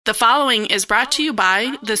The following is brought to you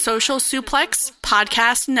by the Social Suplex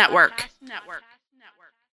Podcast Network.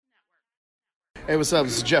 Hey, what's up?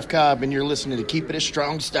 This is Jeff Cobb, and you're listening to Keep It a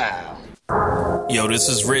Strong Style. Yo, this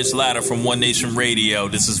is Rich Latta from One Nation Radio.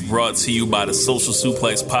 This is brought to you by the Social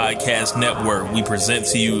Suplex Podcast Network. We present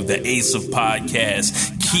to you the Ace of Podcasts,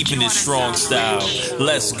 Keeping It Strong Style.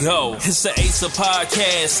 Let's go. It's the Ace of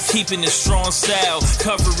Podcasts, Keeping It Strong Style.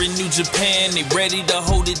 Covering New Japan, they ready to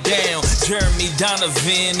hold it down. Jeremy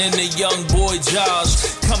Donovan and the young boy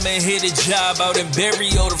Josh. Come and hit a job out and bury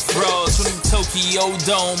all the frauds. From the Tokyo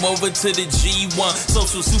Dome over to the G1.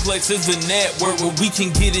 Social Suplex is the network where we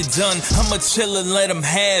can get it done. I'ma chill and let them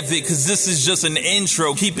have it, cause this is just an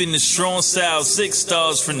intro. Keeping the strong style, 6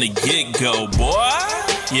 stars from the get-go, boy.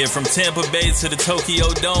 Yeah, from Tampa Bay to the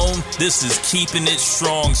Tokyo Dome, this is Keeping It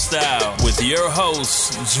Strong Style with your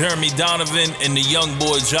hosts, Jeremy Donovan and the young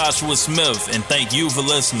boy Joshua Smith. And thank you for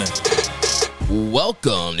listening.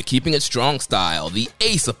 Welcome to Keeping It Strong Style, the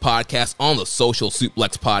ace of podcasts on the Social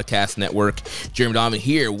Suplex Podcast Network. Jeremy Donovan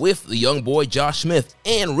here with the young boy Josh Smith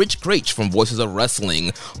and Rich Craich from Voices of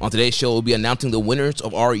Wrestling. On today's show, we'll be announcing the winners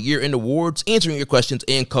of our year-end awards, answering your questions,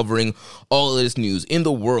 and covering all of this news in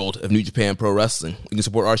the world of New Japan Pro Wrestling. You can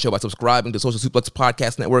support our show by subscribing to Social Suplex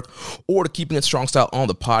Podcast Network or to Keeping It Strong Style on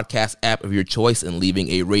the podcast app of your choice and leaving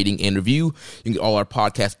a rating and review. You can get all our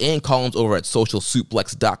podcasts and columns over at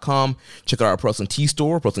socialsuplex.com. Check out our Pro Wrestling Tee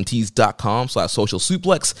store,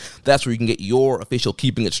 ProWrestlingTees.com/socialsuplex. That's where you can get your official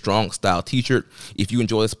Keeping It Strong Style t-shirt. If you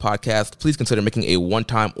enjoy this podcast, please consider making a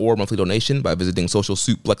one-time or monthly donation by visiting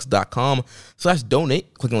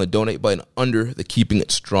socialsuplex.com/donate, clicking on the donate button under the Keeping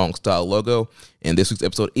It Strong Style logo. And this week's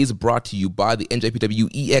episode is brought to you by the NJPW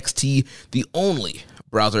EXT, the only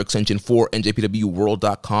browser extension for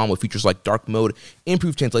NJPWWorld.com with features like dark mode,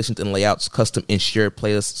 improved translations and layouts, custom and shared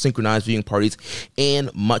playlists, synchronized viewing parties,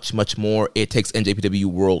 and much, much more. It takes NJPW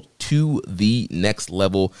World to the next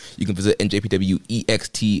level. You can visit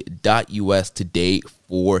njpwext.us today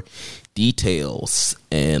for details.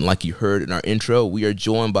 And like you heard in our intro, we are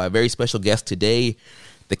joined by a very special guest today,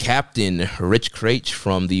 the captain, Rich Craich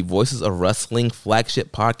from the Voices of Wrestling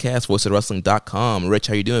flagship podcast, voicesofwrestling.com. Rich,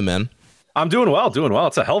 how you doing, man? I'm doing well.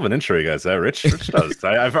 It's a hell of an intro, you guys. Rich does.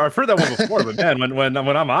 I've heard that one before, but man, when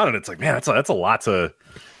I'm on it, it's like, man, that's a lot to.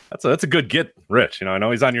 That's a good get, Rich. You know, I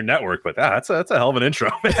know he's on your network, but that's a hell of an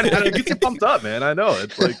intro, man. It gets you pumped up, man. I know.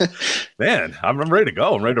 It's like, man, I'm ready to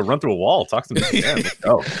go. I'm ready to run through a wall. Talk to me. Man, let's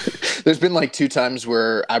go. There's been like 2 times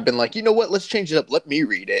where I've been like, you know what? Let's change it up. Let me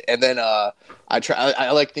read it, and then I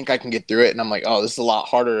think I can get through it, and I'm like, oh, this is a lot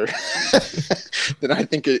harder than I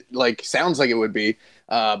think it sounds like it would be.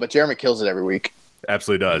 But Jeremy kills it every week.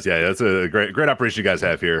 Absolutely does. Yeah, that's a great operation you guys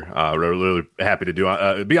have here. Really happy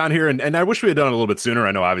to be on here, and I wish we had done it a little bit sooner.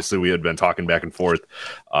 I know obviously we had been talking back and forth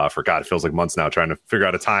for it feels like months now, trying to figure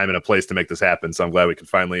out a time and a place to make this happen. So I'm glad we can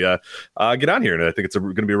finally get on here, and I think it's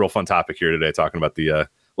going to be a real fun topic here today, talking about the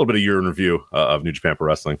little bit of year in review of New Japan Pro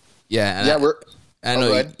Wrestling. Yeah, I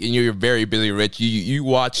know you're very busy, Rich. You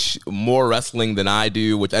watch more wrestling than I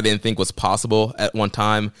do, which I didn't think was possible at one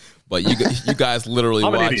time. But you guys literally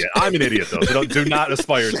watch. I'm an idiot, though. So do not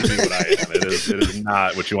aspire to be what I am. It is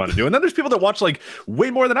not what you want to do. And then there's people that watch way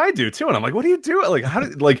more than I do too. And I'm like, what do you do?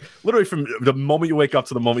 Literally from the moment you wake up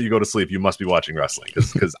to the moment you go to sleep, you must be watching wrestling.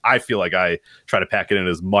 Because I feel like I try to pack it in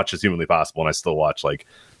as much as humanly possible, and I still watch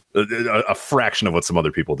a fraction of what some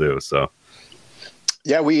other people do. So.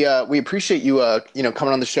 Yeah, we appreciate you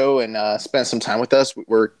coming on the show and spending some time with us.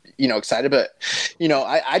 We're excited, but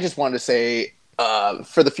I just wanted to say.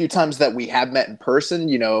 For the few times that we have met in person,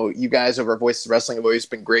 you guys over at Voices of Wrestling have always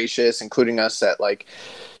been gracious, including us at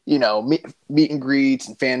meet and greets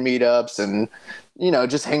and fan meetups and,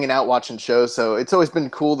 just hanging out, watching shows. So it's always been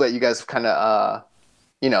cool that you guys have kind of,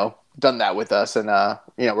 done that with us. And,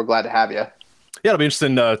 we're glad to have you. Yeah, it'll be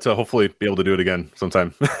interesting to hopefully be able to do it again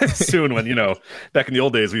sometime soon when, back in the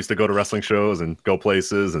old days, we used to go to wrestling shows and go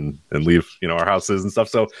places and leave, our houses and stuff.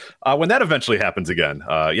 So when that eventually happens again,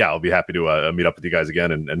 I'll be happy to meet up with you guys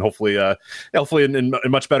again and hopefully in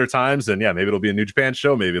much better times. And maybe it'll be a New Japan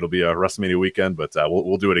show. Maybe it'll be a WrestleMania weekend, but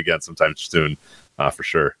we'll do it again sometime soon for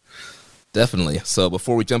sure. Definitely. So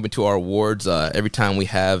before we jump into our awards, every time we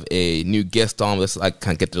have a new guest on, let's kind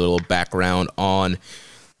of get a little background on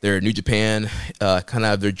their New Japan, kind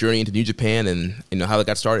of their journey into New Japan and how they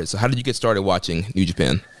got started. So how did you get started watching New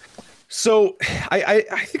Japan? So I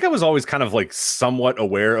think I was always kind of like somewhat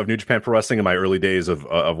aware of New Japan Pro Wrestling in my early days of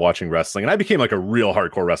watching wrestling. And I became like a real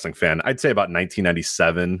hardcore wrestling fan, I'd say about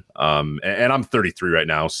 1997. And I'm 33 right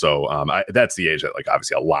now. So that's the age that like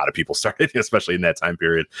obviously a lot of people started, especially in that time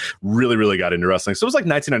period, really, really got into wrestling. So it was like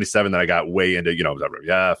 1997 that I got way into,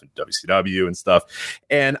 WWF and WCW and stuff.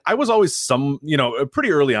 And I was always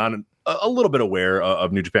pretty early on, a little bit aware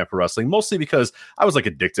of New Japan Pro Wrestling, mostly because I was like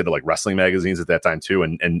addicted to like wrestling magazines at that time too,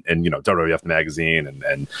 and WWF magazine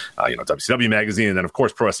and WCW magazine, and then of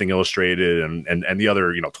course Pro Wrestling Illustrated and the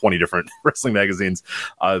other 20 different wrestling magazines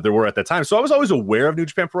there were at that time. So I was always aware of New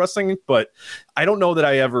Japan Pro Wrestling, but I don't know that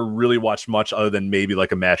I ever really watched much other than maybe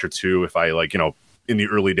like a match or two if I in the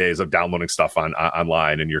early days of downloading stuff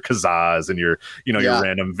online and your Kazaz and your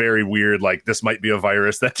random very weird, like this might be a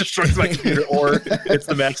virus that destroys my computer or it's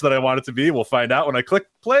the match that I want it to be. We'll find out when I click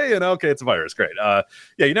play and okay, it's a virus. Great.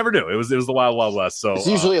 You never knew. It was the wild, wild west. So it's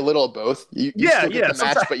usually a little of both. You still get the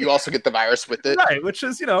match, but you also get the virus with it. Right. Which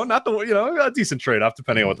is, not a decent trade-off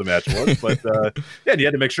depending on what the match was. But and you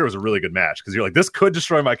had to make sure it was a really good match because you're like, this could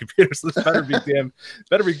destroy my computer. So this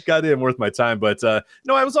better be goddamn worth my time. But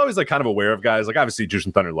no, I was always like kind of aware of guys. Like obviously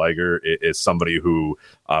Jushin Thunder Liger is somebody who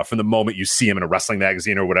from the moment you see him in a wrestling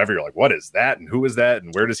magazine or whatever, you're like, what is that? And who is that?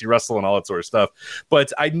 And where does he wrestle? And all that sort of stuff.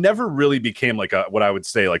 But I never really became like what I would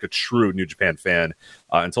say like a true New Japan fan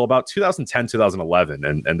until about 2010, 2011.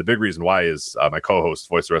 And the big reason why is my co-host,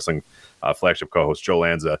 Voice of Wrestling flagship co-host Joe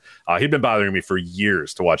Lanza. He'd been bothering me for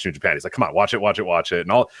years to watch New Japan. He's like, come on, watch it.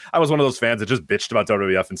 And I was one of those fans that just bitched about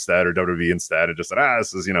WWF instead or WWE instead and just said,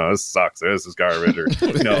 this is, this sucks. This is garbage. Or,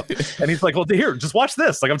 and he's like, well, here, just watch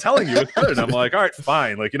this. Like, I'm telling you, it's good. And I'm like, all right,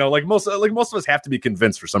 fine. Like, most of us have to be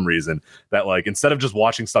convinced for some reason that like, instead of just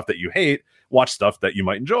watching stuff that you hate, watch stuff that you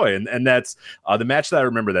might enjoy. And that's the match that I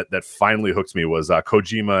remember that finally hooked me was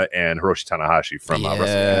Kojima and Hiroshi Tanahashi from Wrestle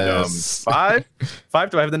Kingdom 5. 5?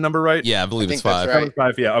 Do I have the number right? Yeah, I believe it's 5. Right.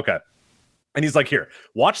 5, yeah, okay. And he's like, here,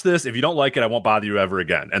 watch this. If you don't like it, I won't bother you ever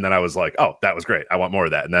again. And then I was like, oh, that was great. I want more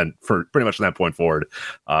of that. And then for pretty much from that point forward,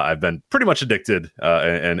 I've been pretty much addicted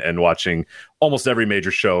and watching almost every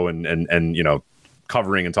major show and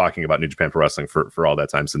covering and talking about New Japan Pro Wrestling for all that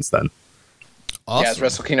time since then. Awesome. Yeah, it's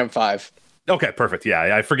Wrestle Kingdom 5. Okay, perfect.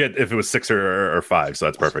 Yeah, I forget if it was 6 or 5, so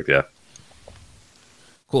that's perfect. Yeah.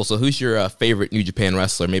 Cool. So who's your favorite New Japan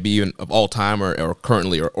wrestler? Maybe even of all time or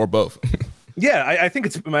currently or both? Yeah, I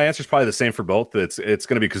think my answer is probably the same for both. It's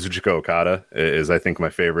going to be Kazuchika Okada is I think my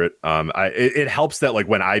favorite. It helps that like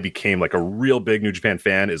when I became like a real big New Japan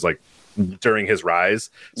fan is like during his rise.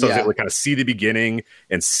 So to like kind of see the beginning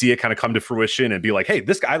and see it kind of come to fruition and be like, hey,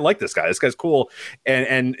 this guy, I like this guy. This guy's cool.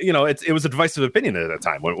 And it was a divisive opinion at that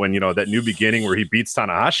time when that new beginning where he beats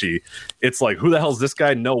Tanahashi, it's like, who the hell's this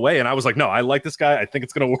guy? No way. And I was like, no, I like this guy. I think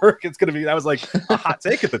it's going to work. It's going to be, that was like a hot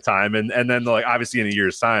take at the time. And then like, obviously in a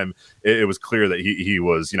year's time, it was clear that he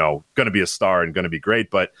was, going to be a star and going to be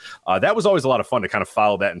great. But that was always a lot of fun to kind of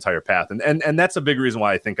follow that entire path. And that's a big reason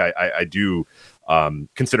why I think I do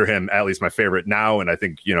consider him at least my favorite now, and I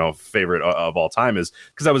think favorite of all time is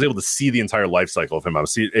because I was able to see the entire life cycle of him. I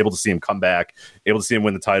was able to see him come back, able to see him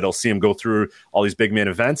win the title, see him go through all these big main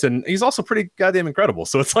events, and he's also pretty goddamn incredible.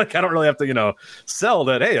 So it's like I don't really have to sell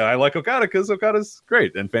that. Hey, I like Okada because Okada's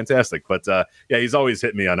great and fantastic. But he's always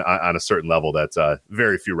hit me on a certain level that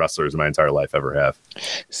very few wrestlers in my entire life ever have.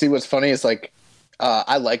 See, what's funny is like.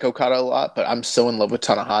 I like Okada a lot, but I'm so in love with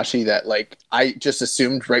Tanahashi that like I just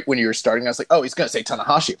assumed right when you were starting, I was like, oh, he's gonna say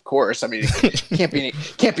Tanahashi, of course. I mean, it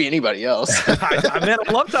can't be anybody else. I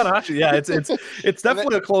love Tanahashi. Yeah, it's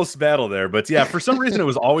definitely a close battle there, but yeah, for some reason it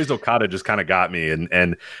was always Okada just kind of got me,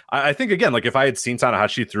 and I think again, like if I had seen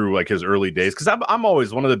Tanahashi through like his early days, because I'm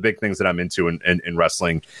always one of the big things that I'm into in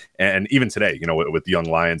wrestling, and even today, with the Young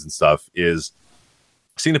Lions and stuff is.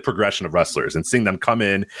 Seeing the progression of wrestlers and seeing them come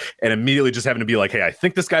in and immediately just having to be like, hey, I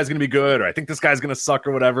think this guy's going to be good, or I think this guy's going to suck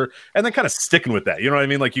or whatever. And then kind of sticking with that. You know what I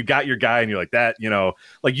mean? Like you got your guy and you're like that,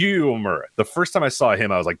 like Yu Uemura. The first time I saw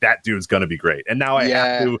him, I was like, that dude's going to be great. And now I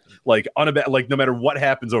have to like, no matter what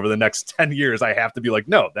happens over the next 10 years, I have to be like,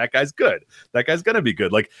 no, that guy's good. That guy's going to be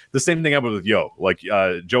good. Like the same thing happened with Yo. Like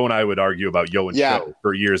Joe and I would argue about Yo and Sho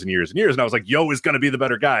for years and years and years. And I was like, Yo is going to be the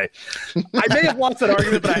better guy. I may have lost that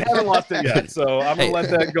argument, but I haven't lost it yet. So I'm going to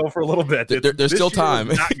let that go for a little bit. There's still time.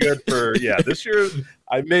 Not good for this year.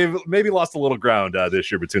 I maybe lost a little ground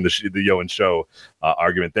this year between the Yo and Sho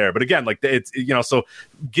argument there. But again, like it's so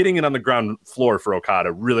getting it on the ground floor for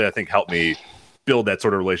Okada really I think helped me build that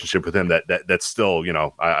sort of relationship with him that's still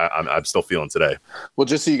I'm still feeling today. Well,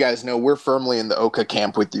 just so you guys know, we're firmly in the Oka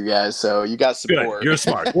camp with you guys, so you got support. Good. You're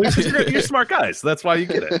smart. Well, you're smart guys. So that's why you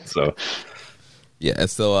get it. So. Yeah, and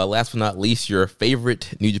so last but not least, your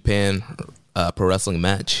favorite New Japan Pro Wrestling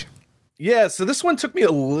match. Yeah, so this one took me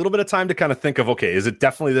a little bit of time to kind of think of, okay, is it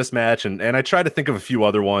definitely this match? And I tried to think of a few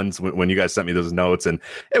other ones when you guys sent me those notes, and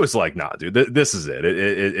it was like, nah, dude, this is it.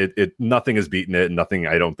 It nothing has beaten it, and nothing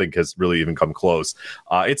I don't think has really even come close.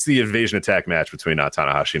 It's the Invasion Attack match between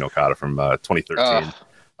Tanahashi and Okada from 2013.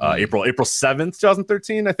 April 7th,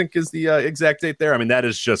 2013, I think is the exact date there. I mean, that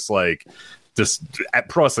is just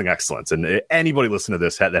pro wrestling excellence. And anybody listen to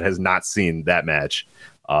this that has not seen that match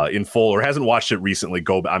in full or hasn't watched it recently,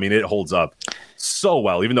 I mean, it holds up so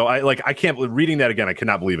well, even though I can't reading that again. I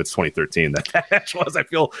cannot believe it's 2013 that match was. I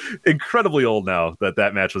feel incredibly old now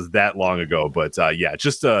that match was that long ago. But yeah,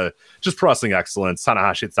 just pro wrestling excellence.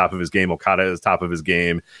 Tanahashi at the top of his game. Okada is top of his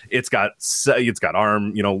game. It's got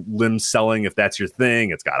arm, limb selling if that's your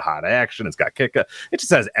thing. It's got hot action. It's got kick. It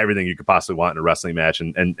just has everything you could possibly want in a wrestling match,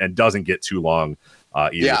 and doesn't get too long.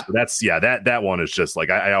 Either. Yeah. So that one is just like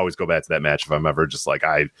I always go back to that match if I'm ever just like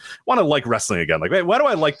I want to like wrestling again. Like, wait, why do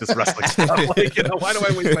I like this wrestling stuff? Like, why do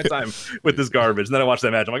I waste my time with this garbage? And then I watch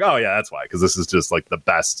that match. I'm like, oh yeah, that's why, because this is just like the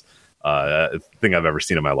best thing I've ever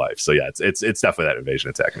seen in my life. So yeah, it's definitely that Invasion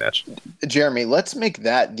Attack match. Jeremy, let's make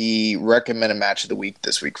that the recommended match of the week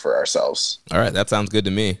this week for ourselves. All right, that sounds good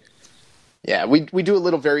to me. Yeah, we do a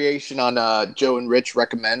little variation on Joe and Rich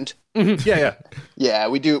recommend. Yeah. Yeah,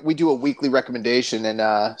 we do a weekly recommendation,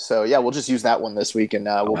 and so yeah, we'll just use that one this week, and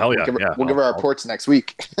we'll give our reports next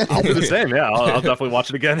week. I'll do the same. Yeah, I'll definitely watch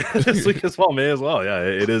it again this week as well. May as well. Yeah,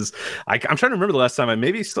 it is. I'm trying to remember the last time.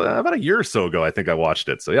 About a year or so ago, I think I watched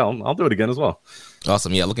it. So yeah, I'll do it again as well.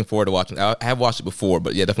 Awesome. Yeah, looking forward to watching. I have watched it before,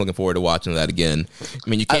 but yeah, definitely looking forward to watching that again. I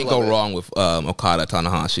mean, you can't go wrong with Okada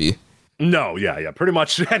Tanahashi. No, yeah. Pretty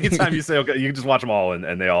much anytime you say okay, you can just watch them all,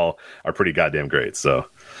 and they all are pretty goddamn great. So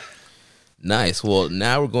nice. Well,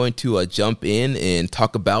 now we're going to jump in and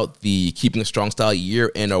talk about the Keeping a Strong Style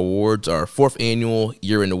Year-End Awards, our 4th annual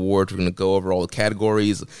Year-End Awards. We're going to go over all the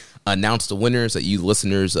categories, announce the winners that you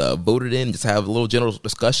listeners voted in, just have a little general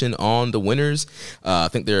discussion on the winners. I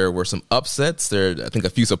think there were some upsets. I think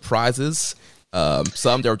a few surprises.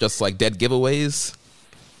 Some there were just like dead giveaways.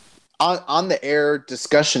 On the air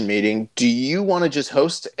discussion meeting, do you want to just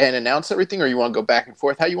host and announce everything, or you want to go back and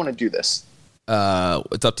forth? How you want to do this?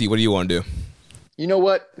 It's up to you. What do you want to do? You know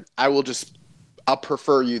what? I'll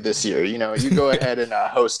prefer you this year. You go ahead and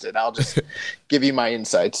host it. I'll just give you my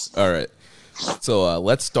insights. All right. So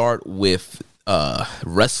let's start with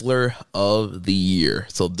Wrestler of the Year.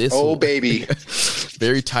 So this baby.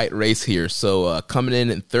 Very tight race here. So coming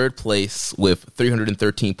in 3rd place with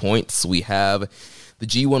 313 points, we have the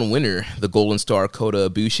G1 winner, the Golden Star Kota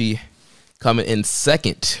Ibushi, coming in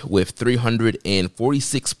 2nd with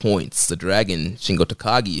 346 points, the Dragon Shingo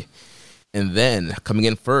Takagi. And then coming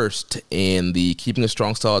in 1st in the Keeping a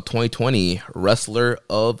Strong Style 2020 Wrestler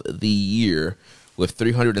of the Year with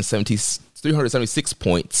 376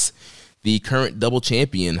 points, the current double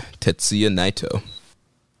champion, Tetsuya Naito.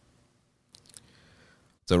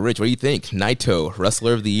 So, Rich, what do you think? Naito,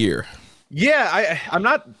 Wrestler of the Year. Yeah, I'm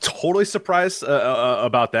not totally surprised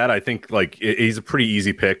about that. I think he's a pretty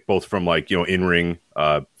easy pick, both from in ring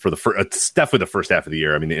for definitely the first half of the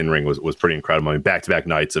year. I mean, the in ring was pretty incredible. I mean, back-to-back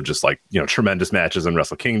nights of just tremendous matches in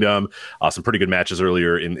Wrestle Kingdom, some pretty good matches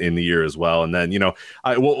earlier in the year as well. And then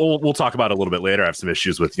we'll talk about it a little bit later. I have some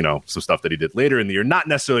issues with some stuff that he did later in the year, not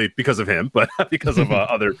necessarily because of him, but because of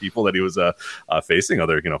other people that he was facing,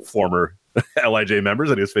 other former LIJ members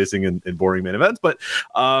that he was facing in boring main events. But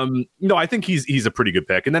I think he's a pretty good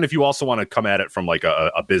pick. And then if you also want to come at it from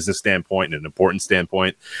a business standpoint and an important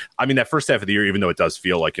standpoint, I mean, that first half of the year, even though it does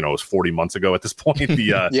feel like it was 40 months ago at this point,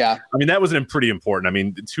 yeah, I mean, that was pretty important. I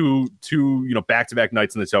mean, two back-to-back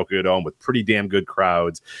nights in the Tokyo Dome with pretty damn good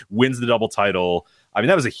crowds, wins the double title. I mean,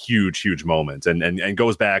 that was a huge moment, and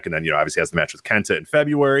goes back, and then obviously has the match with Kenta in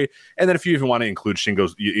February, and then if you even want to include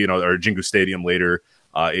Shingo's or Jingu Stadium later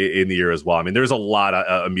in the year as well. I mean, there's a lot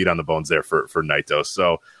of meat on the bones there for Naito.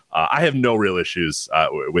 So I have no real issues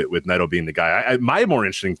with Naito being the guy. My more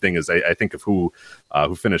interesting thing is I think of who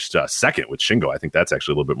finished 2nd with Shingo. I think that's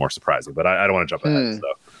actually a little bit more surprising, but I don't want to jump ahead.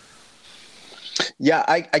 So. Yeah,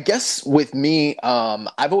 I guess with me,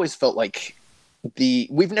 I've always felt like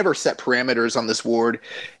we've never set parameters on this award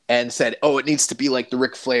and said, oh, it needs to be like the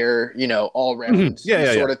Ric Flair, all around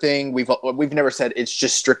sort of thing. We've never said it's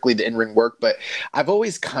just strictly the in-ring work, but I've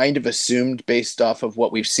always kind of assumed, based off of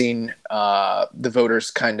what we've seen the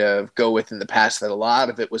voters kind of go with in the past, that a lot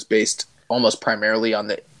of it was based almost primarily on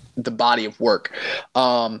the the body of work.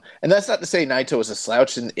 And that's not to say Naito was a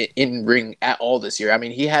slouch in ring at all this year. I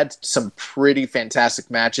mean, he had some pretty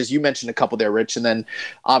fantastic matches. You mentioned a couple there, Rich, and then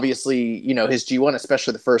obviously, his G1,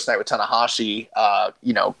 especially the first night with Tanahashi,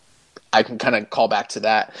 I can kind of call back to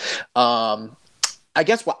that. I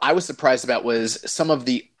guess what I was surprised about was some of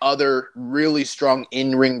the other really strong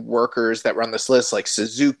in-ring workers that were on this list, like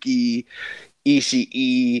Suzuki,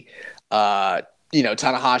 Ishii,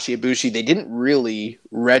 Tanahashi, Ibushi. They didn't really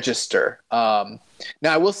register. Now,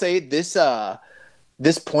 I will say this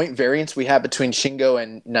point variance we have between Shingo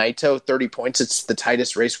and Naito, 30 points. It's the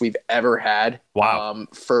tightest race we've ever had. Wow.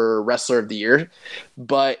 For Wrestler of the Year.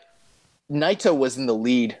 But Naito was in the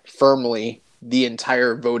lead firmly the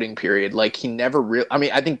entire voting period. Like, he never really... I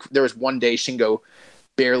mean, I think there was one day Shingo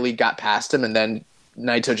barely got past him, and then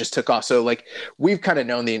Naito just took off. So, like, we've kind of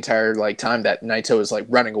known the entire, like, time that Naito was, like,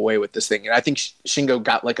 running away with this thing. And I think Shingo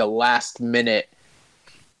got, like, a last-minute,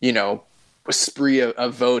 spree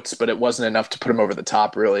of votes, but it wasn't enough to put him over the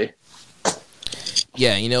top, really.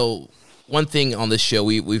 Yeah, one thing on this show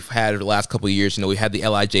we've had the last couple of years, we had the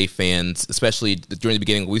LIJ fans, especially during the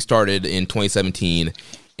beginning. We started in 2017,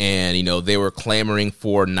 and they were clamoring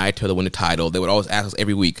for Naito to win the title. They would always ask us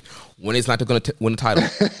every week, when is Naito going to win the title?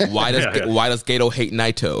 Why does Gato hate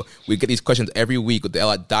Naito? We get these questions every week with the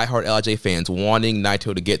diehard LIJ fans wanting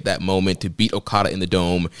Naito to get that moment to beat Okada in the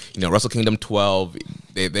Dome. Wrestle Kingdom 12,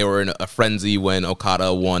 they were in a frenzy when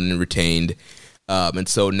Okada won and retained. And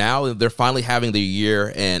so now they're finally having the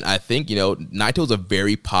year, and I think, Naito's a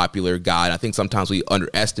very popular guy. And I think sometimes we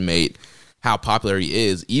underestimate how popular he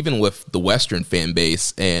is, even with the Western fan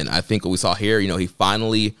base. And I think what we saw here, he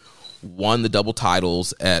finally won the double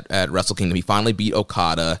titles at Wrestle Kingdom. He finally beat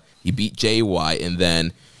Okada. He beat Jay White, and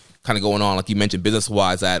then kind of going on, like you mentioned,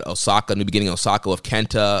 business-wise at Osaka, New Beginning Osaka with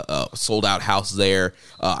Kenta, sold-out house there.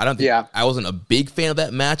 I wasn't a big fan of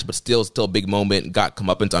that match, but still a big moment. Got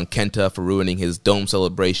comeuppance on Kenta for ruining his Dome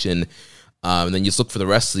celebration. And then you just look for the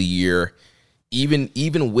rest of the year. Even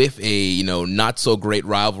with a not so great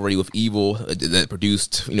rivalry with Evil that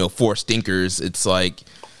produced 4 stinkers, it's like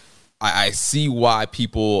I see why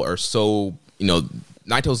people are so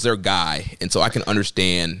Naito's their guy, and so I can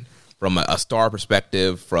understand from a star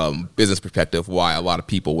perspective, from business perspective, why a lot of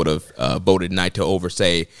people would have voted Naito over,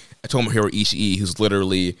 say, Tomohiro Ishii, who's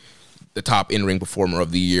literally the top in-ring performer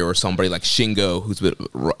of the year, or somebody like Shingo, who's been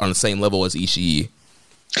on the same level as Ishii.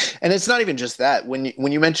 And it's not even just that. When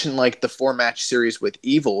you mention like the 4-match series with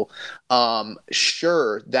Evil,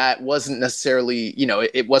 sure, that wasn't necessarily,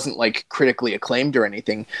 it wasn't like critically acclaimed or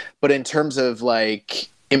anything, but in terms of like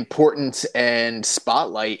importance and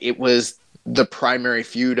spotlight, it was the primary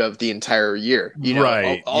feud of the entire year.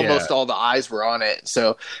 Right. Almost all the eyes were on it.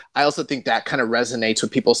 So I also think that kind of resonates with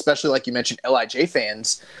people, especially like you mentioned, LIJ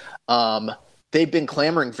fans. They've been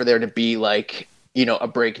clamoring for there to be like, a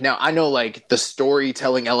break. Now, I know like the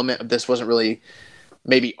storytelling element of this wasn't really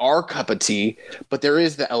maybe our cup of tea, but there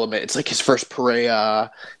is the element. It's like his first pariah,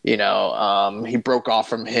 he broke off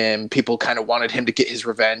from him. People kind of wanted him to get his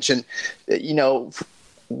revenge. And,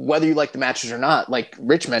 whether you like the matches or not, like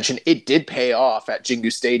Rich mentioned, it did pay off at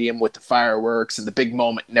Jingu Stadium with the fireworks and the big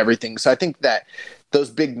moment and everything. So I think that those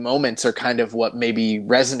big moments are kind of what maybe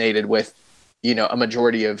resonated with, a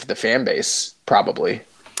majority of the fan base, probably.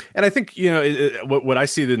 And I think, what I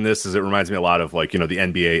see in this is it reminds me a lot of like, the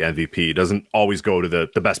NBA MVP. It doesn't always go to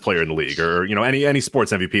the best player in the league, or, any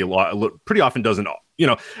sports MVP pretty often doesn't,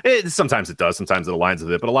 sometimes it does, sometimes it aligns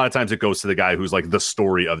with it, but a lot of times it goes to the guy who's like the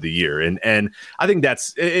story of the year. And I think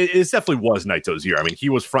it definitely was Naito's year. I mean, he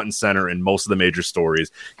was front and center in most of the major stories.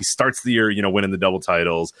 He starts the year, winning the double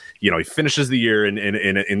titles. He finishes the year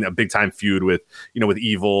in a big time feud with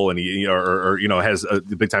Evil, and he has a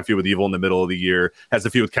big time feud with Evil in the middle of the year, has the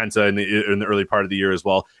feud with Kenta in the early part of the year as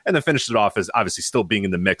well, and then finishes it off as obviously still being in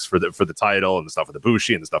the mix for the title, and the stuff with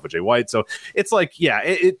Ibushi and the stuff with Jay White. So it's like,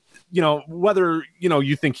 whether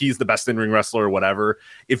you think he's the best in-ring wrestler or whatever,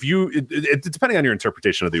 if it's depending on your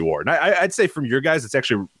interpretation of the award. And I'd say from your guys, it's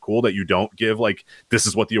actually cool that you don't give like this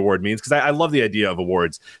is what the award means, because I love the idea of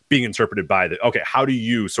awards being interpreted by how do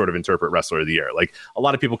you sort of interpret Wrestler of the Year? Like, a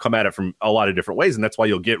lot of people come at it from a lot of different ways, and that's why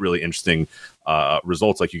you'll get really interesting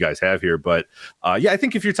results like you guys have here. But I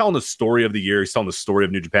think if you're telling the story of the year, he's telling the story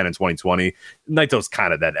of New Japan in 2020, Naito's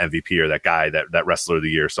kind of that MVP or that guy, that Wrestler of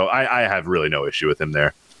the Year. So I have really no issue with him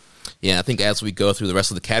there. Yeah, I think as we go through the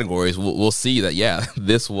rest of the categories, we'll see that,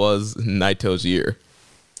 this was Naito's year.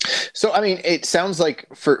 So, I mean, it sounds like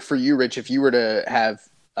for you, Rich, if you were to have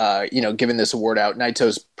giving this award out,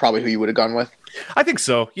 Naito's probably who you would have gone with. I think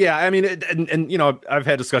so. Yeah. I mean, and I've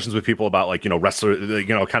had discussions with people about like, wrestler,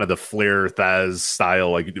 kind of the Flair Thaz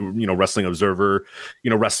style, like, Wrestling Observer,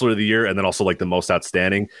 wrestler of the year. And then also like the most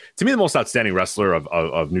outstanding. To me, the most outstanding wrestler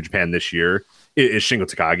of New Japan this year is Shingo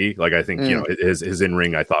Takagi. Like, I think, his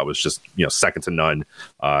in-ring, I thought was just, second to none.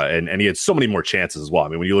 And he had so many more chances as well. I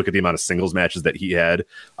mean, when you look at the amount of singles matches that he had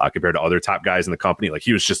compared to other top guys in the company, like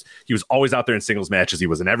he was always out there in singles matches. He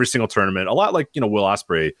was in every single tournament, a lot like, Will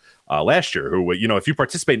Ospreay last year, who, if you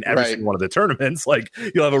participate in every single one of the tournaments, like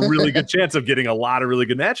you'll have a really good chance of getting a lot of really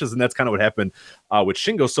good matches. And that's kind of what happened with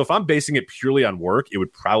Shingo. So if I'm basing it purely on work, it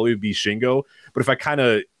would probably be Shingo. But if I kind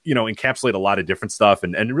of, encapsulate a lot of different stuff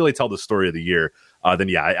and really tell the story of the year, then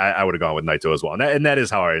yeah, I would have gone with Naito as well. And that is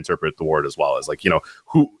how I interpret the award as well, as like,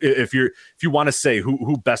 who, if you want to say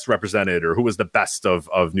who best represented or who was the best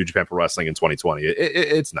of New Japan Pro Wrestling in 2020,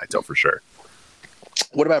 it's Naito for sure.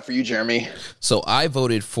 What about for you, Jeremy? So I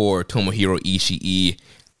voted for Tomohiro Ishii.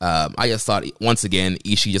 I just thought, once again,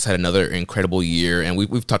 Ishii just had another incredible year, and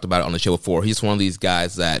we've talked about it on the show before. He's one of these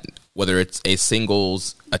guys that, whether it's a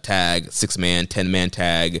singles, a tag, 6-man, 10-man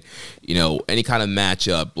tag, any kind of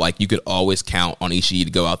matchup, like you could always count on Ishii to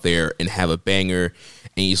go out there and have a banger.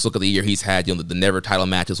 And you just look at the year he's had, the Never title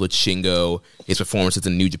matches with Shingo, his performances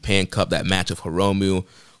in the New Japan Cup, that match of Hiromu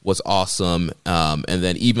was awesome. And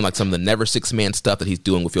then even like some of the Never 6-man stuff that he's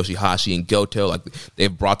doing with Yoshihashi and Goto, like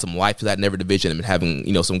they've brought some life to that Never division and been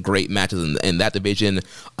having, some great matches in that division.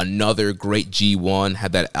 Another great G1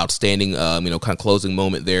 had that outstanding, kind of closing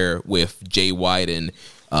moment there with Jay White and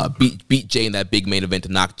beat Jay in that big main event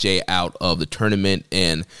to knock Jay out of the tournament.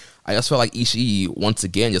 And I just felt like Ishii, once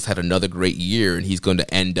again, just had another great year, and he's going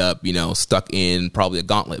to end up, stuck in probably a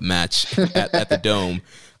gauntlet match at the Dome.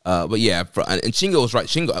 But yeah, and Shingo was right.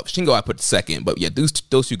 Shingo I put second, but yeah, those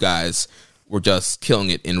two guys were just killing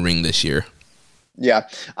it in ring this year. Yeah,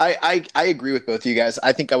 I agree with both of you guys.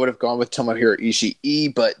 I think I would have gone with Tomohiro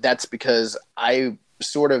Ishii, but that's because I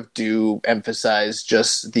sort of do emphasize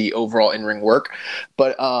just the overall in-ring work.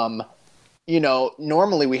 But,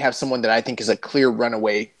 normally we have someone that I think is a clear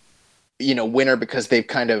runaway, winner because they've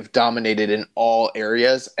kind of dominated in all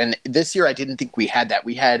areas. And this year I didn't think we had that.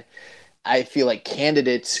 We had, I feel like,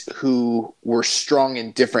 candidates who were strong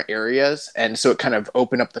in different areas. And so it kind of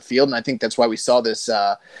opened up the field. And I think that's why we saw this,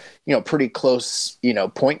 pretty close,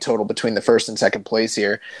 point total between the first and second place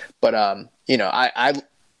here. But,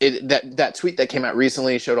 that tweet that came out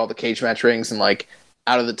recently showed all the cage match rings, and like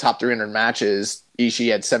out of the top 300 matches,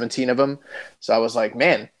 Ishii had 17 of them. So I was like,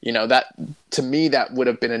 man, that to me, that would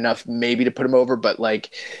have been enough maybe to put him over. But like,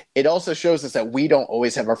 it also shows us that we don't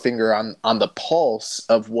always have our finger on the pulse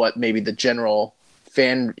of what maybe the general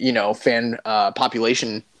fan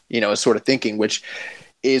population, is sort of thinking, which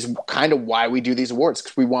is kind of why we do these awards,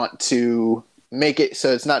 because we want to make it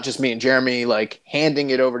so it's not just me and Jeremy like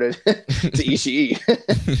handing it over to Ishii,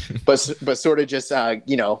 but sort of just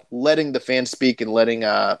letting the fans speak and letting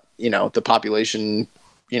the population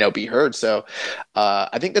be heard. So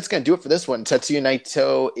I think that's going to do it for this one. Tetsuya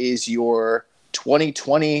Naito is your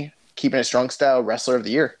 2020 Keeping It Strong Style Wrestler of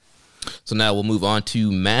the Year. So now we'll move on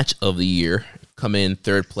to Match of the Year. Come in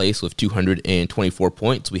third place with 224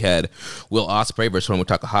 points. We had Will Ospreay versus Hiromu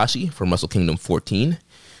Takahashi from Wrestle Kingdom 14.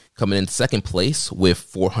 Coming in second place with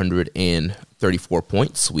 434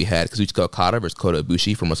 points, we had Kazuchika Okada versus Kota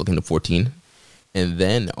Ibushi from Wrestle Kingdom 14. And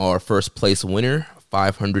then our first place winner,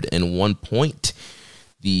 501 point.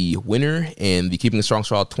 The winner and the Keeping It Strong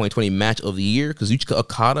Style 2020 Match of the Year, Kazuchika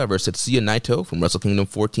Okada versus Tetsuya Naito from Wrestle Kingdom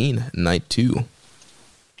 14, Night 2.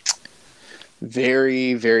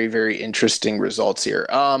 Very, very, very interesting results here.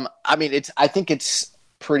 I think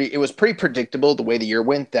it was pretty predictable the way the year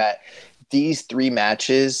went, that these three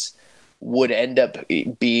matches would end up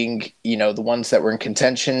being, the ones that were in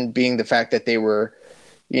contention, being the fact that they were,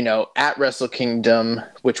 at Wrestle Kingdom,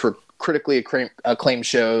 which were critically acclaimed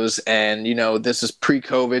shows. And, this is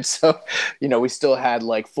pre-COVID. So, we still had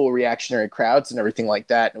like full reactionary crowds and everything like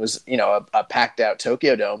that. It was, a packed out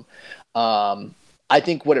Tokyo Dome. I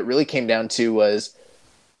think what it really came down to was,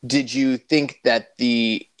 did you think that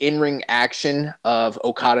the in-ring action of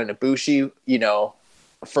Okada and Ibushi,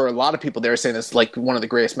 for a lot of people, they're saying this like one of the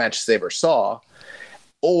greatest matches they ever saw,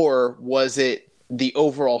 or was it the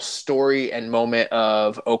overall story and moment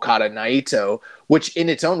of Okada Naito, which in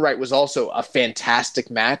its own right was also a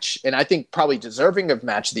fantastic match, and I think probably deserving of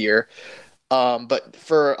Match of the Year. But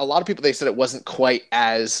for a lot of people, they said it wasn't quite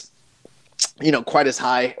as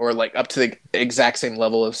high or like up to the exact same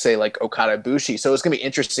level of, say, like Okada Ibushi. So it's going to be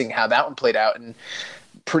interesting how that one played out, and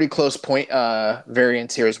pretty close point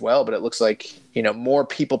variance here as well. But it looks like, more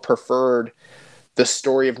people preferred the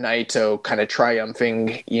story of Naito kind of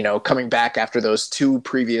triumphing, coming back after those 2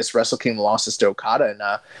 previous Wrestle Kingdom losses to Okada and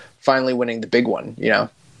finally winning the big one. Yeah.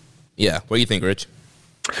 What do you think, Rich?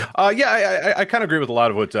 I kind of agree with a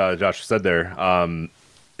lot of what Josh said there.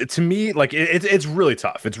 To me, like it's really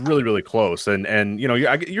tough. It's really, really close, and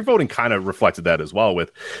your voting kind of reflected that as well.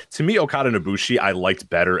 To me, Okada and Ibushi, I liked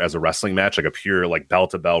better as a wrestling match, like a pure like bell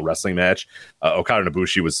to bell wrestling match. Okada and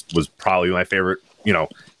Ibushi was probably my favorite,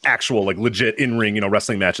 actual like legit in-ring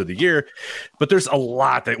wrestling match of the year. But there's a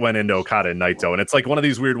lot that went into Okada and Naito, and it's like one of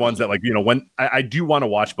these weird ones that like when I do want to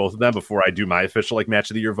watch both of them before I do my official like match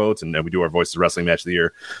of the year votes, and then we do our Voice of Wrestling match of the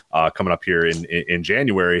year coming up here in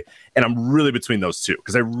January, and I'm really between those two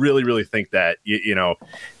because I really, really think that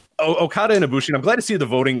Okada and Ibushi, and I'm glad to see the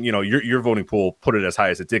voting, your voting pool put it as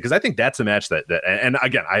high as it did, because I think that's a match that and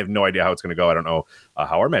again, I have no idea how it's going to go. I don't know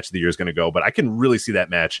how our match of the year is going to go, but I can really see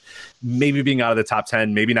that match maybe being out of the top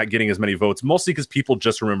 10, maybe not getting as many votes, mostly because people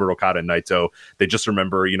just remember Okada and Naito. They just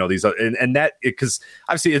remember, these, and that, because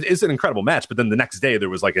obviously it is an incredible match, but then the next day there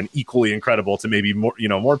was like an equally incredible to maybe more,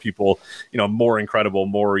 more people, more incredible,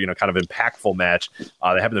 more, kind of impactful match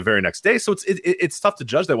that happened the very next day. So it's tough to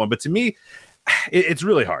judge that one, but to me, it's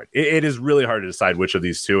really hard. It is really hard to decide which of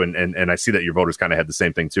these two, and I see that your voters kind of had the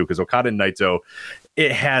same thing too, because Okada and Naito,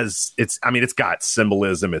 it's got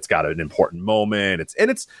symbolism, it's got an important moment,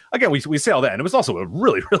 it's again, we say all that, and it was also a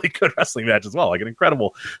really, really good wrestling match as well, like an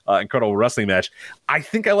incredible wrestling match. I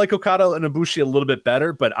think I like Okada and Ibushi a little bit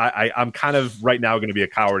better, but I'm kind of right now going to be a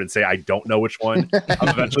coward and say I don't know which one I'm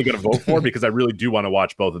eventually going to vote for, because I really do want to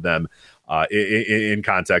watch both of them in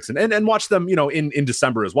context and watch them, in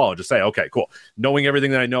December as well, and just say, okay, cool. Knowing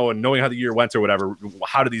everything that I know and knowing how the year went or whatever,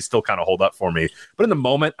 how do these still kind of hold up for me? But in the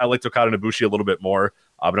moment, I liked Okada and Ibushi a little bit more.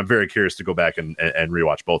 But I'm very curious to go back and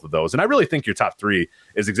rewatch both of those. And I really think your top 3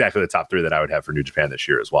 is exactly the top 3 that I would have for New Japan this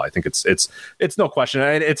year as well. I think it's no question.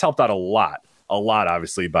 It's helped out a lot,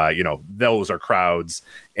 obviously, by, those are crowds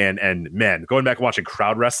and man, going back and watching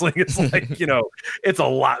crowd wrestling, it's like, it's a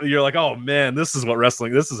lot. You're like, oh man, this is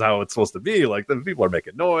how it's supposed to be. Like, the people are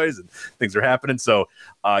making noise and things are happening. So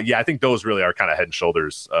I think those really are kind of head and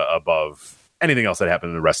shoulders above anything else that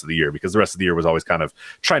happened in the rest of the year, because the rest of the year was always kind of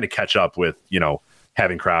trying to catch up with,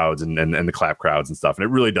 having crowds and the clap crowds and stuff. And it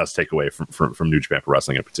really does take away from New Japan Pro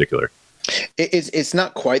Wrestling in particular. It's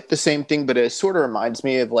not quite the same thing, but it sort of reminds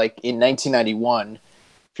me of like in 1991,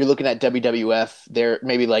 if you're looking at WWF, there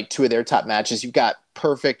maybe like 2 of their top matches, you've got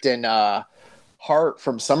Perfect and Hart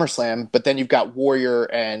from SummerSlam, but then you've got Warrior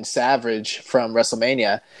and Savage from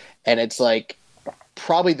WrestleMania. And it's like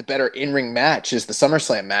probably the better in-ring match is the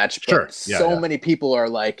SummerSlam match. But sure. Many people are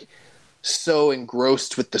like so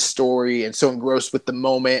engrossed with the story and so engrossed with the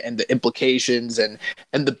moment and the implications and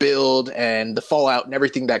the build and the fallout and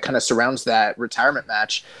everything that kind of surrounds that retirement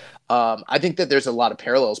match. I think that there's a lot of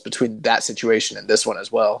parallels between that situation and this one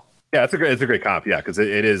as well. Yeah, it's a great comp. Yeah, because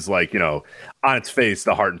it is like, on its face,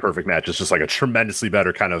 the Hart and Perfect match is just like a tremendously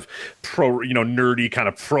better kind of pro, nerdy kind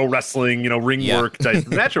of pro wrestling, ring work type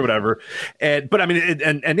match or whatever. But I mean,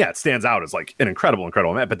 it stands out as like an incredible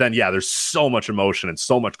match. But then, there's so much emotion and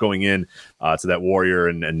so much going in to that Warrior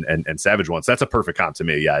and Savage one. So that's a perfect comp to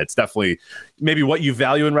me. Yeah, it's definitely maybe what you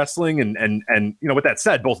value in wrestling. And with that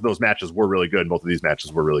said, both of those matches were really good. And both of these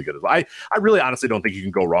matches were really good as well. I really honestly don't think you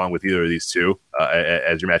can go wrong with either of these two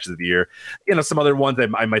as your matches of the year. Some other ones that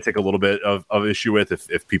I might take a little bit of issue with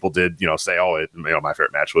if people did, say, oh, my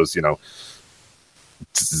favorite match was, when I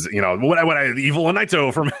Evil and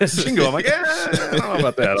Naito from Shingo, I'm like, I don't know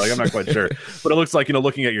about that. Like, I'm not quite sure. But it looks like,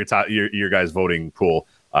 looking at your guys' voting pool,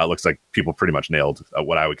 it looks like people pretty much nailed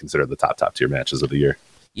what I would consider the top tier matches of the year.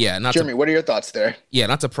 Yeah, Jeremy, what are your thoughts there? Yeah,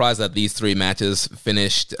 not surprised that these 3 matches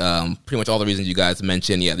finished pretty much all the reasons you guys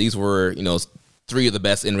mentioned. Yeah, these were, 3 of the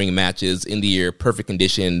best in-ring matches in the year. Perfect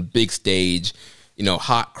condition, big stage,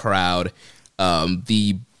 hot crowd.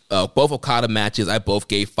 Both Okada matches, I both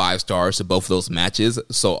gave 5 stars to both of those matches.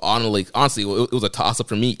 So honestly, it was a toss-up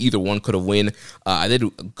for me. Either one could have win. I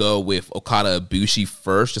did go with Okada Ibushi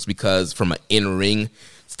first, just because from an in-ring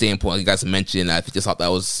standpoint, you guys mentioned, I just thought that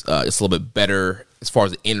was just a little bit better as far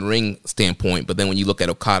as the in-ring standpoint. But then when you look at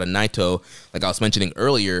Okada Naito, like I was mentioning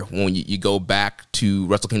earlier, when you go back to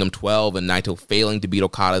Wrestle Kingdom 12 and Naito failing to beat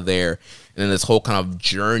Okada there, and then this whole kind of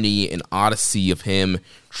journey and odyssey of him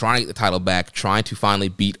trying to get the title back, trying to finally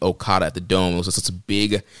beat Okada at the Dome. It was just such a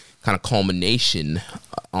big kind of culmination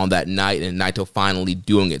on that night, and Naito finally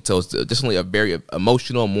doing it. So it's definitely a very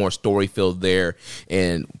emotional, more story-filled there,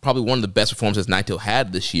 and probably one of the best performances Naito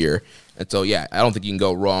had this year. And so, I don't think you can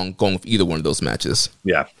go wrong going with either one of those matches.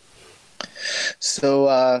 Yeah.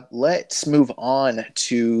 So let's move on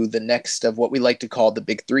to the next of what we like to call the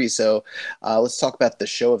big three. So let's talk about the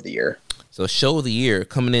show of the year. So show of the year,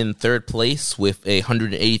 coming in third place with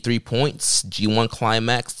 183 points, G1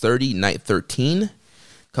 Climax 30, Night 13.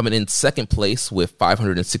 Coming in second place with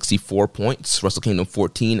 564 points, Wrestle Kingdom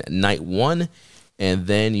 14, Night 1. And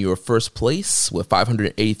then your first place with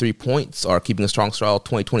 583 points are Keeping a Strong Style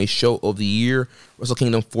 2020 Show of the Year, Wrestle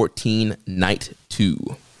Kingdom 14, Night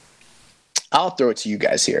 2. I'll throw it to you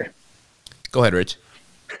guys here. Go ahead, Rich.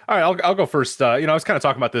 All right, I'll go first. I was kind of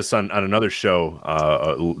talking about this on another show,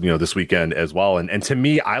 this weekend as well. And to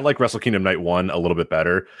me, I like Wrestle Kingdom Night 1 a little bit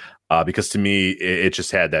better because to me, it just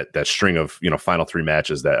had that string of, final three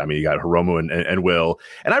matches that, you got Hiromu and Will.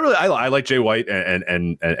 And I like Jay White and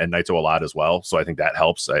Naito a lot as well. So I think that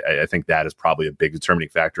helps. I think that is probably a big determining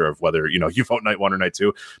factor of whether, you vote Night 1 or Night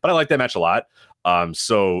 2. But I like that match a lot.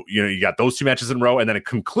 So you got those two matches in a row, and then it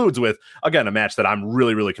concludes with, again, a match that I'm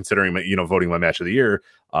really, really considering, voting my match of the year,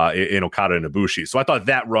 in Okada and Ibushi. So I thought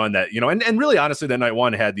that run that, and really honestly, that Night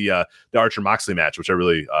 1 had the Archer Moxley match, which I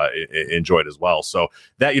really enjoyed as well. So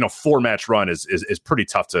that, 4-match run is pretty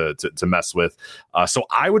tough to mess with. So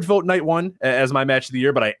I would vote Night 1 as my match of the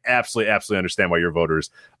year, but I absolutely understand why your voters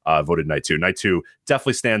voted Night 2. Night 2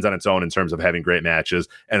 definitely stands on its own in terms of having great matches,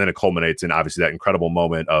 and then it culminates in obviously that incredible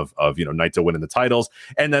moment of Naito winning the titles,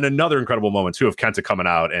 and then another incredible moment too of Kenta coming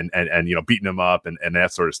out and beating him up and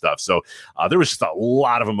that sort of stuff. So there was just a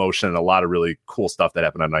lot of emotion and a lot of really cool stuff that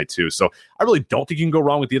happened on Night 2. So I really don't think you can go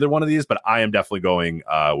wrong with either one of these, but I am definitely going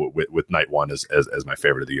with Night 1 as my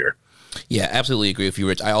favorite of the year. Yeah, absolutely agree with you,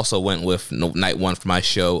 Rich. I also went with Night 1 for my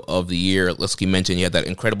show of the year. Let's mention you had that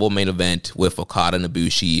incredible main event with Okada and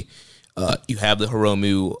Ibushi. You have the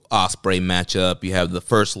Hiromu Ospreay matchup. You have the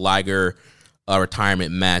first Liger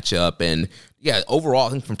retirement matchup. And yeah, overall,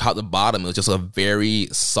 I think from top to bottom, it was just a very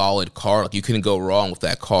solid card. Like, you couldn't go wrong with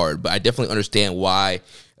that card. But I definitely understand why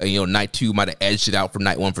Night 2 might have edged it out from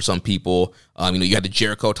Night 1 for some people. You had the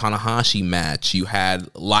Jericho Tanahashi match. You had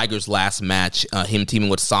Liger's last match, him teaming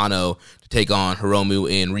with Sano to take on Hiromu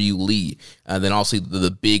and Ryu Lee. And then also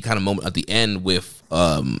the big kind of moment at the end with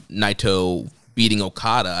Naito beating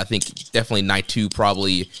Okada. I think definitely Night 2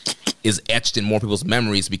 probably is etched in more people's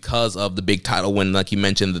memories because of the big title win, like you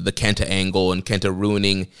mentioned, the Kenta angle and Kenta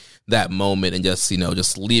ruining that moment and just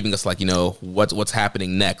leaving us like, what's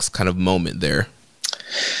happening next kind of moment there.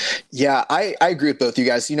 Yeah, I agree with both you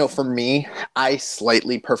guys. For me, I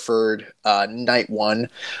slightly preferred Night 1,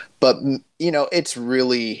 but it's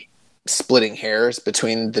really splitting hairs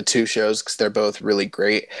between the two shows because they're both really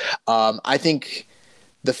great. I think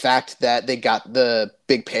the fact that they got the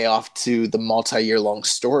big payoff to the multi-year long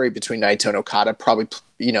story between Naito and Okada probably,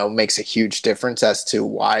 makes a huge difference as to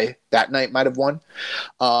why that night might have won.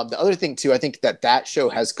 The other thing too, I think that show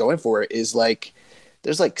has going for it is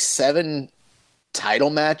there's 7 title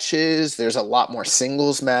matches. There's a lot more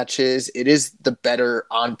singles matches. It is the better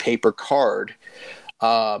on paper card.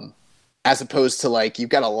 As opposed to you've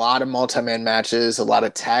got a lot of multi-man matches, a lot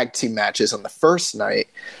of tag team matches on the first night.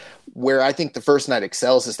 Where I think the first night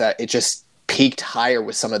excels is that it just peaked higher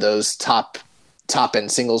with some of those top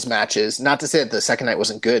end singles matches. Not to say that the second night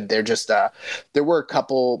wasn't good. They're just there were a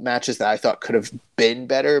couple matches that I thought could have been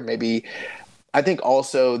better. Maybe I think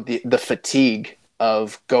also the fatigue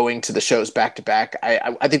of going to the shows back to back.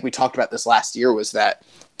 I think we talked about this last year. Was that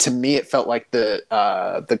to me it felt like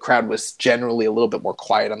the crowd was generally a little bit more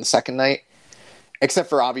quiet on the second night. Except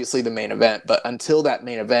for obviously the main event. But until that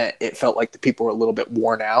main event, it felt like the people were a little bit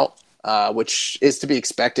worn out, which is to be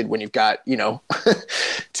expected when you've got,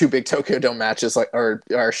 2 big Tokyo Dome matches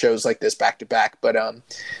or shows like this back to back. But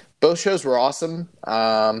both shows were awesome.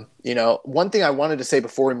 One thing I wanted to say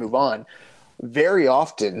before we move on, very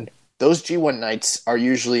often those G1 nights are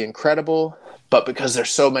usually incredible, but because there's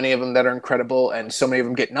so many of them that are incredible and so many of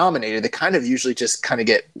them get nominated, they kind of usually just kind of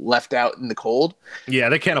get left out in the cold. Yeah,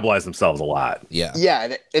 they cannibalize themselves a lot.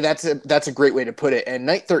 Yeah, and that's a great way to put it. And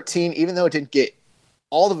Night 13, even though it didn't get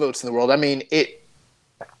all the votes in the world, it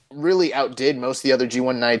really outdid most of the other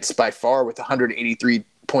G1 nights by far with 183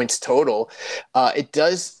 points total.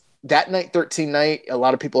 That Night 13 night, a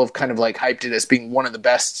lot of people have kind of hyped it as being one of the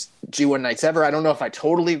best G1 nights ever. I don't know if I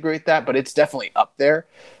totally agree with that, but it's definitely up there.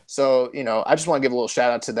 So, I just want to give a little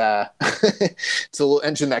shout out to to the little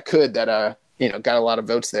engine that got a lot of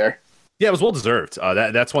votes there. Yeah, it was well deserved.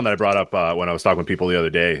 That's one that I brought up when I was talking with people the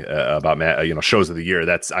other day about shows of the year.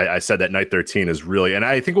 I said that night 13 is really, and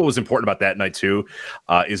I think what was important about that night too,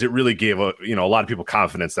 is it really gave a lot of people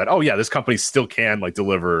confidence that this company still can like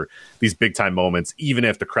deliver these big time moments, even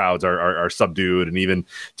if the crowds are subdued, and even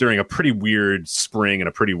during a pretty weird spring and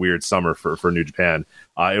a pretty weird summer for New Japan.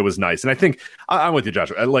 It was nice. And I think I'm with you,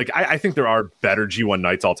 Josh. I think there are better G1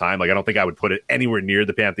 nights all time. Like, I don't think I would put it anywhere near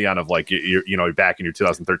the pantheon of like, you're back in your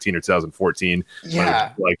 2013 or 2014.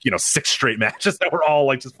 Yeah. 6 straight matches that were all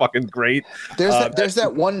like just fucking great. There's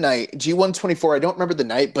that one night, G1 24. I don't remember the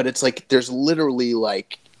night, but it's like, there's literally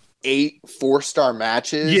like 8 4-star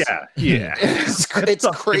matches. Yeah. it's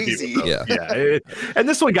crazy. And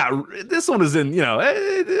this one is in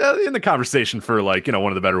in the conversation for like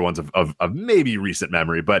one of the better ones of maybe recent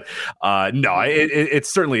memory, but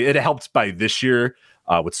it's certainly, it helped by this year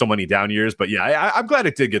with so many down years. But I'm glad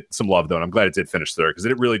it did get some love though, and I'm glad it did finish third, because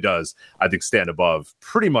it really does, I think, stand above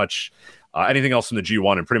pretty much anything else from the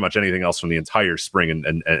G1 and pretty much anything else from the entire spring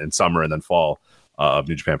and summer and then fall of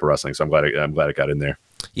New Japan Pro Wrestling. So I'm glad it got in there.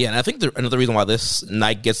 Yeah, and I think another reason why this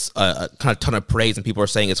night gets a kind of ton of praise and people are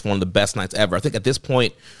saying it's one of the best nights ever, I think at this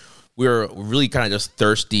point we're really kind of just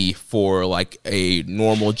thirsty for like a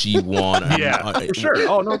normal G1. For sure.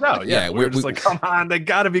 Oh, no doubt. Yeah, we're just like, come on, they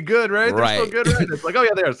got to be good, right? They're still good, right? It's like, oh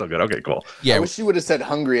yeah, they're still good. Okay, cool. Yeah, I wish you would have said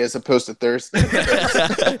hungry as opposed to thirsty.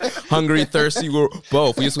 Hungry, thirsty, we're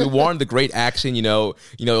both. We wanted the great action.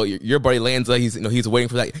 Your buddy Lanza, he's waiting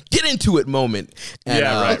for that get into it moment. And,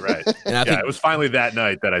 right. And I think it was finally that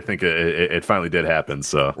night that I think it finally did happen.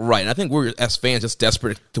 So right, and I think we're as fans just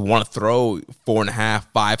desperate to want to throw 4.5,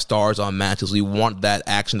 5 stars on matches. We want that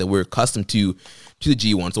action that we're accustomed to the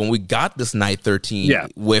G1. So when we got this night 13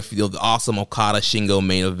 with the awesome Okada Shingo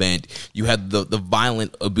main event, you had the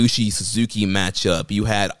violent Ibushi Suzuki matchup, you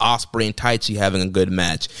had Ospreay and Taichi having a good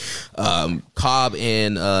match, Cobb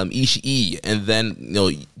and Ishii, and then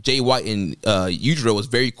Jay White and Yujiro was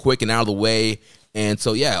very quick and out of the way. And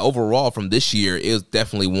so overall from this year, it was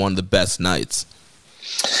definitely one of the best nights.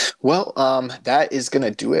 Well, that is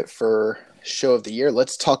gonna do it for show of the year.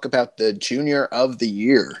 Let's talk about the Junior of the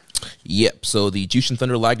Year. Yep, so the Jushin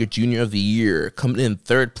Thunder Liger Junior of the Year coming in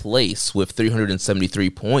third place with 373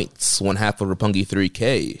 points, one half of Roppongi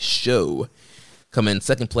 3K. Show coming in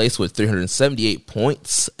second place with 378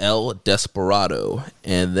 points, El Desperado.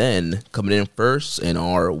 And then coming in first, and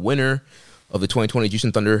our winner of the 2020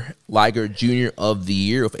 Jushin Thunder Liger Junior of the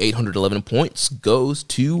Year with 811 points goes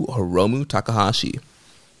to Hiromu Takahashi.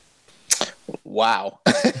 Wow.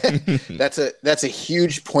 That's a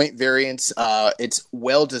huge point variance. It's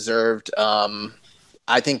well deserved.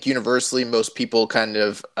 I think universally most people kind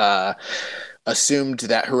of assumed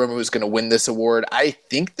that Hiromu was going to win this award. I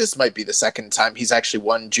think this might be the second time he's actually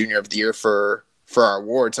won Junior of the Year for our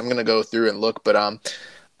awards. I'm going to go through and look, but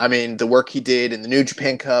I mean, the work he did in the New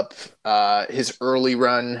Japan Cup, his early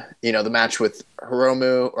run, the match with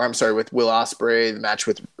with Will Ospreay, the match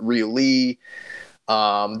with Ryu Lee,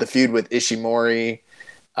 the feud with Ishimori.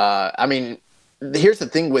 I mean, here's the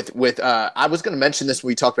thing with I was going to mention this when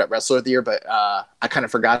we talked about Wrestler of the Year, but I kind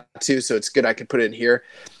of forgot to, so it's good I could put it in here.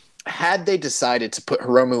 Had they decided to put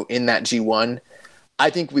Hiromu in that G1, I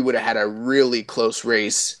think we would have had a really close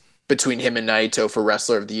race between him and Naito for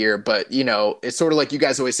Wrestler of the Year. But, it's sort of like you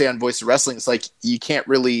guys always say on Voice of Wrestling, it's like you can't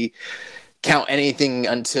really count anything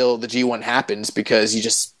until the G1 happens, because you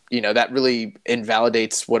just, that really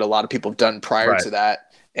invalidates what a lot of people have done prior to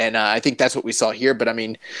that. And I think that's what we saw here. But I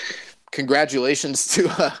mean, congratulations to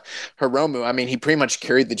Hiromu. I mean, he pretty much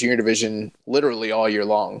carried the junior division literally all year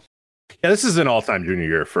long. Yeah, this is an all-time junior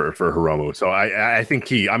year for Hiromu. So I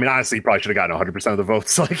think honestly, he probably should have gotten 100% of the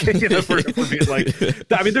votes. Like, for being like,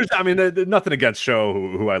 there's nothing against Sho,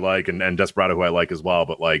 who I like, and Desperado, who I like as well.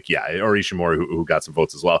 But or Ishimori, who got some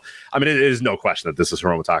votes as well. I mean, it is no question that this is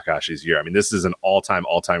Hiromu Takahashi's year. I mean, this is an all-time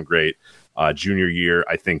great junior year,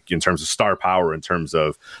 I think, in terms of star power, in terms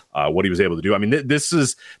of what he was able to do. I mean, this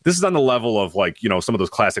is on the level of some of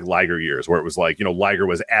those classic Liger years where it was like, Liger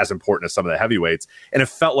was as important as some of the heavyweights. And it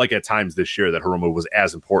felt like at times this year that Hiromu was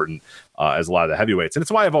as important as a lot of the heavyweights. And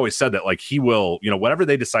it's why I've always said that, he will, whatever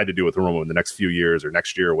they decide to do with Hiromu in the next few years or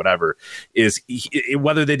next year or whatever, is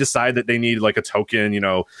whether they decide that they need a token,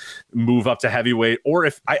 move up to heavyweight, or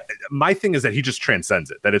my thing is that he just transcends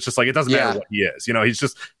it, that it's just it doesn't matter what he is,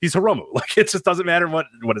 he's Hiromu. It just doesn't matter what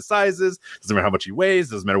his size is, doesn't matter how much he weighs,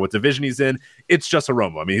 doesn't matter what division he's in. It's just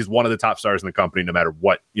Hiromu. I mean, he's one of the top stars in the company, no matter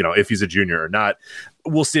what, if he's a junior or not.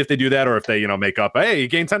 We'll see if they do that, or if they, make up, hey, he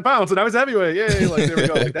gained 10 pounds and now he's heavyweight. Yay, there we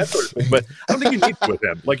go, that sort of thing. But I don't think you need to with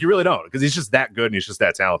him. You really don't, because he's just that good and he's just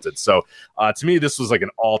that talented. So to me, this was an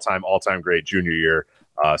all-time great junior year.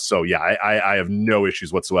 So yeah, I have no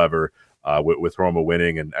issues whatsoever with Hiromu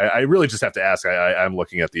winning, and I really just have to ask. I'm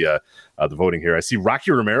looking at the voting here. I see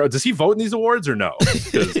Rocky Romero. Does he vote in these awards or no?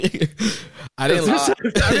 I didn't.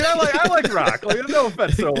 I like Rock. Like, no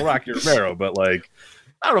offense to Rocky Romero, but like,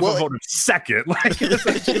 I don't know if I voted second. Like,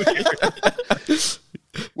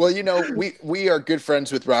 well, you know, we are good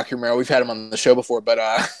friends with Rocky Romero. We've had him on the show before, but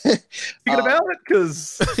speaking about it,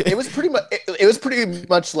 because it was pretty much it was pretty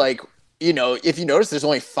much like, you know, if you notice, there's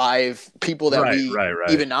only 5 people that we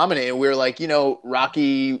even nominated. We were like, you know,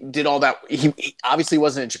 Rocky did all that. He obviously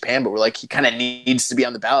wasn't in Japan, but we're like, he kind of needs to be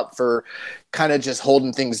on the ballot for kind of just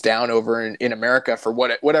holding things down over in America for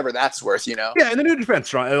whatever that's worth, you know? Yeah, and the New Japan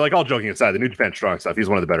Strong, like all joking aside, the New Japan Strong stuff, he's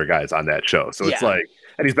one of the better guys on that show. So it's like,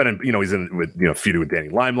 and he's been in, you know, he's in with, you know, feuding with Danny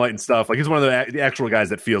Limelight and stuff. Like he's one of the actual guys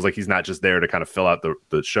that feels like he's not just there to kind of fill out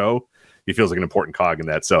the show. He feels like an important cog in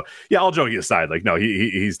that. So yeah, all joking aside, like no,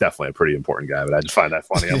 he's definitely a pretty important guy. But I just find that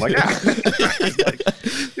funny. I'm like,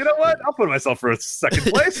 like, you know what? I'll put myself for a second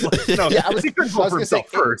place. Like, you know, he couldn't vote for himself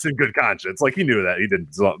first in good conscience. Like he knew that he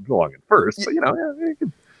didn't belong in first. But you know, he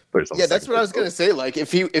could put himself. Yeah, that's what I was gonna say. Like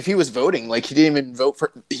if he was voting, like he didn't even vote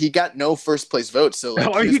for. He got no first place vote. So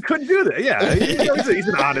like, he couldn't do that. Yeah, he's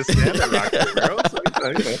an honest man.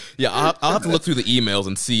 Yeah, I'll have to look through the emails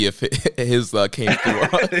and see if his came through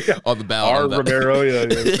on the ballot. R. Romero,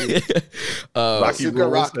 Rocky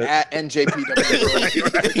Rock at NJPW.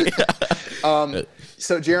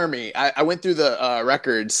 So Jeremy, I went through the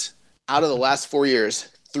records. Out of the last 4 years,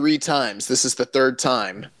 3 times. This is the 3rd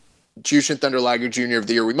time. Jushin Thunder Liger Jr. of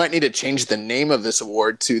the Year. We might need to change the name of this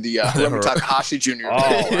award to the Hiromu Takahashi Jr.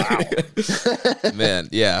 Oh, wow. Man,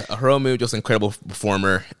 yeah. Hiromu, just an incredible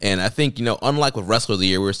performer. And I think, you know, unlike with Wrestler of the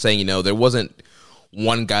Year, we were saying, you know, there wasn't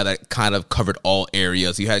one guy that kind of covered all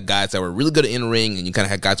areas. You had guys that were really good in ring, and you kind of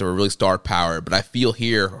had guys that were really star power. But I feel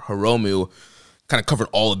here, Hiromu kind of covered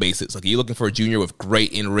all the bases. Like, you're looking for a junior with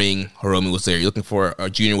great in ring, Hiromu was there. You're looking for a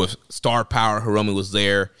junior with star power, Hiromu was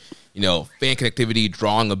there. You know, fan connectivity,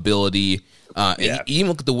 drawing ability, and even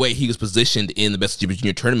look at the way he was positioned in the Best of Super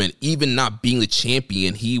Junior tournament. Even not being the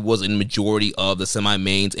champion, he was in the majority of the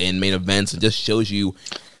semi-mains and main events, and just shows you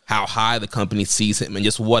how high the company sees him and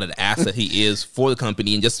just what an asset he is for the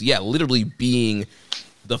company, and just, literally being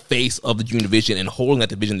the face of the junior division and holding that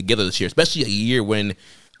division together this year, especially a year when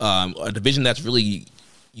a division that's really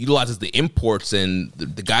utilizes the imports and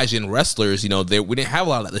the guys in wrestlers, you know, we didn't have a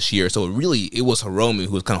lot of that this year. So it was Hiromu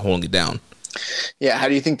who was kind of holding it down. Yeah. How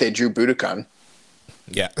do you think they drew Budokan?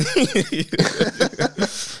 Yeah.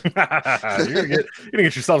 You're gonna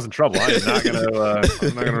get yourselves in trouble. I'm not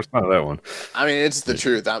gonna respond to that one. I mean, it's the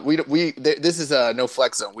truth. This is a no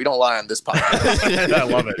flex zone. We don't lie on this podcast. I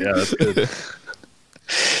love it. Yeah, that's good.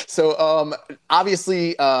 So,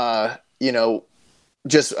 obviously, you know,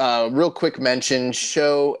 just real quick mention,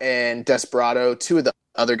 Sho and Desperado, 2 of the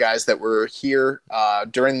other guys that were here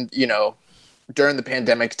during the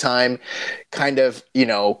pandemic time, kind of, you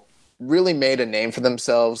know, really made a name for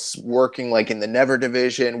themselves working like in the Never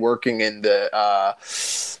division, working in the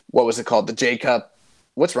what was it called? The J Cup.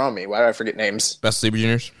 What's wrong with me? Why do I forget names? Best Super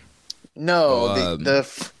Juniors? No,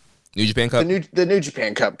 the New Japan Cup? The New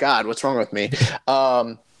Japan Cup. God, what's wrong with me?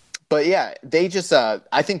 But yeah, they just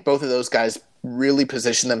I think both of those guys really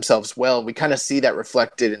positioned themselves well. We kind of see that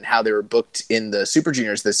reflected in how they were booked in the Super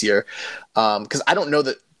Juniors this year. Because I don't know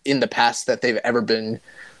that in the past that they've ever been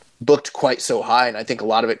booked quite so high. And I think a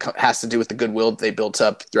lot of it has to do with the goodwill that they built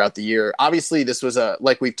up throughout the year. Obviously, this was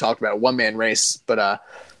like we've talked about, a one-man race. But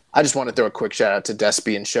I just want to throw a quick shout out to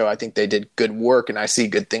Despy and Sho. I think they did good work, and I see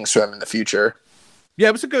good things for them in the future. Yeah,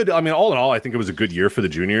 it was a good, I mean, all in all, I think it was a good year for the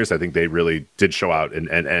juniors. I think they really did show out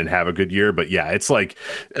and have a good year. But yeah, it's like,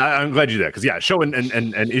 I'm glad you did that, because Sho and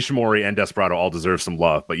Ishimori and Desperado all deserve some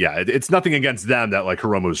love. But yeah, it's nothing against them that like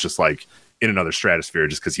Hiromu is just like in another stratosphere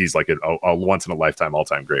just because he's like a once in a lifetime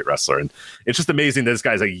all-time great wrestler. And it's just amazing that this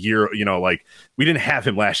guy's a year, you know, like we didn't have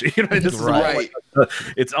him last year. You know, this right.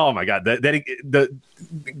 It's, oh my God, that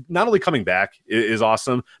not only coming back is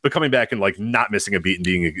awesome, but coming back and like not missing a beat and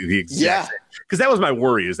being the exact same. Because that was my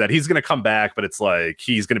worry, is that he's going to come back, but it's like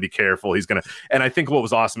he's going to be careful. He's going to, and I think what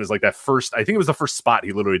was awesome is like that first, I think it was the first spot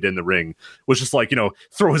he literally did in the ring was just like, you know,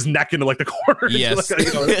 throw his neck into like the corner. Yes. Like,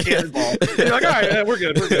 you know, the cannonball. You're like, all right, yeah, we're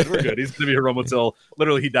good. He's going to be Hiromu till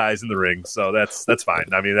literally he dies in the ring. So that's fine.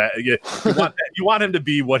 I mean, you want him to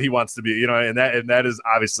be what he wants to be, you know, and that is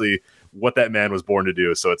obviously what that man was born to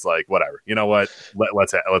do. So it's like, whatever, you know what,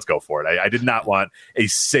 let's go for it. I did not want a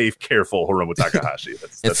safe, careful Hiromu Takahashi.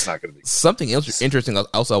 That's not going to be something else interesting.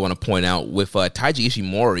 Also, I want to point out with Taiji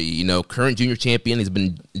Ishimori, you know, current junior champion. He's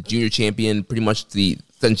been junior champion pretty much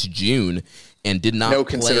since June, and did not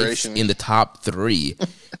place in the top 3.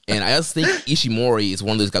 And I just think Ishimori is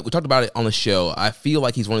one of those guys. We talked about it on the show. I feel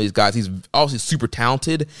like he's one of these guys. He's obviously super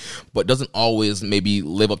talented, but doesn't always maybe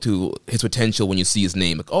live up to his potential when you see his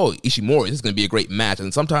name. Like, oh, Ishimori, this is going to be a great match.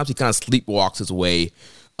 And sometimes he kind of sleepwalks his way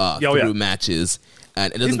through matches.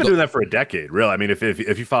 And he's been doing that for a decade, really. I mean, if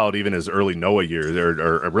you followed even his early Noah years,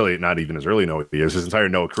 or really not even his early Noah years, his entire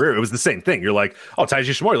Noah career, it was the same thing. You're like, oh, Taiji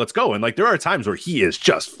Ishimori, let's go. And like, there are times where he is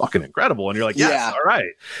just fucking incredible, and you're like, yes, all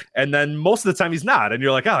right. And then most of the time he's not, and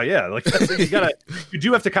you're like, oh yeah, like you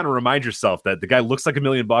do have to kind of remind yourself that the guy looks like $1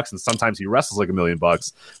 million, and sometimes he wrestles like $1 million, but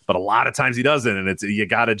a lot of times he doesn't, and you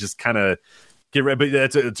got to just kind of get rid. But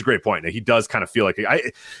it's a great point. He does kind of feel like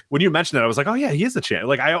when you mentioned that, I was like, oh yeah, he is the champ.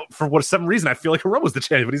 Like for some reason, I feel like Hiromu's the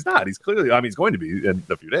champion, but he's not. He's clearly, I mean, he's going to be in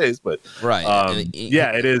a few days. But right,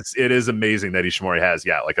 it is amazing that Ishimori has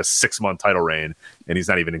like a 6-month title reign, and he's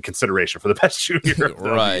not even in consideration for the best junior of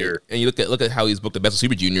the year. And you look at how he's booked the Best of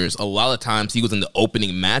Super Juniors. A lot of times he was in the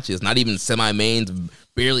opening matches, not even semi-mains,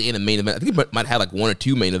 barely in a main event. I think he might have like 1 or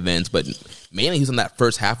 2 main events, but mainly he's in that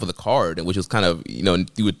first half of the card, which is kind of, you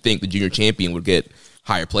would think the junior champion would get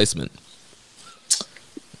higher placement.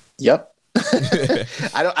 Yep.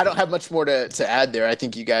 I don't have much more to add there. I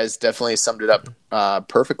think you guys definitely summed it up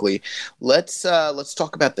perfectly. Let's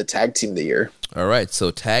talk about the tag team of the year. All right,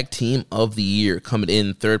 so tag team of the year coming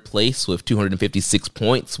in third place with 256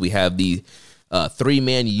 points. We have the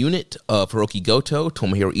 3-man unit of Hiroki Goto,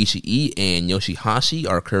 Tomohiro Ishii, and Yoshihashi,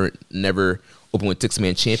 our current never Openweight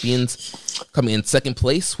 6-man champions. Coming in second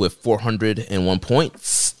place with 401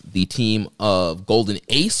 points, the team of Golden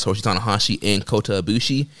Ace, Hiroshi Tanahashi and Kota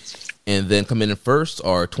Ibushi. And then coming in first,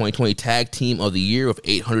 our 2020 Tag Team of the Year with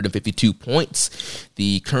 852 points,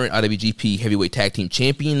 the current IWGP Heavyweight Tag Team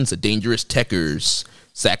Champions, the Dangerous Tekkers,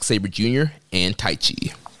 Zack Sabre Jr. and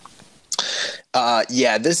Taichi.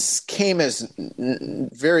 This came as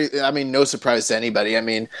no surprise to anybody. I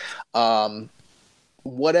mean,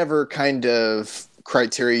 whatever kind of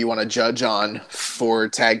criteria you want to judge on for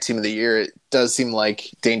Tag Team of the Year, it does seem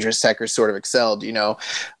like Dangerous Tekkers sort of excelled.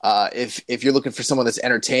 If you're looking for someone that's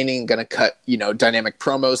entertaining, going to cut dynamic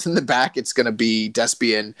promos in the back, it's going to be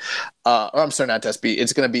Despy and not Despy.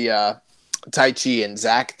 It's going to be Taichi and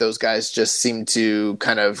Zach. Those guys just seem to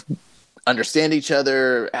kind of understand each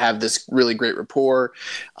other, have this really great rapport.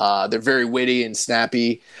 They're very witty and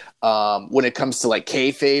snappy. When it comes to like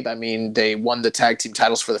kayfabe, I mean, they won the tag team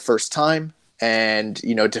titles for the first time, and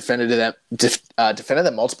defended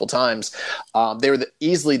them multiple times. They were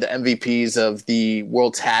easily the MVPs of the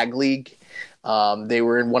World Tag League. They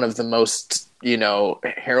were in one of the most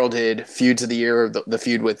heralded feuds of the year, the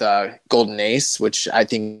feud with Golden Ace, which I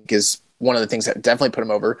think is one of the things that definitely put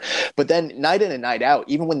them over. But then night in and night out,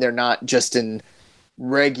 even when they're not just in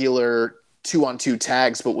regular 2-on-2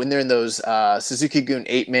 tags, but when they're in those Suzuki-gun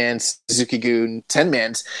 8-man, Suzuki-gun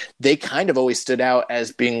 10-mans, they kind of always stood out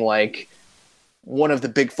as being like one of the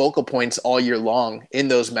big focal points all year long in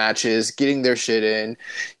those matches, getting their shit in,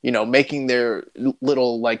 making their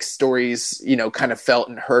little like stories, kind of felt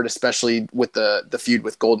and heard, especially with the feud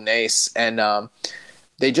with Golden Ace. And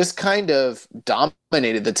they just kind of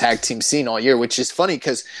dominated the tag team scene all year, which is funny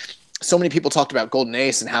because so many people talked about Golden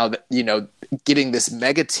Ace and how, getting this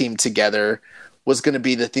mega team together was going to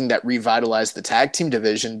be the thing that revitalized the tag team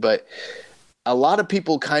division. But a lot of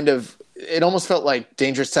people it almost felt like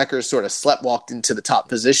Dangerous Tekkers sort of sleptwalked into the top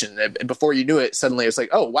position. And before you knew it, suddenly it's like,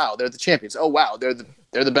 oh, wow, they're the champions. Oh, wow, they're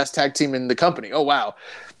the best tag team in the company. Oh, wow,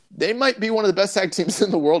 they might be one of the best tag teams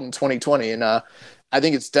in the world in 2020. And I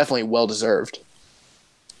think it's definitely well-deserved.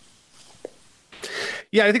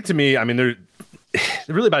 Yeah, I think to me, I mean, they're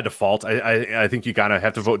really by default. I think you kind of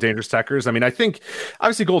have to vote Dangerous Tekkers. I mean, I think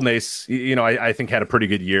obviously Golden Ace, I think had a pretty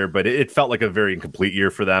good year, but it felt like a very incomplete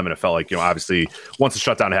year for them. And it felt like, obviously once the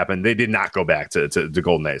shutdown happened, they did not go back to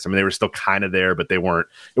Golden Ace. I mean, they were still kind of there, but it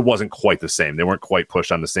wasn't quite the same. They weren't quite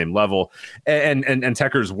pushed on the same level. And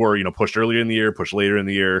Tekkers were, pushed earlier in the year, pushed later in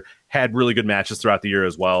the year, had really good matches throughout the year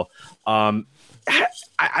as well.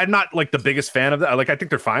 I'm not like the biggest fan of that. Like, I think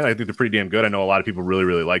they're fine. I think they're pretty damn good. I know a lot of people really,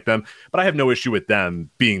 really like them, but I have no issue with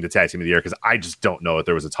them being the tag team of the year because I just don't know if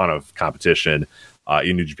there was a ton of competition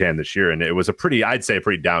in New Japan this year. And it was I'd say a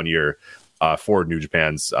pretty down year for New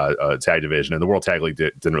Japan's tag division. And the World Tag League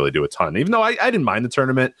didn't really do a ton, even though I didn't mind the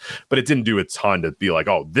tournament, but it didn't do a ton to be like,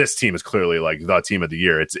 oh, this team is clearly like the team of the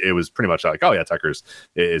year. It was pretty much like, oh yeah, Tekkers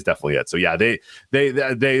is definitely it. So yeah,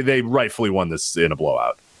 they rightfully won this in a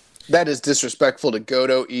blowout. That is disrespectful to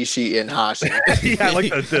Goto, Ishii, and Hashi. Yeah, I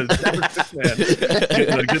like the number 6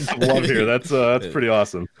 man. Getting some love here. That's pretty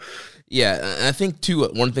awesome. Yeah, and I think too,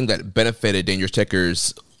 one thing that benefited Dangerous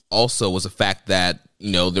Tekkers also was the fact that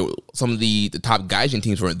some of the top Gaijin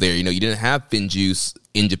teams weren't there. You didn't have Finjuice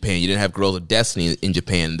in Japan. You didn't have Girls of Destiny in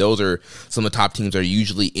Japan. Those are some of the top teams that are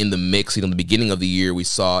usually in the mix. In the beginning of the year, we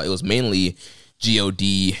saw it was mainly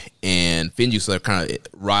GOD and Finjuice that are kind of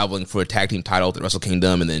rivaling for a tag team title at Wrestle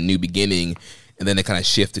Kingdom and then New Beginning. And then they kind of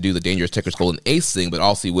shift to do the Dangerous Tekkers Golden Ace thing. But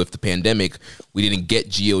also with the pandemic, we didn't get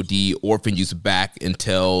GOD or Finjuice back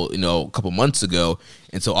until, a couple months ago.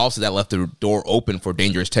 And so also that left the door open for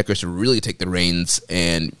Dangerous Tekkers to really take the reins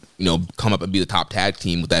and, come up and be the top tag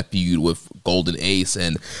team with that feud with Golden Ace.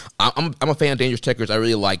 And I'm a fan of Dangerous Tekkers. I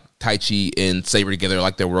really like Taichi and Sabre together. I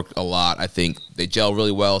like their work a lot. I think they gel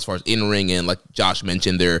really well as far as in-ring. And like Josh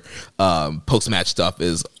mentioned, their post-match stuff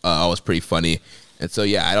is always pretty funny. And so,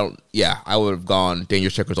 I would have gone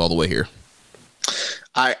Dangerous Tekkers all the way here.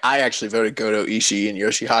 I actually voted Goto, Ishii, and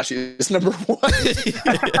Yoshihashi as number 1.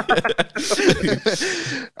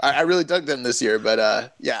 I really dug them this year, but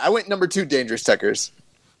I went number 2, Dangerous Tekkers.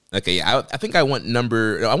 Okay, yeah, I think I went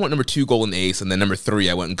number 2, Golden Ace, and then number 3,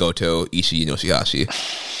 I went Goto, Ishii, and Yoshihashi.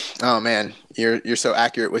 Oh man, you're so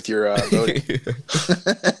accurate with your voting.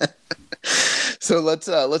 So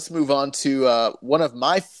let's move on to one of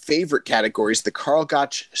my favorite categories, the Karl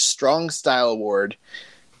Gotch Strong Style Award.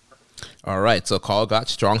 All right, so Karl Gotch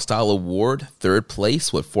Strong Style Award, third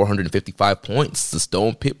place with 455 points, the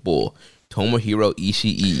Stone Pitbull, Tomohiro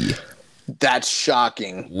Ishii. That's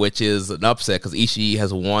shocking. Which is an upset because Ishii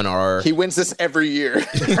has won He wins this every year.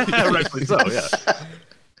 Rightfully so,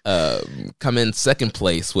 yeah. Come in second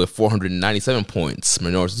place with 497 points,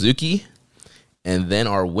 Minoru Suzuki. And then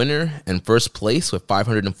our winner in first place with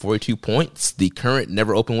 542 points, the current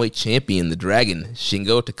never openweight champion, the Dragon,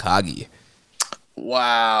 Shingo Takagi.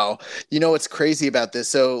 Wow. What's crazy about this?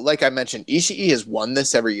 So, like I mentioned, Ishii has won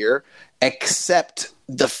this every year, except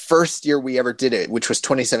the first year we ever did it, which was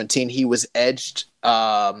 2017. He was edged.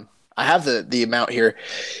 I have the amount here.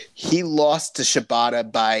 He lost to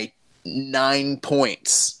Shibata by 9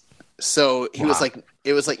 points. So it was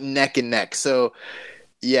like neck and neck. So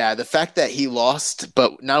yeah, the fact that he lost,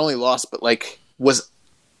 but not only lost, but was,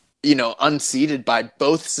 unseated by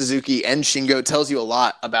both Suzuki and Shingo tells you a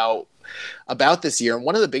lot about this year. And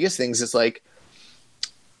one of the biggest things is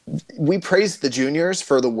we praised the juniors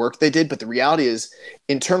for the work they did, but the reality is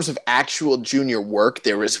in terms of actual junior work,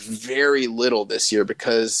 there was very little this year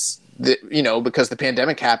because the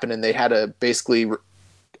pandemic happened and they had to basically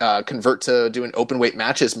convert to doing open weight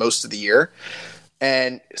matches most of the year.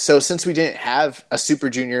 And so since we didn't have a Super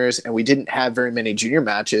Juniors and we didn't have very many junior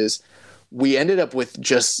matches, we ended up with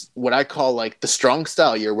just what I call the strong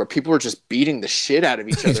style year where people were just beating the shit out of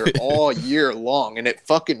each other all year long. And it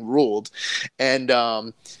fucking ruled. And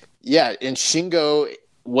and Shingo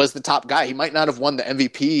was the top guy. He might not have won the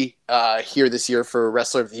MVP here this year for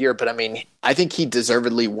Wrestler of the Year, but I mean, I think he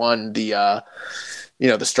deservedly won the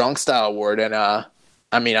strong style award. And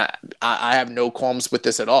I mean, I have no qualms with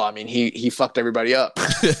this at all. I mean, he fucked everybody up.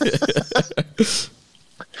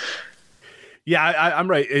 Yeah, I'm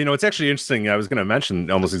right. It's actually interesting. I was going to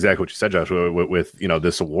mention almost exactly what you said, Josh, with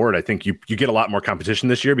this award. I think you get a lot more competition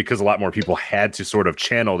this year because a lot more people had to sort of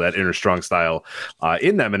channel that inner strong style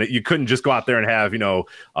in them. And you couldn't just go out there and have,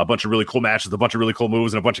 a bunch of really cool matches, a bunch of really cool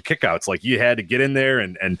moves, and a bunch of kickouts. You had to get in there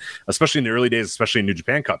and especially in the early days, especially in New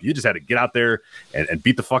Japan Cup, you just had to get out there and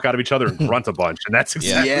beat the fuck out of each other and grunt a bunch. And that's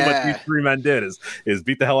exactly what these three men did is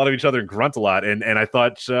beat the hell out of each other and grunt a lot. And I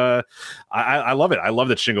thought, I love it. I love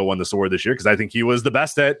that Shingo won this award this year because I think he was the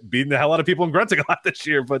best at beating the hell out of people and grunting a lot this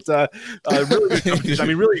year. But really, I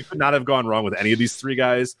mean, really, you could not have gone wrong with any of these three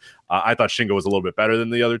guys. I thought Shingo was a little bit better than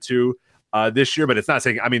the other two this year, but it's not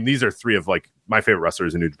saying. I mean, these are three of my favorite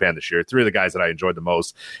wrestlers in New Japan this year. Three of the guys that I enjoyed the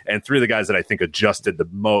most, and three of the guys that I think adjusted the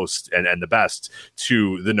most and the best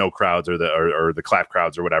to the no crowds or the clap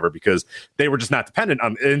crowds or whatever, because they were just not dependent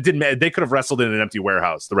on. And they could have wrestled in an empty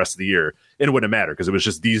warehouse the rest of the year, and it wouldn't matter because it was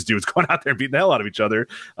just these dudes going out there and beating the hell out of each other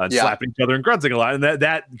and slapping each other and grunting a lot, and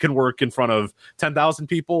that can work in front of 10,000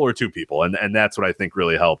 people or 2 people, and that's what I think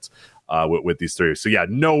really helped. With these three. So yeah,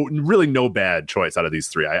 really no bad choice out of these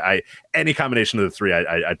three. Any combination of the three,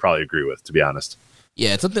 I'd probably agree with, to be honest.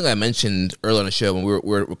 Yeah, it's something I mentioned earlier on the show when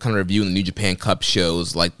we're kind of reviewing the New Japan Cup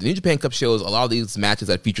shows. The New Japan Cup shows, a lot of these matches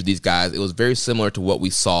that featured these guys, it was very similar to what we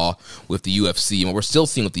saw with the UFC and what we're still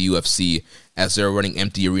seeing with the UFC as they're running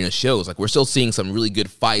empty arena shows. Like, we're still seeing some really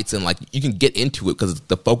good fights, and like you can get into it because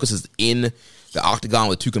the focus is in the octagon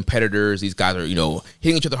with two competitors. These guys are,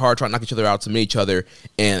 hitting each other hard, trying to knock each other out, submit each other.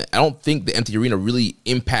 And I don't think the empty arena really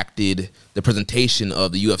impacted the presentation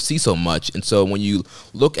of the UFC so much. And so when you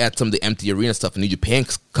look at some of the empty arena stuff and New Japan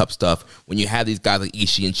Cup stuff, when you have these guys like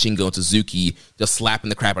Ishii and Shingo and Suzuki just slapping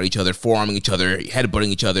the crap out of each other, forearming each other, headbutting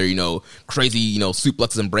each other, crazy,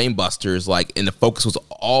 suplexes and brain busters, like, and the focus was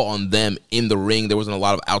all on them in the ring. There wasn't a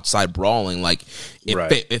lot of outside brawling. Like,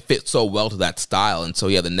 it fit so well to that style. And so,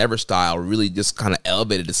 yeah, the Never style really just kind of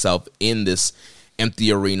elevated itself in this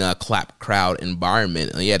empty arena, clap crowd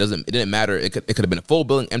environment. And yeah, it didn't matter. It could have been a full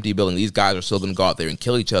building, empty building. These guys are still going to go out there and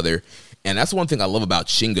kill each other. And that's one thing I love about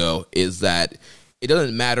Shingo is that it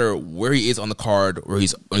doesn't matter where he is on the card, when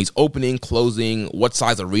he's opening, closing, what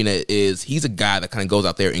size arena it is. He's a guy that kind of goes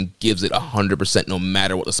out there and gives it 100% no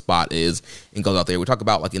matter what the spot is, and goes out there. We talk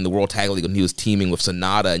about like in the World Tag League when he was teaming with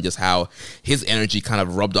Sonata and just how his energy kind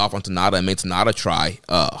of rubbed off on Sonata and made Sonata try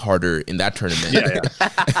harder in that tournament.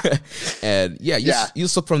 Yeah. And you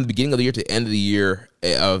just look from the beginning of the year to the end of the year.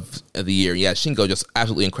 Shingo just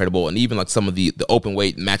absolutely incredible, and even like some of the open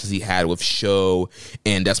weight matches he had with Sho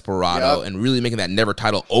and Desperado, and really making that Never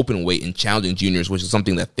title open weight and challenging juniors, which is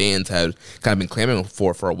something that fans have kind of been clamoring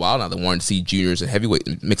for a while now. They wanted to see juniors and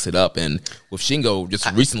heavyweight mix it up, and with Shingo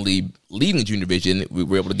just recently leading the junior division, we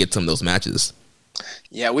were able to get some of those matches.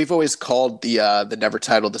 Yeah, we've always called the Never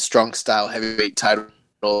title the strong style heavyweight title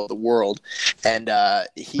of the world, and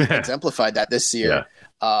he exemplified that this year.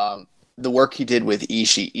 Yeah. The work he did with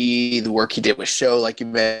Ishii, the work he did with Sho, like you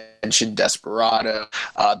mentioned, Desperado,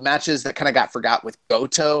 matches that kind of got forgot with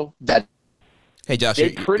Goto. That hey, Josh,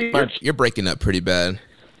 you're breaking up pretty bad.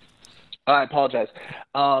 I apologize.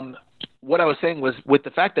 What I was saying was, with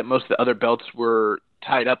the fact that most of the other belts were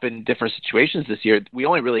tied up in different situations this year, we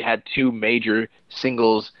only really had two major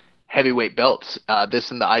singles heavyweight belts,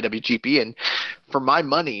 this and the IWGP. And for my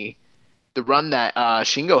money, the run that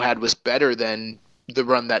Shingo had was better than the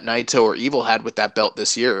run that Naito or Evil had with that belt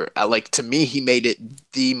this year. To me, he made it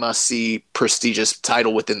the must-see prestigious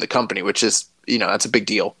title within the company, which is, that's a big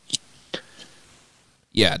deal.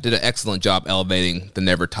 Yeah, did an excellent job elevating the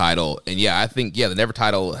Never title. And yeah, I think, the Never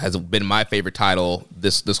title has been my favorite title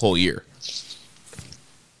this whole year.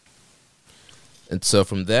 And so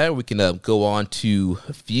from there, we can go on to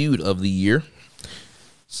Feud of the Year.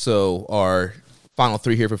 So our final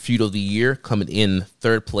three here for Feud of the Year, coming in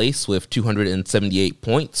third place with 278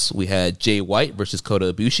 points. We had Jay White versus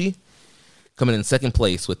Kota Ibushi. Coming in second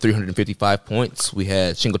place with 355 points, we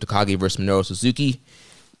had Shingo Takagi versus Minoru Suzuki.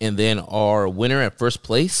 And then our winner at first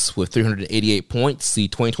place with 388 points, the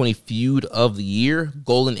 2020 Feud of the Year,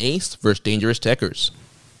 Golden Ace versus Dangerous Tekkers.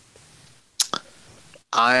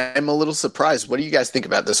 I'm a little surprised. What do you guys think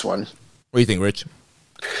about this one? What do you think, Rich?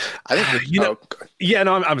 I think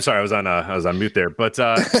I'm sorry, I was on mute there. But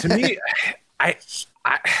to me, I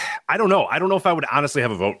don't know. I don't know if I would honestly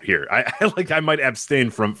have a vote here. I might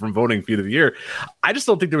abstain from voting Feud of the Year. I just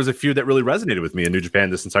don't think there was a feud that really resonated with me in New Japan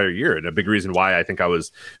this entire year, and a big reason why I think I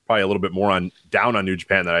was probably a little bit more down on New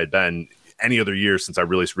Japan than I had been any other year since I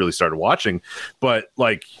really started watching. But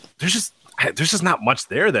like, there's just not much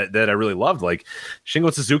there that I really loved. Like,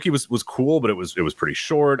 Shingo Suzuki was cool, but it was pretty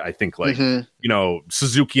short. I think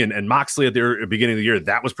Suzuki and Moxley at the beginning of the year,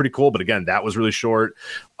 that was pretty cool, but again, that was really short.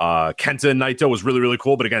 Kenta and Naito was really, really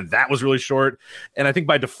cool, but again, that was really short. And I think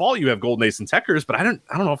by default you have Golden Ace and Tekkers, but I don't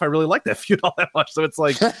know if I really like that feud all that much. So it's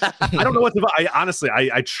like, I don't know what to vote.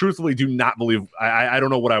 I truthfully do not believe, I don't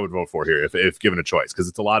know what I would vote for here if given a choice, because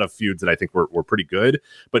it's a lot of feuds that I think were pretty good,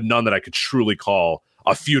 but none that I could truly call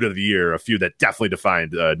a feud of the year, a feud that definitely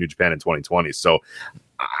defined New Japan in 2020. So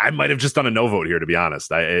I might have just done a no vote here, to be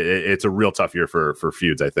honest. It's a real tough year for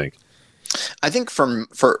feuds, I think. I think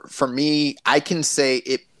for me, I can say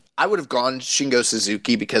it. I would have gone Shingo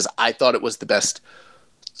Suzuki because I thought it was the best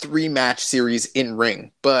 3-match series in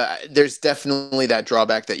ring. But there's definitely that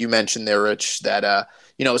drawback that you mentioned there, Rich, that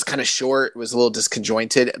it was kind of short. It was a little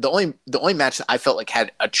disconjointed. The only match that I felt like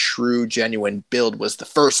had a true, genuine build was the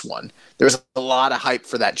first one. There was a lot of hype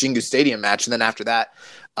for that Jingu Stadium match, and then after that,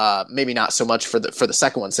 maybe not so much for the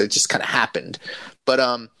second one. So it just kind of happened.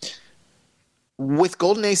 But with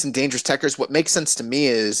Golden Ace and Dangerous Tekkers, what makes sense to me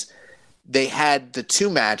is they had the 2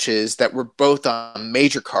 matches that were both on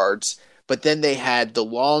major cards, but then they had the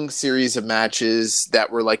long series of matches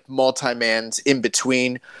that were like multi-mans in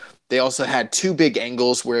between. They also had 2 big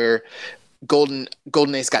angles where Golden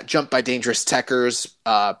Ace got jumped by Dangerous Tekkers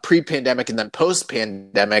pre-pandemic and then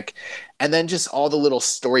post-pandemic, and then just all the little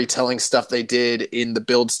storytelling stuff they did in the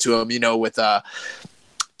builds to them, with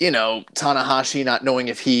Tanahashi not knowing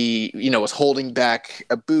if he, was holding back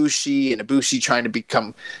Ibushi, and Ibushi trying to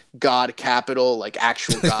become God Capital, like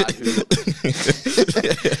actual God.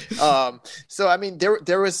 So, I mean,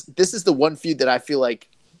 this is the one feud that I feel like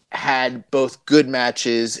had both good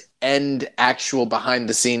matches and actual behind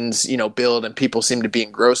the scenes, build, and people seem to be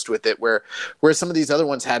engrossed with it, where some of these other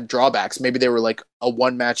ones had drawbacks. Maybe they were like a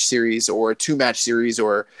 1-match series or a 2-match series,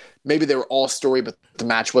 or maybe they were all story, but the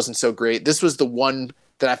match wasn't so great. This was the one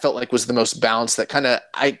that I felt like was the most balanced, that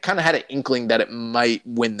I kind of had an inkling that it might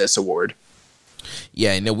win this award.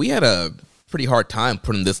 Yeah, we had a pretty hard time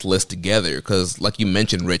putting this list together because, like you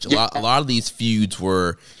mentioned, Rich, a lot of these feuds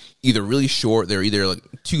were either really short, they're either like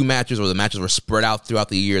 2 matches, or the matches were spread out throughout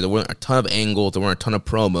the year. There weren't a ton of angles, there weren't a ton of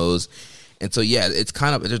promos. And so, yeah, it's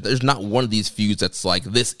kind of, there's not one of these feuds that's like,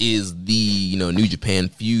 this is the, New Japan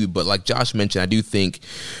feud. But like Josh mentioned, I do think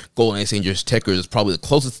Golden Ace Rangers Tekkers is probably the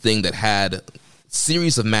closest thing that had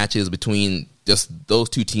series of matches between just those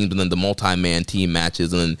two teams, and then the multi-man team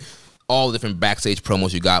matches, and then all the different backstage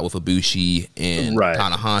promos you got with Ibushi and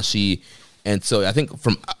Tanahashi. And so I think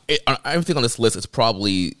from everything on this list, it's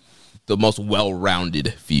probably the most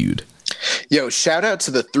well-rounded feud. Yo, shout out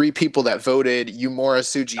to the 3 people that voted Yumura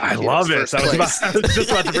Tsuji. I love it. I was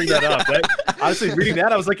just about to bring that up. Honestly, reading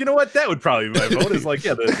that, I was like, you know what? That would probably be my vote. Is like,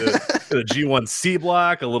 the G1 C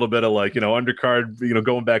block, a little bit of like, undercard,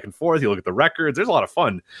 going back and forth. You look at the records. There's a lot of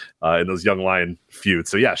fun in those Young Lion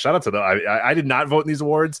feuds. So yeah, shout out to them. I did not vote in these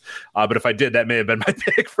awards, but if I did, that may have been my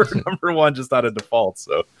pick for number 1, just out of default.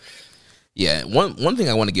 So. Yeah, one thing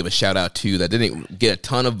I want to give a shout out to that didn't get a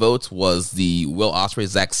ton of votes was the Will Ospreay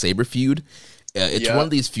Zack Sabre feud. It's one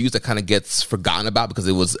of these feuds that kind of gets forgotten about because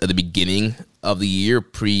it was at the beginning of the year,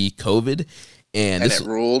 pre-COVID. And this, it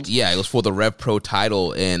ruled. Yeah, it was for the Rev Pro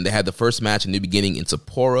title, and they had the first match in New Beginning in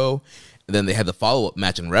Sapporo, and then they had the follow-up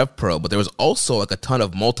match in Rev Pro. But there was also like a ton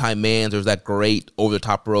of multi-mans. There was that great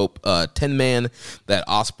over-the-top rope 10-man that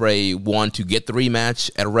Ospreay won to get the rematch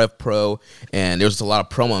at Rev Pro, and there was just a lot of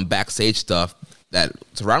promo and backstage stuff that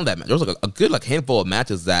surrounded that match. There was like a good handful of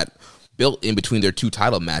matches that built in between their 2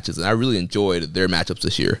 title matches, and I really enjoyed their matchups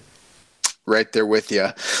this year. Right there with you.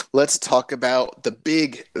 Let's talk about the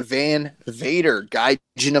big Van Vader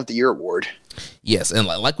Gaijin of the Year award. Yes, and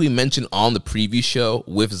like we mentioned on the preview show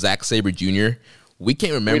with Zack Sabre Jr., we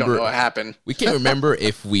can't remember. We don't know what happened. We can't remember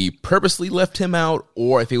if we purposely left him out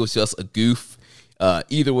or if it was just a goof.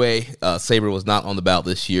 Either way, Sabre was not on the ballot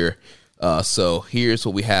this year. So here's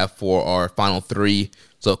what we have for our final 3.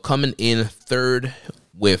 So coming in third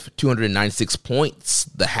with 296 points,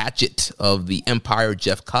 the Hatchet of the Empire,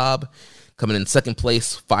 Jeff Cobb. Coming in second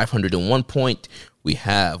place, 501 point, we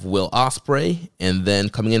have Will Ospreay. And then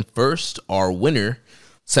coming in first, our winner,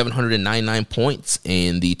 799 points,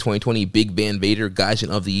 and the 2020 Big Van Vader Gaijin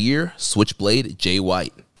of the Year, Switchblade Jay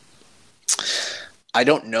White. I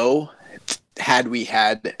don't know, had we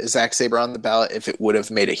had Zack Sabre on the ballot, if it would have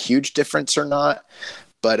made a huge difference or not.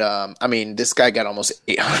 But, I mean, this guy got almost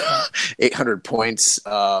 800 points,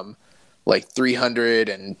 like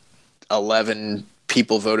 311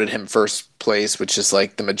 people voted him first place, which is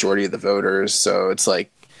like the majority of the voters. So it's like,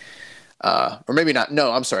 or maybe not.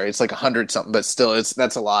 No, I'm sorry. It's like 100 something, but still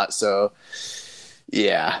that's a lot. So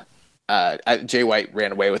yeah, Jay White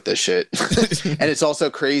ran away with this shit. And it's also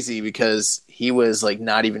crazy because he was like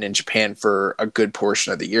not even in Japan for a good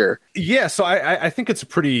portion of the year. Yeah. So I think it's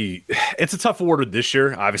a tough award this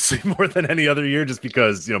year, obviously more than any other year, just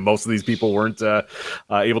because, most of these people weren't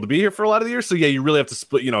able to be here for a lot of the year. So yeah, you really have to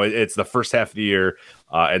split, it's the first half of the year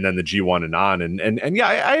and then the G1 and on. And yeah,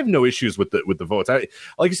 I have no issues with the votes.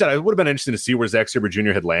 Like you said, it would have been interesting to see where Zack Sabre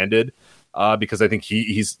Jr. had landed. Because I think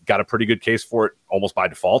he's got a pretty good case for it almost by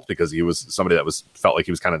default because he was somebody that felt like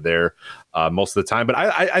he was kind of there most of the time. But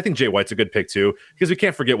I think Jay White's a good pick too, because we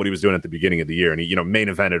can't forget what he was doing at the beginning of the year. And he, main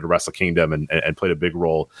evented Wrestle Kingdom and played a big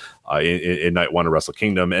role in night 1 of Wrestle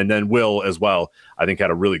Kingdom. And then Will as well, I think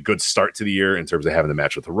had a really good start to the year in terms of having the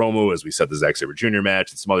match with Hiromu, as we said, the Zack Sabre Jr.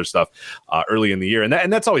 match and some other stuff early in the year.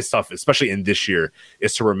 And that's always tough, especially in this year,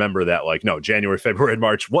 is to remember that January, February, and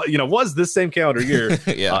March, was this same calendar year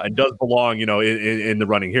and does belong, in the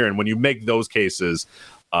running here. And when you make those cases,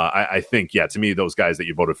 I think, to me, those guys that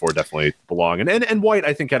you voted for definitely belong. And White,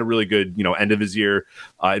 I think, had a really good, end of his year,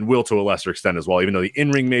 and Will to a lesser extent as well. Even though the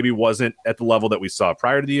in-ring maybe wasn't at the level that we saw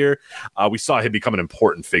prior to the year, we saw him become an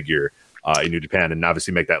important figure in New Japan, and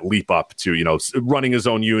obviously make that leap up to, running his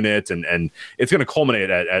own unit. And it's going to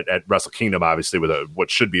culminate at Wrestle Kingdom, obviously, with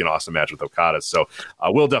what should be an awesome match with Okada. So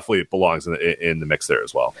Will definitely belongs in the mix there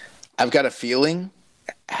as well. I've got a feeling,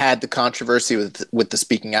 had the controversy with the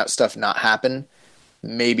speaking out stuff not happen,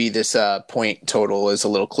 maybe this point total is a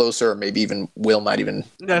little closer, or maybe even Will might even.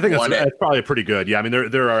 Yeah, I think that's probably pretty good. Yeah, I mean,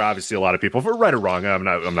 there are obviously a lot of people, for right or wrong. I'm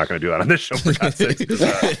not going to do that on this show, for God's sakes. We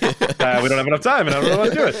don't have enough time, and I don't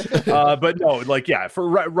want to do it. But no, like, yeah, for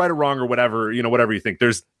right or wrong or whatever, whatever you think,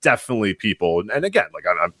 there's definitely people. And again, like,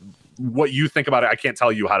 I'm what you think about it, I can't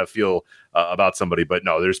tell you how to feel about somebody, but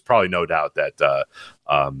no, there's probably no doubt that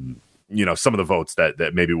some of the votes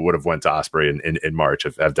that maybe would have went to Ospreay in March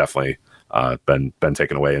have definitely been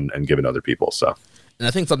taken away and given to other people. So, and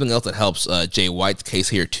I think something else that helps Jay White's case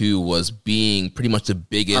here too was being pretty much the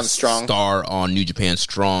biggest star on New Japan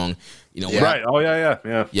Strong. Right? Oh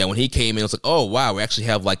yeah. Yeah, when he came in, it was like, oh wow, we actually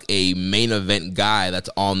have like a main event guy that's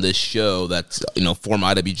on this show. That's former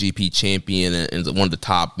IWGP champion and one of the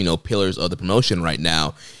top pillars of the promotion right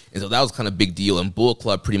now. And so that was kind of a big deal. And Bullet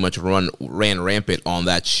Club pretty much ran rampant on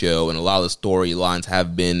that show, and a lot of the storylines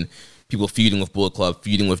have been people feuding with Bullet Club,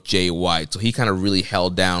 feuding with Jay White. So he kind of really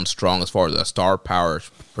held down Strong as far as a star power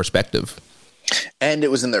perspective. And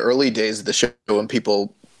it was in the early days of the show when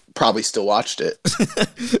people probably still watched it.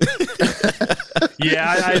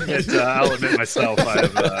 Yeah, I'll admit myself,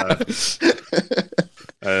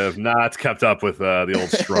 I have not kept up with the old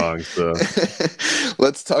Strong. So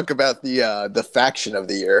let's talk about the faction of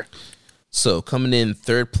the year. So coming in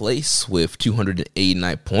third place with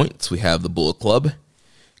 289 points, we have the Bullet Club.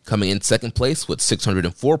 Coming in second place with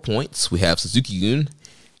 604 points, we have Suzuki-gun.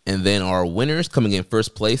 And then our winners coming in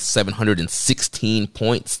first place, 716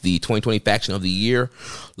 points, the 2020 faction of the year,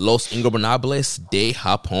 Los Ingobernables de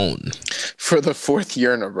Japón. For the fourth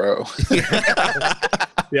year in a row.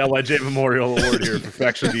 The LIJ Memorial Award here for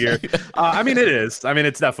faction of the year. I mean, it is. I mean,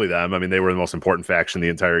 it's definitely them. I mean, they were the most important faction the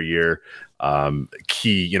entire year.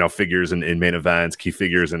 Key, figures in main events, key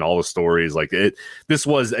figures in all the stories. Like this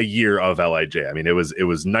was a year of LIJ. I mean, it was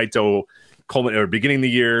Naito beginning of the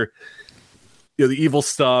year. The evil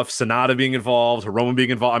stuff, Sonata being involved, Hiromu being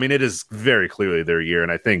involved. I mean, it is very clearly their year.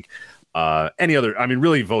 And I think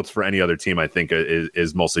really votes for any other team, I think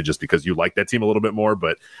is mostly just because you like that team a little bit more.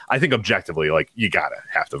 But I think objectively, like, you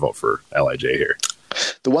have to vote for LIJ here.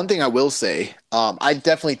 The one thing I will say, I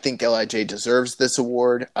definitely think LIJ deserves this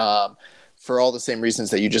award for all the same reasons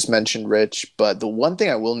that you just mentioned, Rich. But the one thing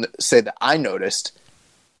I will say that I noticed,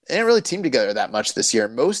 they didn't really team together that much this year.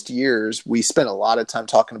 Most years, we spend a lot of time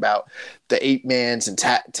talking about the 8-mans and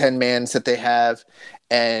 10-mans that they have,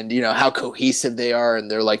 and how cohesive they are, and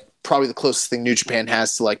they're like probably the closest thing New Japan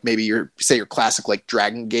has to like maybe your classic like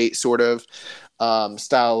Dragon Gate sort of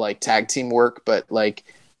style like tag team work, but like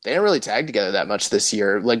they didn't really tag together that much this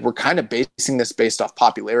year. Like, we're kind of basing this based off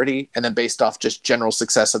popularity and then based off just general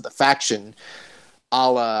success of the faction,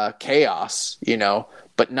 a la Chaos,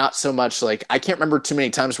 but not so much like, I can't remember too many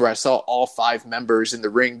times where I saw all 5 members in the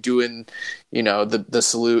ring doing, the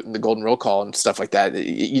salute and the golden roll call and stuff like that.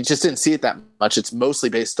 You just didn't see it that much. It's mostly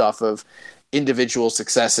based off of individual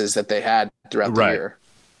successes that they had throughout the year.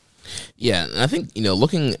 Yeah, and I think,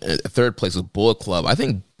 looking at third place with Bullet Club, I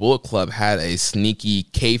think Bullet Club had a sneaky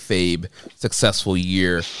kayfabe successful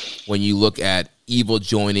year when you look at Evil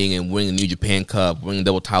joining and winning the New Japan Cup, winning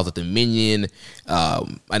double titles at Dominion.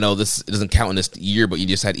 I know this doesn't count in this year, but you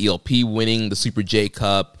just had ELP winning the Super J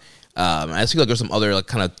Cup. I just feel like there's some other like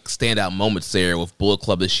kind of standout moments there with Bullet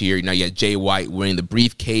Club this year. You had Jay White winning the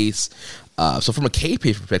briefcase. So from a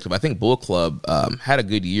kayfabe perspective, I think Bullet Club had a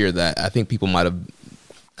good year that I think people might have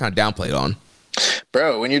kind of downplayed on.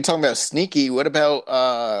 Bro, when you're talking about sneaky, what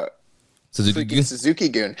about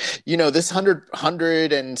Suzuki-gun? This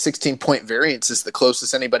 116 point variance is the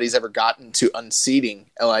closest anybody's ever gotten to unseating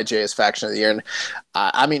LIJ as faction of the year. And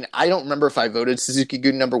I don't remember if I voted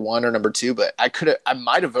Suzuki-gun number 1 or number 2, but I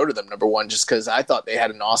might have voted them number 1 just because I thought they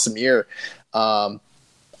had an awesome year.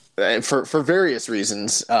 For various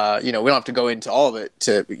reasons. We don't have to go into all of it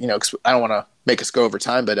to, 'cause I don't want to make us go over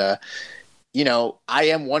time, but I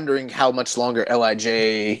am wondering how much longer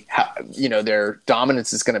LIJ, their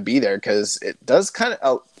dominance is going to be there, because it does kind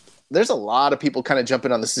of. There's a lot of people kind of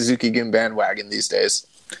jumping on the Suzuki-gun bandwagon these days.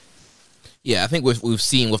 Yeah, I think we've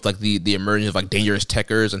seen with like the emergence of like Dangerous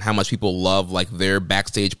Techers and how much people love like their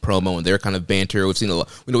backstage promo and their kind of banter. We've seen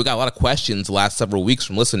we got a lot of questions the last several weeks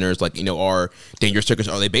from listeners like, are Dangerous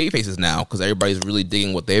Techers, are they babyfaces now? Because everybody's really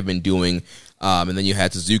digging what they've been doing. And then you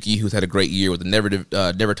had Suzuki, who's had a great year with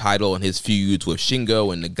the Never title and his feuds with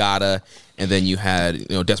Shingo and Nagata. And then you had,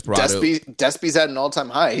 Desperado. Despy's at an all-time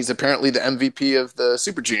high. He's apparently the MVP of the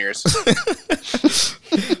Super Juniors.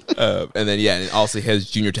 And then, and also his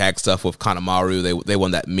junior tag stuff with Kanemaru. They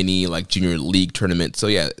won that mini, like, junior league tournament. So,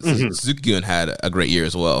 yeah, Suzuki-gun had a great year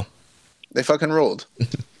as well. They fucking rolled.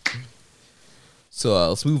 So,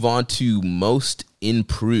 let's move on to most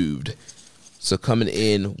improved. So coming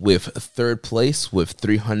in with third place with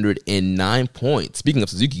 309 points. Speaking of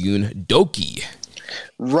Suzuki-gun, Doki.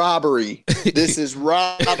 Robbery. This is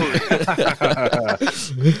robbery.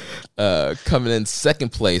 Coming in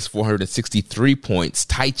second place, 463 points,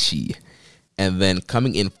 Taichi. And then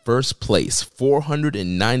coming in first place,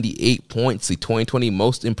 498 points, the 2020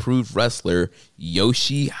 Most Improved Wrestler,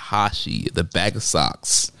 Yoshi-Hashi, the bag of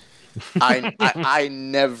socks. I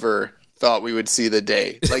never thought we would see the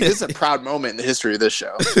day. Like, this is a proud moment in the history of this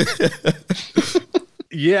show.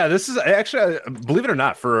 Yeah, this is actually, believe it or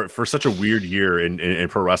not, for such a weird year in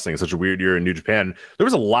pro wrestling, such a weird year in New Japan, there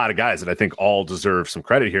was a lot of guys that I think all deserve some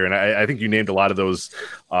credit here. And I think you named a lot of those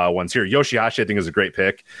ones here. Yoshi-Hashi, I think, is a great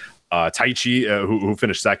pick. Taichi, who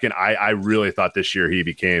finished second, I really thought this year he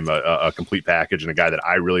became a complete package and a guy that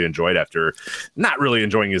I really enjoyed after not really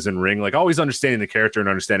enjoying his in-ring, like always understanding the character and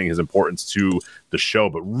understanding his importance to the show,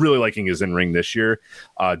 but really liking his in-ring this year.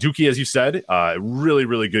 Dookie, as you said, really,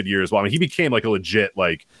 really good year as well. I mean, he became like a legit,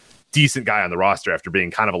 like, decent guy on the roster after being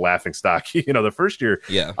kind of a laughing stock, the first year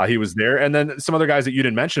he was there. And then some other guys that you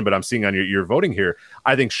didn't mention, but I'm seeing on your voting here,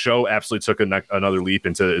 I think Sho absolutely took another leap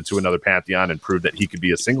into another pantheon and proved that he could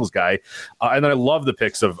be a singles guy. And then I love the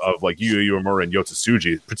picks of like Yuya Uemura and Yota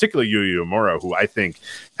Tsuji, particularly Yuya Uemura, who I think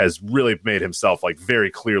has really made himself like very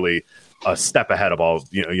clearly a step ahead of all,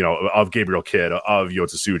 of Gabriel Kidd, of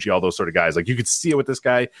Yota Tsuji, all those sort of guys. Like, you could see it with this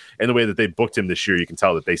guy, and the way that they booked him this year, you can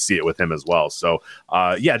tell that they see it with him as well. So,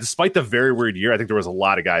 despite the very weird year, I think there was a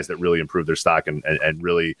lot of guys that really improved their stock and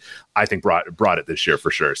really, I think, brought it this year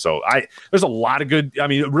for sure. So, there's a lot of good. I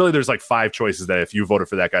mean, really, there's like 5 choices that if you voted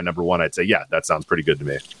for that guy number 1, I'd say, yeah, that sounds pretty good to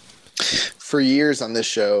me. For years on this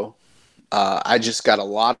show, I just got a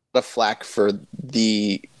lot of flack for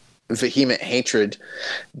the vehement hatred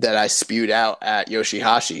that I spewed out at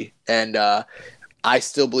Yoshi-Hashi, and I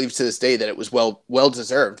still believe to this day that it was well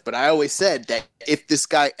deserved. But I always said that if this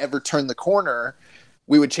guy ever turned the corner,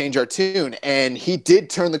 we would change our tune, and he did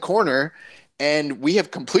turn the corner, and we have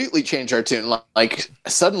completely changed our tune. Like,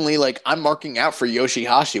 suddenly, like, I'm marking out for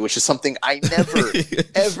Yoshi-Hashi, which is something I never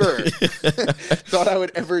ever thought I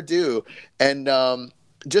would ever do, and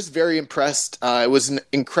just very impressed. It was an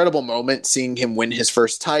incredible moment seeing him win his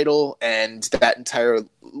first title and that entire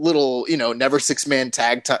little, never 6-man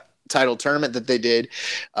tag title tournament that they did.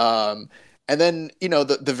 And then,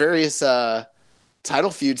 the various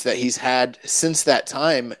title feuds that he's had since that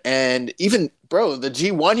time. And even, bro, the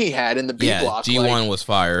G1 he had in the B block. G1 was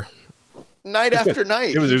fire. Night after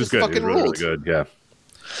night. It was good. Fucking it was really good. Yeah.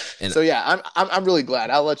 And so, yeah, I'm really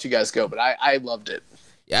glad. I'll let you guys go, but I loved it.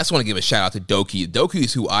 Yeah, I just want to give a shout out to Doki. Doki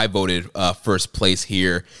is who I voted first place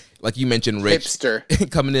here. Like you mentioned, Rich, hipster.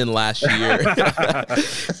 coming in last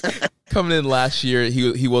year,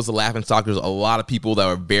 he was a laughing stock. There's a lot of people that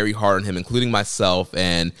were very hard on him, including myself.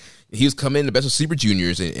 And he was coming in the best of Super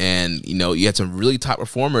Juniors, and you had some really top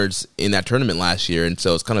performers in that tournament last year, and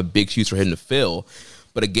so it's kind of big shoes for him to fill.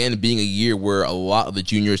 But again, being a year where a lot of the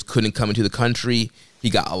juniors couldn't come into the country, he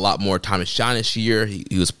got a lot more time to shine this year.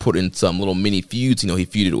 He was put in some little mini feuds. He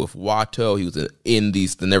feuded with Wato. He was in the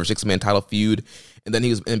Never 6-Man title feud. And then he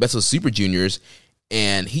was in Best of Super Juniors.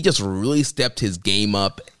 And he just really stepped his game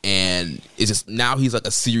up. And it's just now he's like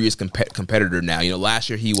a serious competitor now. Last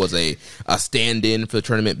year he was a stand-in for the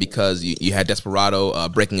tournament because you had Desperado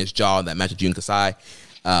breaking his jaw in that match with Jun Kasai.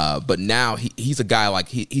 But now he's a guy like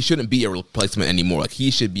he shouldn't be a replacement anymore. Like, he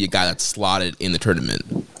should be a guy that's slotted in the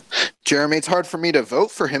tournament. Jeremy, it's hard for me to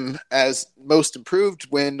vote for him as most improved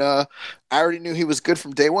when I already knew he was good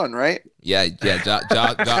from day one, right? Yeah.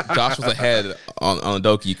 Josh was ahead on the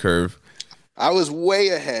Doki curve. I was way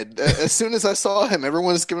ahead. As soon as I saw him,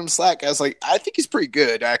 everyone was giving him slack. I was like, I think he's pretty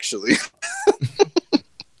good, actually.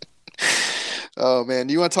 Oh, man.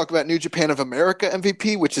 Do you want to talk about New Japan of America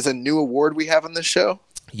MVP, which is a new award we have on this show?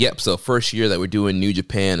 Yep. So first year that we're doing New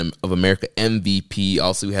Japan of America MVP.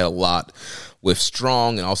 Also, we had a lot with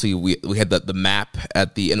Strong, and also we had the map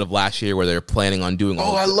at the end of last year where they're planning on doing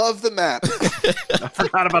all I love the map. I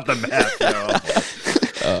forgot about the map.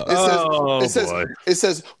 It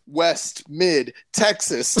says West, Mid,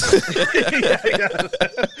 Texas. The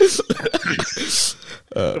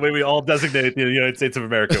way we all designate the United States of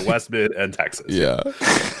America, West, Mid, and Texas. Yeah.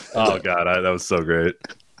 Oh, God, that was so great.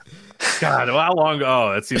 God, how long ago?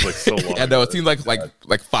 Oh, that seems like so long. I know, it seems like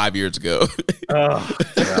 5 years ago. Oh,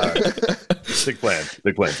 God. Big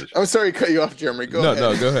plans. I'm sorry to cut you off, Jeremy. Go ahead.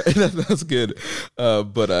 No, go ahead. That's good.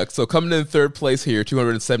 So coming in third place here,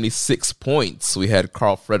 276 points. We had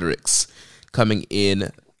Carl Fredericks coming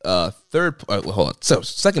in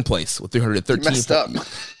second place with 313 messed up.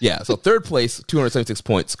 Yeah, so third place, 276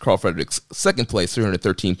 points, Carl Fredericks. Second place,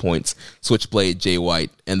 313 points, Switchblade Jay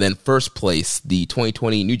White. And then first place, the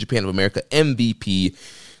 2020 New Japan of America MVP,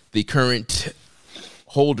 the current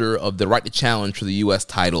holder of the right to challenge for the U.S.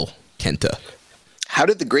 title, Kenta. How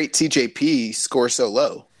did the great TJP score so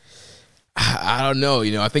low? I don't know.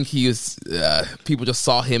 I think he was. People just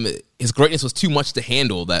saw him. His greatness was too much to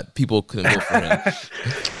handle that people couldn't vote for him.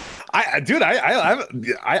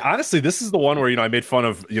 I honestly, this is the one where I made fun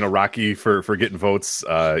of Rocky for getting votes,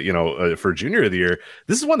 for Junior of the Year.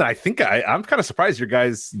 This is one that I think I'm kind of surprised your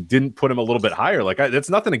guys didn't put him a little bit higher. Like, that's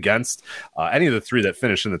nothing against any of the three that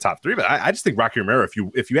finished in the top three, but I just think Rocky Romero,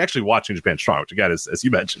 if you actually watch New Japan Strong, which again, as you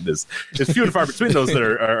mentioned, is few and far between those that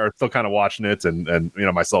are still kind of watching it, and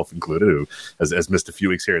myself included, who has missed a few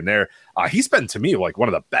weeks here and there. He's been, to me, like one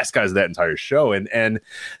of the best guys of that entire show, and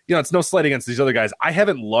it's no slight against these other guys. I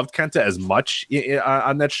haven't loved Kenta as much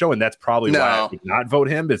on that show, and that's probably why I would not vote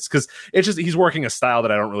him. It's because he's working a style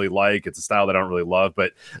that I don't really like. It's a style that I don't really love,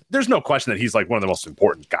 but there's no question that he's like one of the most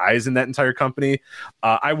important guys in that entire company.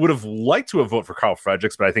 I would have liked to have voted for Carl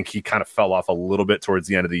Fredericks, but I think he kind of fell off a little bit towards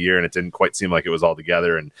the end of the year, and it didn't quite seem like it was all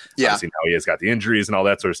together. And obviously now he has got the injuries and all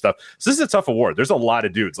that sort of stuff. So this is a tough award. There's a lot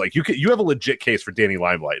of dudes. Like you have a legit case for Danny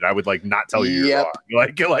Limelight, and I would not tell you you're wrong.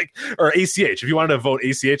 Like or ACH. If you wanted to vote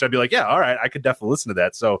ACH, I'd be like, yeah, all right, I could definitely listen to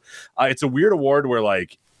that. So it's a weird award where,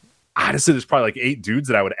 like, honestly, there's probably like 8 dudes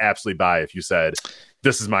that I would absolutely buy if you said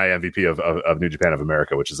this is my MVP of New Japan of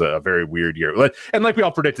America, which is a very weird year. And like we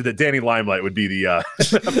all predicted that Danny Limelight would be the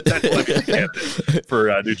potential MVP candidate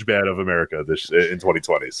for New Japan of America in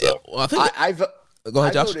 2020. So well, I think go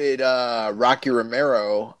ahead, Josh. I voted Rocky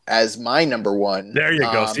Romero as my number one. There you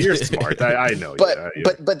go. So you're smart. I know.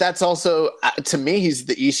 But that's also to me, he's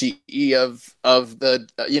the Ishii of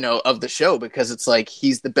the show, because it's like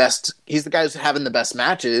he's the best. He's the guy who's having the best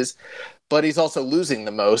matches, but he's also losing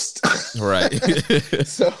the most. Right.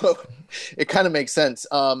 So it kind of makes sense.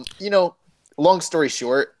 Long story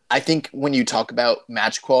short, I think when you talk about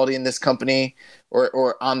match quality in this company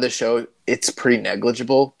or on the show, it's pretty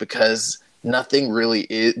negligible, because nothing really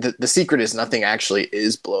is. The secret is nothing actually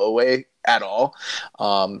is blowaway at all.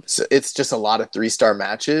 So it's just a lot of 3-star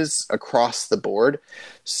matches across the board.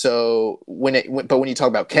 So when you talk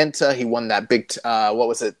about Kenta, he won that big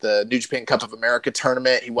the New Japan Cup of America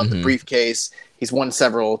tournament. He won the briefcase. He's won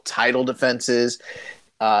several title defenses.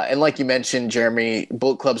 And like you mentioned, Jeremy,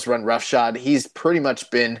 Bullet Club's run roughshod. He's pretty much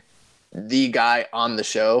been the guy on the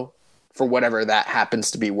show for whatever that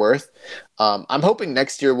happens to be worth. I'm hoping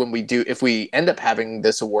next year if we end up having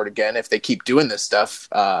this award again, if they keep doing this stuff,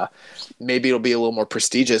 maybe it'll be a little more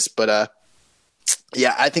prestigious. But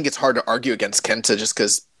I think it's hard to argue against Kenta just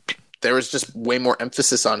because there was just way more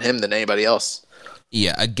emphasis on him than anybody else.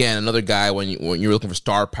 Yeah, again, another guy when you're looking for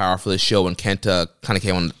star power for this show, when Kenta kind of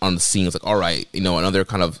came on the scene, it's like, all right, another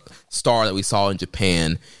kind of star that we saw in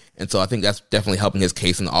Japan. And so I think that's definitely helping his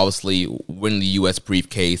case, and obviously winning the U.S.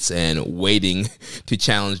 briefcase and waiting to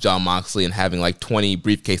challenge Jon Moxley and having like 20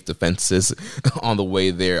 briefcase defenses on the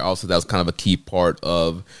way there. Also, that was kind of a key part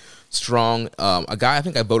of Strong. A guy I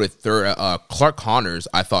think I voted third, Clark Connors,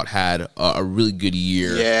 I thought had a really good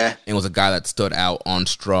year. Yeah. And was a guy that stood out on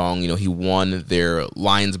Strong. He won their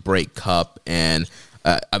Lions Break Cup, and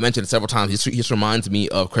I mentioned it several times. He just reminds me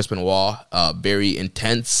of Chris Benoit, very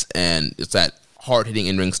intense, and it's that hard-hitting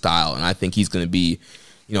in-ring style, and I think he's going to be,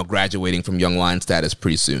 graduating from Young Lion status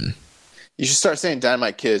pretty soon. You should start saying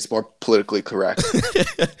Dynamite Kid is more politically correct.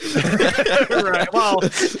 Right. Well,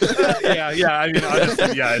 yeah. I mean,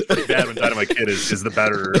 honestly, it's pretty bad when Dynamite Kid is the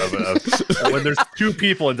better of when there's 2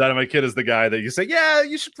 people and Dynamite Kid is the guy that you say, yeah,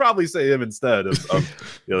 you should probably say him instead of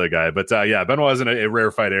the other guy. But Benoit isn't a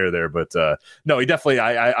rarefied air there. But no, he definitely,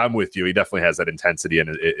 I'm with you. He definitely has that intensity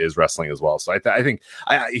in his wrestling as well. So I think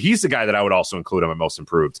he's the guy that I would also include on my most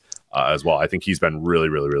improved as well. I think he's been really,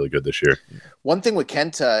 really, really good this year. One thing with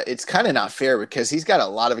Kenta, it's kind of not fair because he's got a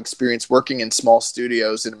lot of experience working in small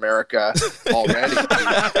studios in America already.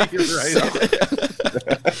 You're right.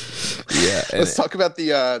 Yeah. Let's talk about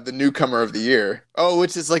the newcomer of the year. Oh,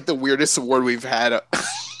 which is like the weirdest award we've had.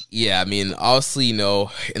 Yeah, I mean, obviously, in the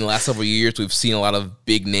last several years, we've seen a lot of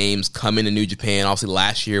big names come into New Japan. Obviously,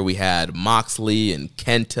 last year we had Moxley and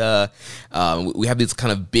Kenta. We have these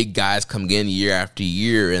kind of big guys coming in year after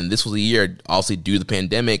year, and this was a year, obviously, due to the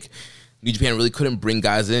pandemic, New Japan really couldn't bring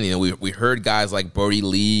guys in. We heard guys like Brody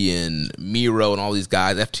Lee and Miro and all these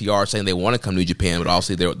guys, FTR, saying they want to come to New Japan, but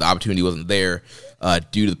obviously the opportunity wasn't there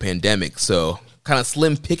due to the pandemic. So, kind of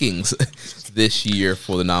slim pickings this year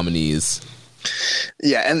for the nominees.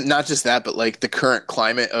 Yeah, and not just that, but like the current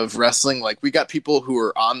climate of wrestling, like we got people who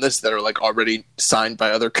are on this that are like already signed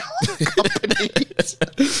by other companies.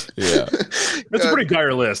 Yeah, it's a pretty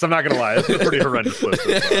dire list. I'm not gonna lie, it's a pretty horrendous list.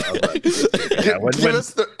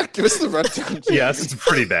 Give us the rundown. Yes, it's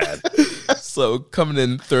pretty bad. So coming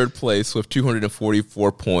in third place with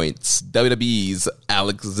 244 points, WWE's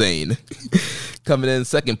Alex Zane. Coming in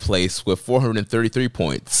second place with 433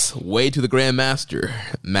 points, way to the Grandmaster,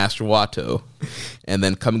 Master Wato. And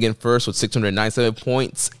then coming in first with 697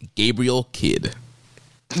 points, Gabriel Kidd.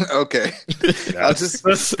 Okay. Yeah, that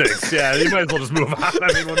stinks. Yeah, you might as well just move on.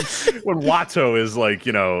 I mean, when Wato is like,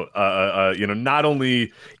 not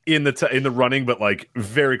only in the running, but like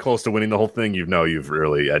very close to winning the whole thing, you've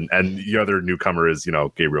really and the other newcomer is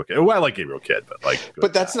Gabriel Kidd. Well, I like Gabriel Kidd, but like,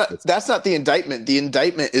 but that's not the indictment. The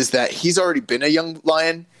indictment is that he's already been a young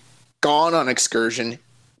lion, gone on excursion,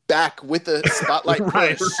 back with a spotlight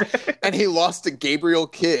push, and he lost to Gabriel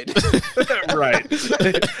Kidd. Right.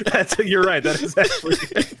 You're right. That is actually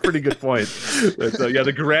a pretty good point.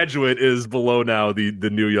 The Graduate is below now the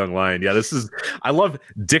new young lion. Yeah, I love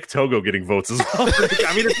Dick Togo getting votes as well.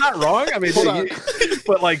 I mean, it's not wrong. I mean,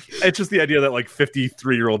 but like, it's just the idea that like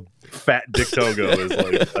 53-year-old fat Dick Togo is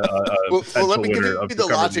like well, let me give you the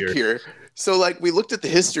logic here. So like, we looked at the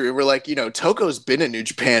history and we're like, Togo's been in New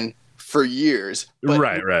Japan for years. But,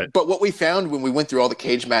 right. But what we found when we went through all the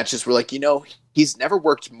cage matches, we're like, he's never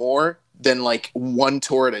worked more than like one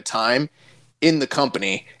tour at a time in the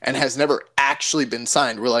company and has never actually been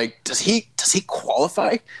signed. We're like, does he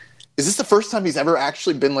qualify? Is this the first time he's ever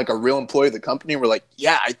actually been like a real employee of the company? And we're like,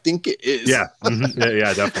 yeah, I think it is. Yeah. Mm-hmm.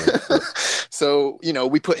 Yeah, definitely. So,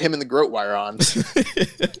 we put him in the Groat Wire on. The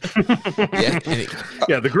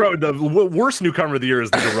worst newcomer of the year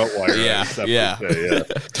is the Groat Wire.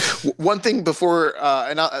 Yeah. One thing before,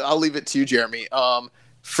 and I'll leave it to you, Jeremy.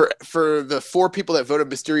 For the 4 people that voted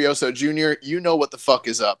Mysterioso Jr., you know what the fuck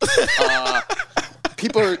is up.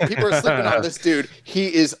 People are sleeping on this dude.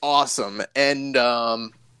 He is awesome, and I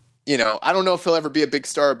don't know if he'll ever be a big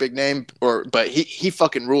star, a big name, but he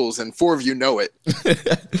fucking rules, and 4 of you know it.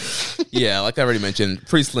 Yeah, like I already mentioned,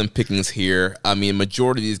 pretty slim pickings here. I mean,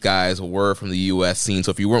 majority of these guys were from the U.S. scene,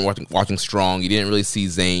 so if you weren't watching Strong, you didn't really see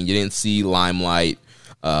Zayn, you didn't see Limelight,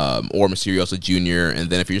 or Mysterioso Jr., and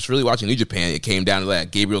then if you're just really watching New Japan, it came down to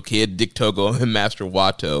that, Gabriel Kidd, Dick Togo, and Master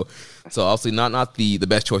Wato. So obviously not the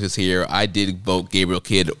best choices here. I did vote Gabriel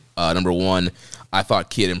Kidd number 1. I thought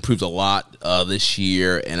Kidd improved a lot this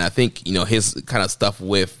year, and I think his kind of stuff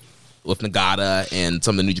with Nagata and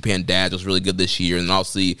some of the New Japan dads was really good this year, and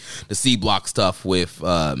obviously the C Block stuff with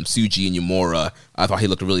Tsuji and Yamura, I thought he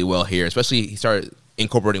looked really well here. Especially he started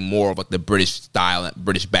incorporating more of like the British style, that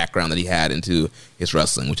British background that he had into his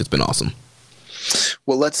wrestling, which has been awesome.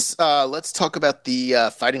 Well, let's talk about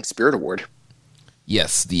the Fighting Spirit Award.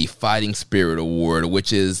 Yes, the Fighting Spirit Award,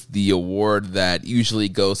 which is the award that usually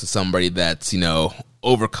goes to somebody that's,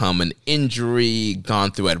 overcome an injury, gone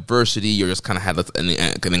through adversity, or just kind of had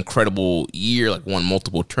an incredible year, like won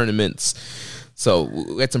multiple tournaments. So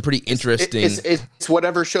we had some pretty interesting... It's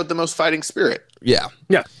whatever showed the most fighting spirit. Yeah.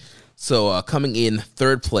 Yeah. So coming in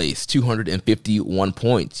third place, 251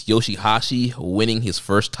 points, Yoshihashi winning his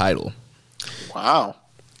first title. Wow.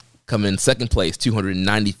 Coming in second place,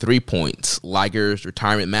 293 points, Liger's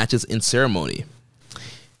retirement matches in ceremony.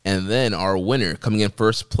 And then our winner coming in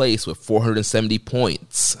first place with 470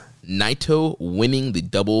 points, Naito winning the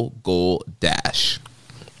double goal dash.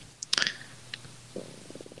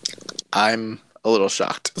 I'm a little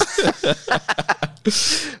shocked.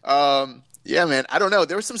 Yeah, man. I don't know.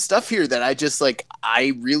 There was some stuff here that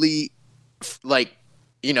I really like,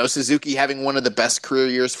 Suzuki having one of the best career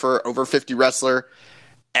years for over 50 wrestler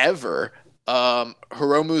ever.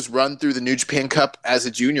 Hiromu's run through the New Japan Cup as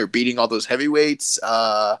a junior, beating all those heavyweights.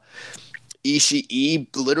 Ishii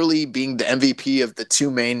literally being the MVP of the 2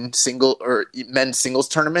 main men's singles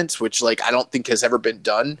tournaments, which I don't think has ever been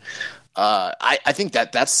done. I think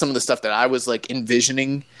that's some of the stuff that I was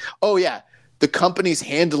envisioning. Oh yeah, the company's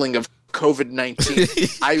handling of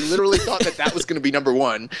COVID-19. I literally thought that was going to be number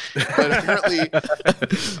 1, but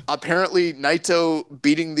apparently Naito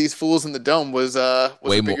beating these fools in the dome was a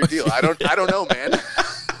bigger deal. I don't know, man.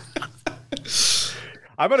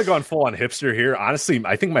 I'm going to go on full on hipster here. Honestly,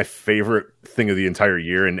 I think my favorite thing of the entire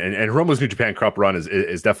year. And Hiromu's New Japan Cup run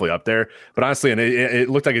is definitely up there. But honestly, and it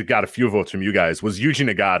looked like it got a few votes from you guys, was Yuji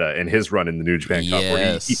Nagata and his run in the New Japan Cup.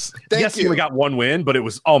 Where he only got one win, but it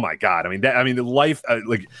was, oh my God. The life,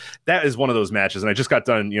 like that is one of those matches. And I just got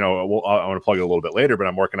done, I want to plug it a little bit later, but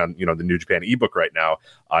I'm working on, the New Japan ebook right now.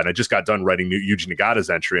 And I just got done writing Yuji Nagata's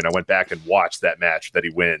entry, and I went back and watched that match that he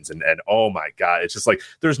wins. And oh my God, it's just like,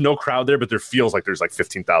 there's no crowd there, but there feels like there's like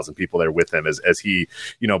 15,000 people there with him as he,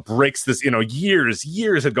 breaks this,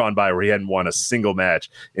 years had gone by where he hadn't won a single match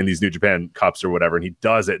in these New Japan Cups or whatever. And he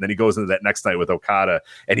does it. And then he goes into that next night with Okada,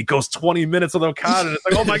 and he goes 20 minutes with Okada. And it's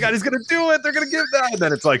like, oh my God, he's going to do it. They're going to give that. And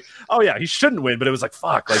then it's like, oh yeah, he shouldn't win, but it was like,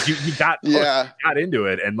 fuck, like you got into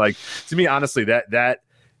it. And like, to me, honestly, that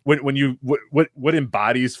when you, what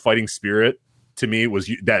embodies fighting spirit to me was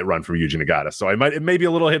that run from Yuji Nagata. So it may be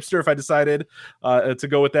a little hipster if I decided to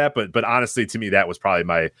go with that, but honestly, to me, that was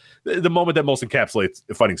probably the moment that most encapsulates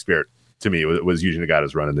fighting spirit to me was Yuji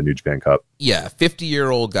Nagata's run in the New Japan Cup. Yeah,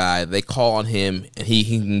 50-year-old guy. They call on him, and he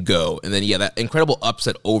can go. And then, that incredible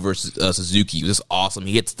upset over Suzuki was just awesome.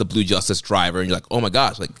 He hits the Blue Justice driver, and you're like, oh my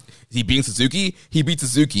gosh, like, is he beating Suzuki? He beats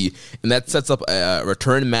Suzuki. And that sets up a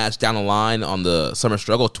return match down the line on the Summer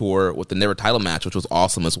Struggle Tour with the Never title match, which was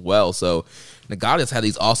awesome as well. So Nagata's had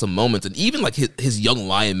these awesome moments, and even like his Young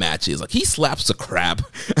Lion matches, like he slaps the crap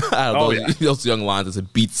out of those Young Lions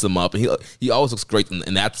and beats them up, and he always looks great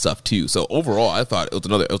in that stuff too. So overall, I thought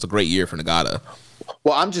it was a great year for Nagata.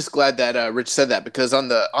 Well, I'm just glad that Rich said that, because on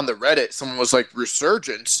the Reddit, someone was like,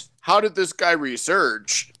 resurgence. How did this guy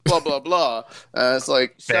resurge? Blah blah blah. It's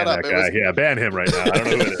like, shut up. Ban him right now. I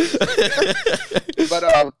don't know who it is. But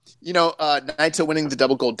Naito winning the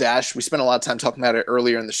double gold dash. We spent a lot of time talking about it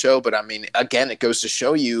earlier in the show, but again, it goes to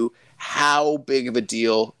show you how big of a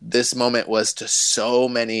deal this moment was to so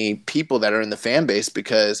many people that are in the fan base,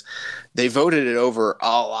 because they voted it over a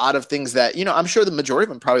lot of things that, I'm sure the majority of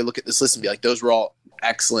them probably look at this list and be like, those were all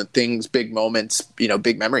excellent things, big moments,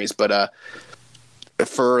 big memories. But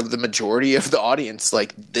for the majority of the audience,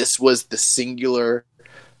 like, this was the singular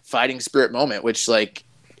fighting spirit moment, which, like,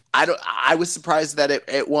 I was surprised that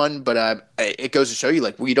it won, but it goes to show you,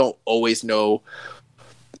 like, we don't always know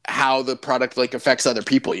how the product, like, affects other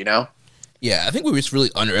people, Yeah, I think we just really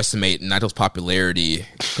underestimate Naito's popularity,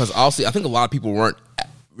 because honestly, I think a lot of people weren't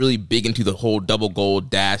really big into the whole double gold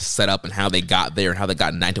dash setup and how they got there and how they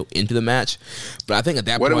got Naito into the match. But I think at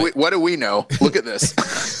that point, what do we know? Look at this.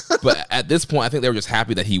 But at this point, I think they were just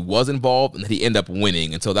happy that he was involved and that he ended up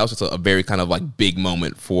winning. And so that was just a very kind of like big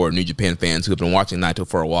moment for New Japan fans who have been watching Naito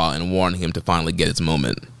for a while and wanting him to finally get his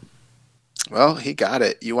moment. Well, he got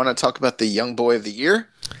it. You want to talk about the Young Boy of the Year?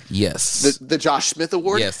 Yes. The Josh Smith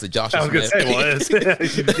Award? Yes, the Josh Smith. I was going to say, you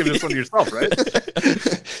should give this one to yourself, right?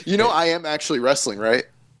 I am actually wrestling, right?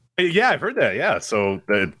 Yeah, I've heard that. Yeah, so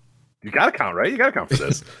you got to count, right? You got to count for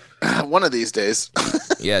this. One of these days.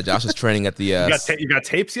 Yeah, Josh is training at the. You got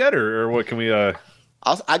tapes yet, or what? Can we?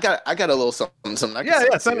 I got a little something. Send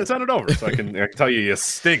it over so I can tell you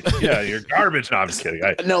stink. Yeah, you're garbage. No, I'm just kidding.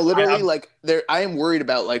 No, literally, I am worried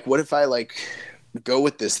about, like, what if I go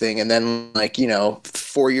with this thing and then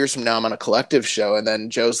 4 years from now I'm on a collective show and then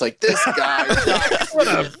Joe's like, this guy what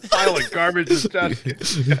a pile of garbage is John.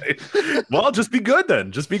 Well, just be good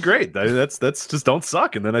then, just be great. That's just don't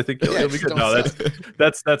suck, and then I think you'll be good. No,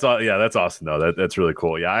 that's all. Yeah, that's awesome though. That's really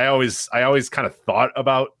cool. Yeah, I always kind of thought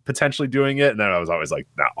about potentially doing it, and then I was always like,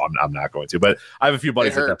 no, I'm not going to. But I have a few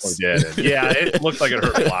buddies that definitely did. And yeah, it looked like it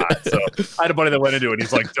hurt a lot. So I had a buddy that went into it and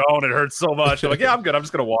he's like, don't, it hurts so much. I'm like, yeah, I'm good. I'm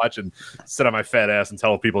just gonna watch and sit on my fat ass and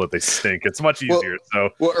tell people that they stink. It's much easier.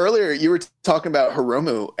 Well, earlier you were talking about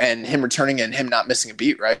Hiromu and him returning and him not missing a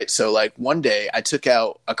beat, right? So one day I took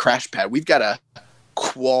out a crash pad. We've got a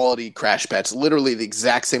quality crash pads, literally the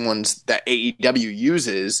exact same ones that AEW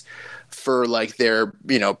uses for their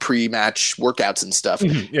pre-match workouts and stuff.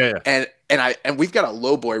 Mm-hmm. Yeah. And we've got a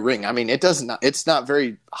low boy ring. I mean, it's not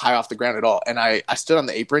very high off the ground at all. And I stood on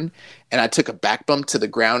the apron and I took a back bump to the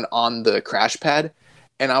ground on the crash pad.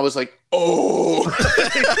 And I was like, oh,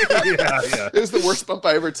 yeah. It was the worst bump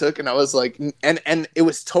I ever took. And I was like, and it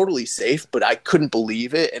was totally safe, but I couldn't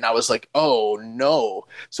believe it. And I was like, oh no.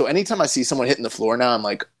 So anytime I see someone hitting the floor now, I'm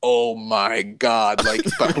like, oh my God. But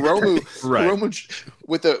Hiromu, right. Hiromu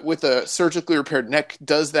with a surgically repaired neck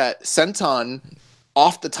does that senton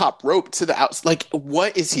off the top rope to the outside.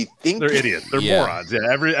 What is he thinking? They're idiots. They're morons. Yeah,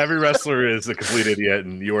 every wrestler is a complete idiot,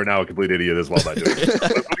 and you are now a complete idiot as well by doing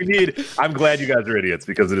it. I'm glad you guys are idiots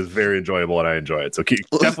because it is very enjoyable and I enjoy it. So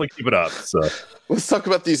definitely keep it up. So let's talk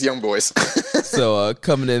about these young boys. So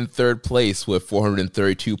coming in third place with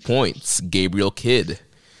 432 points, Gabriel Kidd.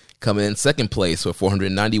 Coming in second place with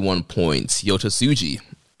 491 points, Yota Tsuji.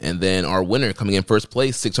 And then our winner coming in first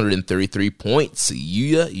place, 633 points,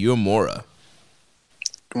 Yuya Uemura.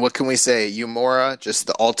 What can we say? Uemura, just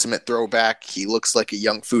the ultimate throwback. He looks like a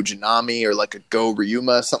young Fujinami or like a Go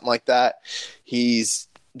Ryuma, something like that. He's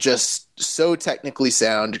just so technically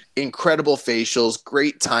sound, incredible facials,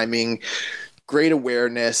 great timing, great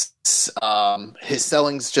awareness. His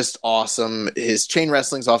selling's just awesome. His chain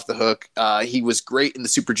wrestling's off the hook. He was great in the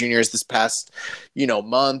Super Juniors this past,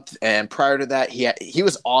 month. And prior to that, he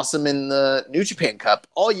was awesome in the New Japan Cup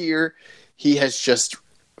all year. He has just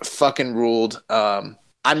fucking ruled. I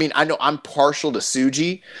know I'm partial to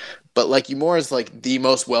Tsuji, but like Uemura is like the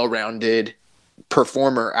most well-rounded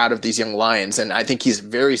performer out of these young lions, and I think he's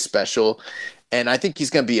very special, and I think he's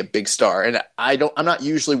going to be a big star. And I'm not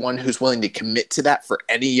usually one who's willing to commit to that for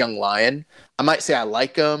any young lion. I might say I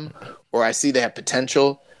like them or I see they have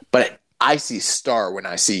potential, but I see star when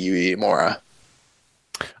I see Yuya Uemura.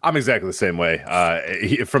 I'm exactly the same way.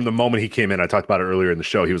 From the moment he came in, I talked about it earlier in the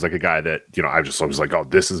show. He was like a guy that, I was like, oh,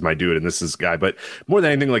 this is my dude and this is guy. But more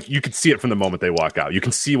than anything, like you could see it from the moment they walk out. You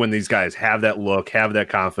can see when these guys have that look, have that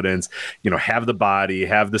confidence, have the body,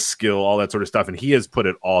 have the skill, all that sort of stuff. And he has put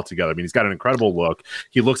it all together. I mean, he's got an incredible look.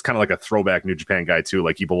 He looks kind of like a throwback New Japan guy too.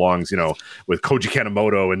 Like he belongs, with Koji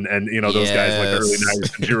Kanemoto and those guys like the early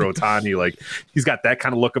 90s, Jiro Otani. Like he's got that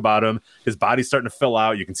kind of look about him. His body's starting to fill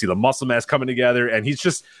out. You can see the muscle mass coming together, and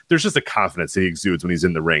there's just a confidence that he exudes when he's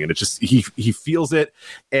in the ring, and it's just he feels it.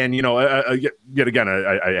 And yet again,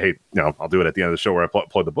 I hate I'll do it at the end of the show where I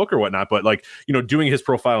plug the book or whatnot, but like doing his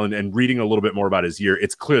profile and reading a little bit more about his year,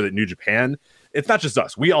 it's clear that New Japan, it's not just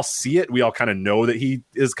us. We all see it. We all kind of know that he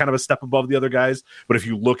is kind of a step above the other guys. But if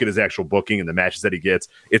you look at his actual booking and the matches that he gets,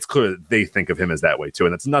 it's clear that they think of him as that way too.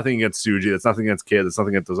 And that's nothing against Tsuji. That's nothing against Kid. That's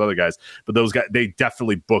nothing against those other guys. But those guys, they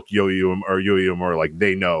definitely book Yuya Uemura like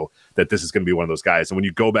they know that this is going to be one of those guys. And when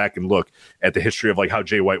you go back and look at the history of like how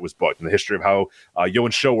Jay White was booked, and the history of how Yo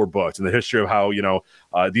and Sho were booked, and the history of how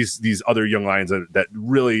these other young lions that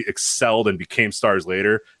really excelled and became stars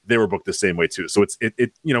later, they were booked the same way too. So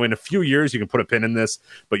it in a few years you can put a pin in this,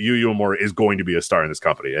 but Yuya Uemura is going to be a star in this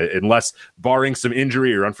company, unless barring some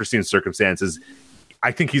injury or unforeseen circumstances.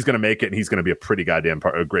 I think he's going to make it, and he's going to be a pretty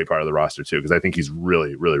a great part of the roster too, because I think he's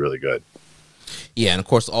really, really, really good. Yeah, and of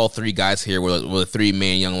course, all three guys here were the three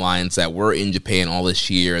main young lions that were in Japan all this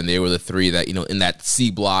year, and they were the three that, in that C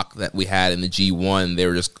block that we had in the G1, they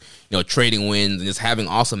were just, trading wins and just having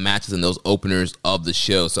awesome matches in those openers of the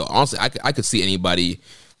show. So honestly, I could see anybody,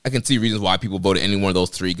 I can see reasons why people voted any one of those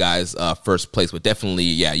three guys first place, but definitely,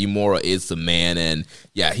 yeah, Uemura is the man, and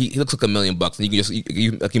yeah, he looks like $1 million, and you can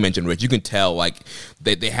just, like you mentioned, Rich, you can tell like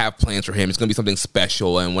they have plans for him. It's going to be something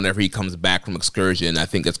special, and whenever he comes back from excursion, I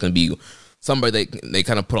think it's going to be somebody they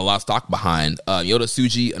kind of put a lot of stock behind. Yota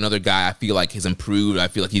Tsuji, another guy I feel like has improved. I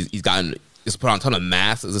feel like he's put on a ton of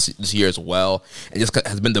mass this year as well, and just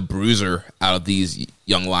has been the bruiser out of these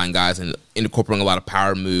young line guys and incorporating a lot of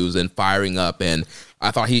power moves and firing up. And I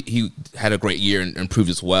thought he had a great year and improved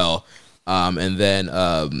as well. And then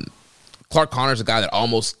Clark Connor's a guy that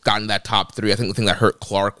almost got in that top three. I think the thing that hurt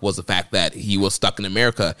Clark was the fact that he was stuck in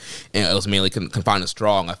America and it was mainly confined to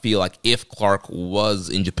Strong. I feel like if Clark was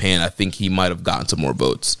in Japan, I think he might have gotten some more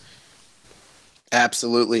votes.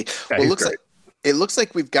 Absolutely. Yeah, well, it looks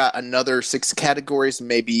like we've got another 6 categories,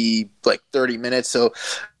 maybe like 30 minutes. So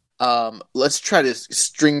let's try to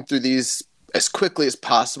string through these as quickly as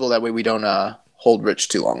possible. That way we don't hold Rich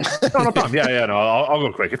too long. No problem. Yeah, no, I'll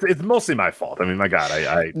go quick. It's mostly my fault. I mean, my God,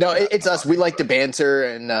 it's us. We like to banter,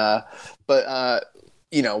 and but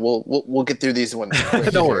we'll get through these ones.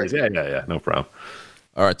 No worries. Yeah, no problem.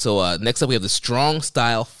 All right, so next up we have the Strong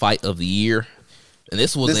Style Fight of the Year. And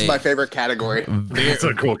this is my favorite category. It's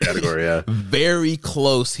a cool category, yeah. Very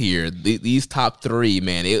close here. These top three,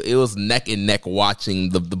 man, it was neck and neck watching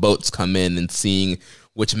the votes come in and seeing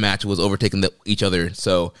which match was overtaking each other.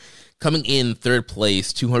 So coming in third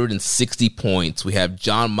place, 260 points, we have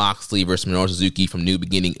Jon Moxley versus Minoru Suzuki from New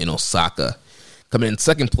Beginning in Osaka. Coming in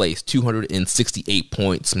second place, 268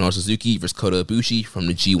 points, Minoru Suzuki versus Kota Ibushi from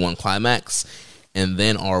the G1 Climax. And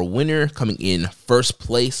then our winner coming in first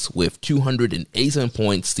place with 287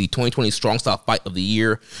 points, the 2020 Strong Style Fight of the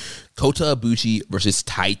Year, Kota Ibushi versus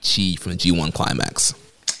Tai Chi from the G1 Climax.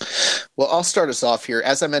 Well, I'll start us off here.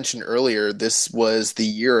 As I mentioned earlier, this was the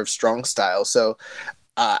year of Strong Style. So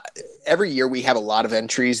every year we have a lot of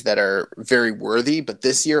entries that are very worthy, but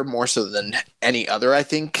this year more so than any other, I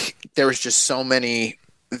think there was just so many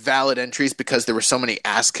valid entries because there were so many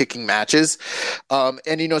ass-kicking matches. And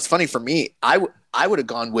it's funny for me, I would have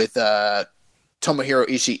gone with Tomohiro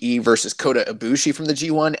Ishii versus Kota Ibushi from the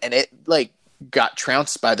G1, and it like got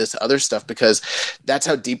trounced by this other stuff because that's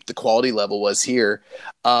how deep the quality level was here.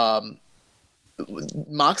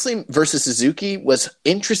 Moxley versus Suzuki was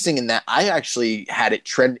interesting in that I actually had it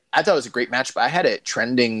trend. I thought it was a great match, but I had it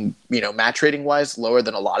trending, match rating wise, lower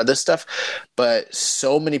than a lot of this stuff. But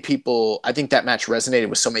so many people, I think that match resonated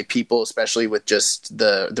with so many people, especially with just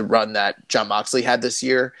the run that Jon Moxley had this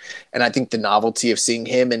year. And I think the novelty of seeing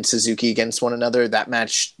him and Suzuki against one another, that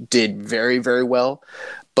match did very, very well.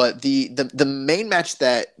 But the main match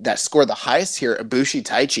that scored the highest here, Ibushi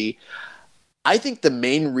Taichi, I think the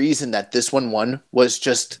main reason that this one won was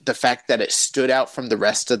just the fact that it stood out from the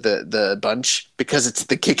rest of the bunch because it's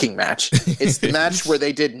the kicking match. It's the match where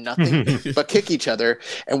they did nothing but kick each other.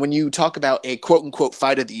 And when you talk about a quote unquote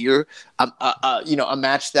fight of the year, a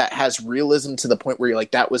match that has realism to the point where you're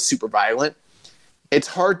like, that was super violent. It's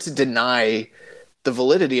hard to deny the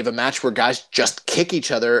validity of a match where guys just kick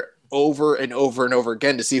each other over and over and over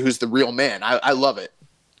again to see who's the real man. I love it.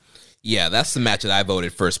 Yeah, that's the match that I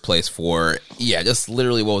voted first place for. Yeah, just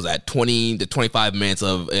literally, what was that, 20 to 25 minutes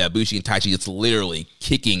of Ibushi and Taichi just literally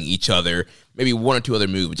kicking each other, maybe one or two other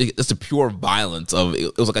moves. Just the pure violence of it.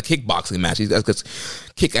 It was like a kickboxing match. These guys just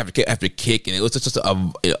kick after kick after kick, and it was just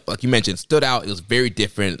like you mentioned, stood out. It was very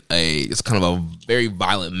different. It's kind of a very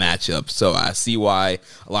violent matchup. So I see why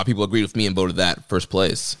a lot of people agreed with me and voted that first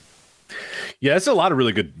place. Yeah, it's a lot of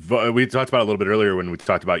really good. We talked about it a little bit earlier when we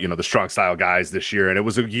talked about, the strong style guys this year. And it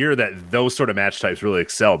was a year that those sort of match types really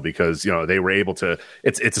excelled because, they were able to,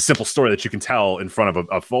 it's a simple story that you can tell in front of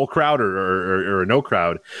a full crowd or a no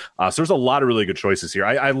crowd. So there's a lot of really good choices here.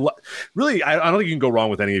 I don't think you can go wrong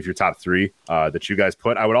with any of your top three that you guys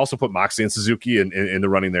put. I would also put Moxley and Suzuki in the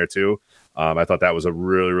running there too. I thought that was a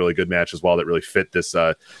really, really good match as well that really fit this,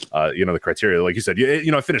 the criteria. Like you said,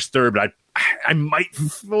 I finished third, but I might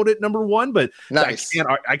vote it number one, but nice.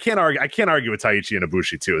 I can't argue with Taichi and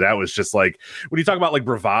Ibushi too. That was just like, when you talk about like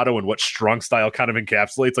bravado and what strong style kind of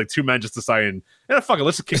encapsulates, like two men just deciding, fuck it,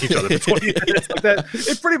 let's just kick each other for 20 minutes like that.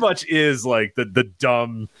 It pretty much is like the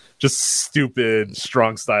dumb, just stupid,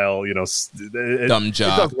 strong style, dumb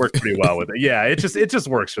job. It does work pretty well with it. Yeah, it just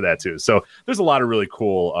works for that too. So there's a lot of really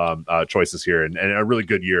cool choices here and a really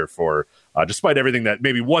good year for, despite everything that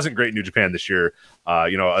maybe wasn't great in New Japan this year,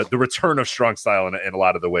 the return of strong style in a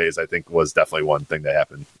lot of the ways, I think, was definitely one thing that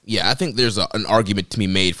happened. Yeah, I think there's an argument to be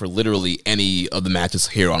made for literally any of the matches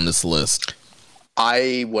here on this list.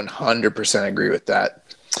 I 100% agree with that.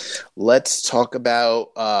 Let's talk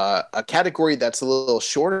about a category that's a little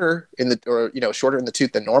shorter shorter in the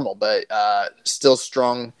tooth than normal, but still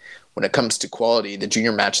strong when it comes to quality, the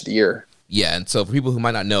junior match of the year. Yeah, and so for people who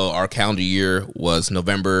might not know, our calendar year was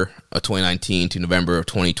November of 2019 to November of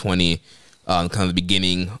 2020, kind of the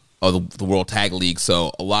beginning of the World Tag League.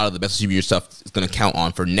 So a lot of the best junior stuff is going to count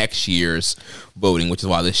on for next year's voting, which is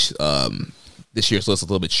why this year's list is a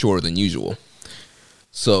little bit shorter than usual.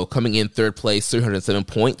 So coming in third place, 307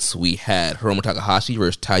 points, we had Hiromu Takahashi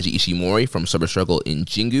versus Taiji Ishimori from Super Struggle in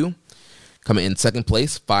Jingu. Coming in second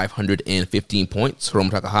place, 515 points, Hiromu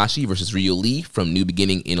Takahashi versus Ryu Lee from New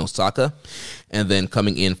Beginning in Osaka. And then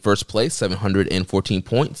coming in first place, 714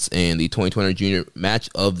 points, and the 2020 Junior Match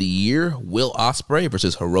of the Year, Will Ospreay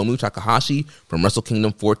versus Hiromu Takahashi from Wrestle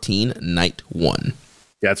Kingdom 14, Night 1.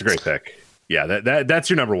 Yeah, that's a great pick. Yeah, that's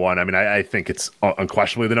your number one. I mean, I think it's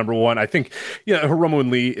unquestionably the number one. I think, Hiromu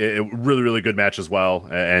and Lee, really, really good match as well.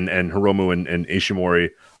 And Hiromu and Ishimori,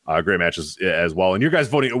 great matches as well. And your guys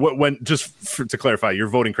voting, to clarify, your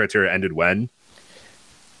voting criteria ended when?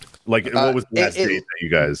 Like, what was the last date that you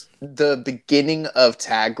guys? The beginning of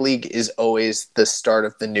Tag League is always the start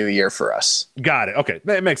of the new year for us. Got it. Okay,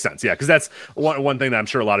 that makes sense. Yeah, because that's one thing that I'm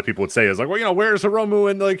sure a lot of people would say is like, well, where's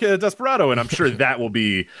Hiromu and like Desperado? And I'm sure that will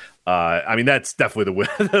be. That's definitely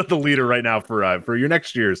the leader right now for your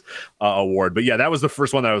next year's award. But yeah, that was the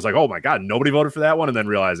first one that I was like, oh my god, nobody voted for that one, and then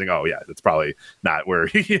realizing, oh yeah, that's probably not where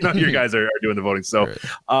your guys are doing the voting. So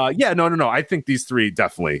no, I think these three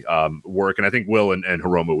definitely work, and I think Will and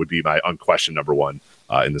Hiromu would be my unquestioned number one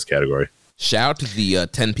in this category. Shout out to the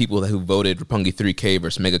 10 people who voted Roppongi 3K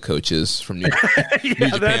versus Mega Coaches from New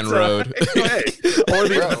Japan Road. Or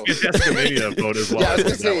the Fantastica Mania vote as well. Yeah, I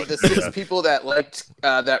was going to say, the 6 people that liked,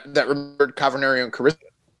 that remembered Cavernario and Carisco,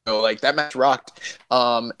 like, that match rocked.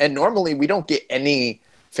 And normally we don't get any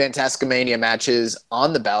Fantastica Mania matches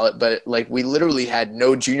on the ballot, but, like, we literally had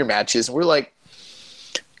no junior matches. And we're like,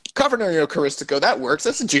 Cavernario Caristico, that works.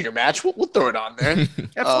 That's a junior match. We'll throw it on there.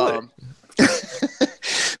 Absolutely.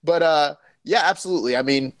 But, yeah, absolutely. I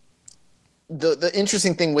mean, the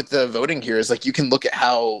interesting thing with the voting here is, like, you can look at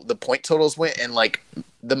how the point totals went, and, like,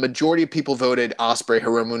 the majority of people voted Ospreay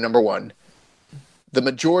Hiromu number one. the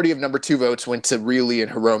majority of number 2 votes went to Ryulee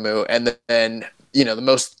and Hiromu, and then the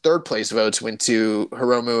most third place votes went to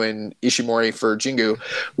Hiromu and Ishimori for Jingu,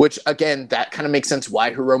 which again, that kind of makes sense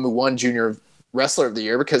why Hiromu won Junior Wrestler of the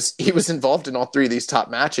Year, because he was involved in all 3 of these top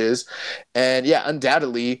matches. And yeah,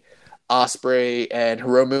 undoubtedly Ospreay and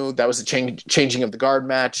Hiromu, that was a changing of the guard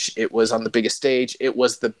match. It was on the biggest stage. It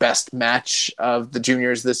was the best match of the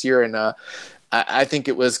juniors this year. And I think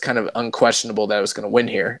it was kind of unquestionable that I was going to win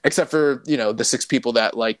here, except for, the 6 people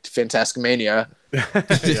that liked Fantasticmania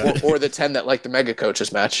or the 10 that liked the Mega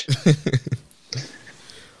Coaches match.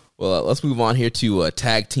 Well, let's move on here to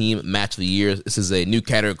Tag Team Match of the Year. This is a new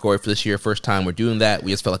category for this year. First time we're doing that.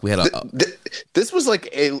 We just felt like we had this was like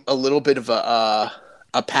a little bit of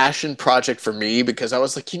a passion project for me, because I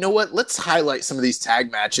was like, you know what? Let's highlight some of these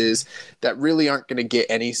tag matches that really aren't going to get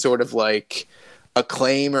any sort of like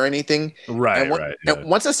acclaim or anything. Right. And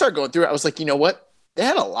once I started going through it, I was like, you know what? They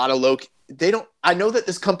had a lot of I know that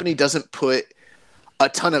this company doesn't put a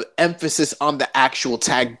ton of emphasis on the actual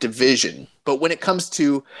tag division, but when it comes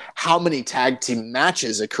to how many tag team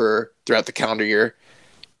matches occur throughout the calendar year,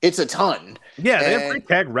 it's a ton. Yeah, they have great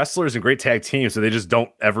tag wrestlers and great tag teams, so they just don't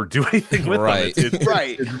ever do anything with them.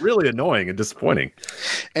 It's really annoying and disappointing.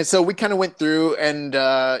 And so we kind of went through and,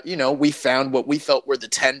 we found what we felt were the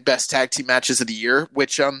 10 best tag team matches of the year,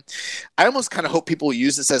 which I almost kind of hope people will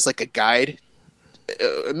use this as like a guide.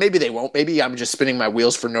 Maybe they won't. Maybe I'm just spinning my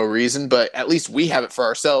wheels for no reason, but at least we have it for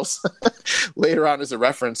ourselves later on as a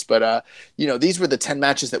reference. But, these were the 10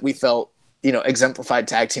 matches that we felt, exemplified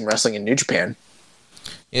tag team wrestling in New Japan.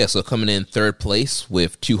 Yeah, so coming in third place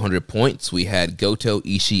with 200 points, we had Goto,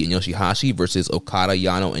 Ishii, and Yoshihashi versus Okada,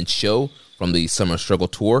 Yano, and Sho from the Summer Struggle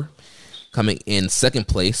Tour. Coming in second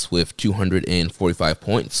place with 245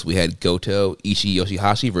 points, we had Goto, Ishii,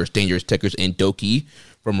 Yoshihashi versus Dangerous Tekkers and Doki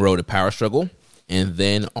from Road to Power Struggle. And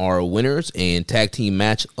then our winners and tag team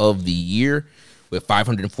match of the year with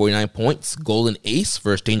 549 points, Golden Ace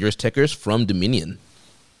versus Dangerous Tekkers from Dominion.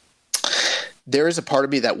 There is a part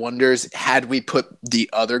of me that wonders, had we put the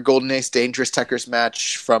other Golden Ace Dangerous Tekkers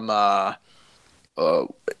match from what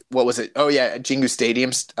was it? Oh yeah, Jingu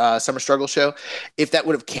Stadium's Summer Struggle show, if that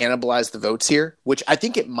would have cannibalized the votes here, which I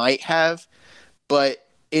think it might have. But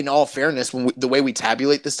in all fairness, the way we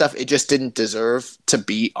tabulate this stuff, it just didn't deserve to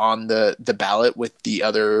be on the ballot with the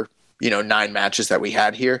other 9 matches that we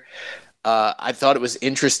had here. I thought it was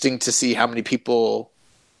interesting to see how many people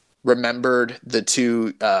remembered the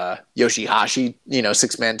 2 Yoshihashi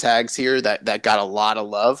 6-man tags here that got a lot of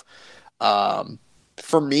love.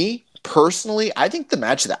 For me personally, I think the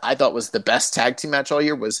match that I thought was the best tag team match all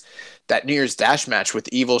year was that New Year's Dash match with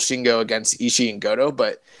Evil Shingo against Ishii and Goto,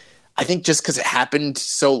 but I think just because it happened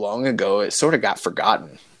so long ago, it sort of got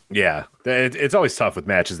forgotten. Yeah, it's always tough with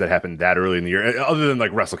matches that happen that early in the year, other than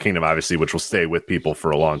like Wrestle Kingdom, obviously, which will stay with people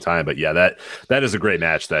for a long time. But yeah, that is a great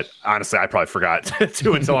match that honestly I probably forgot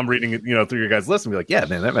to until I'm reading through your guys' list and be like, yeah,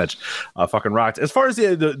 man, that match fucking rocked. As far as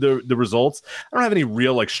the results, I don't have any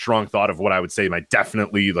real like strong thought of what I would say my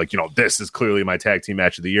definitely this is clearly my tag team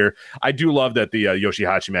match of the year. I do love that the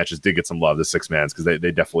Yoshihashi matches did get some love, the 6-mans, because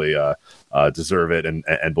they definitely deserve it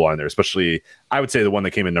and belong there. Especially, I would say the one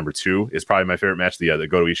that came in number 2 is probably my favorite match, the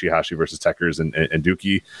Goto Ishihashi versus Tekkers and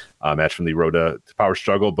Dookie match from the Road to Power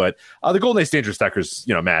Struggle. But the Golden Ace Dangerous Tekkers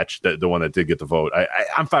match, the one that did get the vote,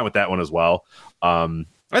 I'm fine with that one as well.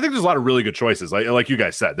 I think there's a lot of really good choices. Like you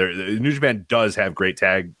guys said, New Japan does have great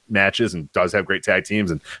tag matches and does have great tag teams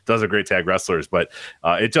and does have great tag wrestlers, but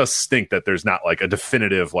it does stink that there's not like a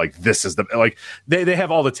definitive, like this is the, like they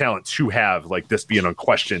have all the talent to have like this being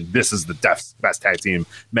unquestioned. This is the best tag team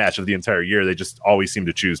match of the entire year. They just always seem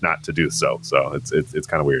to choose not to do so. So it's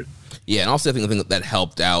kind of weird. Yeah. And also I think that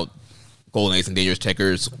helped out Golden Ace and Dangerous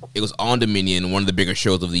Tekkers. It was on Dominion, one of the bigger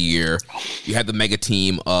shows of the year. You had the mega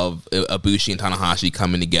team of Ibushi and Tanahashi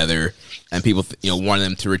coming together, and people wanted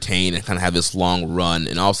them to retain and kind of have this long run.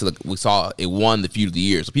 And also, we saw it won the feud of the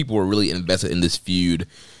year, so people were really invested in this feud.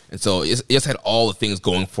 And so it just had all the things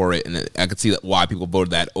going for it, and I could see why people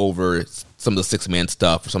voted that over some of the 6-man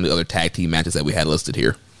stuff or some of the other tag team matches that we had listed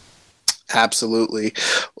here. Absolutely.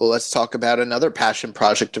 Well, let's talk about another passion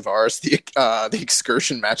project of ours, the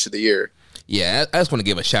Excursion match of the year. Yeah, I just want to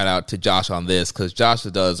give a shout out to Josh on this, because Josh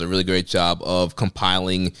does a really great job of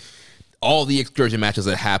compiling all the Excursion matches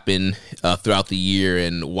that happen throughout the year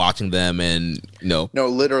and watching them. And No,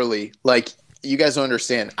 literally, like, you guys don't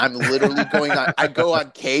understand. I'm literally going on. I go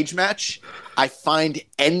on Cage Match. I find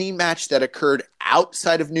any match that occurred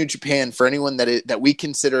outside of New Japan for anyone that we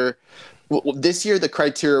consider. Well, this year, the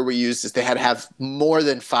criteria we used is they had to have more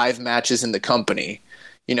than 5 matches in the company.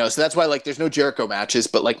 So that's why, like, there's no Jericho matches,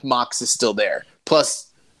 but, like, Mox is still there. Plus,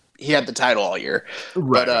 he had the title all year.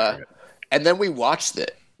 Right, But right. and then we watched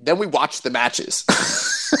it. Then we watched the matches.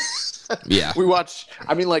 Yeah. We watch.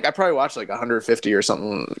 I mean, like I probably watched like 150 or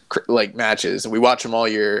something like matches, and we watch them all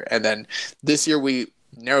year. And then this year we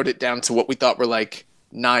narrowed it down to what we thought were like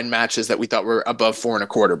 9 matches that we thought were above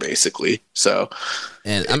 4.25, basically. So,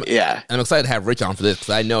 And I'm excited to have Rich on for this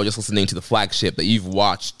because I know just listening to the flagship that you've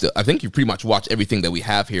watched. I think you've pretty much watched everything that we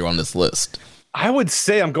have here on this list. I would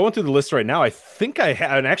say I'm going through the list right now. I think I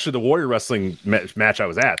had, and actually the Warrior Wrestling match I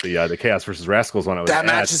was at, the Chaos versus Rascals one I was that at.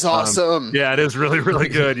 match is awesome. Yeah, it is really, really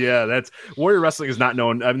good. Yeah, that's Warrior Wrestling is not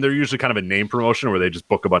known. I mean, they're usually kind of a name promotion where they just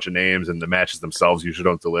book a bunch of names and the matches themselves usually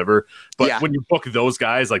don't deliver. But when you book those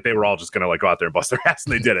guys, like they were all just going to like go out there and bust their ass,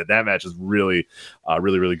 and they did it. That match is really,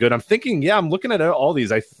 really, really good. I'm thinking, I'm looking at all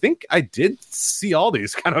these. I think I did see all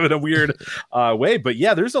these kind of in a weird way, but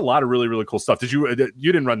yeah, there's a lot of really, really cool stuff. Did you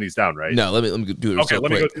didn't run these down, right? No, let me do it. Okay,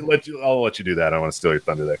 I'll let you do that. I don't want to steal your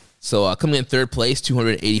thunder there. So coming in third place,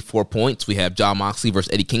 284 points, we have Jon Moxley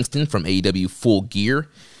versus Eddie Kingston from AEW Full Gear.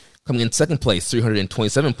 Coming in second place,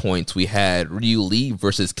 327 points, we had Ryu Lee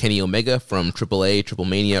versus Kenny Omega from AAA Triple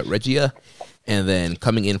Mania Regia. And then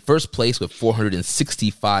coming in first place with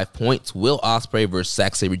 465 points, Will Ospreay versus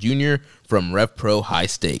Zack Sabre Jr. from Rev Pro High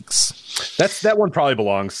Stakes. That one probably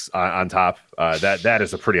belongs on top. That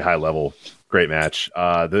is a pretty high level. Great match.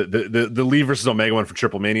 The Lee versus Omega one for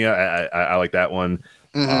Triple Mania. I like that one.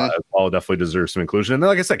 All definitely deserves some inclusion. And then,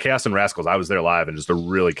 like I said, Chaos and Rascals, I was there live and just a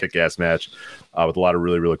really kick-ass match with a lot of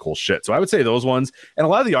really, really cool shit. So I would say those ones and a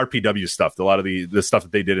lot of the RPW stuff, a lot of the stuff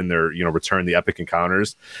that they did in their, return, the Epic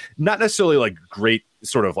Encounters, not necessarily like great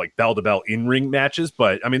sort of like bell-to-bell in-ring matches,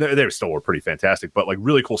 but I mean, they still were pretty fantastic, but like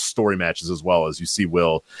really cool story matches as well, as you see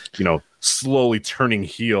Will, slowly turning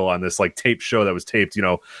heel on this like tape show that was taped,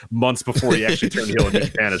 months before he actually turned heel in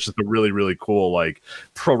Japan. It's just a really, really cool, like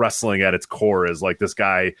pro wrestling at its core is like this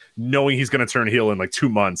guy knowing he's going to turn heel in like 2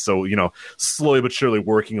 months. So, slowly but surely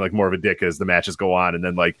working like more of a dick as the matches go on. And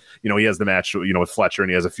then like, he has the match, with Fletcher, and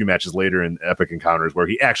he has a few matches later in Epic Encounters where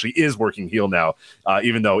he actually is working heel now,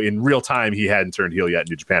 even though in real time he hadn't turned heel yet in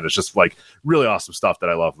New Japan. It's just like really awesome stuff that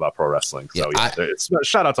I love about pro wrestling. So it's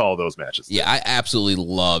shout out to all of those matches. Yeah, I absolutely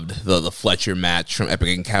loved the Fletcher match from Epic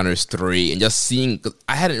Encounters 3, and just seeing,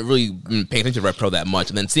 I hadn't really been paying attention to Red Pro that much,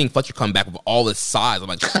 and then seeing Fletcher come back with all this size, I'm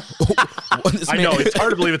like, I know, it's hard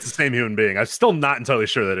to believe it's the same human being. I'm still not entirely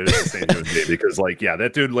sure that it is the same human being, because like,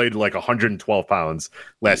 that dude laid like 112 pounds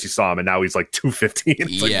last you saw him, and now he's like 215.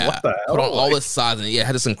 It's like, what the hell? Put on all this size, and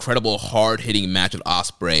had this incredible hard-hitting match with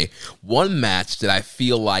Ospreay. One match that I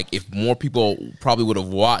feel like if more people probably would have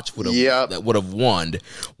watched, that would have won,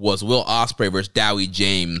 was Will Ospreay versus Dowie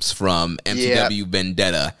James from MTW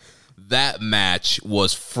Vendetta. That match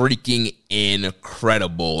was freaking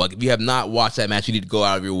incredible. Like, if you have not watched that match, you need to go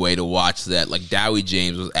out of your way to watch that. Like, Dowie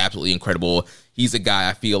James was absolutely incredible. He's a guy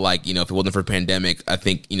I feel like, if it wasn't for the pandemic, I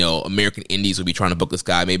think, American Indies would be trying to book this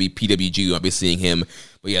guy. Maybe PWG might be seeing him.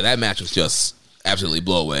 But yeah, that match was just absolutely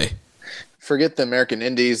blow away. Forget the American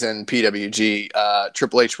Indies and PWG.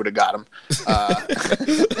 Triple H would have got him.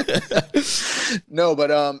 No, but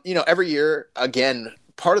every year, again,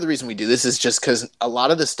 part of the reason we do this is just because a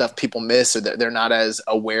lot of the stuff people miss, or that they're not as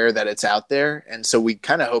aware that it's out there, and so we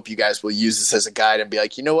kind of hope you guys will use this as a guide and be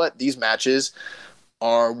like, you know what, these matches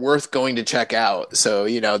are worth going to check out. So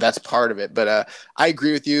that's part of it. But I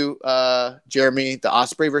agree with you, Jeremy. The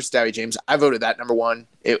Ospreay versus Dowie James, I voted that number one.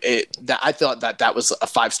 I thought that was a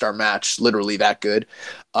 5-star match, literally that good.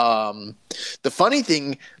 The funny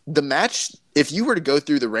thing, the match, if you were to go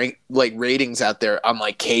through the ratings out there on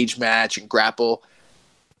like Cage Match and Grapple,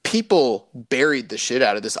 people buried the shit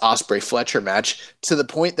out of this Ospreay Fletcher match to the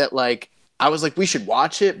point that like I was like, we should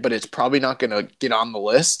watch it, but it's probably not going to get on the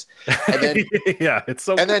list. And then it's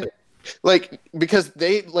so. And then like, because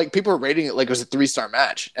they like, people were rating it like it was a 3-star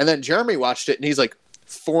match, and then Jeremy watched it and he's like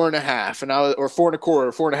 4.5, and I was, or 4.25,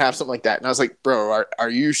 or 4.5, something like that. And I was like, bro, are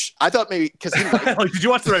you? I thought maybe because he liked like, did you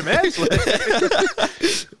watch the right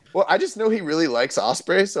match? Well, I just know he really likes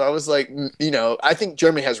Ospreay, so I was like, I think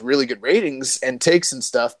Jeremy has really good ratings and takes and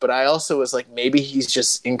stuff, but I also was like, maybe he's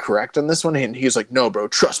just incorrect on this one, and he was like, no, bro,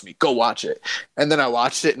 trust me, go watch it. And then I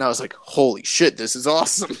watched it, and I was like, holy shit, this is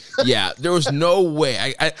awesome. Yeah, there was no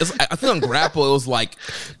way. I think on Grapple, it was like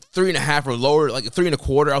 3.5 or lower, like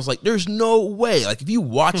 3.25. I was like, there's no way. Like, if you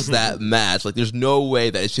watch that match, like, there's no way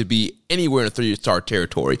that it should be anywhere in a 3-star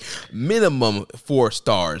territory. Minimum 4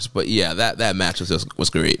 stars. But yeah, that match was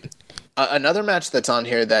great. Another match that's on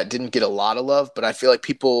here that didn't get a lot of love, but I feel like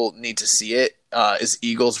people need to see it, is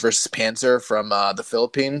Eagles versus Panzer from the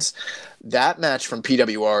Philippines. That match from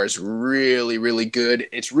PWR is really, really good.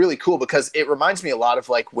 It's really cool because it reminds me a lot of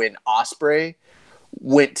like when Ospreay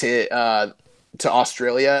went to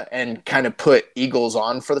Australia and kind of put Eagles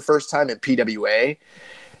on for the first time at PWA.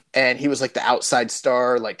 And he was like the outside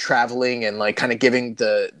star, like traveling and like kind of giving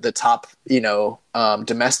the top,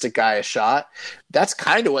 domestic guy a shot. That's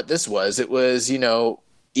kind of what this was. It was,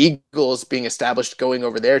 Eagles being established, going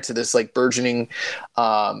over there to this like burgeoning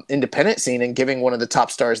independent scene and giving one of the top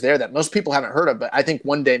stars there that most people haven't heard of, but I think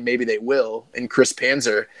one day maybe they will, in Chris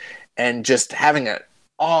Panzer, and just having an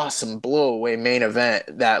awesome blow away main event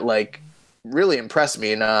that like really impressed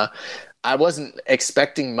me. And I wasn't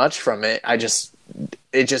expecting much from it.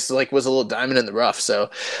 It just like was a little diamond in the rough. So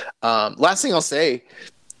last thing I'll say,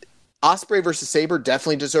 Ospreay versus Sabre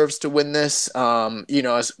definitely deserves to win this.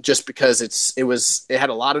 Just because it had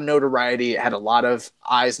a lot of notoriety, it had a lot of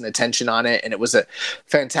eyes and attention on it, and it was a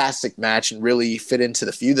fantastic match and really fit into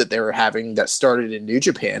the feud that they were having that started in New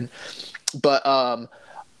Japan. But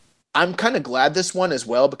I'm kind of glad this one as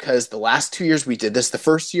well, because the last 2 years we did this. The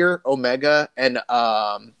first year Omega and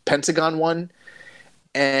Pentagon won,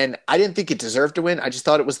 and I didn't think it deserved to win. I just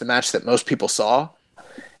thought it was the match that most people saw.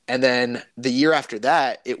 And then the year after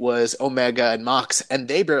that, it was Omega and Mox, and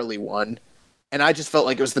they barely won. And I just felt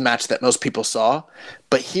like it was the match that most people saw.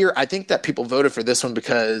 But here, I think that people voted for this one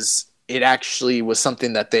because it actually was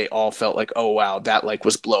something that they all felt like, oh, wow, that like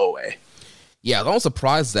was blow away. Yeah, I'm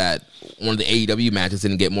surprised that one of the AEW matches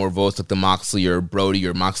didn't get more votes, like the Moxley or Brody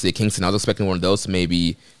or Moxley at Kingston. I was expecting one of those to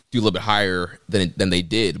maybe do a little bit higher than they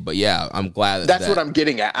did. But yeah, I'm glad that's what I'm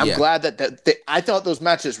getting at. I'm glad that I thought those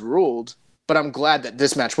matches ruled, but I'm glad that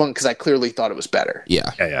this match won because I clearly thought it was better.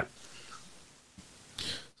 Yeah.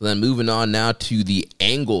 So then moving on now to the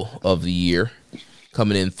angle of the year.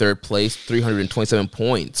 Coming in third place, 327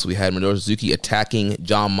 points. We had Minoru Suzuki attacking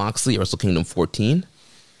Jon Moxley at Wrestle Kingdom 14.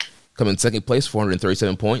 Coming in second place,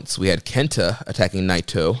 437 points. We had Kenta attacking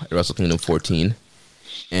Naito at Wrestle Kingdom 14.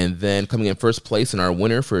 And then coming in first place in our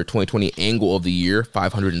winner for 2020 Angle of the Year,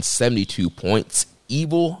 572 points.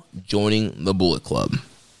 Evil joining the Bullet Club.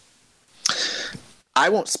 I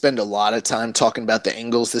won't spend a lot of time talking about the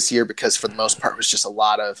angles this year because for the most part it was just a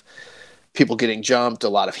lot of people getting jumped, a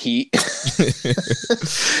lot of heat.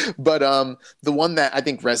 But the one that I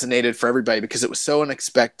think resonated for everybody because it was so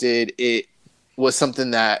unexpected, it was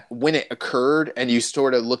something that when it occurred and you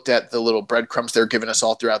sort of looked at the little breadcrumbs they're giving us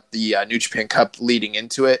all throughout the New Japan Cup leading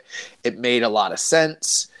into it, it made a lot of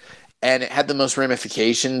sense. And it had the most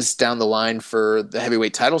ramifications down the line for the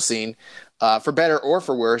heavyweight title scene. For better or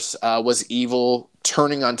for worse, was Evil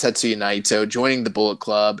turning on Tetsuya Naito, joining the Bullet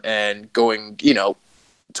Club, and going,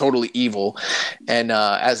 totally evil, and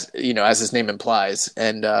as his name implies,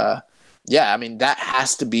 and that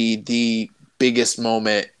has to be the biggest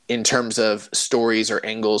moment in terms of stories or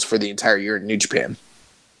angles for the entire year in New Japan.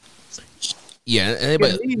 Yeah,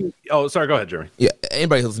 anybody. Oh, sorry. Go ahead, Jeremy. Yeah,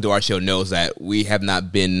 anybody who listens to our show knows that we have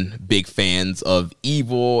not been big fans of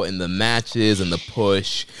Evil and the matches and the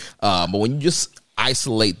push. But when you just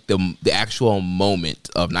isolate the actual moment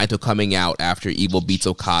of Naito coming out after Evil beats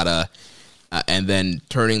Okada, and then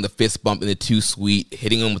turning the fist bump into Too Sweet,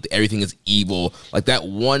 hitting him with everything is evil, like that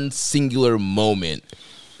one singular moment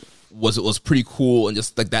was pretty cool, and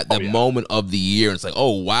just like that moment of the year. And it's like,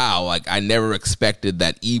 oh wow, like I never expected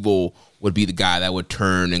that Evil would be the guy that would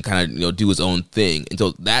turn and kind of do his own thing. And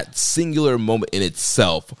so that singular moment in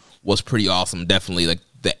itself was pretty awesome. Definitely like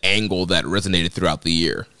the angle that resonated throughout the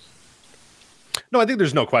year. No, I think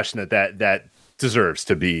there's no question that deserves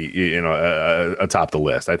to be atop the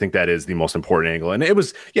list. I think that is the most important angle, and it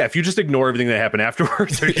was if you just ignore everything that happened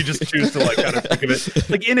afterwards, or you just choose to like kind of think of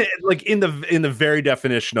it like in the very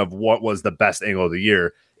definition of what was the best angle of the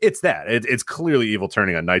year, it's that it's clearly Evil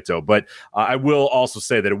turning on Naito. But I will also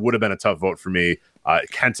say that it would have been a tough vote for me.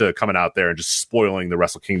 Kenta coming out there and just spoiling the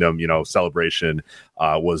Wrestle Kingdom, celebration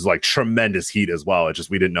was like tremendous heat as well. It's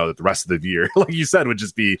just we didn't know that the rest of the year, like you said, would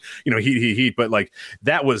just be heat. But like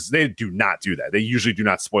they do not do that. They usually do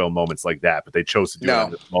not spoil moments like that, but they chose to do it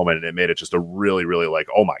in this moment, and it made it just a really, really like,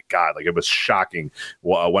 oh my god, like it was shocking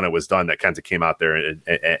when it was done that Kenta came out there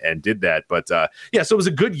and did that. But so it was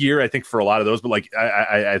a good year, I think, for a lot of those. But like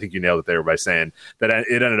I think you nailed it there by saying that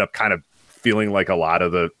it ended up kind of feeling like a lot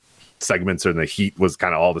of the segments or the heat was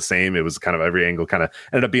kind of all the same. It was kind of every angle kind of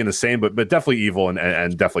ended up being the same, but definitely Evil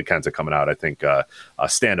and definitely Kenta coming out, I think,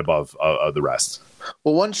 stand above the rest.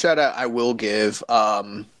 Well, one shout out I will give,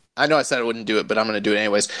 I know I said I wouldn't do it, but I'm going to do it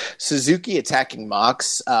anyways. Suzuki attacking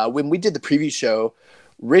Mox. When we did the preview show,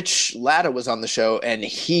 Rich Latta was on the show, and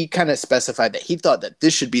he kind of specified that he thought that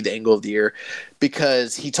this should be the angle of the year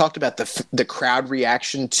because he talked about the crowd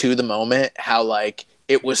reaction to the moment, how like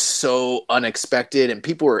it was so unexpected, and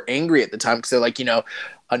people were angry at the time because they're like,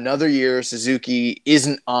 another year Suzuki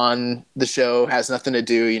isn't on the show, has nothing to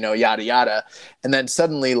do, yada yada, and then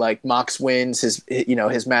suddenly like Mox wins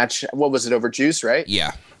his match. What was it, over Juice, right?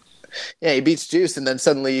 Yeah, he beats Juice, and then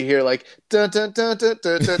suddenly you hear like dun, dun, dun, dun,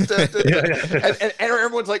 dun, dun, dun, dun, and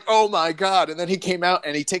everyone's like, oh my god. And then he came out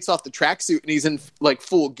and he takes off the tracksuit and he's in like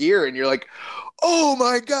full gear, and you're like, oh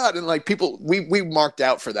my god. And like people, we marked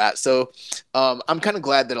out for that. So I'm kind of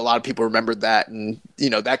glad that a lot of people remembered that, and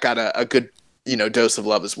that got a good dose of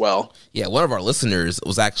love as well. Yeah, one of our listeners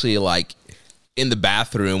was actually like in the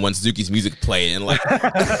bathroom when Suzuki's music played, and like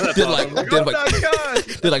did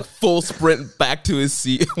like full sprint back to his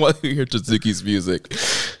seat while he heard Suzuki's music.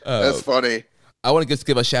 That's funny. I want to just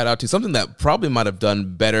give a shout out to something that probably might have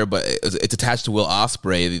done better, but it's attached to Will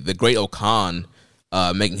Ospreay, the great Okan,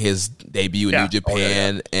 making his debut in New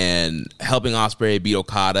Japan and helping Ospreay beat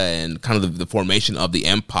Okada and kind of the formation of the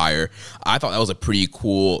Empire. I thought that was a pretty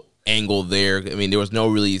cool angle there. I mean, there was no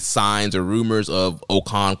really signs or rumors of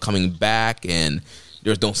Okan coming back, and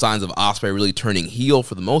there was no signs of Ospreay really turning heel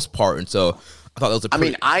for the most part. And so I thought that was a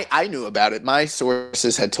pretty... I knew about it. My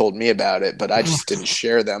sources had told me about it, but I just didn't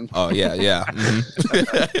share them. Oh, yeah.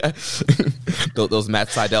 Mm-hmm. Those Matt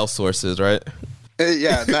Sydal sources, right?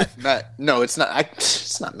 Yeah, Matt. No, it's not.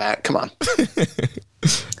 It's not Matt. Come on.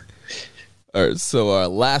 All right, so our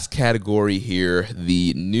last category here,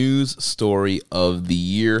 the news story of the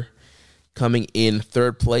year. Coming in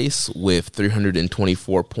third place with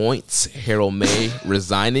 324 points, Harold May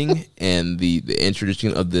resigning and the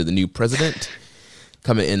introduction of the new president.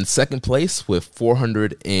 Coming in second place with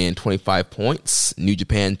 425 points, New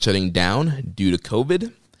Japan shutting down due to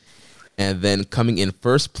COVID. And then coming in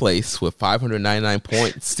first place with 599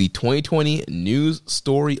 points, the 2020 news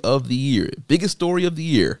story of the year. Biggest story of the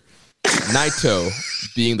year. Naito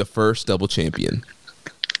being the first double champion.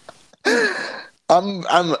 I'm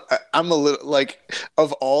a little like,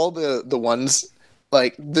 of all the ones,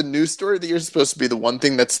 like the news story of the year is supposed to be the one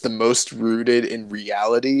thing that's the most rooted in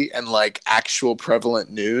reality and like actual prevalent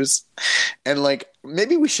news. And like,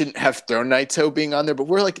 maybe we shouldn't have thrown Naito being on there, but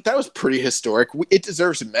we're like, that was pretty historic. It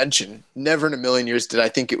deserves a mention. Never in a million years did I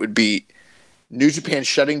think it would be New Japan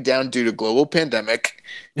shutting down due to global pandemic,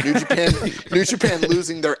 New Japan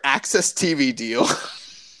losing their Access TV deal,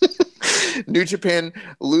 New Japan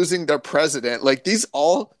losing their president. Like, these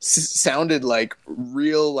all sounded like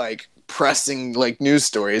real, like, pressing, like, news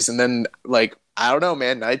stories. And then, like, I don't know,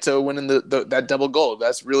 man, Naito winning that double gold.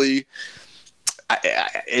 That's really...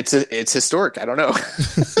 It's historic. I don't know.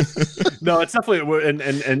 No, it's definitely,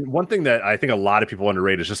 and one thing that I think a lot of people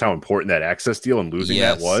underrate is just how important that Access deal and losing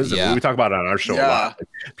that was. Yeah. And we talk about it on our show a lot.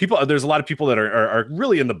 There's a lot of people that are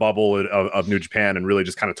really in the bubble of New Japan and really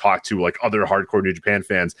just kind of talk to like other hardcore New Japan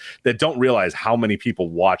fans that don't realize how many people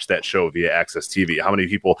watch that show via Access TV, how many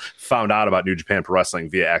people found out about New Japan Pro Wrestling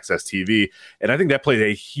via Access TV. And I think that played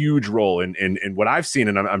a huge role in what I've seen,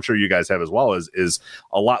 and I'm sure you guys have as well, is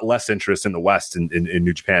a lot less interest in the West in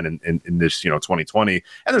New Japan in this 2020,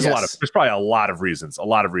 and there's probably a lot of reasons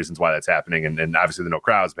why that's happening, and obviously the no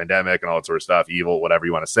crowds, pandemic, and all that sort of stuff, evil, whatever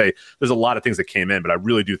you want to say. There's a lot of things that came in, but I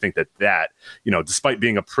really do think that despite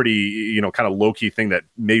being a pretty kind of low key thing that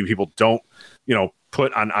maybe people don't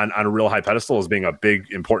put on a real high pedestal as being a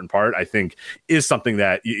big important part, I think is something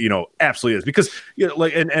that absolutely is, because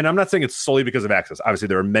and I'm not saying it's solely because of Access. Obviously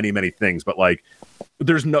there are many things, but like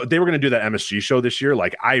they were going to do that MSG show this year.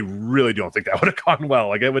 Like, I really don't think that would have gone well.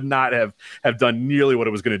 Like, it would not have done nearly what it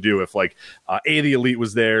was going to do if like the Elite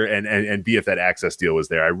was there and B, if that Access deal was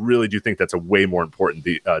there. I really do think that's a way more important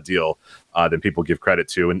deal than people give credit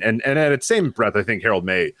to. And at the same breath, I think Harold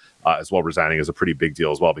May as well resigning is a pretty big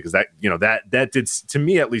deal as well, because that that did, to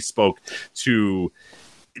me at least, spoke to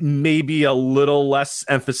maybe a little less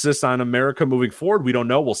emphasis on America moving forward. We don't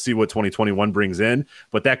know. We'll see what 2021 brings in,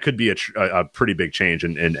 but that could be a pretty big change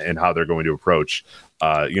in how they're going to approach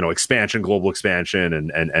expansion, global expansion,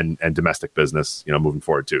 and domestic business, moving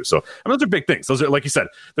forward too. So I mean, those are big things. Those are, like you said,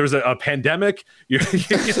 there's a pandemic, your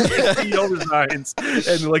CEO resigns,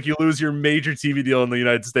 and like you lose your major TV deal in the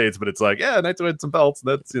United States, but it's like, yeah, nice to win some belts.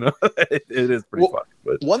 That's it is pretty fun.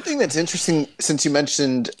 But one thing that's interesting, since you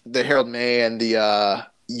mentioned the Harold May and the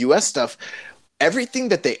US stuff, everything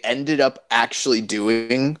that they ended up actually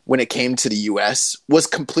doing when it came to the US was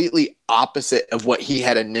completely opposite of what he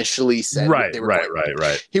had initially said. Right.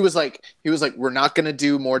 He was like, we're not going to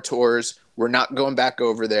do more tours. We're not going back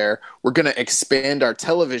over there. We're going to expand our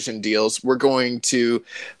television deals. We're going to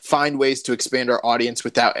find ways to expand our audience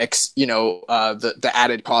without the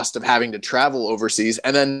added cost of having to travel overseas.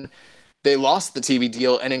 And then they lost the TV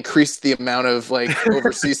deal and increased the amount of like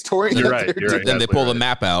overseas touring. You're right. Then they pull the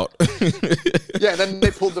map out. Yeah, then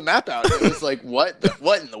they pulled the map out. It was like, what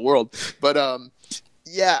in the world? But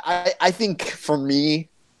yeah, I think for me,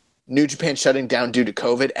 New Japan shutting down due to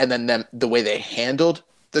COVID, and then the way they handled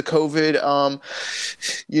the COVID,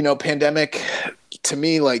 pandemic, to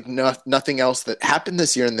me, like nothing else that happened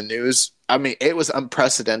this year in the news. I mean, it was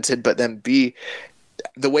unprecedented, but then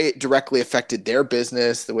the way it directly affected their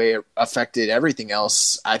business, the way it affected everything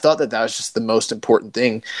else, I thought that was just the most important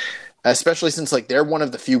thing, especially since like they're one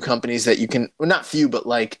of the few companies that you can, well, not few, but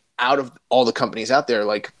like out of all the companies out there,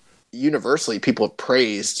 like universally people have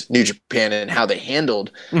praised New Japan and how they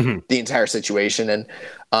handled the entire situation. And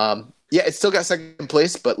yeah, it still got second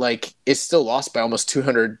place, but like it's still lost by almost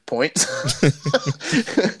 200 points,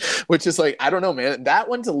 which is like, I don't know, man. That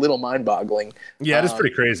one's a little mind-boggling. Yeah, it is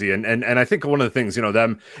pretty crazy. And I think one of the things,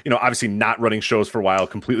 them, obviously not running shows for a while,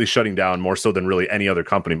 completely shutting down more so than really any other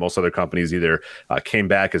company. Most other companies either came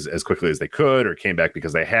back as quickly as they could or came back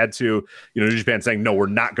because they had to. New Japan saying, no, we're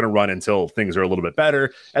not going to run until things are a little bit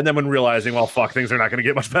better. And then when realizing, well, fuck, things are not going to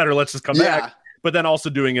get much better, let's just come back. But then also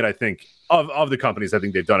doing it, I think, of the companies, I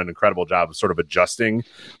think they've done an incredible job of sort of adjusting.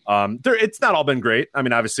 It's not all been great. I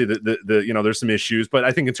mean, obviously, there's some issues, but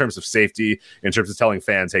I think in terms of safety, in terms of telling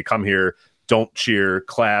fans, hey, come here, don't cheer,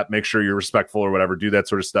 clap, make sure you're respectful or whatever, do that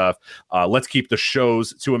sort of stuff. Let's keep the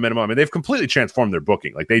shows to a minimum. I mean, they've completely transformed their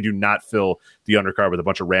booking. Like, they do not fill the undercard with a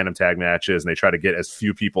bunch of random tag matches, and they try to get as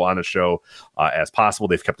few people on the show as possible.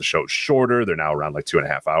 They've kept the show shorter. They're now around like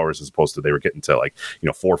 2.5 hours as opposed to they were getting to like,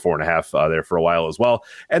 4.5 there for a while as well.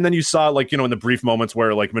 And then you saw like, in the brief moments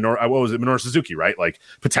where like Minoru Suzuki, right? Like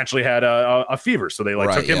potentially had a fever. So they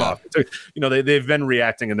took him off. They've been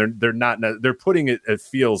reacting, and they're putting it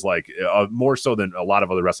feels like more so than a lot of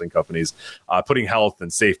other wrestling companies, putting health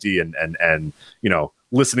and safety and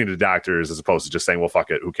listening to doctors as opposed to just saying, well,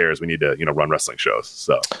 fuck it, who cares? We need to, run wrestling shows.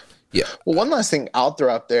 So, yeah. Well, one last thing I'll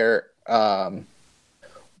throw out there.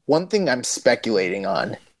 One thing I'm speculating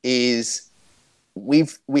on is we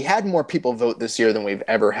had more people vote this year than we've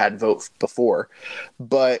ever had vote before,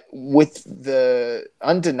 but with the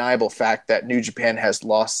undeniable fact that New Japan has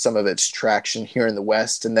lost some of its traction here in the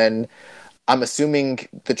West, and then I'm assuming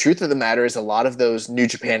the truth of the matter is a lot of those New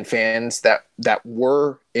Japan fans that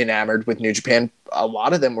were enamored with New Japan, a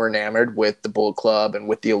lot of them were enamored with the Bullet Club and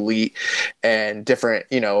with the Elite and different,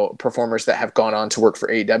 performers that have gone on to work for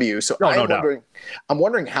AEW. So I'm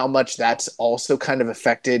wondering how much that's also kind of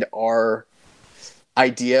affected our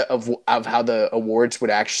idea of how the awards would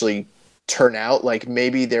actually turn out. Like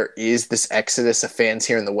maybe there is this exodus of fans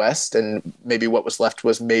here in the West, and maybe what was left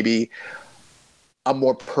was maybe a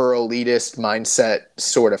more pro-elitist mindset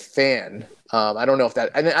sort of fan. I don't know if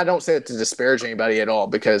that, and I don't say it to disparage anybody at all,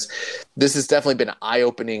 because this has definitely been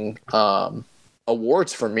eye-opening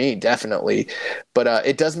awards for me, definitely. But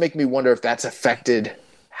it does make me wonder if that's affected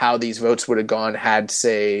how these votes would have gone had,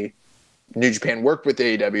 say, New Japan worked with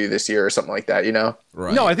AEW this year or something like that,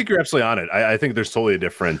 Right. No, I think you're absolutely on it. I think there's totally a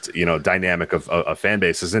different, dynamic of fan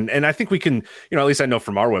bases. And I think we can, at least I know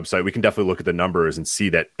from our website, we can definitely look at the numbers and see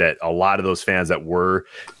that a lot of those fans that were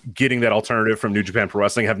getting that alternative from New Japan Pro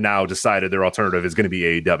Wrestling have now decided their alternative is going to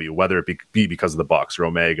be AEW, whether it be because of the Bucks or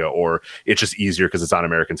Omega, or it's just easier because it's on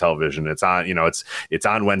American television. It's on, it's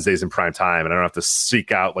on Wednesdays in prime time, and I don't have to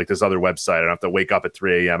seek out like this other website. I don't have to wake up at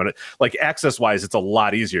 3 a.m. And like access wise, it's a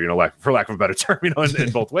lot easier, for lack of a better term,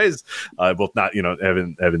 in both ways, both not,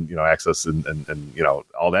 having access and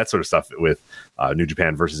all that sort of stuff with New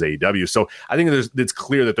Japan versus AEW. So I think it's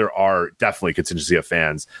clear that there are definitely contingency of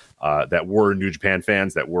fans that were New Japan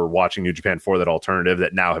fans that were watching New Japan for that alternative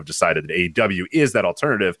that now have decided that AEW is that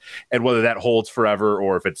alternative, and whether that holds forever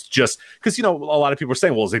or if it's just because a lot of people are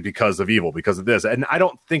saying, well, is it because of Evil, because of this? And I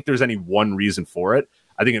don't think there's any one reason for it.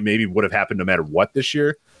 I think it maybe would have happened no matter what this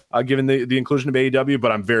year, given the inclusion of AEW,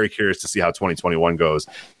 but I'm very curious to see how 2021 goes.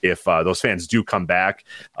 If those fans do come back,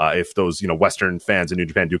 if those Western fans in New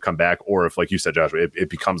Japan do come back, or if, like you said, Josh, it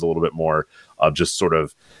becomes a little bit more of just sort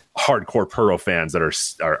of hardcore Puro fans that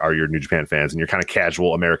are your New Japan fans, and your kind of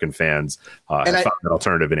casual American fans have found an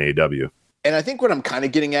alternative in AEW. And I think what I'm kind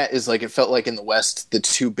of getting at is like it felt like in the West, the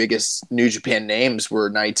two biggest New Japan names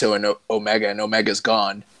were Naito and Omega, and Omega's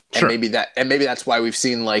gone. Sure. And maybe that's why we've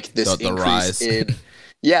seen like this increase rise. in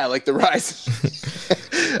like the rise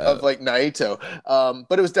of like Naito.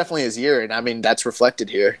 But it was definitely his year, and I mean that's reflected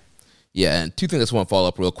here. Yeah, and two things I just want to follow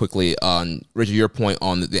up real quickly on Richard, your point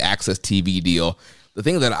on the Access TV deal. The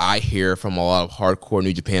thing that I hear from a lot of hardcore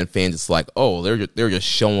New Japan fans is like, oh, they're just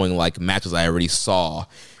showing like matches I already saw,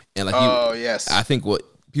 and like, yes, I think what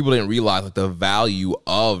people didn't realize like the value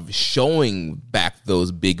of showing back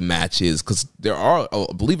those big matches, because there are,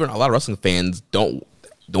 believe it or not, a lot of wrestling fans don't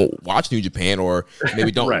watch New Japan, or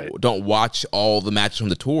maybe don't watch all the matches from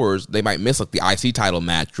the tours. They might miss like the IC title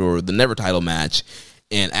match or the Never title match.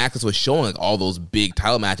 And Access was showing like all those big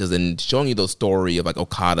title matches and showing you those story of like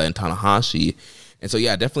Okada and Tanahashi. And so,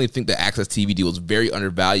 yeah, I definitely think the Access TV deal is very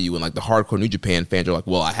undervalued. And like the hardcore New Japan fans are like,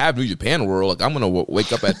 well, I have New Japan World. Like, I'm going to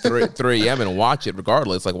wake up at 3 a.m. and watch it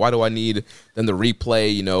regardless. Like, why do I need them to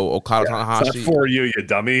replay, Okada, Tanahashi? It's not for you, you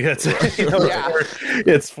dummy. It's,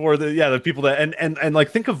 it's for the people that, and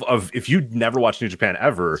like, think of if you'd never watched New Japan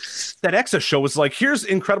ever, that Access show was like, here's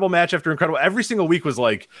incredible match after incredible. Every single week was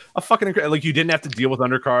like a fucking, like, you didn't have to deal with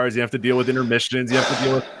undercards. You didn't have to deal with intermissions. You have to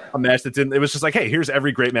deal with a match that's in, it was just like, hey, here's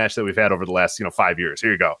every great match that we've had over the last, 5 years.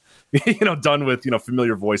 Here you go. Done with,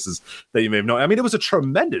 familiar voices that you may have known. I mean, it was a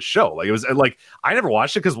tremendous show. Like, it was like, I never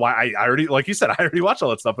watched it because I already, like you said, I already watched all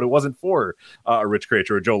that stuff, but it wasn't for a Rich Craich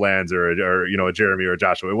or a Joe Lanz or a Jeremy or a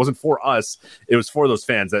Joshua. It wasn't for us. It was for those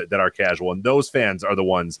fans that are casual. And those fans are the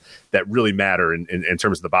ones that really matter in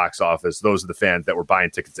terms of the box office. Those are the fans that were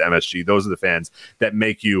buying tickets to MSG. Those are the fans that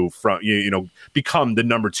make you become the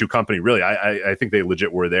number 2 company. Really, I think they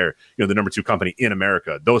legit were there. The number 2 company in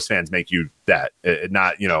America. Those fans make you that.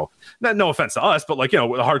 Not, no offense to us, but like, the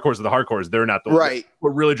hardcores of the hardcores, they're not the right.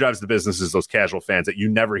 What really drives the business is those casual fans that you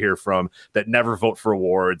never hear from, that never vote for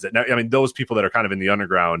awards. Those people that are kind of in the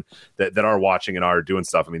underground that are watching and are doing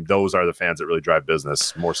stuff. I mean, those are the fans that really drive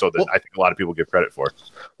business more so than I think a lot of people give credit for.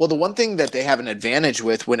 Well, the one thing that they have an advantage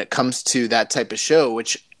with when it comes to that type of show,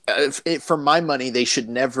 which for my money, they should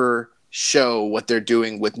never show what they're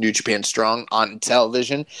doing with New Japan Strong on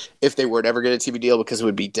television if they were to ever get a TV deal, because it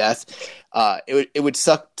would be death. It would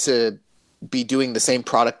suck to be doing the same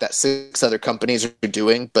product that 6 other companies are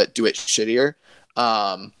doing, but do it shittier.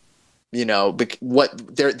 The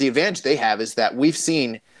advantage they have is that we've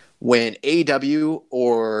seen when AEW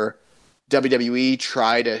or WWE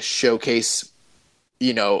try to showcase,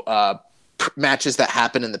 matches that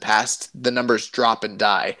happened in the past, the numbers drop and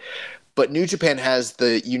die. But New Japan has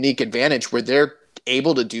the unique advantage where they're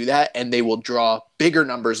able to do that, and they will draw bigger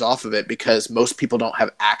numbers off of it because most people don't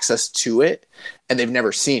have access to it and they've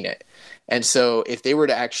never seen it. And so if they were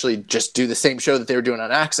to actually just do the same show that they were doing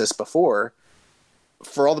on Access before,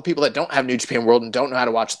 for all the people that don't have New Japan World and don't know how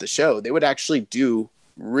to watch the show, they would actually do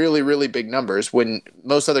really, really big numbers when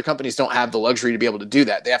most other companies don't have the luxury to be able to do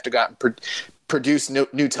that. They have to go out and produce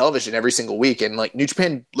new television every single week. And like New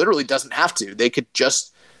Japan literally doesn't have to. They could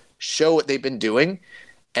just show what they've been doing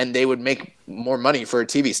and they would make more money for a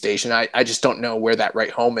TV station. I just don't know where that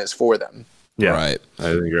right home is for them. Yeah, right.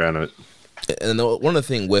 I think you're on it. And one of the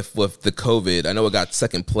things with the COVID, I know it got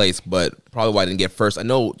second place, but probably why I didn't get first. I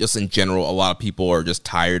know just in general, a lot of people are just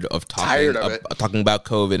tired of talking about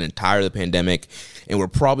COVID and tired of the pandemic. And we're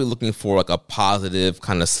probably looking for like a positive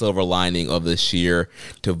kind of silver lining of this year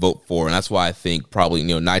to vote for. And that's why I think probably,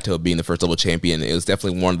 Naito being the first double champion is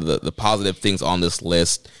definitely one of the positive things on this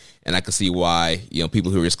list. And I can see why,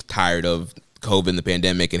 people who are just tired of COVID and the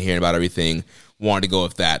pandemic and hearing about everything wanted to go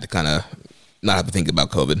with that to kind of not have to think about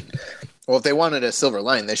COVID. Well, if they wanted a silver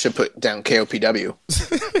line, they should put down KOPW.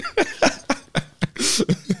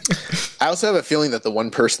 I also have a feeling that the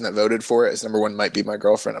one person that voted for it as number 1 might be my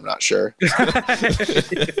girlfriend. I'm not sure.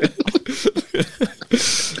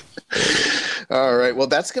 All right. Well,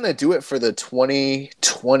 that's going to do it for the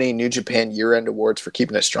 2020 New Japan Year-End Awards for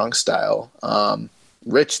Keeping It Strong Style.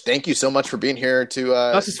 Rich, thank you so much for being here to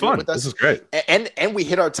this is fun. With us. This is great. And we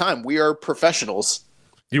hit our time. We are professionals.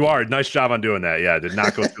 You are. Nice job on doing that. Yeah, did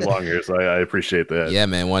not go too long here, so I appreciate that. Yeah,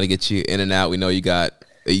 man. Want to get you in and out. We know you got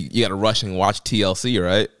to rush and watch TLC,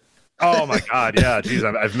 right? Oh my God, yeah. Geez,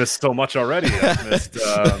 I've missed so much already. I've missed,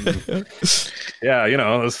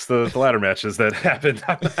 the ladder matches that happened.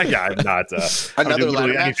 I'm not. I'm gonna do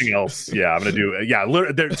literally anything else. Yeah, I'm gonna do. Yeah,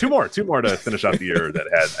 there two more to finish out the year that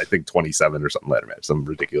had I think 27 or something ladder match, some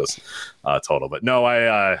ridiculous total. But no,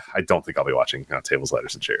 I don't think I'll be watching tables,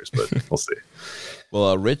 ladders, and chairs. But we'll see.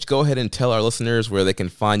 Well, Rich, go ahead and tell our listeners where they can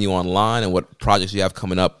find you online and what projects you have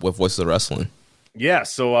coming up with Voices of Wrestling. Yeah,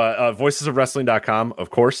 so voicesofwrestling.com, of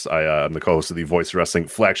course. I'm the co-host of the Voice of Wrestling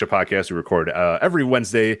flagship podcast. We record every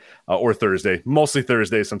Wednesday or Thursday, mostly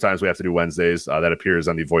Thursdays. Sometimes we have to do Wednesdays. That appears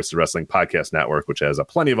on the Voice of Wrestling podcast network, which has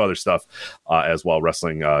plenty of other stuff as well.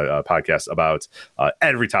 Wrestling podcasts about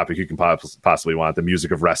every topic you can possibly want. The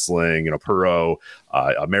music of wrestling, Puro,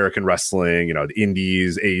 American wrestling, the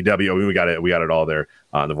indies, AEW. I mean, we got it all there.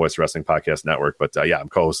 on the Voice of Wrestling Podcast Network. But I'm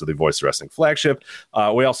co-host of the Voice of Wrestling flagship.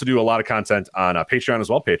 We also do a lot of content on Patreon as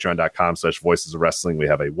well, patreon.com/Voices of Wrestling. We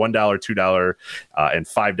have a $1, $2, and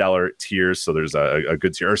 $5 tiers. So there's a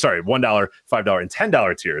good tier, or sorry, $1, $5, and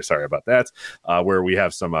 $10 tier. Sorry about that. Where we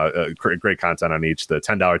have some great content on each. The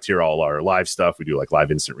 $10 tier, all our live stuff. We do like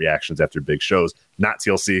live instant reactions after big shows. Not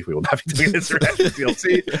TLC. We will not be doing instant reaction to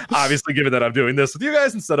TLC. Obviously, given that I'm doing this with you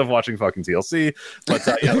guys instead of watching fucking TLC. But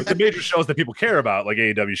the major shows that people care about, like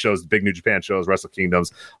AEW shows, big New Japan shows, Wrestle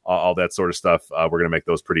Kingdoms, all that sort of stuff. We're going to make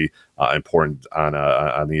those pretty important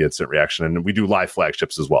on the instant reaction. And we do live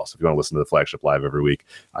flagships as well. So if you want to listen to the flagship live every week,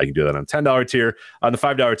 you can do that on the $10 tier. On the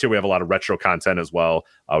 $5 tier, we have a lot of retro content as well.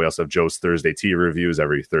 We also have Joe's Thursday Tea reviews.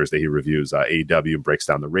 Every Thursday, he reviews AEW, breaks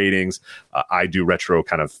down the ratings. I do retro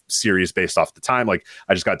kind of series based off the time. Like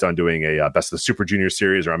I just got done doing a Best of the Super Junior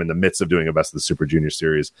series, or I'm in the midst of doing a Best of the Super Junior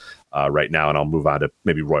series right now, and I'll move on to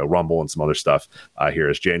maybe Royal Rumble and some other stuff here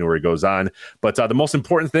as January goes on. But the most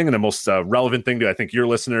important thing and the most relevant thing to, I think, your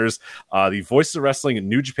listeners, the Voices of Wrestling in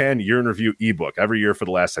New Japan Year in Review ebook. Every year for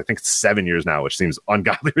the last, I think it's 7 years now, which seems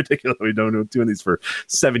ungodly ridiculous. We've been doing these for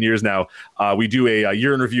 7 years now. We do a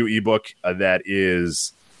Year in Review ebook that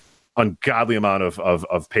is ungodly amount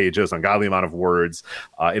of pages, ungodly amount of words.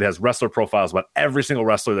 It has wrestler profiles about every single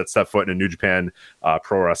wrestler that stepped foot in a New Japan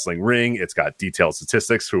pro wrestling ring. It's got detailed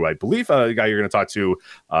statistics, who I believe the guy you're going to talk to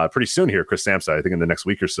pretty soon here, Chris Samsa, I think in the next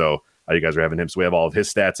week or so. You guys are having him. So we have all of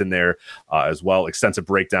his stats in there as well. Extensive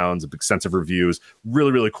breakdowns, extensive reviews,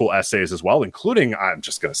 really, really cool essays as well, including, I'm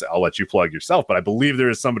just going to say, I'll let you plug yourself, but I believe there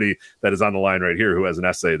is somebody that is on the line right here who has an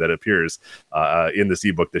essay that appears in this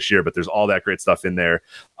ebook this year, but there's all that great stuff in there.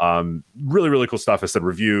 Really, really cool stuff. I said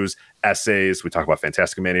reviews, essays. We talk about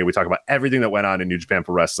Fantastic Mania. We talk about everything that went on in New Japan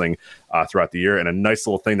Pro Wrestling throughout the year. And a nice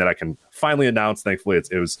little thing that I can finally announce. Thankfully,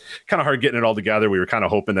 it was kind of hard getting it all together. We were kind of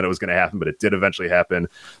hoping that it was going to happen, but it did eventually happen.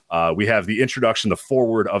 We have the introduction, the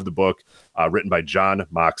foreword of the book, written by Jon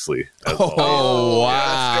Moxley. Oh,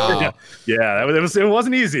 wow. Yeah, it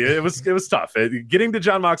wasn't easy. It was tough. Getting to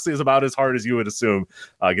Jon Moxley is about as hard as you would assume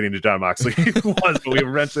getting to Jon Moxley was, but we were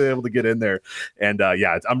eventually able to get in there. And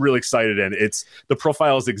I'm really excited. And the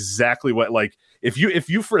profile is exactly what, like, if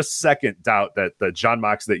you for a second doubt that the Jon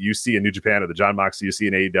Moxley that you see in New Japan or the Jon Moxley you see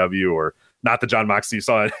in AEW, or not the Jon Moxley you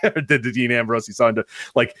saw, the Dean Ambrose you saw,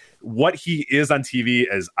 like what he is on TV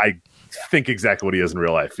as I think exactly what he is in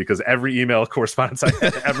real life, because every email correspondence I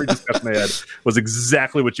had, every discussion I had was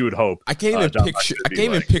exactly what you would hope. I can't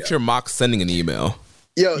even picture Mox sending an email.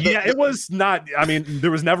 It was not. I mean,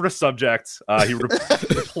 there was never a subject. He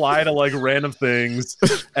replied to like random things.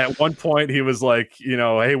 At one point, he was like,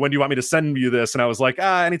 hey, when do you want me to send you this? And I was like,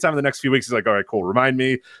 anytime in the next few weeks. He's like, all right, cool, remind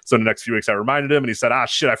me. So in the next few weeks, I reminded him, and he said,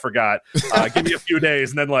 shit, I forgot. Give me a few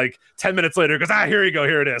days. And then like 10 minutes later, he goes, here you go,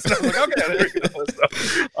 here it is. And I was like, okay, there you go.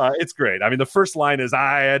 So, it's great. I mean, the first line is,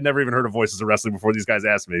 I had never even heard of Voices of Wrestling before these guys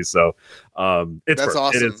asked me. So that's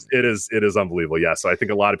awesome. It is unbelievable. Yeah. So I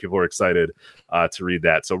think a lot of people are excited to read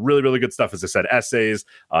that. So really, really good stuff. As I said, essays,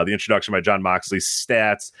 the introduction by Jon Moxley,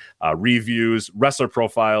 stats, reviews, wrestler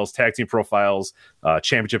profiles, tag team profiles,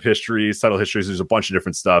 championship histories, title histories. There's a bunch of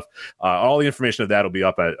different stuff. All the information of that will be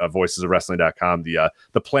up at voicesofwrestling.com.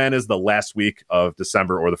 The plan is the last week of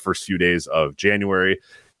December or the first few days of January.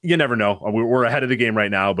 You never know. We're ahead of the game right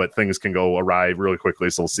now, but things can go awry really quickly.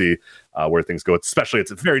 So we'll see where things go. Especially,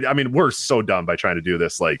 we're so dumb by trying to do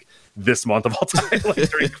this like this month of all time, like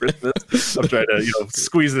during Christmas. I'm trying to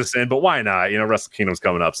squeeze this in, but why not? Wrestle Kingdom's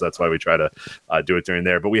coming up, so that's why we try to do it during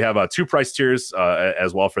there. But we have 2 price tiers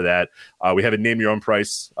as well for that. We have a name your own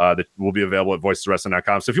price that will be available at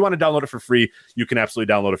voiceswrestling.com. So if you want to download it for free, you can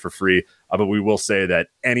absolutely download it for free. But we will say that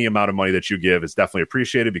any amount of money that you give is definitely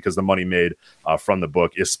appreciated, because the money made from the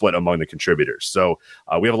book is split among the contributors. So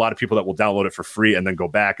we have a lot of people that will download it for free and then go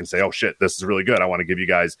back and say, oh shit, this is really good. I want to give you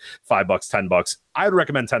guys $5, $10. I would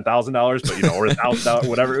recommend $10,000, but or $1,000,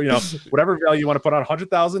 whatever, whatever value you want to put on.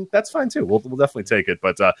 100,000, that's fine too. We'll definitely take it.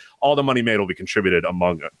 But all the money made will be contributed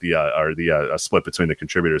among the split between the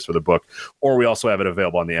contributors for the book. Or we also have it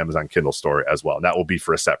available on the Amazon Kindle store as well. And that will be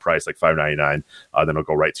for a set price, like $5.99. Then it'll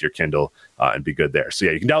go right to your Kindle and be good there. So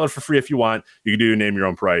yeah, you can download it for free if you want. You can do name your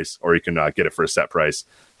own price, or you can get it for a set price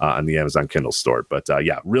on the Amazon Kindle store. But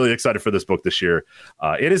really excited for this book this year.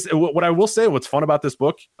 It is what I will say. What's fun about this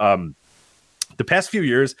book. the past few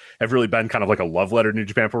years have really been kind of like a love letter to New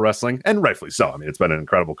Japan Pro Wrestling, and rightfully so. I mean, it's been an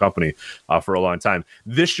incredible company for a long time.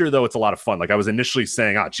 This year, though, it's a lot of fun. Like I was initially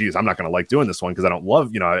saying, geez, I'm not going to like doing this one because I don't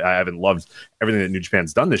love, I haven't loved everything that New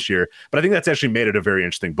Japan's done this year. But I think that's actually made it a very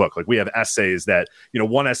interesting book. Like we have essays that,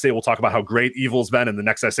 one essay will talk about how great Evil's been, and the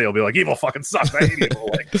next essay will be like, Evil fucking sucks. I hate Evil.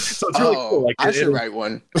 Like, so it's really cool. Like I should write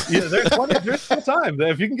one. Yeah, there's still time.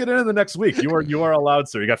 If you can get it in the next week, you are allowed,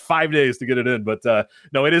 sir. You got 5 days to get it in. But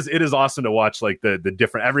no, it is awesome to watch. Like the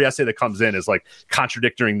different, every essay that comes in is like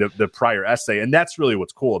contradicting the prior essay, and that's really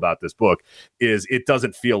what's cool about this book. Is it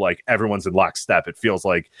doesn't feel like everyone's in lockstep. It feels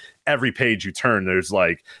like every page you turn, there's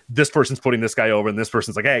like this person's putting this guy over, and this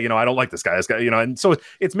person's like, hey, I don't like this guy. And so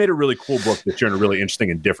it's made a really cool book this year and a really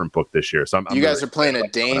interesting and different book this year. So you guys are playing a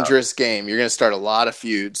dangerous game. You're going to start a lot of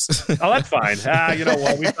feuds. Oh, that's fine. You know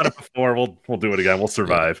what? We've done it before. We'll do it again. We'll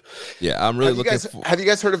survive. Yeah, I'm really looking. Have you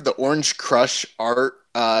guys heard of the Orange Crush art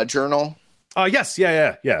journal? Yes.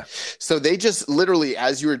 Yeah. So they just literally,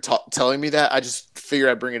 as you were telling me that, I just figured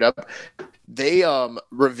I'd bring it up. They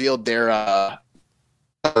revealed their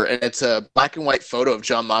and it's a black and white photo of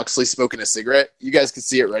Jon Moxley smoking a cigarette. You guys can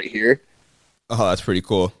see it right here. Oh, that's pretty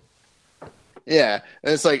cool. Yeah,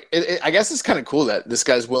 and it's like I guess it's kind of cool that this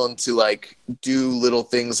guy's willing to like do little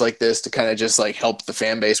things like this to kind of just like help the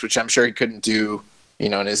fan base, which I'm sure he couldn't do,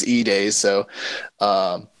 in his days. So,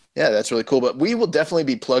 yeah, that's really cool. But we will definitely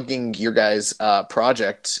be plugging your guys'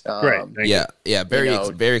 project. Great. Yeah.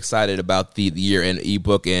 Very excited about the year-end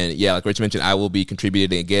ebook. And yeah, like Rich mentioned, I will be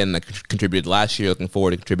contributing again. I contributed last year. Looking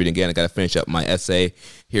forward to contributing again. I got to finish up my essay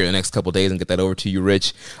here in the next couple of days and get that over to you,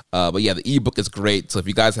 Rich. But yeah, the ebook is great. So if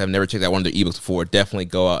you guys have never checked out one of their ebooks before, definitely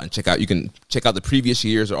go out and check out. You can check out the previous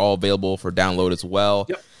years. Are all available for download as well.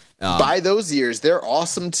 Yep. Buy those years. They're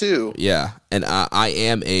awesome too. Yeah. And I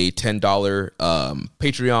am a $10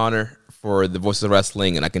 Patreoner for the Voices of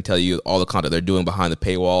Wrestling, and I can tell you all the content they're doing behind the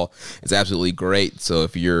paywall is absolutely great. So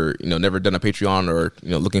if you're never done a Patreon or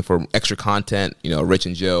looking for extra content, Rich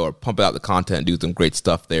and Joe are pumping out the content and do some great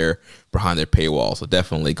stuff there behind their paywall. So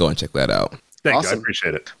definitely go and check that out. Thank you. I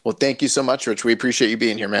appreciate it. Well, thank you so much, Rich. We appreciate you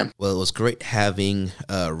being here, man. Well, it was great having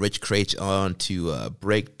Rich Kraetsch on to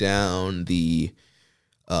break down the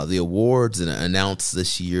awards and announce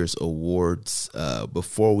this year's awards.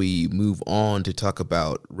 Before we move on to talk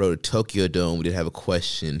about Road to Tokyo Dome, we did have a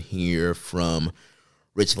question here from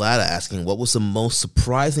Rich Latta asking, what was the most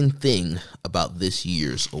surprising thing about this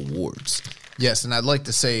year's awards? Yes, and I'd like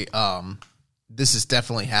to say this is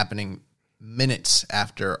definitely happening minutes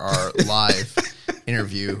after our live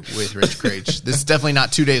interview with Rich Kraetsch. This is definitely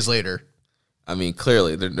not 2 days later. I mean,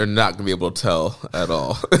 clearly, they're not going to be able to tell at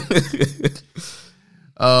all.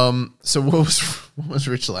 So what was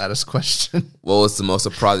Rich Latta's question? What was the most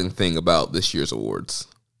surprising thing about this year's awards?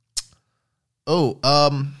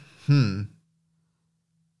 That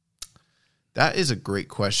is a great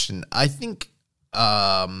question. I think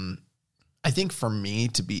for me,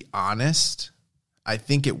 to be honest, I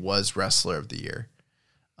think it was Wrestler of the Year.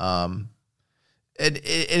 And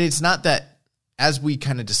it's not that, as we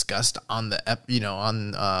kind of discussed on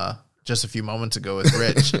the just a few moments ago with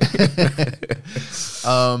Rich,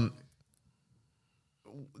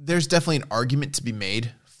 there's definitely an argument to be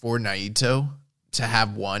made for Naito to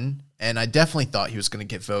have won. And I definitely thought he was going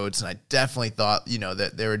to get votes. And I definitely thought,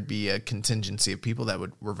 that there would be a contingency of people that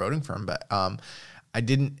were voting for him. But I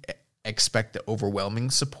didn't expect the overwhelming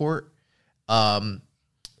support. And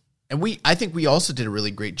I think we also did a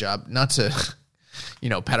really great job, not to,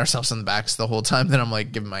 pat ourselves on the backs the whole time that I'm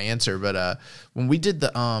like giving my answer. But when we did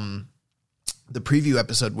the preview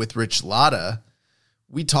episode with Rich Latta,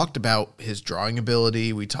 we talked about his drawing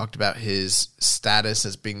ability. We talked about his status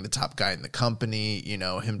as being the top guy in the company,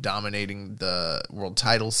 him dominating the world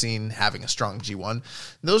title scene, having a strong G1. And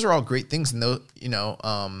those are all great things. And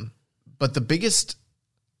but the biggest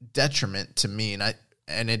detriment to me,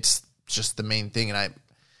 and it's just the main thing, and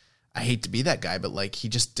I hate to be that guy, but like he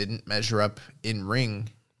just didn't measure up in ring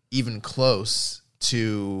even close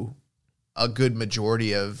to a good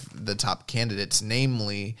majority of the top candidates,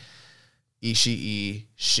 namely Ishii,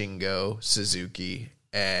 Shingo, Suzuki,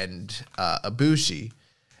 and Ibushi.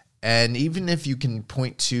 And even if you can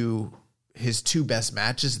point to his two best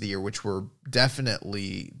matches of the year, which were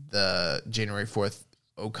definitely the January 4th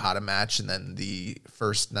Okada match and then the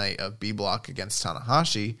first night of B Block against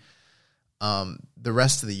Tanahashi, the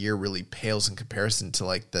rest of the year really pales in comparison to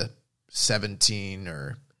like the 17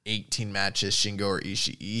 or 18 matches Shingo or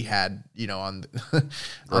Ishii had, on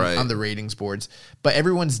the ratings boards. But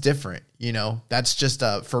everyone's different, That's just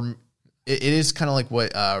it is kind of like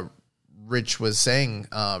what Rich was saying,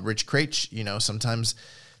 Rich Kraetsch, sometimes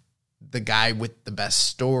the guy with the best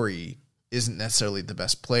story isn't necessarily the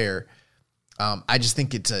best player. I just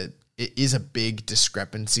think it is a big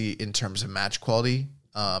discrepancy in terms of match quality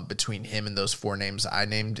between him and those 4 names I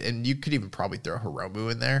named, and you could even probably throw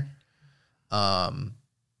Hiromu in there.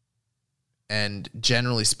 And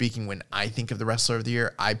generally speaking, when I think of the wrestler of the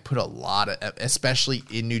year, I put a lot of, especially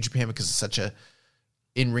in New Japan because it's such a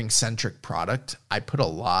in-ring centric product, I put a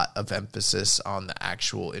lot of emphasis on the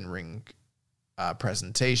actual in-ring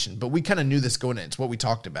presentation. But we kind of knew this going in. It's what we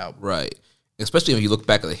talked about. Right. Especially when you look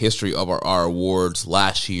back at the history of our awards.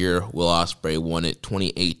 Last year, Will Ospreay won it.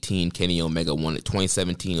 2018, Kenny Omega won it.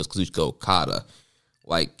 2017 was Kazuchika Okada.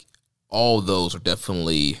 Like, all of those are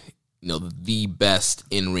definitely, the best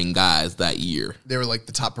in-ring guys that year. They were like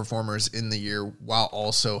the top performers in the year while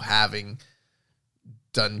also having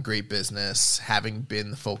done great business, having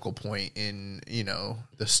been the focal point in,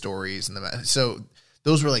 the stories and so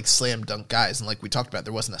those were like slam dunk guys. And like we talked about,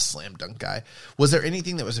 there wasn't a slam dunk guy. Was there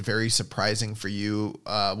anything that was very surprising for you?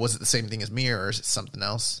 Was it the same thing as me, or is it something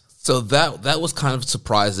else? So that was kind of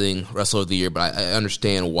surprising, Wrestler of the Year, but I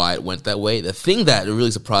understand why it went that way. The thing that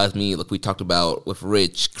really surprised me, like we talked about with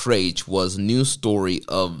Rich Craich, was News Story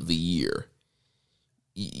of the Year.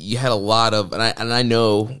 You had a lot of, and I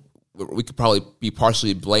know we could probably be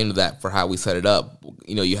partially blamed that for how we set it up.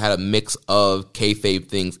 You had a mix of kayfabe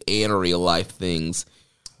things and real life things.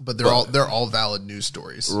 But they're all valid news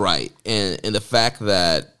stories. Right. And the fact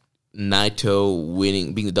that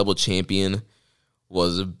Naito being the double champion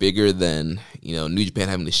was bigger than, New Japan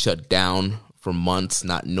having to shut down for months,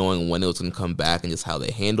 not knowing when it was going to come back, and just how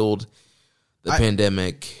they handled the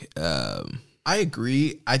pandemic. I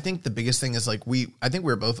agree. I think the biggest thing is I think we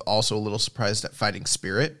were both also a little surprised at Fighting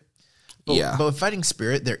Spirit. But with Fighting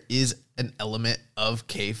Spirit, there is an element of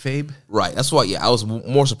kayfabe. Right. That's why, I was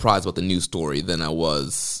more surprised about the news story than I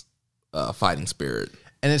was Fighting Spirit.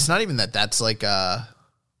 And it's not even that's like, the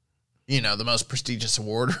most prestigious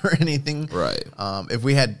award or anything. Right. If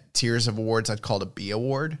we had tiers of awards, I'd call it a B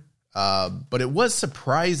award. But it was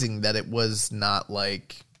surprising that it was not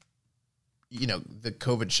like, the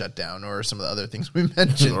COVID shutdown or some of the other things we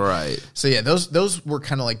mentioned. Right. So yeah, those were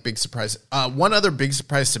kind of like big surprises. One other big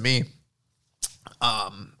surprise to me,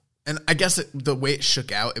 and I guess the way it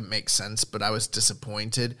shook out, it makes sense, but I was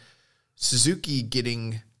disappointed. Suzuki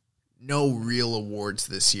getting no real awards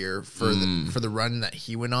this year for the run that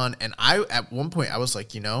he went on. And at one point I was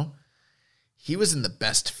like, he was in the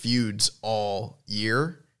best feuds all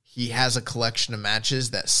year. He has a collection of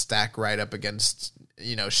matches that stack right up against,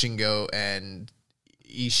 Shingo and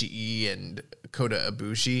Ishii and Kota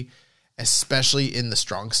Ibushi, especially in the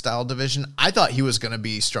strong style division. I thought he was going to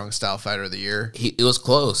be strong style fighter of the year. It was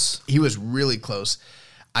close. He was really close.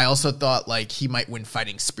 I also thought he might win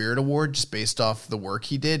Fighting Spirit award just based off the work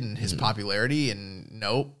he did and his popularity. And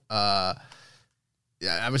nope. And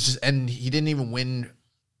he didn't even win,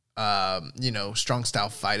 strong style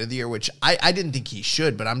fight of the year, which I didn't think he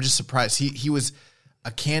should, but I'm just surprised. He was a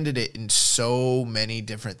candidate in so many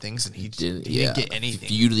different things, and he didn't get anything.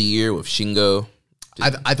 Feud of the year with Shingo.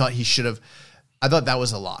 I thought he should have. I thought that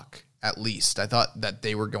was a lock, at least. I thought that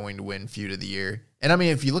they were going to win feud of the year. And I mean,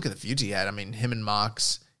 if you look at the feuds he had, him and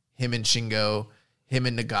Mox, him and Shingo, him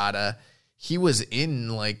and Nagata, he was in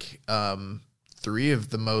 3 of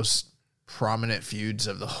the most prominent feuds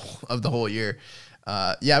of the whole year.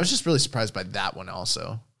 I was just really surprised by that one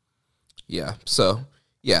also. Yeah. So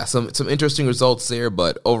some interesting results there,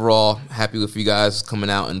 but overall, happy with you guys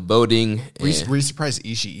coming out and voting. Were you surprised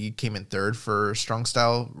Ishii came in 3rd for Strong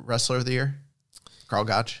Style Wrestler of the Year? Karl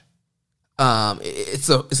Gotch? It's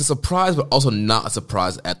a surprise, but also not a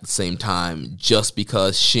surprise at the same time, just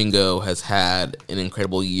because Shingo has had an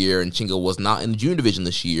incredible year, and Shingo was not in the junior division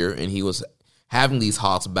this year, and he was having these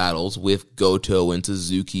hot battles with Goto and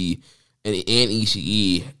Suzuki and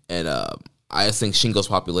Ishii, and I just think Shingo's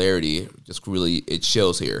popularity just really, it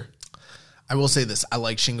shows here. I will say this. I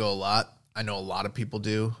like Shingo a lot. I know a lot of people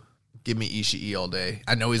do. Give me Ishii all day.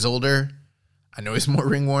 I know he's older. I know he's more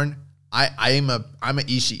ring-worn. I'm a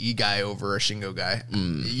Ishii guy over a Shingo guy.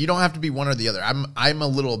 You don't have to be one or the other. I'm a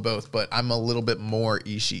little of both, but I'm a little bit more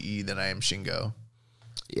Ishii than I am Shingo.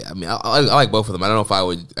 Yeah, I mean, I like both of them. I don't know if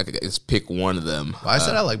I could just pick one of them. Well, I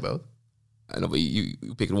said I like both. I know, but you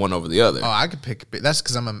picked one over the other. Oh, I could pick. That's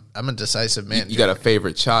because I'm a decisive man. You got a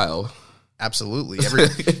favorite child. Absolutely.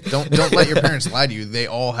 Don't let your parents lie to you. They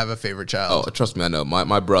all have a favorite child. Oh, trust me, I know.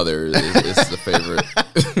 My brother is the favorite.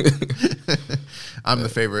 I'm the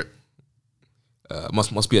favorite.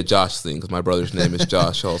 Must be a Josh thing because my brother's name is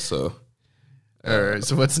Josh also. All right,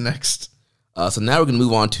 so what's next? So now we're going to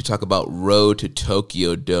move on to talk about Road to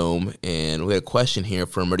Tokyo Dome. And we had a question here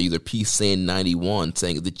from user PSan91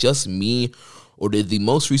 saying, is it just me Or did the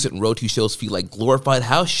most recent Road 2 shows feel like glorified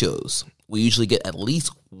house shows? We usually get at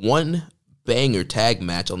least one banger tag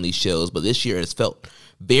match on these shows, but this year it's felt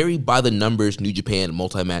very by the numbers New Japan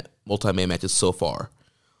multi-man matches so far.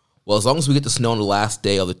 Well, as long as we get the snow on the last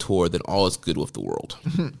day of the tour, then all is good with the world.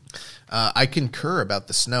 I concur about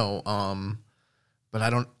the snow, but I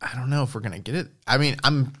don't know if we're gonna get it. I mean,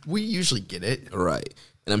 we usually get it, right?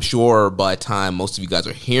 And I'm sure by the time most of you guys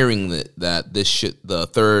are hearing that the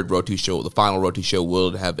third Road 2 show, the final Road 2 show,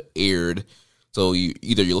 will have aired. So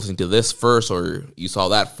either you're listening to this first or you saw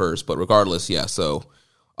that first. But regardless, yeah. So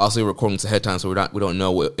obviously we're recording this ahead of time, so we don't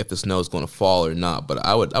know if the snow is going to fall or not. But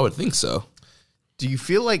I would think so. Do you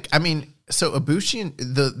feel like, I mean, so Ibushi and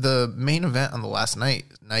the main event on the last night,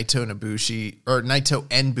 Naito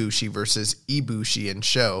and Bushi versus Ibushi and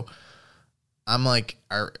Sho, I'm like,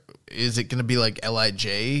 is it going to be like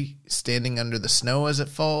LIJ standing under the snow as it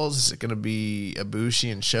falls? Is it going to be Ibushi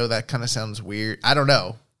and Sho? That kind of sounds weird. I don't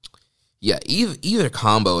know. Yeah, either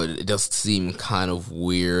combo, it does seem kind of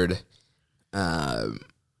weird. I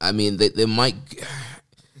mean, they might...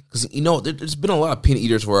 Because, there's been a lot of pin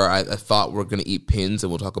eaters where I thought we're going to eat pins,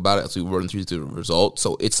 and we'll talk about it as we run through the results.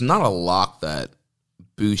 So it's not a lock that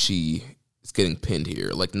Bushi is getting pinned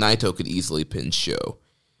here. Like, Naito could easily pin Sho.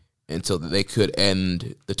 And so they could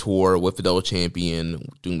end the tour with the double champion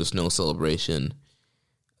doing the snow celebration.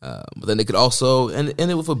 But then they could also end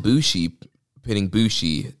it with Ibushi pinning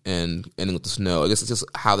Bushi and ending with the snow. I guess it's just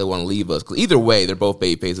how they want to leave us. Because either way, they're both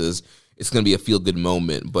baby faces. It's going to be a feel-good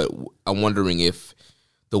moment. But I'm wondering if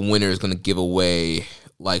the winner is going to give away,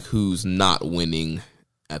 like, who's not winning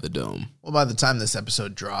at the Dome. Well, by the time this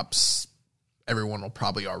episode drops, everyone will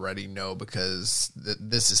probably already know because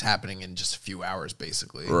this is happening in just a few hours,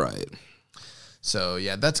 basically. Right. So,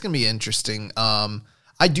 yeah, that's going to be interesting.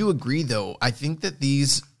 I do agree, though. I think that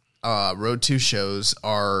these Road 2 shows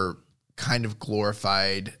are kind of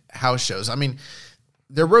glorified house shows. I mean,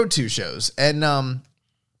 they're Road 2 shows, and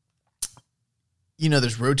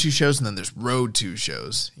there's Road 2 shows and then there's Road 2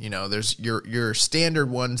 shows. There's your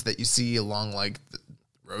standard ones that you see along like the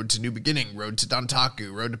Road to New Beginning, Road to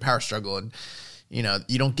Dantaku, Road to Power Struggle. And, you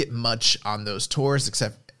don't get much on those tours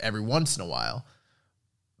except every once in a while.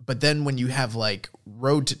 But then when you have like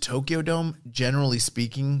Road to Tokyo Dome, generally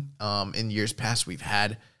speaking, in years past, we've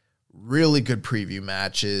had really good preview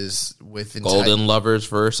matches with Golden Lovers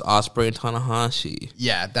versus Ospreay and Tanahashi.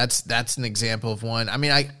 Yeah, that's an example of one. I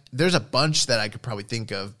mean, there's a bunch that I could probably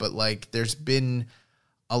think of, but like there's been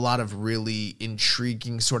a lot of really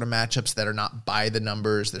intriguing sort of matchups that are not by the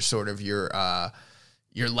numbers. They're sort of your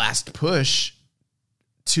last push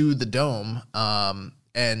to the Dome.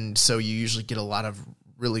 And so you usually get a lot of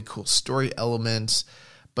really cool story elements,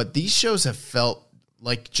 but these shows have felt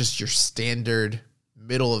like just your standard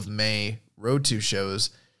middle of May Road 2 shows,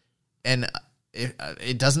 and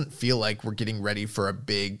it doesn't feel like we're getting ready for a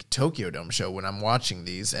big Tokyo Dome show when I'm watching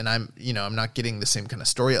these, and I'm not getting the same kind of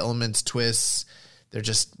story elements, twists. They're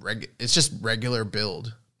just it's just regular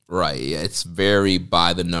build. Right. Yeah, it's very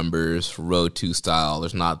by the numbers Road 2 style.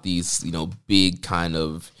 There's not these, big kind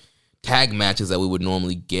of tag matches that we would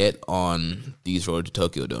normally get on these Road to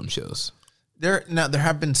Tokyo Dome shows. There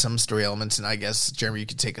have been some story elements, and I guess Jeremy, you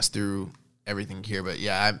could take us through everything here, but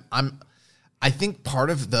yeah, I think part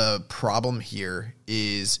of the problem here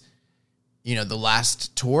is, the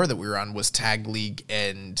last tour that we were on was Tag League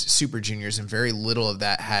and Super Juniors, and very little of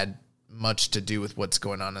that had much to do with what's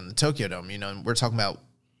going on in the Tokyo Dome. And we're talking about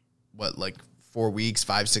what, like 4 weeks,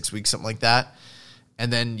 5-6 weeks, something like that,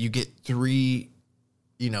 and then you get three,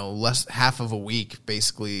 less half of a week,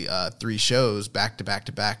 basically 3 shows back to back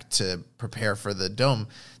to back to prepare for the Dome.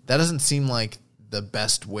 That doesn't seem like the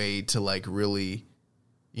best way to like really,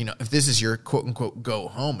 if this is your quote unquote go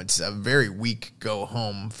home, it's a very weak go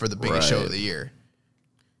home for the biggest show of the year.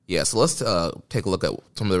 Yeah, so let's take a look at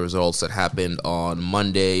some of the results that happened on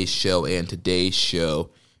Monday's show and today's show,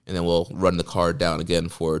 and then we'll run the card down again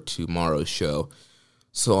for tomorrow's show.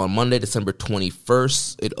 So on Monday, December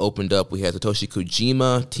 21st, it opened up. We had Satoshi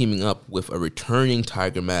Kojima teaming up with a returning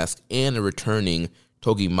Tiger Mask and a returning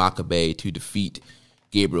Togi Makabe to defeat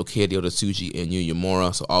Gabriel Kidd, Yota Tsuji, and Yuya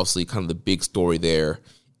Uemura. So obviously kind of the big story there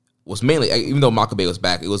was mainly, even though Makabe was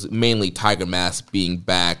back, it was mainly Tiger Mask being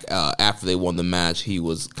back. After they won the match, he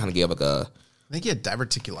was kind of gave like a... I think he had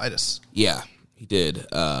diverticulitis. Yeah, he did.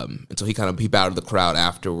 And so he bowed to the crowd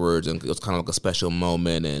afterwards, and it was kind of like a special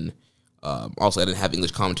moment. And also, I didn't have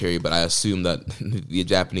English commentary, but I assume that the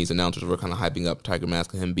Japanese announcers were kind of hyping up Tiger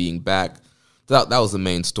Mask and him being back. That was the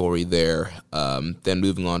main story there. Then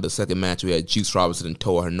moving on to the second match, we had Juice Robinson and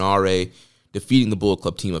Toa Henare defeating the Bullet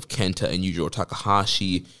Club team of Kenta and Yujiro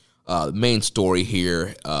Takahashi. Main story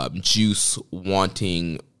here, Juice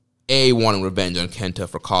wanting revenge on Kenta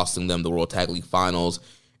for costing them the World Tag League Finals,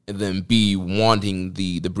 and then B, wanting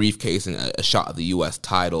the briefcase and a shot at the U.S.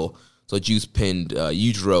 title. So Juice pinned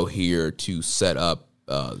Yujiro here to set up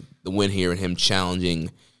the win here, and him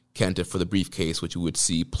challenging Kenta for the briefcase, which we would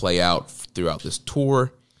see play out throughout this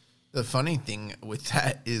tour. The funny thing with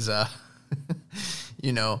that is,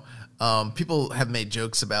 people have made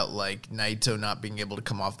jokes about like Naito not being able to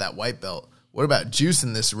come off that white belt. What about Juice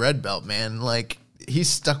in this red belt, man? Like, he's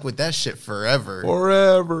stuck with that shit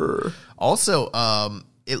forever. Also,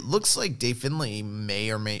 it looks like Dave Finlay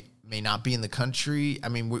may or may not be in the country. I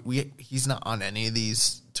mean, he's not on any of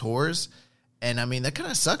these tours. And, I mean, that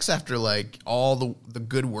kind of sucks after, like, all the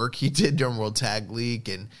good work he did during World Tag League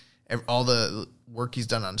and all the work he's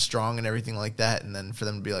done on Strong and everything like that. And then for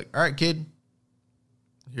them to be like, all right, kid,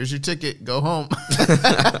 here's your ticket. Go home.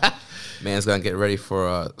 Man's going to get ready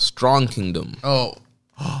for Strong Kingdom. Oh.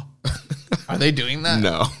 Are they doing that?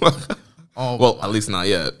 No. Oh, well, at least not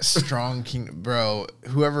yet. Strong Kingdom. Bro,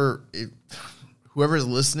 whoever's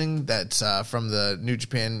listening that's from the New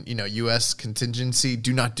Japan, U.S. contingency,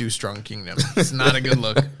 do not do Strong Kingdom. It's not a good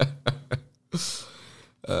look.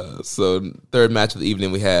 So, third match of the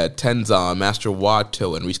evening, we had Tenzan, Master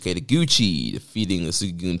Wato, and Ryusuke Taguchi defeating the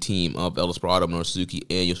Suzuki-gun team of El Desperado, Minoru Suzuki,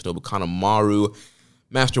 and Yoshinobu Kanemaru.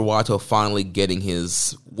 Master Wato finally getting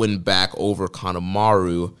his win back over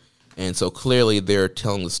Kanemaru. And so clearly they're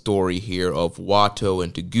telling the story here of Wato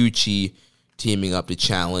and Taguchi teaming up to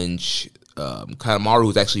challenge Kanemaru,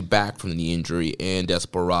 who's actually back from the knee injury, and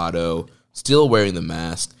Desperado, still wearing the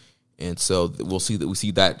mask. And so we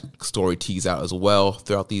see that story tease out as well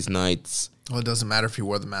throughout these nights. Well, it doesn't matter if he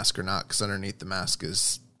wore the mask or not, because underneath the mask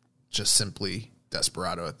is just simply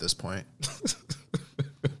Desperado at this point.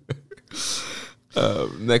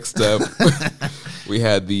 Next up, we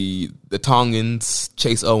had the Tongans,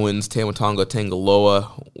 Chase Owens, Tama Tonga,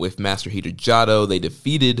 Tangaloa with Master Heater Jado. They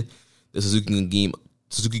defeated the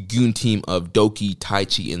Suzuki-gun team of Doki,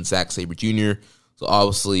 Taichi, and Zack Sabre Jr. So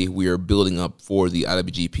obviously we are building up for the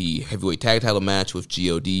IWGP Heavyweight Tag Title match with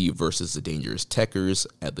GOD versus the Dangerous Tekkers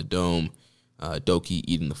at the Dome. Doki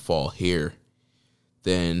eating the fall here.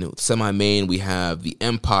 Then semi-main, we have the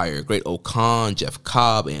Empire, Great Okan, Jeff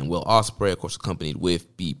Cobb, and Will Ospreay, of course, accompanied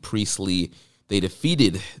with B. Priestley. They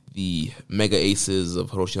defeated the Mega Aces of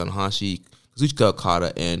Hiroshi Tanahashi, Kazuchika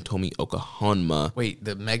Okada, and Tomioka Honma. Wait,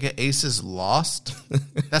 the Mega Aces lost?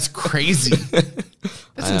 That's crazy.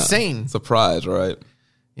 That's insane. Surprise, right?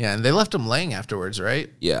 Yeah, and they left him laying afterwards, right?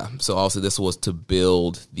 Yeah, so obviously this was to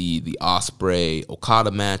build the Ospreay-Okada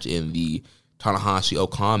match and the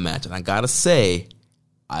Tanahashi-Okan match. And I gotta say,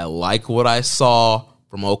 I like what I saw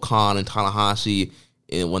from Okan and Tanahashi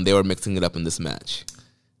when they were mixing it up in this match.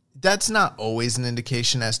 That's not always an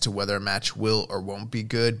indication as to whether a match will or won't be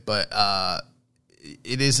good, but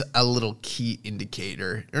it is a little key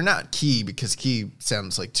indicator. Or not key, because key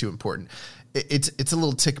sounds like too important. It's a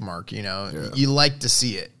little tick mark, Yeah. You like to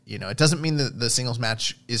see it. It doesn't mean that the singles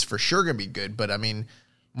match is for sure going to be good, but I mean,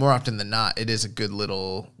 more often than not, it is a good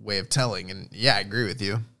little way of telling. And yeah, I agree with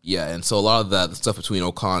you. Yeah, and so a lot of the stuff between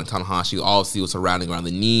Okan and Tanahashi obviously was surrounding around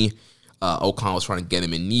the knee. Okan was trying to get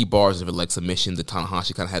him in knee bars and leg submissions, and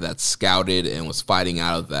Tanahashi kind of had that scouted and was fighting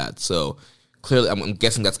out of that. So clearly, I'm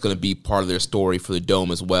guessing that's going to be part of their story for the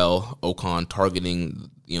Dome as well. Okan targeting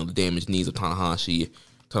the damaged knees of Tanahashi.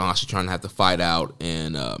 Tanahashi trying to have to fight out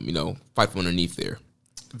and fight from underneath there.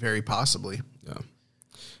 Very possibly. Yeah.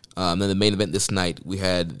 Then the main event this night, we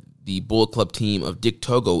had the Bullet Club team of Dick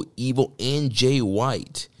Togo, Evil, and Jay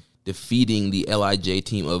White defeating the LIJ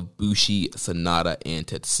team of Bushi, Sanada, and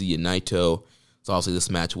Tetsuya Naito. So obviously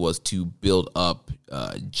this match was to build up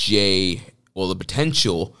the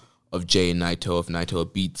potential of Jay and Naito. If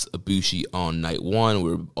Naito beats Ibushi on night one,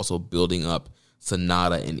 we're also building up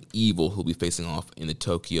Sanada and Evil, who'll be facing off in the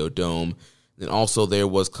Tokyo Dome. Then also there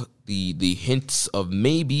was the hints of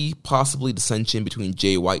possibly dissension between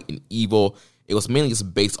Jay White and Evil. It was mainly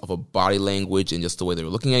just based off of body language and just the way they were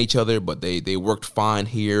looking at each other, but they worked fine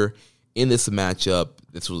here in this matchup.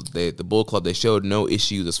 This was the Bullet Club. They showed no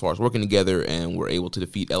issues as far as working together and were able to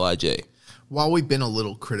defeat LIJ. While we've been a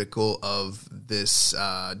little critical of this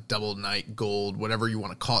Double Night Gold, whatever you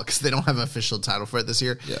want to call it, because they don't have an official title for it this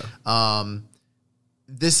year. Yeah.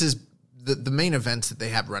 This is the main events that they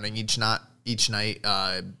have running each night.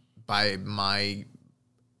 By my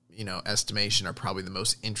estimation, are probably the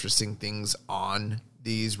most interesting things on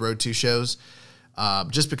these Road 2 shows.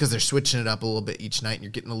 Just because they're switching it up a little bit each night, and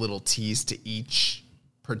you're getting a little tease to each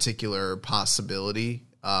particular possibility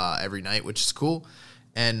every night, which is cool.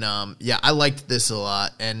 And I liked this a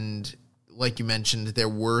lot. And like you mentioned, there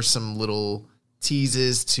were some little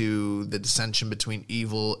teases to the dissension between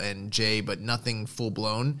Evil and Jay, but nothing full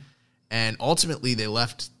blown. And ultimately, they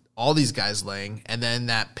left all these guys laying. And then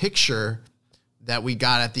that picture that we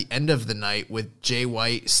got at the end of the night with Jay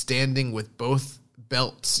White standing with both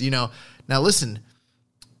belts, now listen,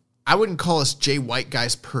 I wouldn't call us Jay White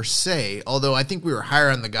guys per se, although I think we were higher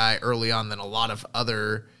on the guy early on than a lot of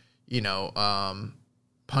other,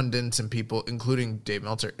 pundits and people, including Dave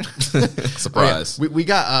Meltzer. Surprise. We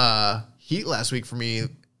got heat last week for me,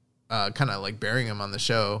 kind of like burying him on the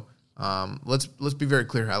show. Let's be very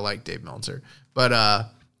clear. I like Dave Meltzer, but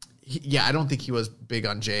I don't think he was big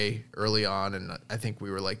on Jay early on, and I think we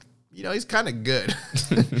were like, he's kind of good.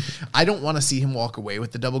 I don't want to see him walk away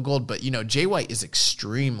with the double gold, but Jay White is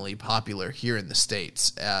extremely popular here in the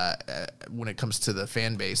States when it comes to the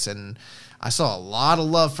fan base, and I saw a lot of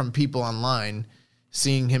love from people online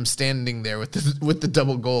seeing him standing there with the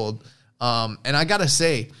double gold. And I gotta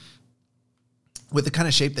say, with the kind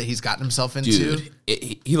of shape that he's gotten himself into, dude,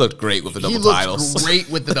 he looked great with the double titles. He looked great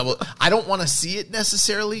with the double. I don't want to see it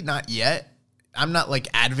necessarily, not yet. I'm not like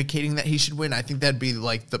advocating that he should win. I think that'd be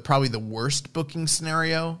like probably the worst booking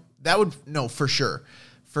scenario. For sure.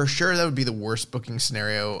 For sure, that would be the worst booking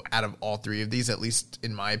scenario out of all three of these, at least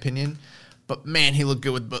in my opinion. But man, he looked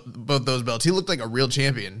good with both those belts. He looked like a real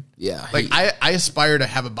champion. Yeah. I aspire to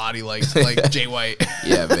have a body like Jay White.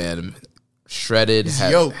 Yeah, man. Shredded,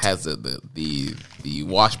 has the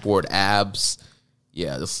washboard abs.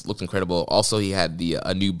 Yeah, this looked incredible. Also, he had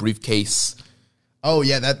a new briefcase. Oh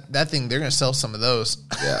yeah, that thing, they're gonna sell some of those.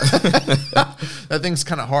 Yeah. That thing's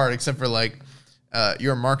kind of hard, except for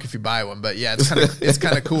you're a mark if you buy one. But yeah, it's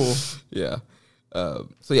kind of cool. Yeah.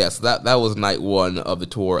 So that was night one of the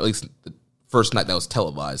tour, at least the first night that was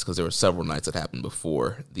televised, because there were several nights that happened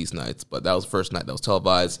before these nights, but that was the first night that was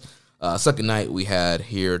televised. Second night we had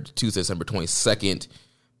here Tuesday, December 22nd,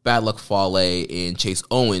 Bad Luck Fale and Chase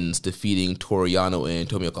Owens defeating Toru Yano and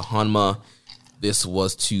Tomioka Hanma. This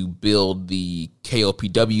was to build the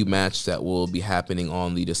KOPW match that will be happening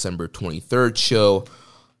on the December 23rd show,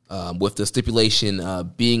 with the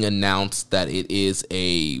stipulation being announced that it is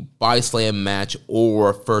a body slam match,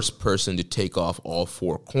 or first person to take off all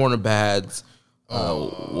four corner pads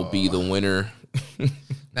will be the winner.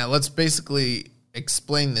 Now let's basically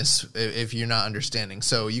explain this if you're not understanding.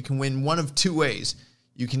 So you can win one of two ways.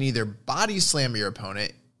 You can either body slam your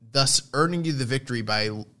opponent, thus earning you the victory by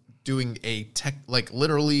doing a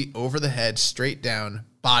literally over the head, straight down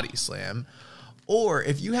body slam. Or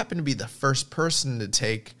if you happen to be the first person to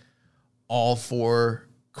take all four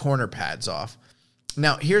corner pads off.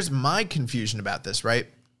 Now, here's my confusion about this, right?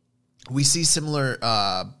 We see similar,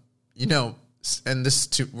 and this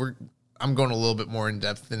too, I'm going a little bit more in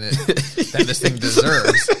depth than this thing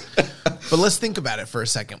deserves. But let's think about it for a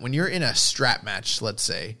second. When you're in a strap match, let's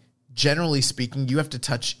say, generally speaking, you have to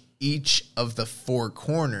touch each of the four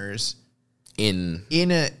corners in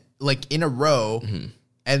a row, mm-hmm.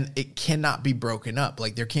 and it cannot be broken up.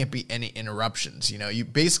 Like, there can't be any interruptions. You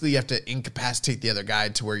basically have to incapacitate the other guy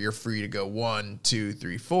to where you're free to go 1, 2,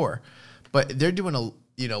 3, 4. But they're doing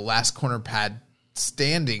a last corner pad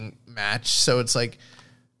standing match, so it's like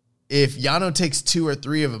if Yano takes 2 or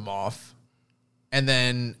 3 of them off, and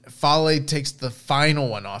then Fale takes the final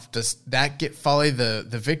one off, does that get Fale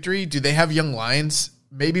the victory? Do they have young lions?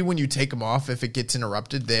 Maybe when you take them off, if it gets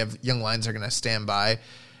interrupted, they have young lions are going to stand by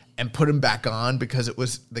and put them back on because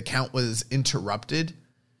the count was interrupted.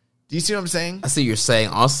 Do you see what I'm saying? I see what you're saying.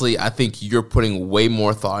 Honestly, I think you're putting way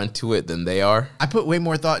more thought into it than they are. I put way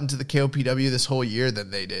more thought into the KOPW this whole year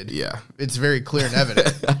than they did. Yeah. It's very clear and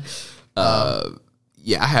evident.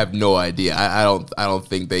 Yeah, I have no idea. I don't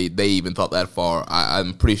think they even thought that far.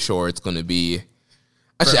 I'm pretty sure it's going to be.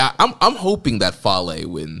 Actually, I'm hoping that Fale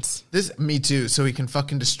wins. Me too. So he can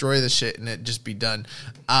fucking destroy the shit and it just be done.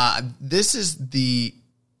 This is the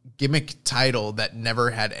gimmick title that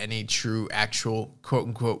never had any true, actual, quote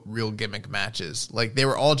unquote, real gimmick matches. Like, they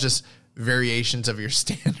were all just variations of your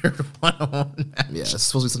standard one-on-one match. Yeah, it's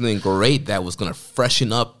supposed to be something great that was going to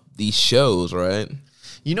freshen up these shows, right?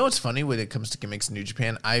 You know what's funny when it comes to gimmicks in New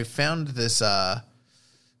Japan? I found this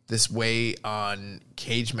this way on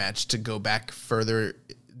Cage Match to go back further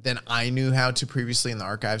than I knew how to previously in the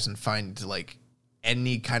archives and find like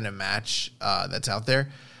any kind of match that's out there.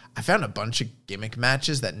 I found a bunch of gimmick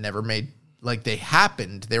matches that never made, like, they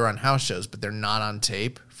happened. They were on house shows, but they're not on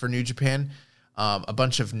tape for New Japan. A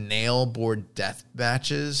bunch of nail board death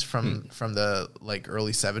matches from the like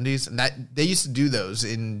early 70s, and that they used to do those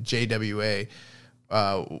in JWA.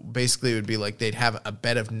 Basically, it would be like they'd have a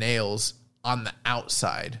bed of nails on the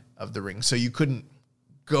outside of the ring, so you couldn't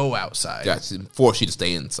go outside. Gotcha. Force you to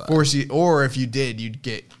stay inside. Or if you did, you'd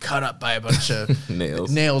get cut up by a bunch of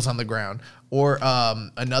nails on the ground. Or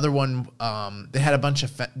another one, they had a bunch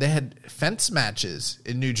of they had fence matches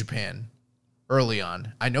in New Japan early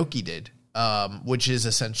on. Inoki did, which is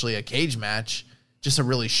essentially a cage match, just a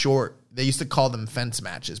really short. They used to call them fence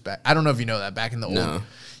matches back. I don't know if you know that back in the old.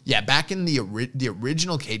 Yeah, back in the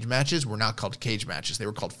original cage matches were not called cage matches. They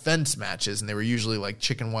were called fence matches, and they were usually like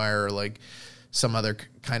chicken wire or like some other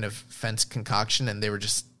kind of fence concoction, and they were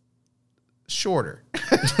just shorter.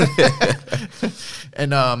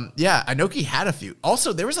 And Inoki had a few.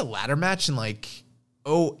 Also, there was a ladder match in like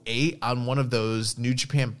 2008 on one of those New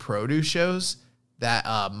Japan Produce shows that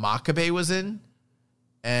Makabe was in,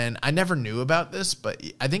 and I never knew about this, but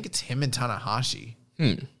I think it's him and Tanahashi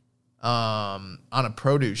on a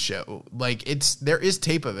Produce show. Like there is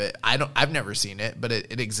tape of it. I've never seen it, but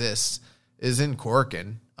it exists. Is in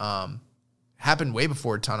Korakuen. Happened way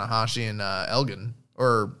before Tanahashi and Elgin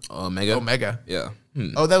or Omega. Yeah.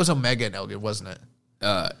 Oh, that was Omega and Elgin, wasn't it?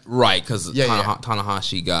 Right, because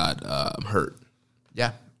Tanahashi got hurt.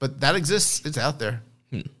 Yeah, but that exists. It's out there.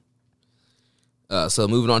 So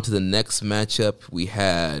moving on to the next matchup, we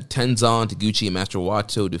had Tenzan, Taguchi, and Master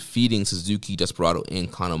Wato defeating Suzuki, Desperado,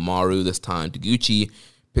 and Kanemaru. This time, Taguchi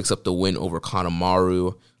picks up the win over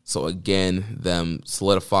Kanemaru. So again, them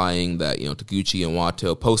solidifying that, Taguchi and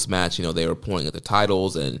Wato post-match, they were pointing at the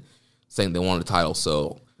titles and saying they wanted the title.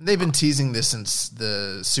 So they've been teasing this since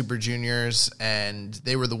the Super Juniors, and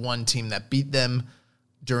they were the one team that beat them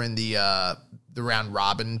during the round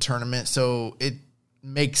robin tournament. So it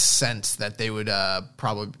makes sense that they would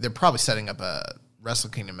they're probably setting up a Wrestle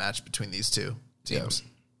Kingdom match between these two teams. Yeah.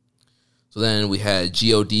 So then we had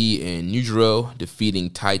G.O.D. and Nujiro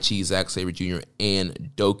defeating Taichi, Zack Sabre Jr., and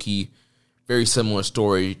Doki. Very similar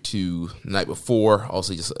story to the night before.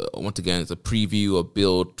 Also, just once again, it's a preview, a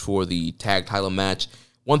build for the tag title match.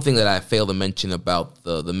 One thing that I failed to mention about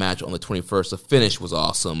the match on the 21st, the finish was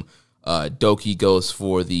awesome. Doki goes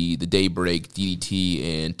for the Daybreak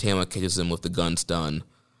DDT, and Tama catches him with the gun stun,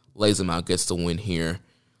 lays him out, gets the win here.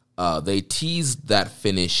 They teased that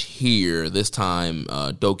finish here. This time,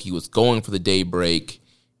 Doki was going for the Daybreak,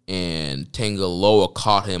 and Tanga Loa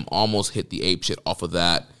caught him, almost hit the apeshit off of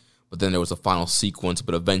that. But then there was a final sequence,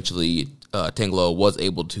 but eventually Tanga Loa was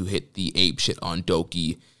able to hit the apeshit on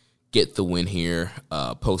Doki, get the win here.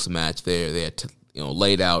 Post-match, they had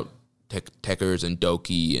laid out Techers and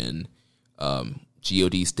Doki, and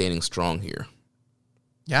G.O.D. standing strong here.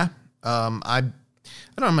 Yeah. I don't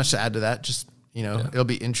have much to add to that. Just, it'll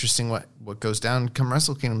be interesting what goes down come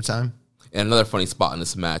Wrestle Kingdom time. And another funny spot in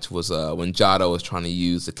this match was when Jado was trying to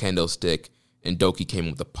use the kendo stick, and Doki came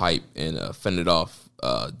with a pipe and fended off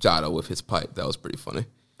Jado with his pipe. That was pretty funny.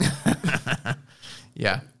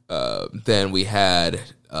 Yeah. Then we had,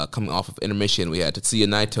 coming off of intermission, we had Tetsuya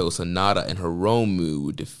Naito, Sanada, and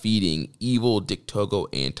Hiromu defeating Evil, Dick Togo,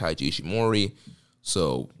 and Taiji Ishimori.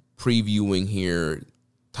 So previewing here,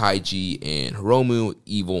 Taiji and Hiromu,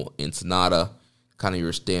 Evil, and Sanada. Kind of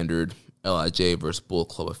your standard LIJ versus Bullet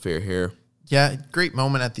Club affair here. Yeah, great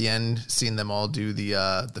moment at the end, seeing them all do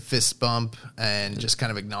the fist bump and just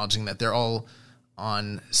kind of acknowledging that they're all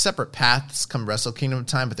on separate paths come Wrestle Kingdom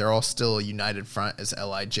time, but they're all still a united front as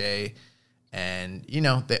LIJ. And,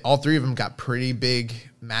 they all three of them got pretty big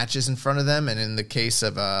matches in front of them. And in the case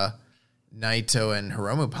of Naito and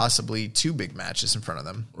Hiromu, possibly two big matches in front of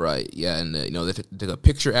them. Right, yeah. And, they took a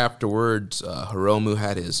picture afterwards. Hiromu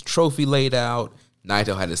had his trophy laid out.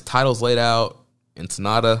 Naito had his titles laid out. And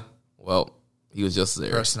Sanada, well, he was just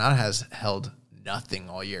there. Bro, Sanada has held nothing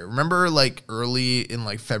all year. Remember, early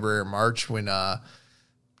in February or March when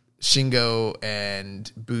Shingo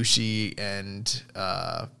and Bushi and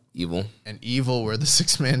Evil were the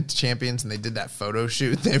 6-man champions, and they did that photo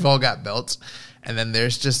shoot. They've all got belts, and then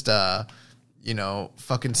there's just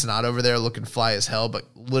fucking Sanada over there looking fly as hell, but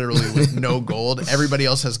literally with no gold. Everybody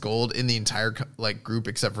else has gold in the entire group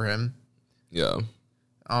except for him. Yeah.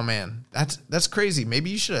 Oh man, that's crazy. Maybe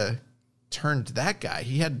you should have turned to that guy.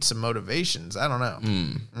 He had some motivations. I don't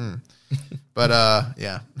know. But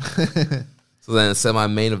yeah. So then,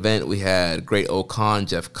 semi-main event, we had Great Okan,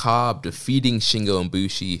 Jeff Cobb defeating Shingo and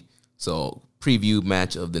Bushi. So preview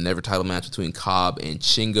match of the Never title match between Cobb and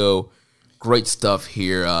Shingo. Great stuff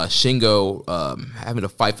here. Shingo having to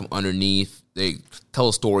fight from underneath. They tell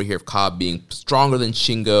a story here of Cobb being stronger than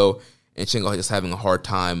Shingo, and Shingo just having a hard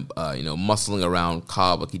time, muscling around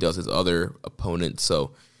Cobb like he does his other opponents.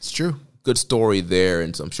 So it's true. Good story there,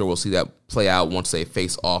 and so I'm sure we'll see that play out once they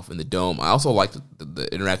face off in the Dome. I also like the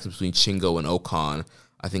interaction between Shingo and Okan.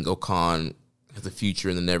 I think Okan has a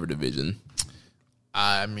future in the Never division.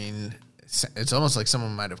 I mean, it's almost like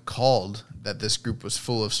someone might have called that this group was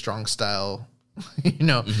full of strong style,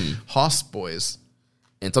 Hoss boys.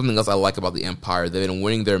 And something else I like about the Empire, they've been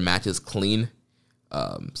winning their matches clean.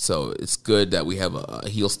 So it's good that we have a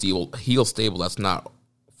heel stable that's not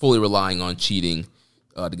fully relying on cheating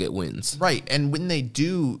to get wins. Right, and when they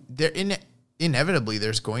do, inevitably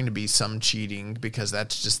there's going to be some cheating because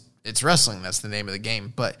it's wrestling. That's the name of the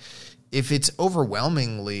game. But if it's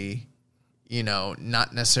overwhelmingly,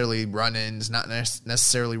 not necessarily run-ins, not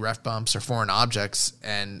necessarily ref bumps or foreign objects,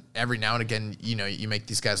 and every now and again, you make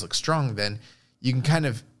these guys look strong, then you can kind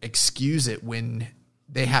of excuse it when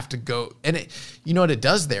they have to go. And you know what it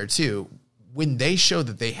does there too? When they show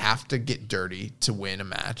that they have to get dirty to win a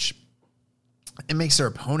match, it makes their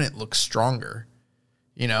opponent look stronger,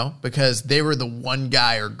 because they were the one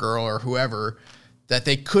guy or girl or whoever that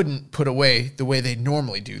they couldn't put away the way they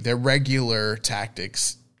normally do. Their regular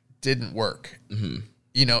tactics didn't work. Mm-hmm.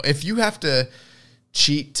 If you have to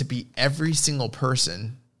cheat to beat every single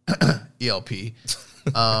person, ELP,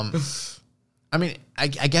 I mean, I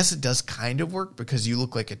guess it does kind of work because you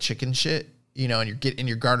look like a chicken shit, and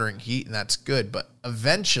you're garnering heat, and that's good. But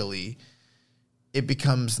eventually, it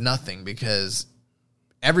becomes nothing because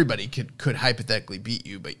everybody could hypothetically beat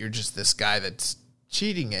you, but you're just this guy that's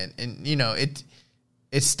cheating it, and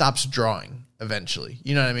it stops drawing eventually.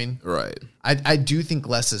 You know what I mean? Right. I do think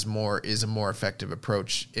less is more is a more effective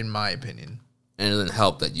approach, in my opinion. And it doesn't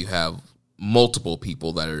help that you have multiple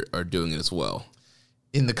people that are doing it as well.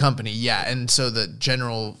 In the company, yeah. And so the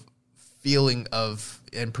general feeling of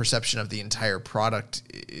and perception of the entire product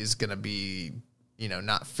is going to be,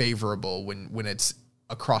 not favorable when it's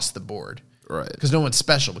across the board. Right. Because no one's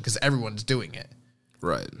special because everyone's doing it.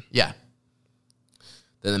 Right. Yeah.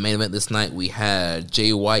 Then the main event this night, we had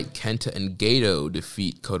Jay White, Kenta, and Gato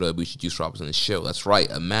defeat Kota Ibushi, Juice Robinson, and Show. That's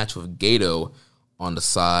right. A match with Gato on the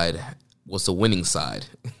side was the winning side.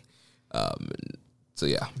 So,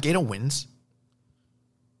 yeah. Gato wins.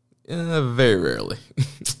 Very rarely.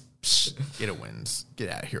 Gato wins. Get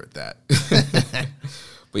out of here with that.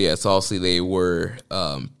 But yeah, so obviously they were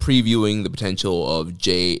previewing the potential of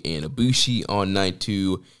Jay and Ibushi on night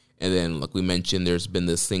 2. And then, like we mentioned, there's been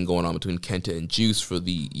this thing going on between Kenta and Juice for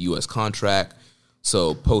the U.S. contract.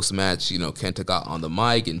 So post-match, Kenta got on the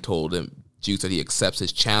mic and told him, Juice, that he accepts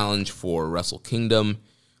his challenge for Wrestle Kingdom.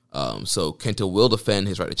 So Kenta will defend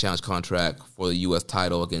his right to challenge contract for the U.S.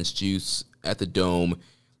 title against Juice at the Dome.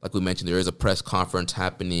 Like we mentioned, there is a press conference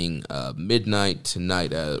happening midnight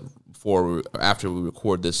tonight after we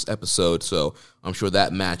record this episode. So I'm sure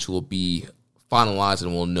that match will be finalized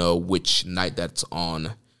and we'll know which night that's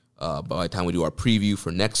on by the time we do our preview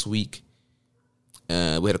for next week. We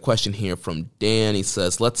had a question here from Dan. He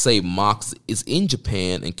says, let's say Mox is in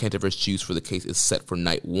Japan and Kenta vs. Juice for the case is set for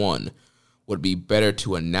night 1. Would it be better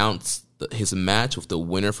to announce his match with the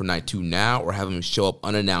winner for night 2 now, or have him show up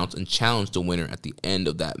unannounced and challenge the winner at the end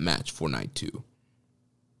of that match for night 2?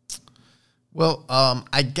 Well,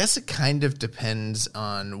 I guess it kind of depends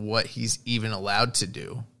on what he's even allowed to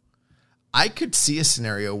do. I could see a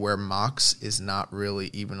scenario where Mox is not really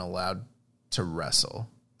even allowed to wrestle.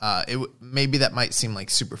 Maybe that might seem like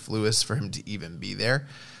superfluous for him to even be there,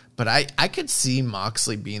 but I could see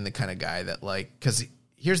Moxley being the kind of guy that, like, because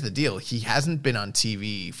here's the deal. He hasn't been on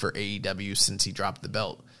TV for AEW since he dropped the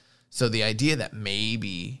belt. So the idea that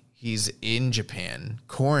maybe he's in Japan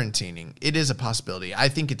quarantining, it is a possibility. I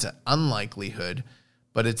think it's an unlikelihood,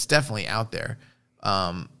 but it's definitely out there.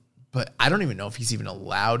 But I don't even know if he's even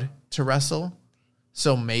allowed to wrestle.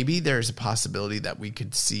 So maybe there's a possibility that we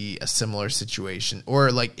could see a similar situation,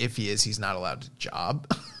 or like if he is, he's not allowed to job.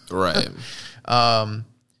 Right.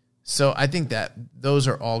 So I think that those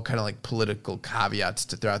are all kind of like political caveats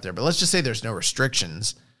to throw out there. But let's just say there's no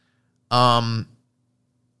restrictions. I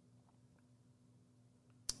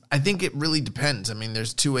think it really depends. I mean,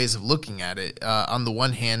 there's two ways of looking at it. On the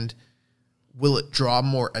one hand, will it draw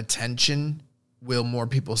more attention? Will more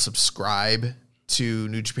people subscribe to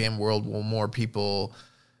New Japan World? Will more people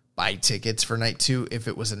buy tickets for night 2 if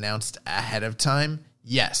it was announced ahead of time?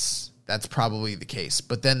 Yes, that's probably the case.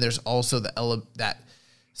 But then there's also that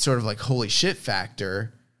sort of like holy shit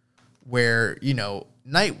factor where,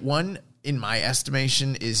 night 1, in my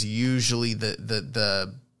estimation, is usually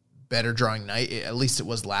the better drawing night. At least it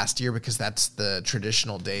was last year, because that's the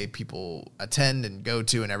traditional day people attend and go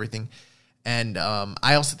to and everything. And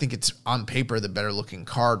I also think it's on paper the better looking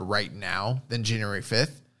card right now than January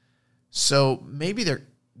 5th. So maybe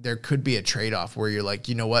there could be a trade-off where you're like,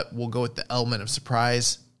 you know what, we'll go with the element of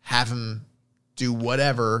surprise, have him do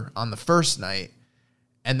whatever on the first night,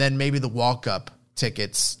 and then maybe the walk-up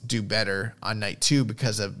tickets do better on night 2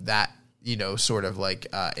 because of that sort of like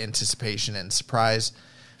anticipation and surprise.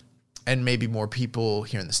 And maybe more people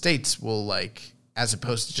here in the States will like, as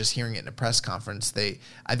opposed to just hearing it in a press conference,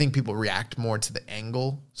 I think people react more to the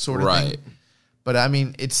angle sort of thing. But I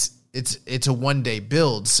mean, it's a 1 day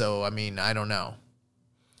build, so I mean, I don't know.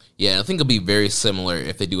 Yeah, I think it'll be very similar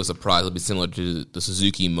if they do a surprise. It'll be similar to the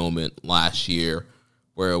Suzuki moment last year,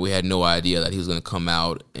 where we had no idea that he was going to come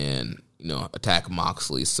out and attack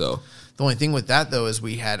Moxley. So the only thing with that though is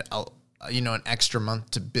we had an extra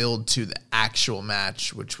month to build to the actual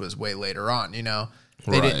match, which was way later on.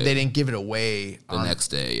 They didn't give it away the next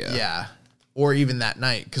day. Yeah. Or even that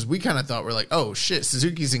night, because we kind of thought we're like, oh shit,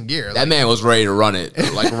 Suzuki's in gear. That man was ready to run it,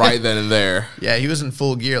 like right then and there. Yeah, he was in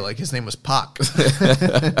full gear, like his name was Pac.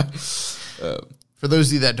 For those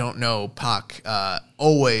of you that don't know, Pac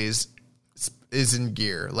always is in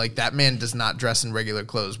gear. Like that man does not dress in regular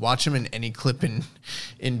clothes. Watch him in any clip in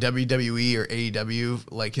WWE or AEW.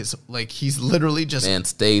 Like he's literally just man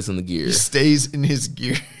stays in the gear. He stays in his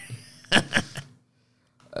gear.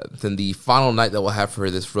 Then the final night that we'll have for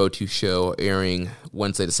this Road 2 show airing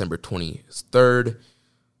Wednesday, December 23rd.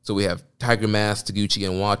 So we have Tiger Mask, Taguchi,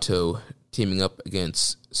 and Wato teaming up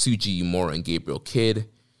against Tsuji Uemura and Gabriel Kidd.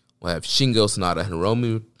 We'll have Shingo, Sanada, and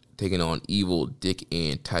Hiromu taking on Evil, Dick,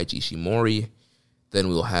 and Taiji Ishimori. Then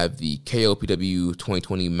we'll have the KOPW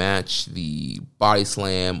 2020 match, the Body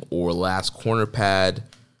Slam or Last Corner Pad,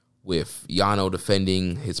 with Yano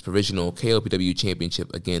defending his provisional KOPW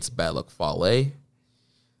championship against Bad Luck Fale.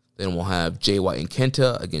 Then we'll have Jay White and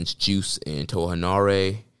Kenta against Juice and Toa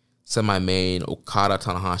Henare. Semi-main, Okada,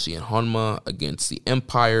 Tanahashi, and Honma against the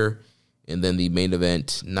Empire. And then the main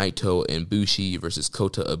event, Naito and Bushi versus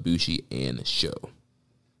Kota Ibushi and Sho.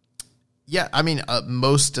 Yeah, I mean,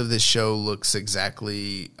 most of this show looks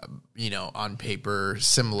exactly, on paper,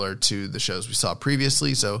 similar to the shows we saw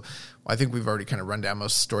previously. So I think we've already kind of run down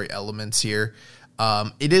most story elements here.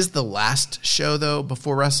 It is the last show, though,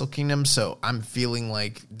 before Wrestle Kingdom, so I'm feeling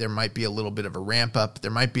like there might be a little bit of a ramp up.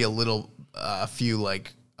 There might be a few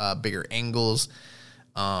bigger angles.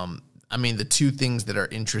 I mean, the two things that are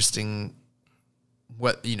interesting,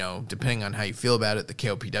 depending on how you feel about it, the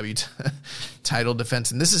KOPW title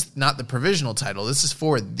defense, and this is not the provisional title. This is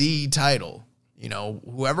for the title.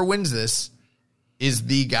 Whoever wins this is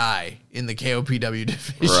the guy in the KOPW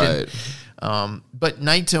division. Right. But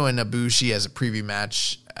Naito and Ibushi as a preview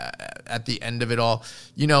match at the end of it all,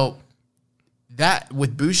 that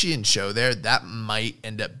with Bushi and Sho there, that might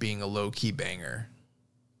end up being a low-key banger.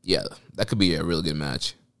 Yeah, that could be a really good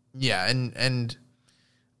match. Yeah, and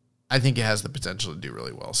I think it has the potential to do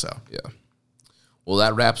really well. So yeah. Well,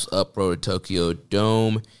 that wraps up Road to Tokyo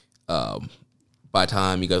Dome. By the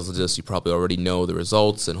time you guys listen to this, you probably already know the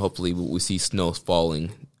results, and hopefully we see snow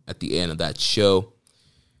falling at the end of that show.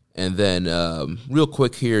 And then, real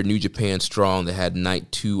quick here, New Japan Strong, they had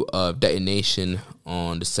night 2 of Detonation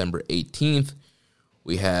on December 18th.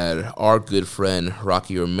 We had our good friend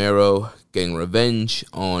Rocky Romero getting revenge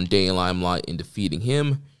on Daniel Limelight and defeating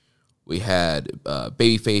him. We had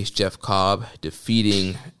babyface Jeff Cobb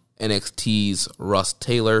defeating NXT's Russ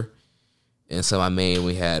Taylor. In semi-main,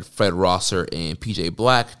 we had Fred Rosser and PJ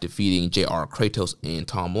Black defeating JR Kratos and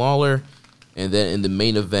Tom Lawler. And then in the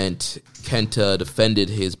main event, Kenta defended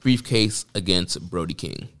his briefcase against Brody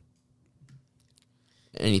King.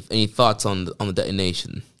 Any thoughts on the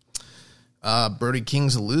Detonation? Brody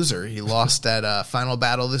King's a loser. He lost that final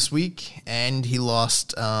battle this week, and he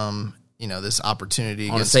lost this opportunity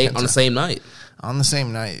on the same night. On the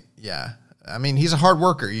same night, yeah. I mean, he's a hard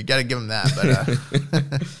worker. You got to give him that,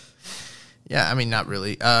 but yeah, I mean, not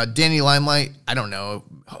really. Danny Limelight, I don't know.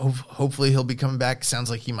 Hopefully he'll be coming back. Sounds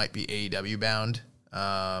like he might be AEW bound.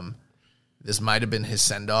 This might have been his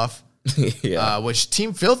send-off. Yeah. Which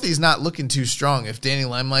Team Filthy's not looking too strong. If Danny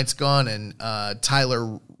Limelight's gone and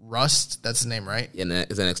Tyler Rust, that's his name, right? Yeah,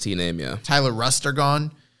 his NXT name, yeah. Tyler Rust are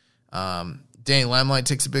gone. Danny Limelight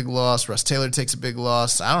takes a big loss. Russ Taylor takes a big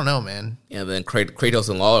loss. I don't know, man. Yeah, then Kratos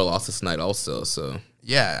and Lawler lost this night also, so...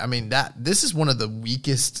 Yeah, I mean, this is one of the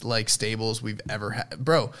weakest stables we've ever had.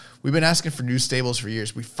 Bro, we've been asking for new stables for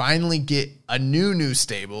years. We finally get a new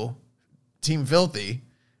stable, Team Filthy,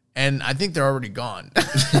 and I think they're already gone.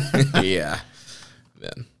 Yeah.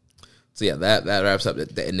 Man. So yeah, that wraps up the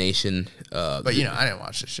Detonation. But I didn't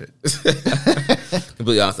watch this shit.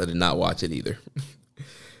 Completely honest, I did not watch it either.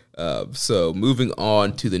 So moving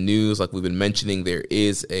on to the news, like we've been mentioning, there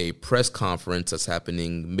is a press conference that's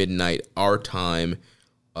happening midnight our time,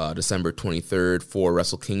 December 23rd for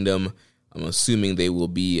Wrestle Kingdom. I'm assuming they will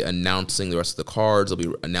be announcing the rest of the cards. They'll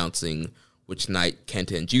be announcing which night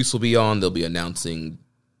Kenta and Juice will be on. They'll be announcing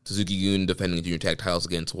Suzuki Gun defending the junior tag titles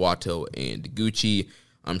against Wato and Gucci.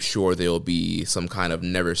 I'm sure there will be some kind of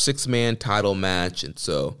never 6-man title match, and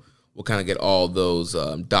so we'll kind of get all those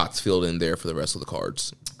dots filled in there for the rest of the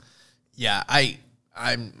cards. Yeah,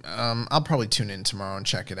 I'll probably tune in tomorrow and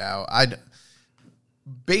check it out.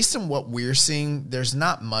 Based on what we're seeing, there's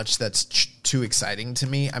not much that's too exciting to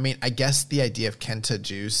me. I mean, I guess the idea of Kenta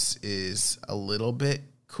Juice is a little bit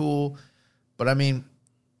cool, but I mean,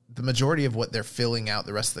 the majority of what they're filling out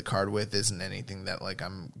the rest of the card with isn't anything that like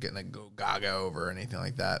I'm gonna go gaga over or anything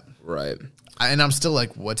like that. Right. And I'm still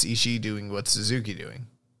like, what's Ishii doing? What's Suzuki doing?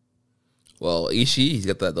 Well, Ishii, he's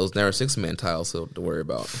got those narrow 6-man titles to worry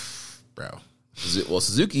about. Bro. Well,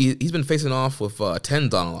 Suzuki, he's been facing off with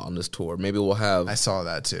Tenzan on this tour. Maybe we'll have I saw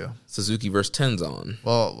that too. Suzuki versus Tenzan.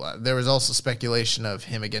 Well, there was also speculation of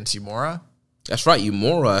him against Yumura. That's right.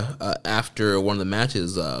 Yumura, after one of the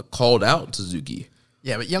matches, called out Suzuki.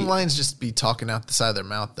 Yeah, but young lions just be talking out the side of their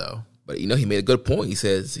mouth, though. But, he made a good point. He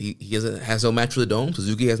says he has no match for the Dome.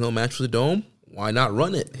 Suzuki has no match for the Dome. Why not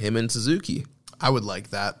run it, him and Suzuki? I would like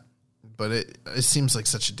that. But it seems like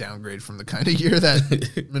such a downgrade from the kind of year that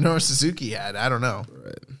Minoru Suzuki had. I don't know.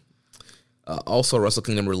 Right. Also, Wrestle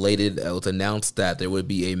Kingdom related, it was announced that there would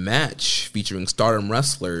be a match featuring Stardom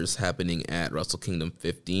wrestlers happening at Wrestle Kingdom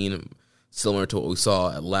 15. Similar to what we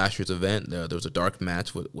saw at last year's event. There was a dark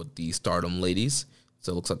match with the Stardom ladies.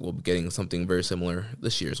 So it looks like we'll be getting something very similar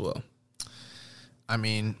this year as well. I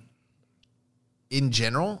mean, in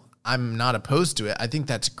general, I'm not opposed to it. I think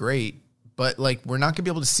that's great. But, like, we're not going to be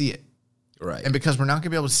able to see it. Right. And because we're not going to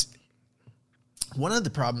be able to see... One of the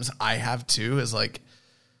problems I have, too, is, like,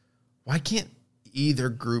 why can't either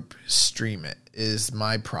group stream it is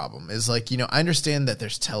my problem. Is, like, I understand that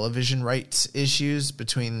there's television rights issues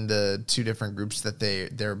between the two different groups that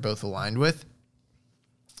they're both aligned with.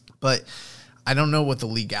 But... I don't know what the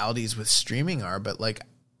legalities with streaming are, but like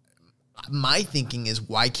my thinking is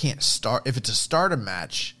why can't if it's a Stardom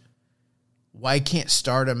match, why can't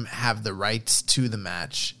Stardom have the rights to the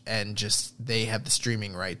match and just they have the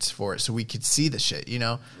streaming rights for it so we could see the shit,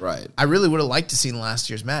 Right. I really would have liked to see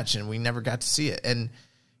last year's match and we never got to see it. And,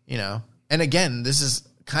 and again, this is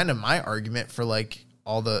kind of my argument for like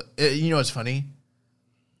all the, what's funny?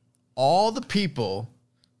 All the people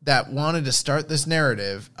that wanted to start this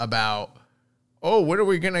narrative about, oh, when are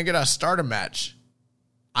we going to get a Stardom match?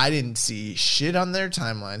 I didn't see shit on their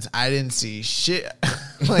timelines. I didn't see shit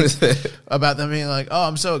about them being like, oh,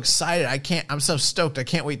 I'm so excited. I'm so stoked. I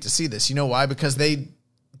can't wait to see this. You know why? Because they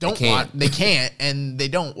can't and they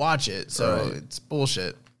don't watch it. So It's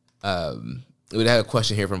bullshit. We have a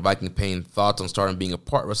question here from Viking Pain. Thoughts on Stardom being a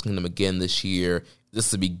part of Wrestle Kingdom again this year? Is this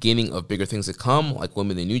the beginning of bigger things to come, like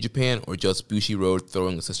Women in New Japan, or just Bushiroad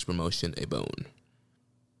throwing the sister promotion a bone?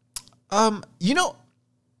 I'm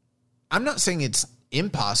not saying it's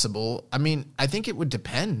impossible. I mean, I think it would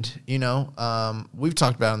depend, we've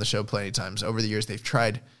talked about it on the show plenty of times. Over the years, they've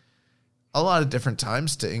tried a lot of different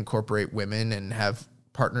times to incorporate women and have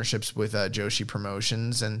partnerships with Joshi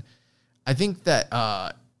Promotions. And I think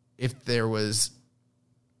that if there was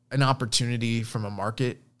an opportunity from a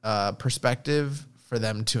market perspective for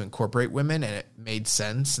them to incorporate women and it made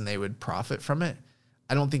sense and they would profit from it,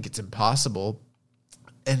 I don't think it's impossible.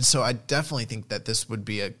 And so I definitely think that this would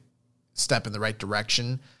be a step in the right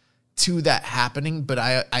direction to that happening. But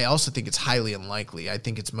I also think it's highly unlikely. I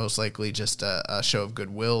think it's most likely just a show of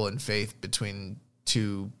goodwill and faith between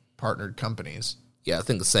two partnered companies. Yeah, I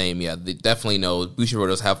think the same. Yeah, they definitely know Bushiroad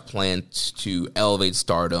does have plans to elevate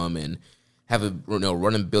Stardom and have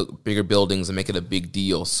run in bigger buildings and make it a big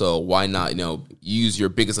deal. So why not, use your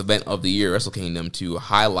biggest event of the year, Wrestle Kingdom, to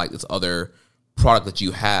highlight this other product that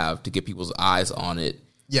you have to get people's eyes on it.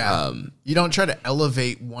 Yeah, you don't try to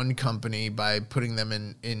elevate one company by putting them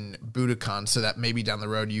in Budokan so that maybe down the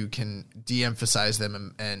road you can de-emphasize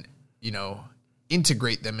them and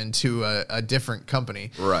integrate them into a different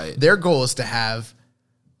company. Right. Their goal is to have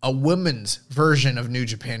a women's version of New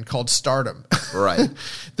Japan called Stardom. Right.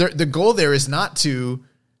 The goal there is not to,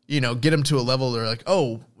 get them to a level where like,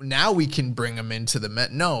 oh, now we can bring them into the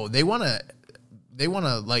Met. No, they want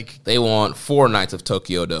 4 nights of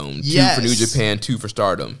Tokyo Dome, 2 for New Japan, 2 for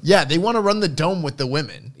Stardom. Yeah, they want to run the Dome with the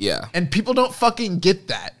women. Yeah. And people don't fucking get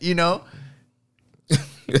that, They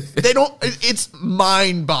don't, it's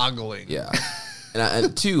mind-boggling. Yeah.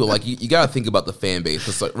 And two, like, you got to think about the fan base.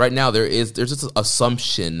 Because like, right now there's this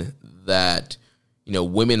assumption that,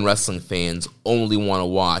 women wrestling fans only want to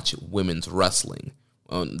watch women's wrestling.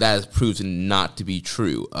 That has proven not to be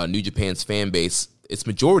true. New Japan's fan base, it's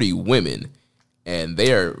majority women. And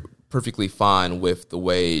they are perfectly fine with the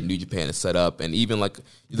way New Japan is set up. And even like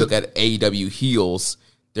you look at AEW heels,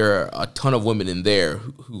 there are a ton of women in there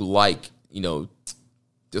who like,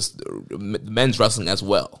 just men's wrestling as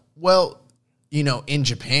well. Well, in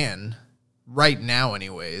Japan, right now,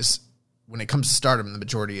 anyways, when it comes to Stardom, the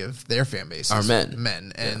majority of their fan base are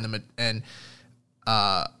men.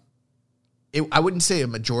 I wouldn't say a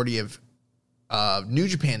majority of New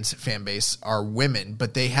Japan's fan base are women,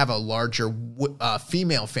 but they have a larger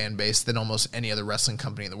female fan base than almost any other wrestling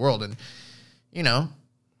company in the world. And,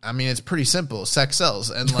 it's pretty simple. Sex sells.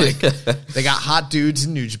 And, they got hot dudes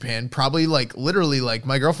in New Japan. Probably, literally,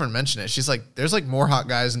 my girlfriend mentioned it. She's like, there's, more hot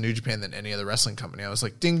guys in New Japan than any other wrestling company. I was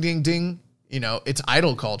like, ding, ding, ding. It's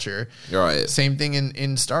idol culture. Right. Same thing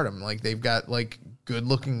in Stardom. They've got,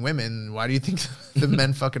 good-looking women. Why do you think the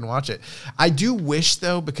men fucking watch it? I do wish,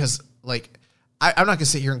 though, because, I'm not going to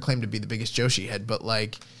sit here and claim to be the biggest Joshi head, but,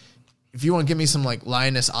 if you want to give me some,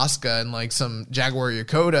 Lioness Asuka and, some Jaguar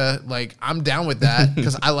Yokota, I'm down with that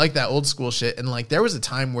because I like that old school shit. And, there was a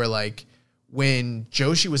time where, when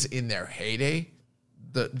Joshi was in their heyday,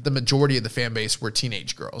 the majority of the fan base were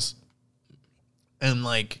teenage girls. And,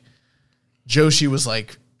 Joshi was,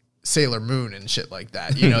 Sailor Moon and shit like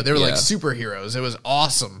that. They were, superheroes. It was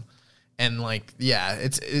awesome. And,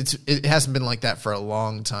 it hasn't been like that for a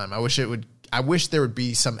long time. I wish there would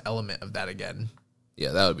be some element of that again.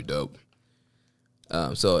 Yeah, that would be dope.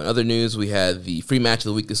 So in other news, we had the free match of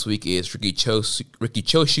the week this week is Riki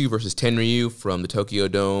Choshu versus Tenryu from the Tokyo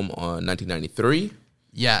Dome on 1993.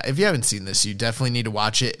 Yeah, if you haven't seen this, you definitely need to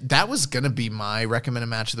watch it. That was going to be my recommended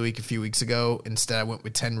match of the week a few weeks ago. Instead, I went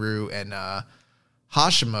with Tenryu and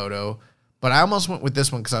Hashimoto. But I almost went with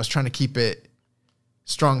this one because I was trying to keep it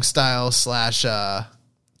strong style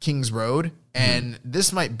 / King's Road. And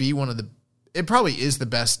this might be one of the... It probably is the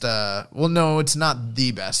best. Well, no, it's not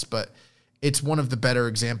the best, but it's one of the better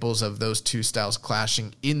examples of those two styles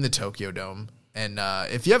clashing in the Tokyo Dome. And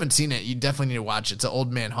if you haven't seen it, you definitely need to watch it. It's an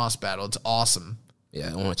old man hoss battle. It's awesome.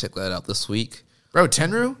 Yeah, I want to check that out this week. Bro,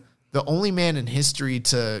 Tenryu, the only man in history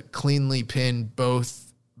to cleanly pin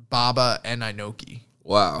both Baba and Inoki.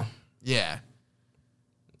 Wow. Yeah.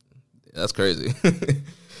 That's crazy.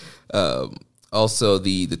 Also,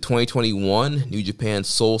 the 2021 New Japan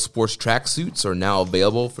Soul Sports tracksuits are now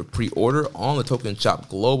available for pre-order on the Token Shop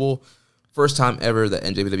Global. First time ever that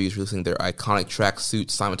NJPW is releasing their iconic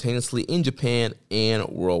tracksuits simultaneously in Japan and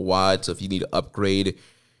worldwide. So if you need to upgrade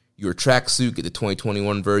your tracksuit, get the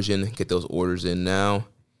 2021 version, get those orders in now.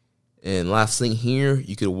 And last thing here,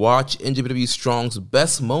 you could watch NJPW Strong's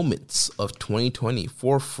Best Moments of 2020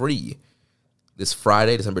 for free this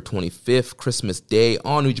Friday, December 25th, Christmas Day,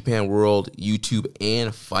 on New Japan World, YouTube,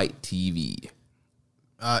 and Fight TV.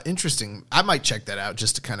 Interesting. I might check that out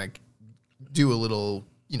just to kind of do a little,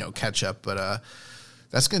 catch up. But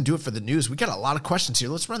that's going to do it for the news. We got a lot of questions here.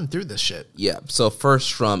 Let's run through this shit. Yeah. So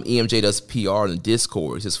first from EMJ Does PR in the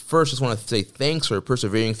Discord. He says, first, just want to say thanks for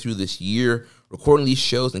persevering through this year, recording these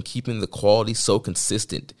shows and keeping the quality so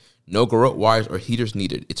consistent. No garrote wires or heaters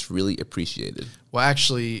needed. It's really appreciated. Well,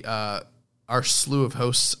 actually, our slew of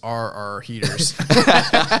hosts are our heaters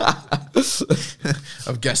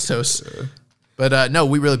of guest hosts. But no,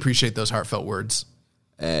 we really appreciate those heartfelt words.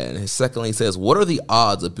 And secondly, he says, what are the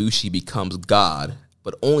odds Ibushi becomes God,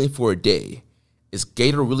 but only for a day? Is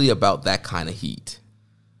Gator really about that kind of heat?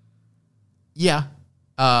 Yeah.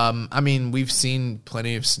 We've seen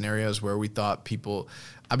plenty of scenarios where we thought people...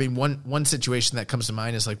 one situation that comes to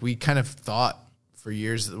mind is we kind of thought for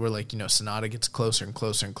years that we're Sonata gets closer and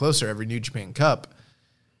closer and closer every New Japan Cup.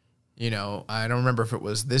 I don't remember if it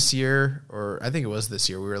was this year or I think it was this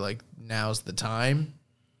year. We were now's the time.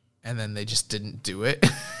 And then they just didn't do it.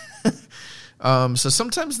 So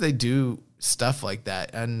sometimes they do stuff like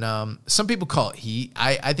that. And some people call it heat.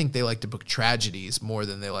 I think they like to book tragedies more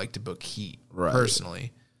than they like to book heat, right,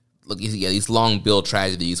 personally. Look, these long build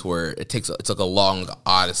tragedies where it's like a long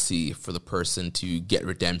odyssey for the person to get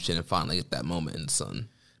redemption and finally get that moment in the sun.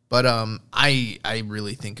 But I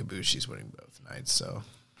really think Ibushi's winning both nights. So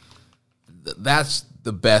that's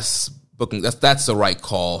the best booking. That's the right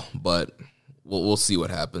call. But we'll see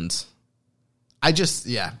what happens.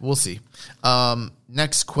 We'll see.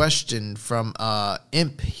 Next question from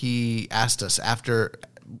Imp. He asked us after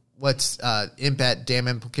what's Imp at Damn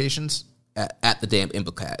Implications? At the Damn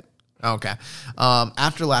Implicat. Okay.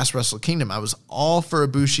 After last Wrestle Kingdom, I was all for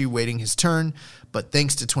Ibushi waiting his turn, but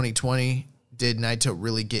thanks to 2020, did Naito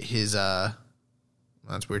really get his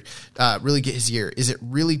that's weird. Really get his year? Is it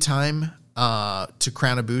really time to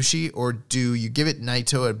crown Ibushi, or do you give it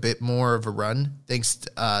Naito a bit more of a run thanks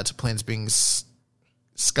to plans being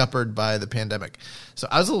scuppered by the pandemic? So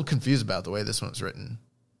I was a little confused about the way this one was written.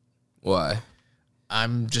 Why?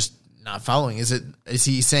 I'm just not following. Is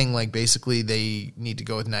he saying like basically they need to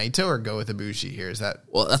go with Naito or go with Ibushi here? Is that?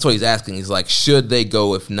 Well, that's what he's asking. He's like, should they go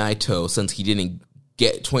with Naito since he didn't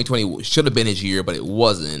get 2020 should have been his year, but it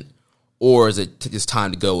wasn't, or is it just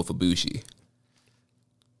time to go with Ibushi?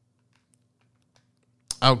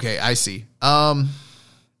 Okay, I see. I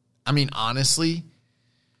mean, honestly,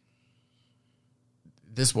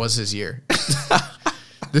 this was his year.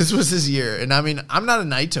 This was his year. And I mean, I'm not a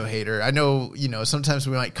Naito hater. I know, sometimes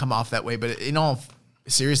we might come off that way, but in all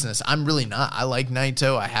seriousness, I'm really not. I like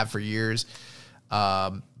Naito. I have for years.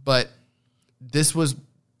 But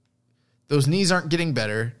those knees aren't getting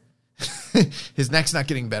better. His neck's not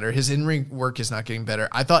getting better. His in-ring work is not getting better.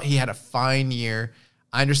 I thought he had a fine year.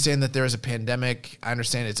 I understand that there was a pandemic. I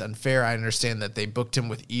understand it's unfair. I understand that they booked him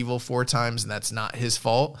with Evil 4 times, and that's not his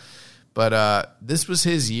fault. But this was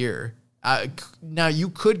his year. Now, you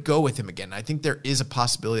could go with him again. I think there is a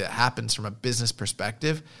possibility that happens from a business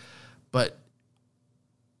perspective. But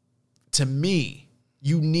to me,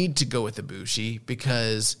 you need to go with Ibushi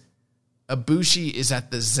because Ibushi is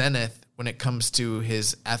at the zenith when it comes to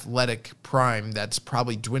his athletic prime that's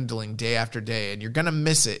probably dwindling day after day, and you're going to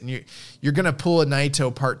miss it. And you're going to pull a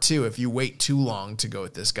Naito part 2 if you wait too long to go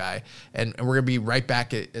with this guy. And we're going to be right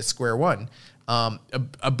back at square one.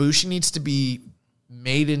 Ibushi needs to be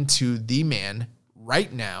made into the man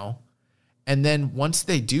right now. And then once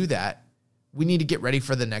they do that, we need to get ready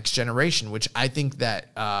for the next generation, which I think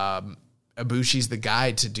that Ibushi's the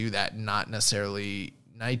guy to do that, not necessarily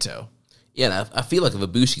Naito. Yeah, and I feel like if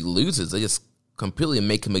Ibushi loses, they just completely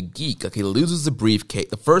make him a geek. Like, he loses the briefcase,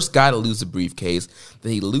 the first guy to lose the briefcase,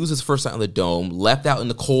 then he loses first night on the Dome, left out in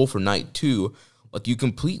the cold for night 2. Like, you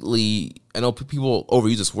completely, I know people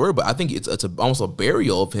overuse this word, but I think it's almost a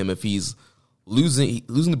burial of him if he's losing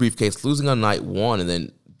the briefcase, losing on night 1, and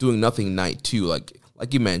then doing nothing night 2. Like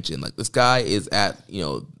you mentioned, like, this guy is at,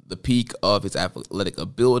 the peak of his athletic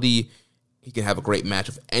ability. He can have a great match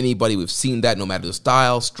with anybody. We've seen that no matter the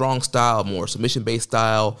style, strong style, more submission-based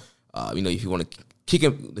style. If you want to kick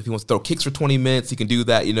him, if he wants to throw kicks for 20 minutes, he can do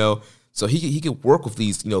that, So he can work with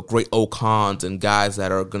these, great O-Khans and guys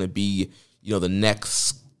that are going to be, the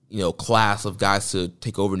next, class of guys to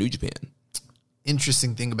take over New Japan.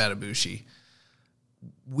 Interesting thing about Ibushi.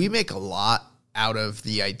 We make a lot out of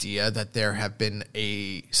the idea that there have been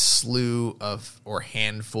a slew of or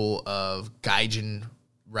handful of Gaijin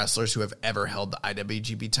wrestlers who have ever held the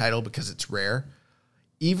IWGP title because it's rare.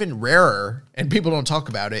 Even rarer, and people don't talk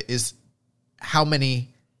about it, is how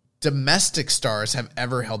many domestic stars have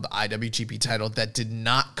ever held the IWGP title that did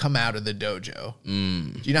not come out of the dojo.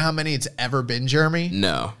 Do you know how many it's ever been, Jeremy?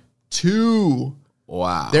 No. 2.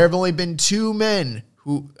 Wow. There have only been 2 men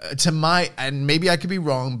who, and maybe I could be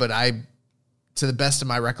wrong, but to the best of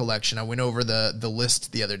my recollection, I went over the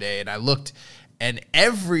list the other day and I looked, and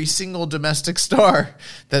every single domestic star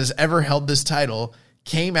that has ever held this title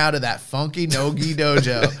came out of that funky Nogi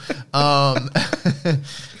dojo.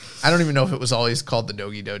 I don't even know if it was always called the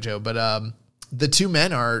Nogi dojo, but the 2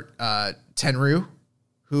 men are Tenryu,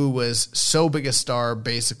 who was so big a star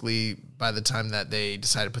basically by the time that they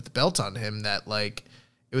decided to put the belt on him that like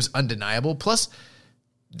it was undeniable. Plus,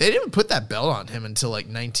 they didn't put that belt on him until like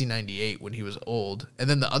 1998 when he was old. And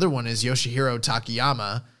then the other one is Yoshihiro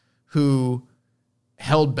Takayama, who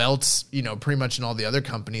held belts, pretty much in all the other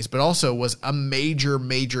companies, but also was a major,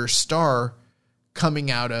 major star coming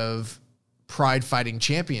out of Pride Fighting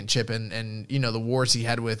Championship and the wars he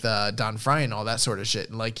had with Don Frye and all that sort of shit.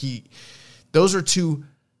 And like those are 2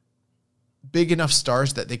 big enough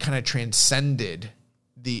stars that they kind of transcended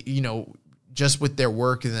the, just with their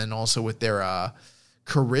work and then also with their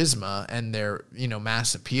charisma and their,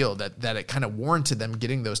 mass appeal that it kind of warranted them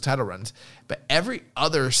getting those title runs. But every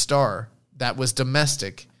other star that was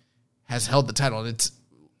domestic has held the title, and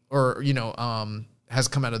has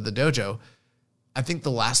come out of the dojo. I think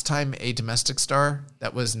the last time a domestic star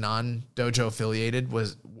that was non-dojo affiliated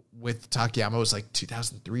was with Takayama was like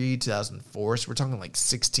 2003, 2004. So we're talking like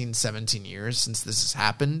 16, 17 years since this has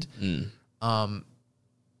happened.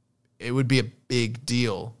 It would be a big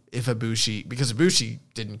deal if because Ibushi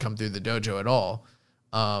didn't come through the dojo at all.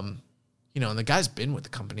 And the guy's been with the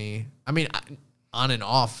company, on and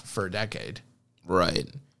off for a decade. Right.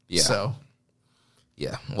 Yeah. So.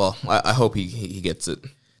 Yeah. Well, I hope he gets it.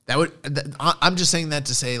 I'm just saying that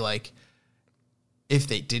to say, like, if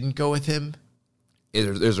they didn't go with him,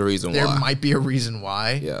 there's a reason why. There might be a reason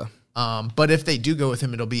why. Yeah. But if they do go with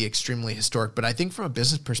him, it'll be extremely historic. But I think from a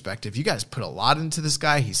business perspective, you guys put a lot into this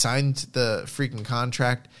guy. He signed the freaking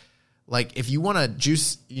contract. Like, if you want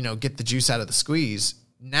to get the juice out of the squeeze,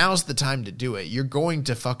 now's the time to do it. You're going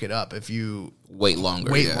to fuck it up if you wait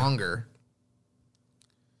longer. Longer.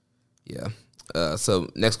 Yeah. So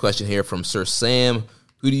next question here from Sir Sam.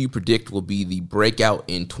 Who do you predict will be the breakout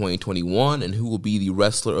in 2021, and who will be the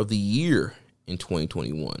wrestler of the year in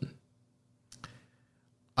 2021?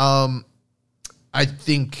 I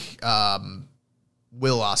think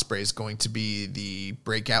Will Ospreay is going to be the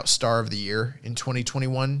breakout star of the year in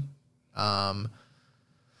 2021.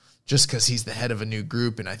 Just because he's the head of a new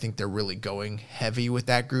group, and I think they're really going heavy with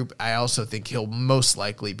that group. I also think he'll most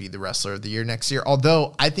likely be the wrestler of the year next year.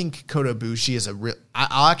 Although I think Kota Ibushi is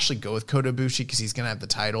I'll actually go with Kota Ibushi because he's going to have the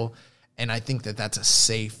title, and I think that that's a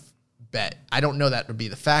safe bet. I don't know that would be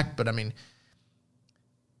the fact, but I mean,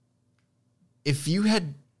 if you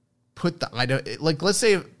had put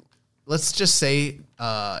let's just say if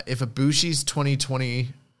Ibushi's 2020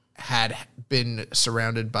 had been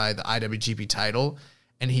surrounded by the IWGP title,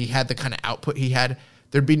 and he had the kind of output he had,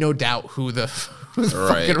 there'd be no doubt who the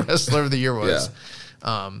fucking wrestler of the year was.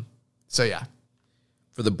 Yeah. So, yeah.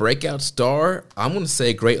 For the breakout star, I'm going to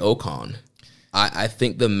say Great Okan. I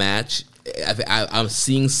think the match, I'm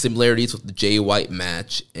seeing similarities with the Jay White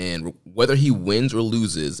match, and whether he wins or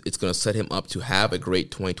loses, it's going to set him up to have a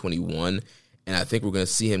great 2021, and I think we're going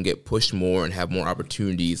to see him get pushed more and have more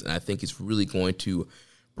opportunities, and I think he's really going to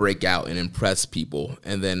break out and impress people,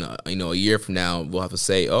 and then a year from now we'll have to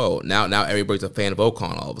say, oh, now everybody's a fan of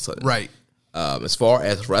Okan all of a sudden. Right. As far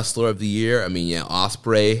as wrestler of the year, I mean, yeah,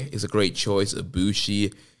 Ospreay is a great choice.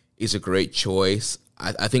 Ibushi is a great choice.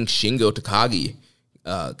 I think Shingo Takagi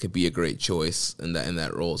could be a great choice in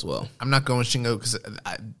that role as well. I'm not going with Shingo because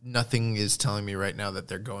nothing is telling me right now that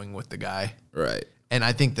they're going with the guy. Right. And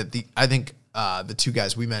I think that the two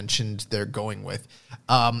guys we mentioned they're going with.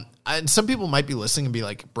 And some people might be listening and be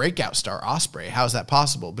like, breakout star Ospreay, how is that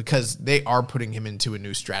possible? Because they are putting him into a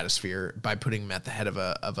new stratosphere by putting him at the head of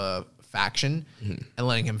a faction and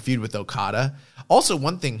letting him feud with Okada. Also,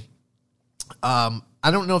 one thing,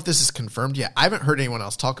 I don't know if this is confirmed yet. I haven't heard anyone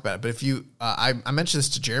else talk about it, but if you, I mentioned this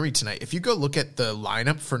to Jeremy tonight. If you go look at the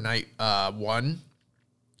lineup for night 1,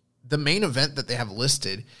 the main event that they have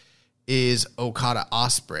listed is Okada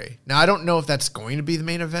Ospreay. Now, I don't know if that's going to be the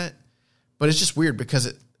main event, but it's just weird because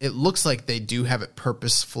it looks like they do have it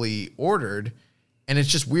purposefully ordered, and it's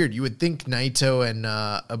just weird. You would think Naito and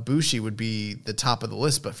Ibushi would be the top of the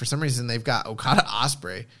list, but for some reason they've got Okada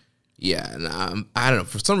Ospreay. Yeah, and I don't know.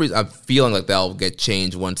 For some reason, I'm feeling like that'll get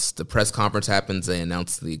changed once the press conference happens. They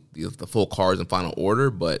announce the full cards and final order,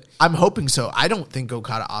 but I'm hoping so. I don't think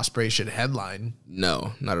Okada Ospreay should headline.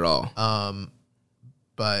 No, not at all.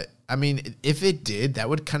 But I mean, if it did, that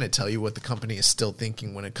would kind of tell you what the company is still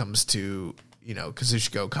thinking when it comes to,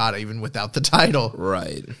 Kazuchika Okada, even without the title.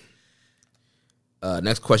 Right.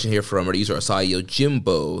 Next question here from user Asayo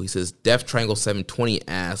Jimbo. He says, Death Triangle 720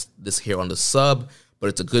 asked this here on the sub, but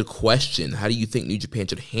it's a good question. How do you think New Japan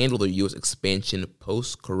should handle their U.S. expansion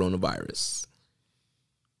post-coronavirus?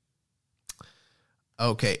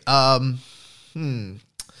 Okay.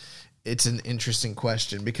 It's an interesting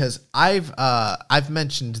question because I've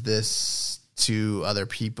mentioned this to other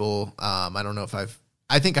people. I don't know if I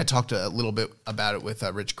think I talked a little bit about it with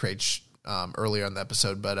Rich Craich earlier on the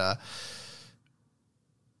episode, but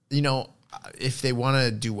if they want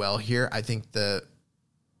to do well here, I think the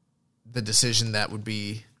decision that would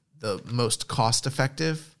be the most cost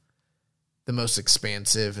effective, the most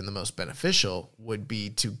expansive, and the most beneficial would be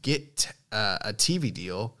to get a TV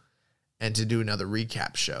deal and to do another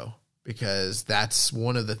recap show, because that's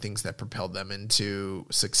one of the things that propelled them into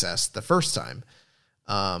success the first time.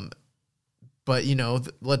 But,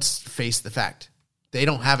 let's face the fact. They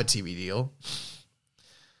don't have a TV deal.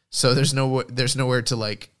 So there's nowhere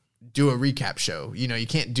to do a recap show. You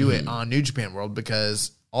can't do it on New Japan World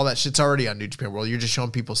because all that shit's already on New Japan World. You're just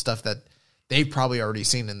showing people stuff that they've probably already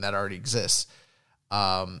seen and that already exists.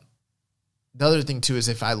 The other thing too is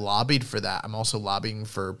if I lobbied for that, I'm also lobbying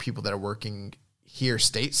for people that are working here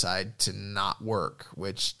stateside to not work,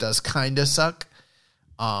 which does kind of suck.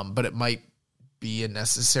 But it might be a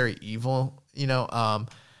necessary evil,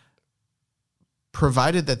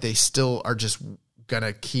 provided that they still are just going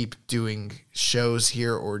to keep doing shows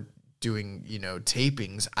here or doing,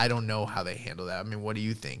 tapings. I don't know how they handle that. I mean, what do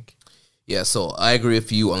you think? Yeah, so I agree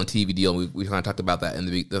with you on the TV deal. We kind of talked about that in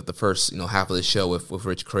the first half of the show with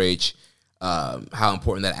Rich Craich. How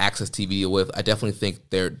important that Access TV deal with. I definitely think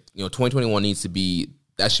 2021 needs to be,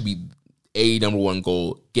 that should be a number one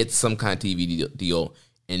goal. Get some kind of TV deal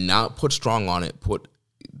and not put Strong on it. Put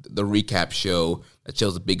the recap show that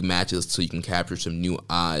shows the big matches so you can capture some new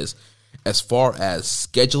eyes. As far as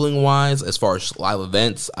scheduling wise, as far as live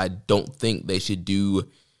events, I don't think they should do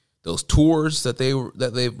those tours that they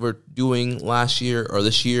were doing last year or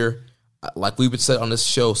this year. Like we've said on this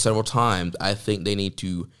show several times, I think they need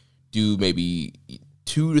to do maybe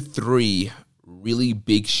 2 to 3 really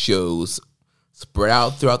big shows spread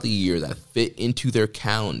out throughout the year that fit into their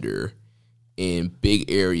calendar in big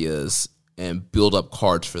areas and build up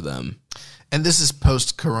cards for them. And this is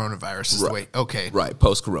post-coronavirus is the way. Okay. Right,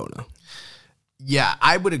 post-corona. Yeah,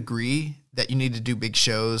 I would agree that you need to do big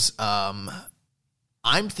shows.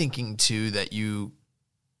 I'm thinking, too, that you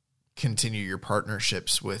continue your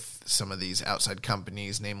partnerships with some of these outside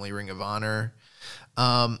companies, namely Ring of Honor.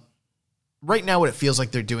 Right now, what it feels like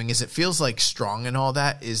they're doing is it feels like Strong and all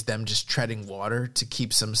that is them just treading water to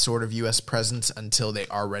keep some sort of U.S. presence until they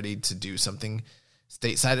are ready to do something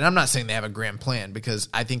stateside. And I'm not saying they have a grand plan, because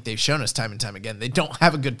I think they've shown us time and time again they don't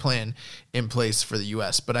have a good plan in place for the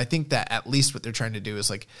U.S. But I think that at least what they're trying to do is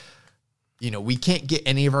like, we can't get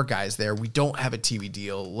any of our guys there. We don't have a TV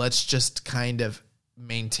deal. Let's just kind of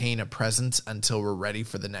maintain a presence until we're ready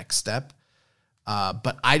for the next step.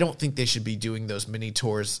 But I don't think they should be doing those mini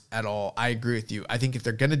tours at all. I agree with you. I think if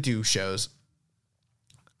they're going to do shows,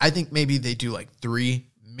 I think maybe they do like 3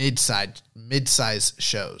 mid-size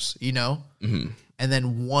shows, Mm-hmm. and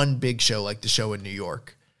then 1 big show like the show in New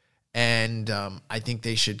York. And I think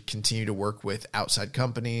they should continue to work with outside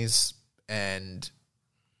companies and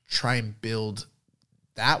try and build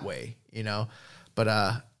that way,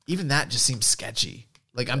 But even that just seems sketchy.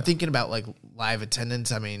 Like, I'm thinking about like live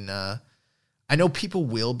attendance. I mean, I know people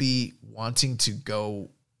will be wanting to go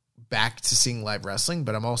back to seeing live wrestling,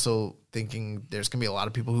 but I'm also thinking there's going to be a lot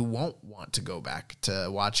of people who won't want to go back to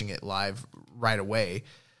watching it live right away.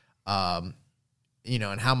 And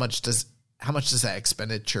how much does that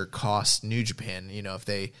expenditure cost New Japan? If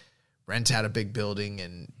they rent out a big building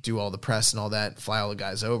and do all the press and all that, fly all the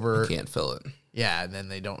guys over, You can't fill it. yeah, and then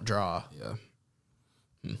they don't draw.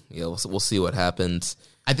 Yeah, we'll see what happens.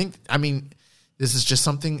 I mean, this is just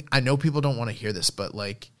something, I know people don't want to hear this, but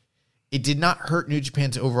like, it did not hurt New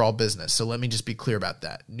Japan's overall business. So let me just be clear about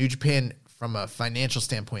that. New Japan, from a financial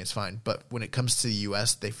standpoint, is fine. But when it comes to the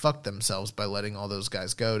U.S., they fucked themselves by letting all those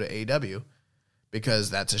guys go to AEW, because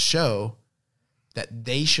that's a show that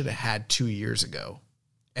they should have had 2 years ago.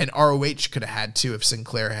 And ROH could have had too if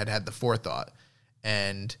Sinclair had the forethought.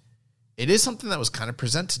 And it is something that was kind of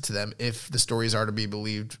presented to them, if the stories are to be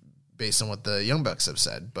believed based on what the Young Bucks have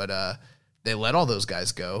said. But they let all those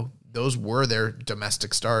guys go. Those were their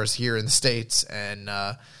domestic stars here in the States. And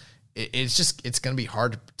it's going to be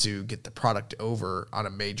hard to get the product over on a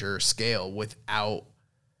major scale without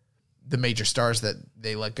the major stars that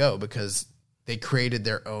they let go, because they created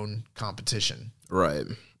their own competition. Right.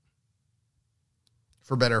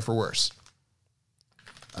 For better or for worse.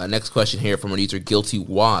 Next question here from our user Guilty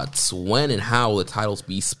Watts. When and how will the titles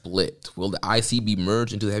be split? Will the IC be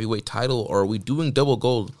merged into the heavyweight title, or are we doing double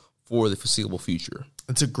gold for the foreseeable future?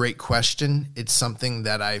 It's a great question. It's something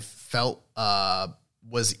that I felt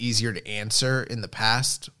was easier to answer in the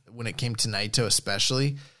past when it came to Naito,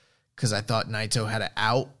 especially because I thought Naito had it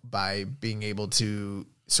out by being able to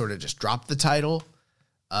sort of just drop the title.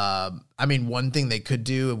 I mean, one thing they could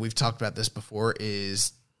do, and we've talked about this before,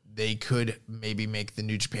 is they could maybe make the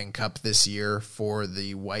New Japan Cup this year for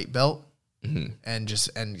the white belt, Mm-hmm. and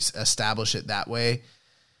establish it that way.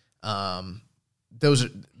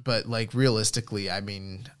 But like realistically, I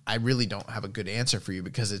mean, I really don't have a good answer for you,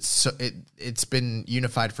 because it's been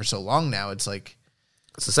unified for so long now. It's like,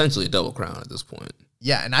 It's essentially a double crown at this point.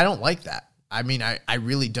 yeah, and I don't like that. I mean, I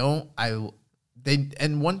really don't.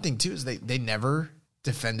 And one thing too is they never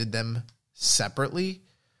defended them separately,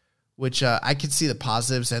 which I could see the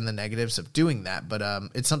positives and the negatives of doing that, but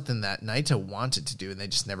it's something that Naito wanted to do and they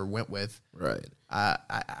just never went with. Right.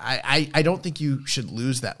 I don't think you should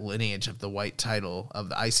lose that lineage of the white title of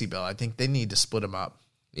the IC belt. I think they need to split them up.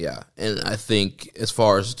 Yeah, and I think as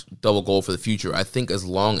far as double gold for the future, I think as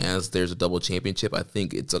long as there's a double championship, I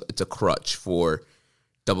think it's a crutch for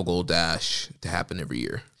Double Gold Dash to happen every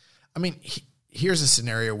year. I mean, here's a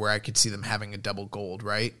scenario where I could see them having a double gold,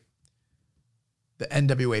 right? The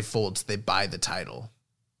NWA folds, they buy the title,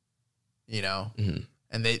 Mm-hmm.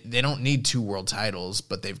 and they don't need 2 world titles,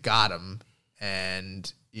 but they've got them,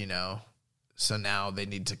 and so now they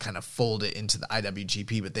need to kind of fold it into the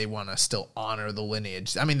IWGP, but they want to still honor the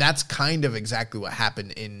lineage. I mean, that's kind of exactly what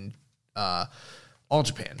happened in All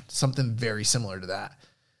Japan, something very similar to that.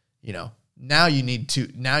 Now you need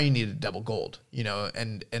a double gold,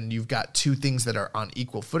 and you've got 2 things that are on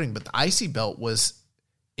equal footing, but the IC belt was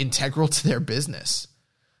integral to their business.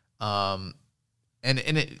 And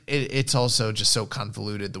it's also just so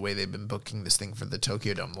convoluted the way they've been booking this thing for the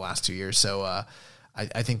Tokyo Dome the last 2 years. So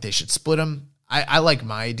I think they should split them. I like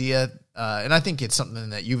my idea, and I think it's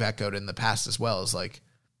something that you've echoed in the past as well, is like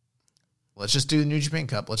Let's just do the New Japan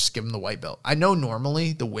Cup. Let's just give them the white belt. I know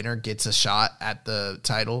normally the winner gets a shot at the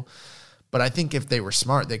title, but I think if they were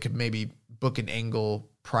smart, they could maybe book an angle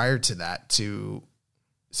prior to that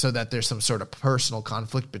so that there's some sort of personal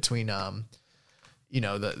conflict between, the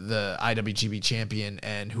IWGP champion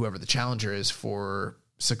and whoever the challenger is for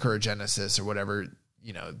Sakura Genesis or whatever,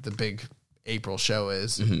 the big April show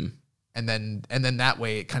is. Mm-hmm. And then that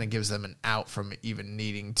way it kind of gives them an out from even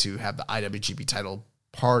needing to have the IWGP title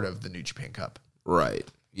part of the New Japan Cup. Right.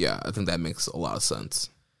 Yeah, I think that makes a lot of sense.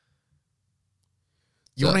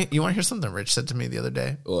 You want to hear something Rich said to me the other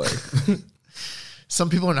day? What? Some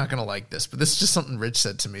people are not going to like this, but this is just something Rich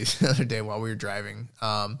said to me the other day while we were driving.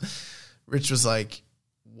 Rich was like,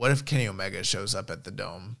 what if Kenny Omega shows up at the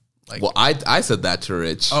Dome? Like, well, I said that to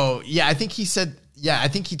Rich. Oh, yeah, I think he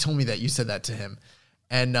told me that you said that to him.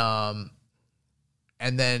 And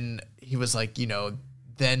then he was like,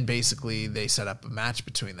 then basically they set up a match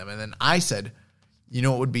between them. And then I said,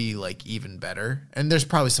 what would be like even better? And there's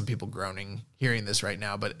probably some people groaning hearing this right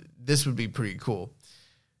now, but this would be pretty cool.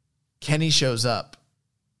 Kenny shows up,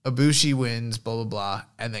 Ibushi wins, blah, blah, blah.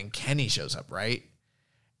 And then Kenny shows up, right?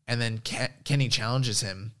 And then Kenny challenges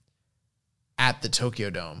him at the Tokyo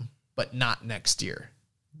Dome, but not next year.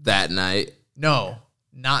 That night? No,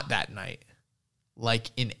 not that night.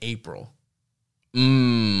 Like in April.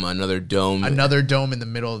 Another dome. Another dome in the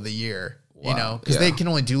middle of the year. Wow. Because they can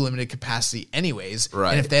only do limited capacity anyways.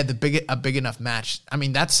 Right. And if they had a big enough match, I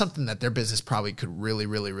mean, that's something that their business probably could really,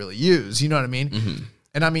 really, really use. You know what I mean? Mm-hmm.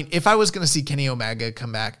 And I mean, if I was going to see Kenny Omega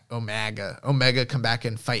come back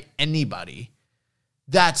and fight anybody,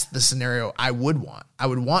 that's the scenario I would want. I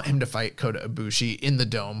would want him to fight Kota Ibushi in the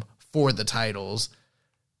Dome for the titles,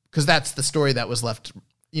 because that's the story that was left,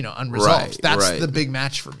 unresolved. Right, that's the big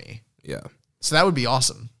match for me. Yeah. So that would be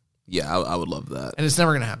awesome. Yeah, I would love that. And it's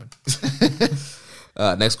never going to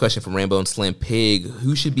happen. Next question from Rambo and Slam Pig.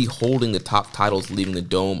 Who should be holding the top titles leaving the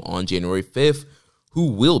Dome on January 5th?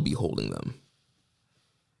 Who will be holding them?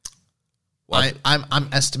 Well, I'm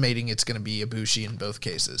estimating it's going to be Ibushi in both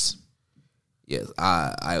cases. Yes,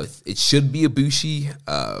 it should be Ibushi.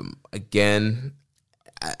 Again,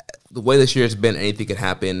 the way this year has been, anything could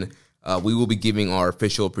happen. We will be giving our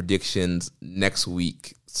official predictions next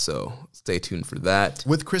week, so stay tuned for that.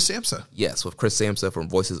 With Chris Samsa. Yes, with Chris Samsa from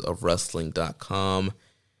voicesofwrestling.com.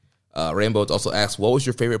 Rainbow also asked, what was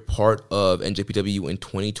your favorite part of NJPW in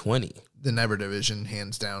 2020? The Never division,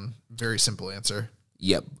 hands down. Very simple answer.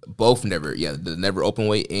 Yep, both Never. Yeah, the Never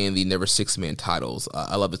Openweight and the Never Six-Man titles.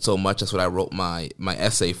 I love it so much. That's what I wrote my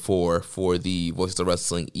essay for the Voices of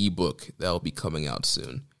Wrestling ebook that will be coming out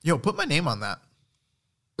soon. Yo, put my name on that.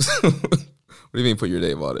 What do you mean put your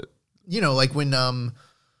name on it? Like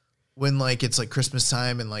when like it's like Christmas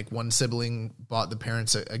time and like one sibling bought the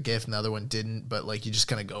parents a gift and the other one didn't, but like you just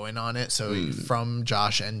kind of go in on it. So from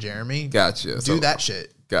Josh and Jeremy. Gotcha. Do that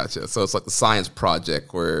shit. Gotcha. So it's like the science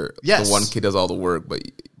project where the one kid does all the work, but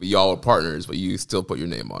y'all are partners, but you still put your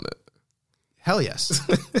name on it. Hell yes.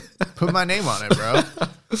 Put my name on it, bro.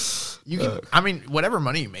 You can, I mean, whatever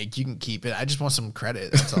money you make, you can keep it. I just want some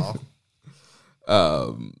credit. That's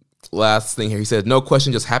all. Last thing here, he said, no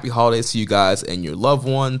question, just happy holidays to you guys and your loved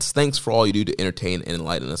ones. Thanks for all you do to entertain and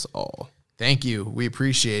enlighten us all. Thank you. We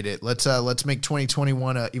appreciate it. Let's make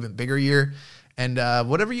 2021 an even bigger year. And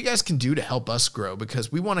whatever you guys can do to help us grow,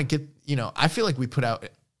 because we want to get, I feel like we put out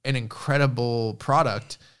an incredible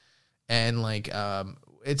product and like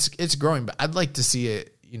it's growing, but I'd like to see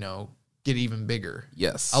it, get even bigger.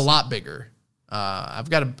 Yes. A lot bigger. I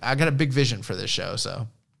got a big vision for this show, so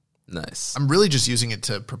nice. I'm really just using it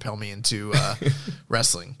to propel me into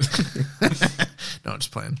wrestling. No, I'm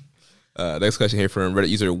just playing. Next question here from Reddit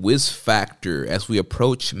user WizFactor. As we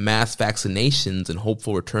approach mass vaccinations and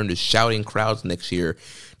hopeful return to shouting crowds next year,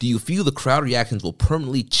 do you feel the crowd reactions will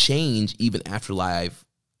permanently change even after life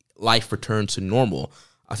returns to normal?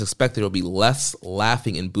 I suspect there will be less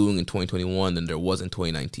laughing and booing in 2021 than there was in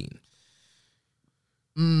 2019.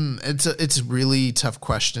 It's a really tough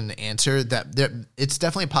question to answer. It's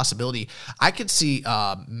definitely a possibility. I could see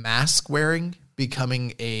mask wearing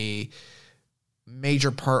becoming a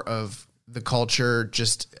major part of the culture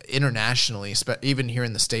just internationally, even here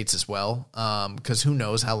in the States as well, because who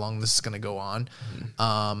knows how long this is going to go on.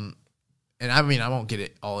 And I mean, I won't get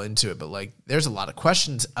it all into it, but like there's a lot of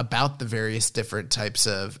questions about the various different types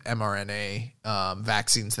of mRNA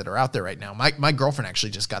vaccines that are out there right now. My girlfriend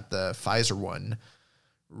actually just got the Pfizer one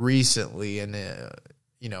recently, and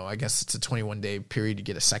I guess it's a 21-day period to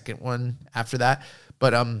get a second one after that.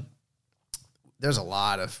 But there's a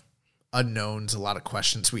lot of unknowns, a lot of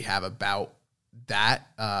questions we have about that.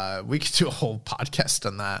 We could do a whole podcast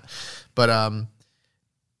on that, but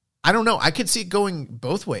I don't know. I could see it going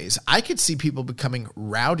both ways. I could see people becoming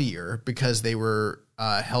rowdier because they were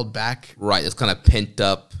held back. Right. It's kind of pent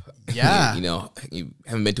up. Yeah. You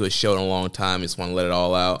haven't been to a show in a long time. You just want to let it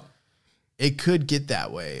all out. It could get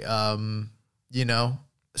that way.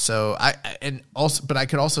 So but I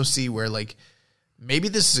could also see where like maybe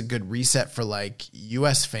this is a good reset for like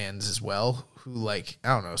US fans as well, who like, I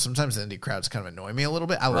don't know, sometimes the indie crowds kind of annoy me a little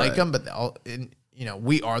bit. I like them, but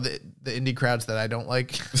we are the indie crowds that I don't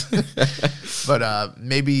like. But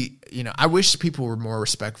maybe, I wish people were more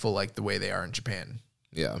respectful like the way they are in Japan.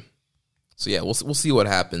 Yeah. So yeah, we'll see what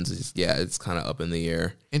happens. It's kind of up in the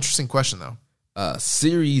air. Interesting question though.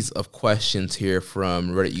 Series of questions here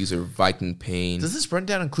from Reddit user Viking Pain. Does this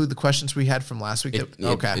rundown include the questions we had from last week?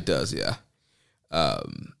 Okay. It does, yeah.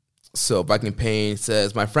 So Viking Pain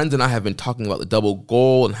says, my friends and I have been talking about the double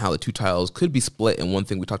goal and how the two titles could be split, and one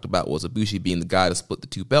thing we talked about was Ibushi being the guy to split the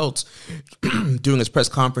two belts. During his press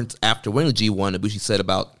conference after winning the G1, Ibushi said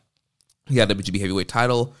about he had the WGP heavyweight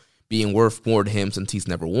title being worth more to him since he's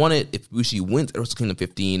never won it. If Ibushi wins at Wrestle Kingdom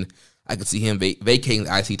 15, I could see him vacating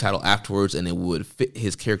the IC title afterwards, and it would fit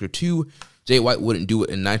his character too. Jay White wouldn't do it,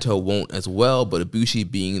 and Naito won't as well, but Ibushi,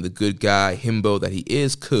 being the good guy, himbo that he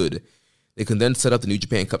is, could. They can then set up the New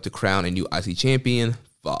Japan Cup to crown a new IC champion.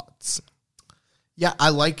 Thoughts? Yeah, I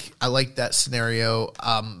like that scenario,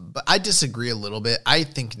 but I disagree a little bit. I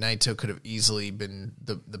think Naito could have easily been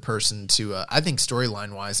the person to. I think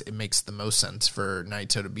storyline wise, it makes the most sense for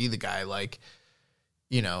Naito to be the guy. Like,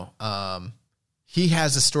 he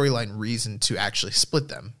has a storyline reason to actually split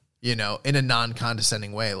them. In a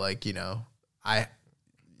non-condescending way. Like, I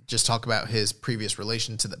just talk about his previous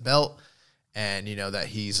relation to the belt, and that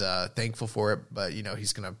he's thankful for it, but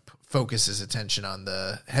he's gonna focus his attention on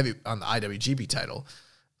the IWGP title.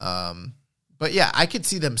 But yeah, I could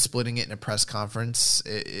see them splitting it in a press conference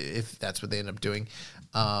if that's what they end up doing.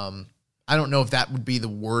 I don't know if that would be the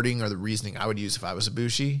wording or the reasoning I would use if I was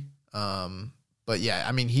Ibushi. But yeah,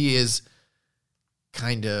 I mean, he is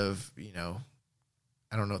kind of,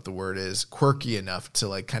 I don't know what the word is, quirky enough to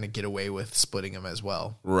like kind of get away with splitting him as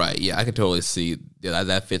well. Right. Yeah, I could totally see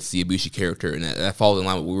that fits the Ibushi character, and that falls in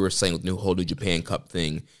line with what we were saying with the whole New Japan Cup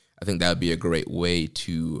thing. I think that would be a great way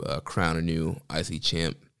to crown a new IC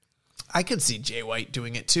champ. I could see Jay White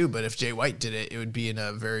doing it too, but if Jay White did it, it would be in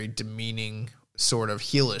a very demeaning sort of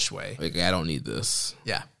heelish way. Like, I don't need this.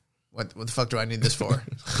 Yeah. What the fuck do I need this for?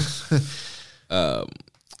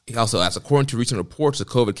 He also asks, according to recent reports, the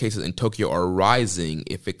COVID cases in Tokyo are rising.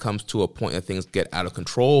 If it comes to a point that things get out of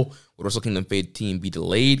control, would Wrestle Kingdom 15 be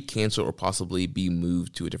delayed, canceled, or possibly be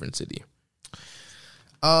moved to a different city?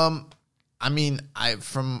 I mean, I've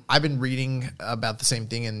been reading about the same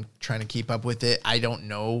thing and trying to keep up with it. I don't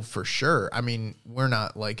know for sure. I mean, we're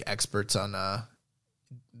not like experts on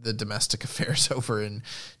the domestic affairs over in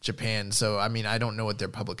Japan, so I mean, I don't know what their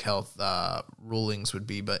public health rulings would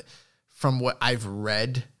be, but from what I've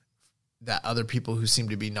read, that other people who seem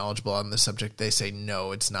to be knowledgeable on the subject, they say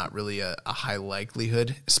no, it's not really a high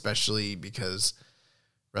likelihood, especially because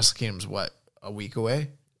Wrestle Kingdom's a week away?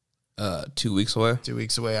 2 weeks away. 2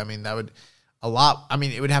 weeks away. I mean,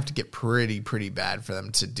 it would have to get pretty bad for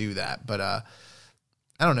them to do that. But I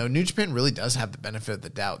don't know. New Japan really does have the benefit of the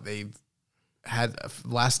doubt. They've had,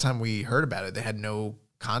 last time we heard about it, they had no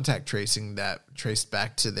contact tracing that traced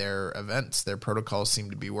back to their events. Their protocols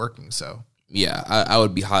seem to be working. So yeah, I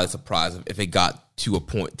would be highly surprised if it got to a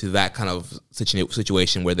point, to that kind of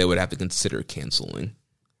situation where they would have to consider canceling.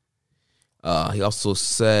 He also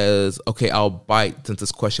says, okay, I'll bite since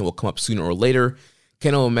this question will come up sooner or later.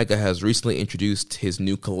 Kenny Omega has recently introduced his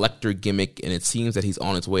new collector gimmick, and it seems that he's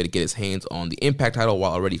on his way to get his hands on the Impact title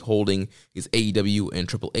while already holding his AEW and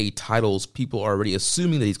AAA titles. People are already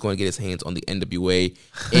assuming that he's going to get his hands on the NWA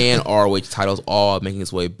and ROH titles, all making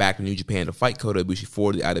his way back to New Japan to fight Kota Ibushi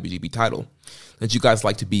for the IWGP title. Since you guys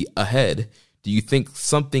like to be ahead, do you think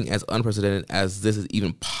something as unprecedented as this is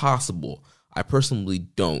even possible? I personally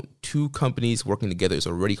don't. Two companies working together is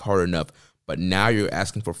already hard enough, but now you're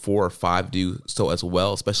asking for 4 or 5 to do so as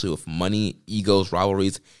well, especially with money, egos,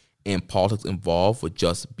 rivalries, and politics involved, would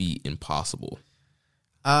just be impossible.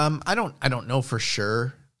 I don't know for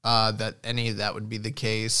sure that any of that would be the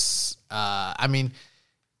case. I mean,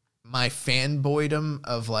 my fanboydom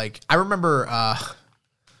of like, I remember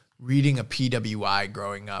reading a PWI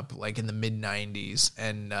growing up, like in the mid-90s,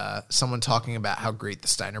 and someone talking about how great the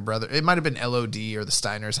Steiner brothers, it might have been LOD or the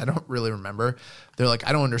Steiners, I don't really remember. They're like,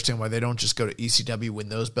 I don't understand why they don't just go to ECW, win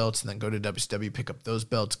those belts, and then go to WCW, pick up those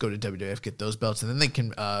belts, go to WWF, get those belts, and then they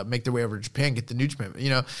can make their way over to Japan, get the New Japan,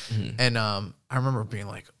 Mm-hmm. And I remember being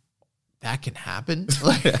like, that can happen?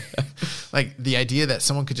 Like the idea that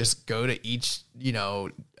someone could just go to each,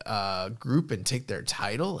 group and take their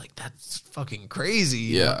title. Like, that's fucking crazy.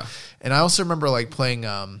 You Yeah. know? And I also remember like playing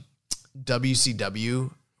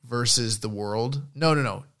WCW versus the World.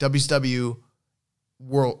 No. WCW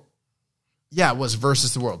World. Yeah, it was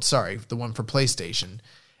versus the World. Sorry, the one for PlayStation.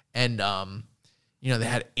 And, you know, they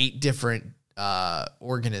had 8 different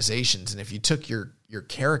organizations. And if you took your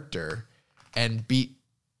character and beat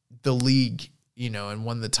the league, you know, and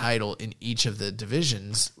won the title in each of the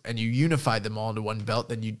divisions, and you unified them all into one belt,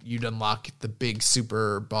 then you'd unlock the big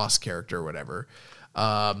super boss character or whatever.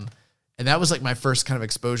 And that was like my first kind of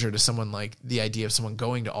exposure to someone, like the idea of someone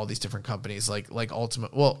going to all these different companies, like Ultima.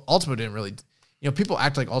 Well, Ultima didn't really, you know, people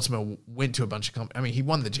act like Ultima went to a bunch of companies. I mean, he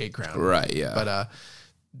won the J Crown. Right, yeah. But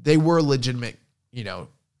they were legitimate, you know,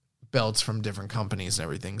 belts from different companies and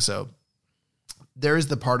everything. So there is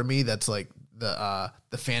the part of me that's like the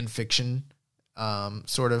fan fiction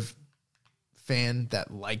sort of fan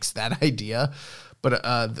that likes that idea. But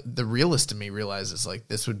the realist in me realizes like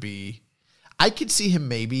this would be, I could see him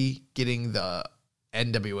maybe getting the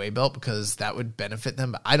NWA belt because that would benefit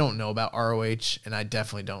them. But I don't know about ROH, and I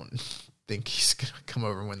definitely don't think he's going to come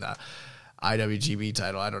over and win the IWGP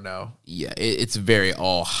title. I don't know. Yeah, it's very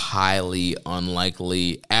all highly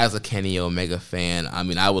unlikely. As a Kenny Omega fan, I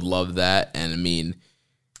mean, I would love that. And I mean,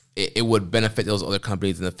 it would benefit those other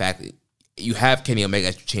companies in the fact that you have Kenny Omega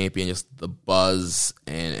as your champion, just the buzz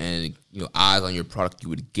and you know, eyes on your product you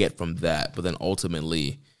would get from that. But then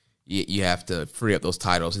ultimately, you have to free up those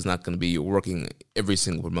titles. He's not going to be working every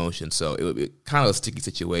single promotion. So it would be kind of a sticky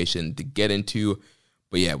situation to get into.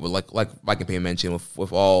 But yeah, well, like Mike and Payne mentioned,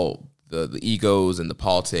 with all the egos and the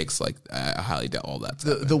politics, like I highly doubt all that.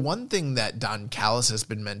 The one thing that Don Callis has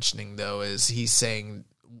been mentioning, though, is he's saying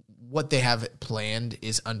what they have planned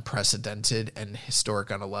is unprecedented and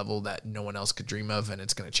historic on a level that no one else could dream of, and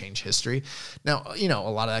it's going to change history. Now, you know,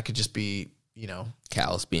 a lot of that could just be, you know,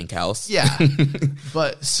 Callis being Callis. Yeah.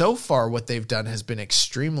 But so far what they've done has been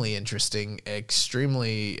extremely interesting,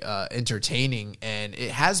 extremely entertaining, and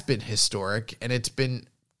it has been historic, and it's been,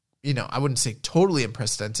 you know, I wouldn't say totally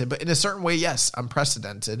unprecedented, but in a certain way, yes,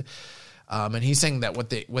 unprecedented. And he's saying that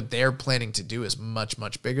what they're planning to do is much,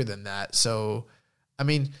 much bigger than that. So, I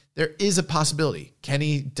mean, there is a possibility.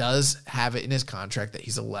 Kenny does have it in his contract that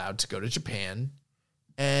he's allowed to go to Japan,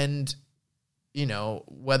 and you know,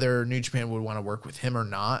 whether New Japan would want to work with him or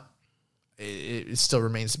not, it still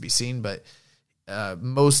remains to be seen. But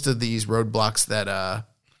most of these roadblocks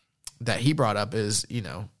that he brought up is, you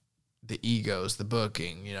know, the egos, the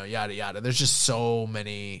booking, you know, yada, yada. There's just so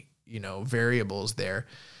many, you know, variables there.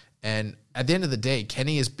 And at the end of the day,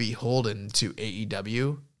 Kenny is beholden to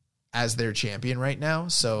AEW as their champion right now.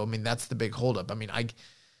 So, I mean, that's the big holdup. I mean,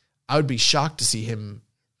 I would be shocked to see him.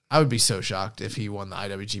 I would be so shocked if he won the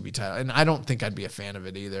IWGP title. And I don't think I'd be a fan of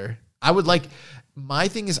it either. My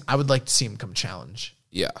thing is I would like to see him come challenge.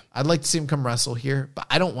 Yeah. I'd like to see him come wrestle here, but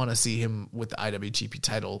I don't want to see him with the IWGP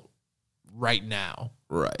title right now.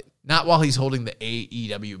 Right. Not while he's holding the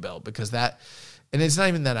AEW belt, because that, and it's not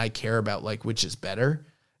even that I care about like which is better.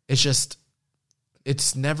 It's just,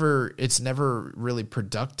 it's never really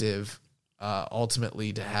productive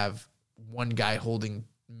ultimately to have one guy holding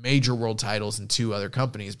major world titles in 2 other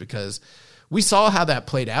companies, because we saw how that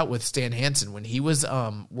played out with Stan Hansen when he was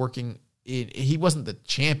working in, he wasn't the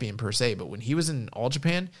champion per se, but when he was in All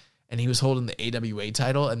Japan and he was holding the AWA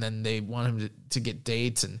title, and then they want him to get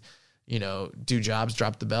dates and, you know, do jobs,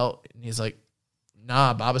 drop the belt, and he's like,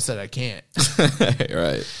 nah, Baba said I can't.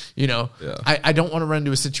 Right. You know, yeah. I don't want to run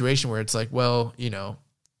into a situation where it's like, well, you know,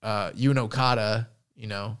 you and Okada, you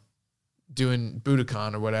know, doing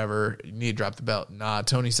Budokan or whatever, you need to drop the belt. Nah,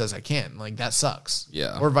 Tony says I can't. Like, that sucks.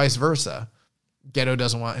 Yeah. Or vice versa. Geto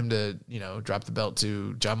doesn't want him to, you know, drop the belt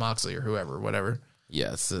to Jon Moxley or whoever, whatever.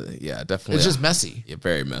 Yes. Yeah, definitely. It's just messy. Yeah,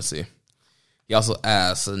 very messy. He also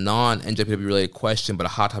asked a non-NJPW related question, but a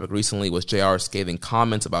hot topic recently was JR's scathing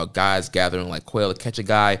comments about guys gathering like quail to catch a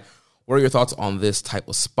guy. What are your thoughts on this type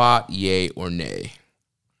of spot? Yay or nay?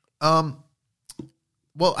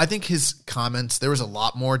 Well, I think his comments, there was a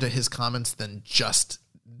lot more to his comments than just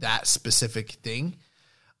that specific thing.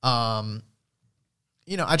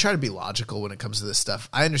 You know, I try to be logical when it comes to this stuff.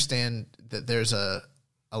 I understand that there's a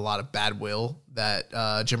lot of bad will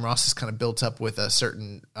that Jim Ross has kind of built up with a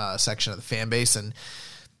certain section of the fan base. And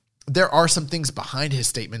there are some things behind his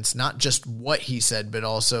statements, not just what he said, but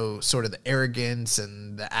also sort of the arrogance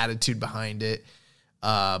and the attitude behind it.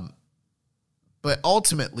 But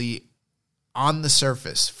ultimately, on the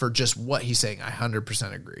surface, for just what he's saying, I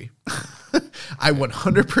 100% agree. I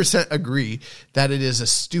 100% agree that it is a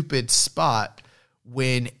stupid spot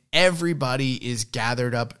when everybody is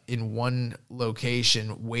gathered up in one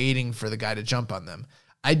location waiting for the guy to jump on them.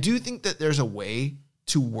 I do think that there's a way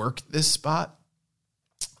to work this spot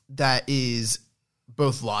that is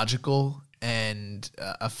both logical and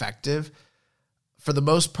effective. For the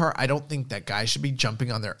most part, I don't think that guys should be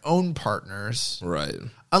jumping on their own partners. Right.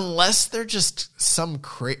 Unless they're just some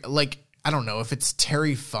like, I don't know, if it's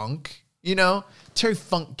Terry Funk, Terry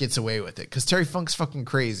Funk gets away with it because Terry Funk's fucking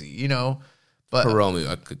crazy, But Hiromu,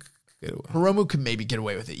 I could get away. Hiromu could maybe get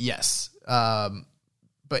away with it, yes.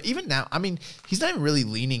 But even now, I mean, he's not even really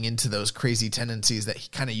leaning into those crazy tendencies that he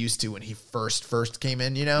kind of used to when he first came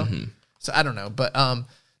in, Mm-hmm. So I don't know. But the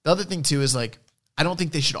other thing too is like, I don't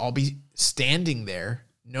think they should all be standing there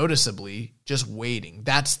noticeably just waiting.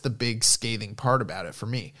 That's the big scathing part about it for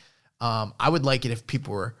me. I would like it if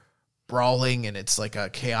people were brawling and it's like a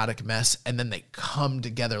chaotic mess and then they come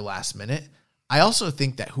together last minute. I also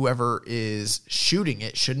think that whoever is shooting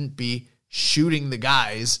it shouldn't be shooting the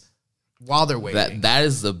guys while they're waiting. That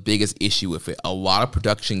is the biggest issue with it. A lot of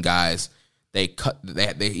production guys, they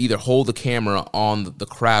either hold the camera on the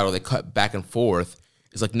crowd or they cut back and forth.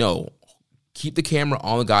 It's like, no, keep the camera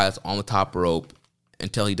on the guy that's on the top rope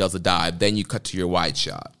until he does a dive. Then you cut to your wide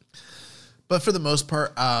shot. But for the most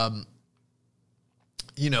part, I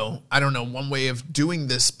don't know. One way of doing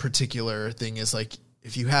this particular thing is like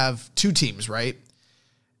if you have two teams, right?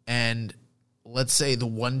 And let's say the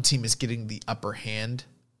one team is getting the upper hand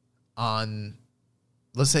on,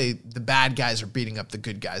 let's say the bad guys are beating up the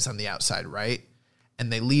good guys on the outside, right?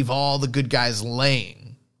 And they leave all the good guys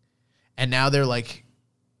laying. And now they're like,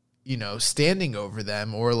 standing over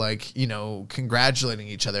them or like, congratulating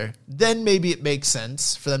each other. Then maybe it makes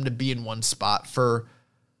sense for them to be in one spot for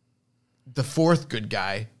the fourth good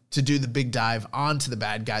guy to do the big dive onto the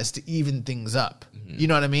bad guys to even things up. Mm-hmm. You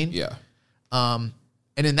know what I mean? Yeah.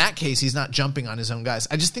 And in that case, he's not jumping on his own guys.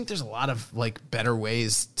 I just think there's a lot of like better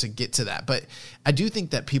ways to get to that. But I do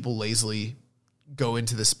think that people lazily go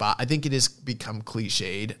into the spot. I think it has become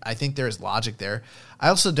cliched. I think there's logic there. I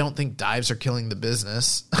also don't think dives are killing the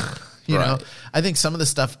business. You know, I think some of the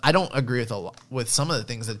stuff, I don't agree with some of the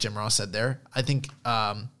things that Jim Ross said there. I think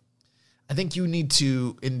you need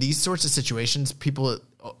to, in these sorts of situations,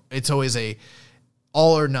 it's always a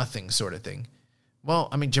all or nothing sort of thing. Well,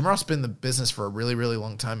 I mean, Jim Ross has been in the business for a really, really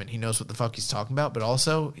long time, and he knows what the fuck he's talking about, but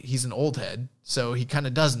also he's an old head, so he kind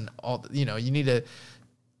of doesn't you need to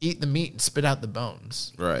eat the meat and spit out the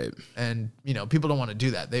bones. Right. And, people don't want to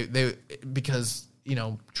do that. They because,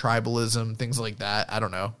 tribalism, things like that. I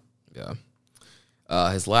don't know. Yeah.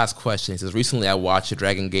 His last question, he says, recently I watched the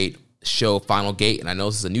Dragon Gate show Final Gate, and I know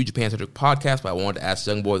this is a New Japan-centric podcast, but I wanted to ask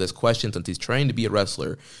Young Boy this question since he's trained to be a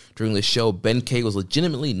wrestler. During the show, Ben K was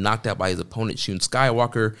legitimately knocked out by his opponent, Shun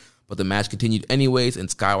Skywalker, but the match continued anyways, and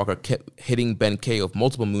Skywalker kept hitting Ben K with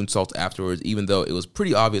multiple moonsaults afterwards, even though it was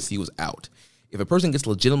pretty obvious he was out. If a person gets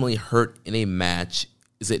legitimately hurt in a match,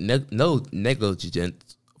 is it no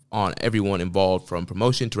negligence on everyone involved, from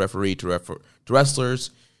promotion to referee to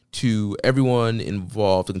wrestlers to everyone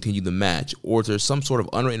involved to continue the match? Or is there some sort of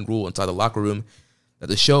unwritten rule inside the locker room that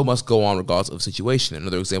the show must go on regardless of the situation?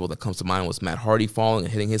 Another example that comes to mind was Matt Hardy falling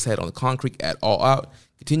and hitting his head on the concrete at All Out,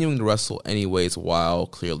 continuing to wrestle anyways while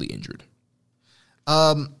clearly injured.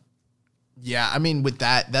 Yeah, I mean, with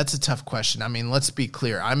that's a tough question. I mean, let's be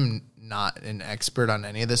clear. I'm not an expert on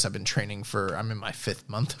any of this. I've been training I'm in my 5th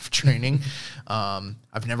month of training.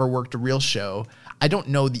 I've never worked a real show. I don't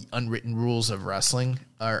know the unwritten rules of wrestling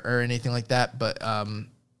or anything like that, but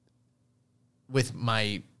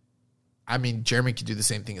Jeremy could do the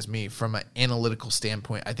same thing as me. From an analytical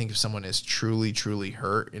standpoint, I think if someone is truly, truly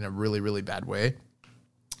hurt in a really, really bad way,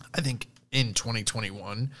 I think in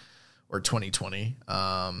 2021 or 2020,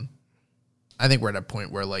 I think we're at a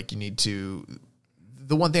point where like you need to.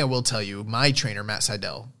 The one thing I will tell you, my trainer, Matt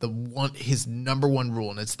Seidel, his number one rule,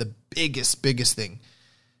 and it's the biggest thing,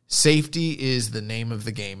 safety is the name of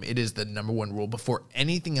the game. It is the number one rule. Before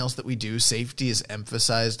anything else that we do, safety is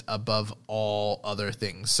emphasized above all other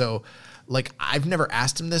things. So, like, I've never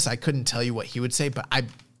asked him this. I couldn't tell you what he would say, but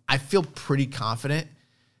I feel pretty confident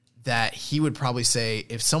that he would probably say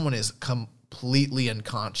if someone is completely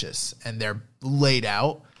unconscious and they're laid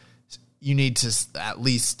out, you need to at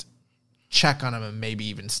least check on them and maybe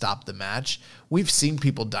even stop the match. We've seen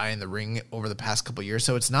people die in the ring over the past couple of years,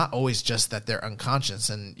 so it's not always just that they're unconscious.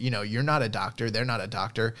 And, you're not a doctor. They're not a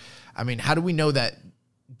doctor. I mean, how do we know that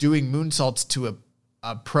doing moonsaults to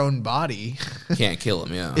a prone body can't kill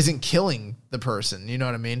him, yeah, isn't killing the person? You know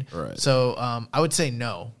what I mean? Right. So I would say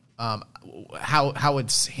no. How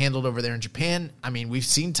it's handled over there in Japan, I mean, we've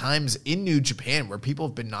seen times in New Japan where people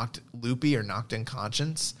have been knocked loopy or knocked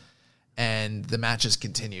unconscious, and the match has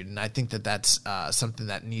continued. And I think that that's something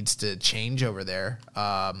that needs to change over there.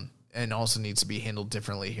 and also needs to be handled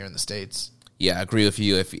differently here in the States. Yeah, I agree with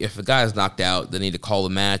you. If a guy is knocked out, they need to call the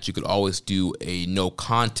match. You could always do a no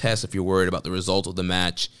contest if you're worried about the result of the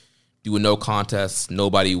match. Do a no contest,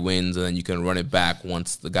 nobody wins, and then you can run it back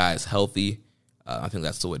once the guy is healthy. I think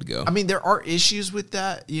that's the way to go. I mean, there are issues with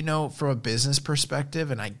that, from a business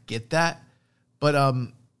perspective, and I get that. But,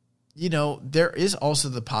 there is also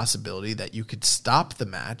the possibility that you could stop the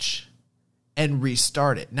match and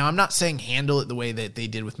restart it. Now, I'm not saying handle it the way that they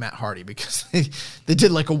did with Matt Hardy, because they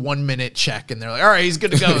did like a 1 minute check and they're like, all right, he's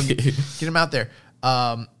good to go. Get him out there.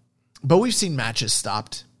 But we've seen matches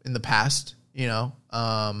stopped in the past,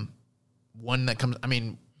 one that comes,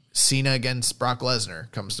 Cena against Brock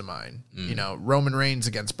Lesnar comes to mind. Roman Reigns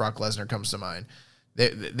against Brock Lesnar comes to mind.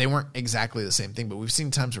 They weren't exactly the same thing, but we've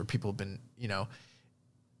seen times where people have been,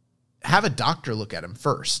 have a doctor look at him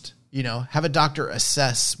first. Have a doctor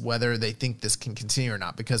assess whether they think this can continue or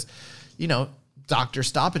not, because, doctor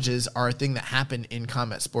stoppages are a thing that happen in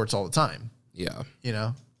combat sports all the time. Yeah.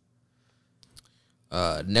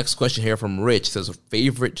 Next question here from Rich says,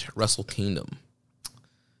 favorite Wrestle Kingdom?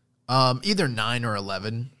 Either 9 or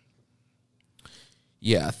 11.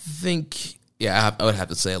 Yeah, I think, I would have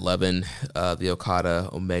to say 11, the Okada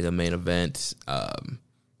Omega main event. I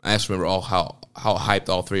just remember how hyped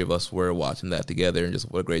all three of us were watching that together, and just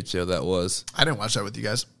what a great show that was. I didn't watch that with you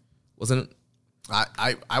guys. Wasn't it?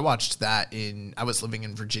 I watched that I was living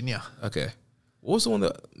in Virginia. Okay. What was the one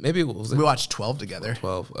that, maybe what was it? We watched 12 together.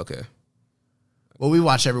 12, okay. Well, we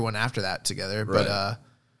watched everyone after that together, right.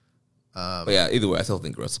 But yeah, either way, I still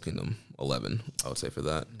think Wrestle Kingdom 11, I would say for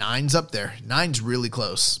that. 9's up there. 9's really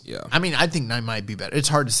close. Yeah. I think 9 might be better. It's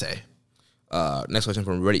hard to say. Next question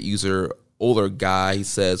from Reddit user Older Guy. He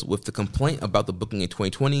says, with the complaint about the booking in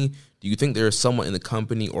 2020, do you think there is someone in the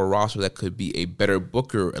company or roster that could be a better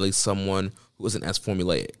booker, or at least someone who isn't as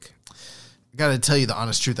formulaic? I got to tell you the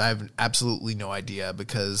honest truth. I have absolutely no idea,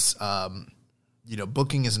 because,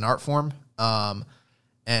 booking is an art form.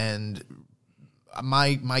 And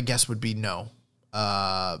my guess would be no.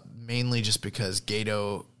 Mainly just because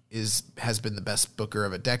Gato has been the best booker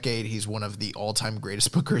of a decade. He's one of the all-time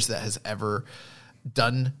greatest bookers that has ever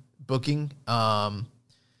done booking.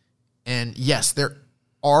 And yes, there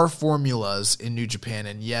are formulas in New Japan,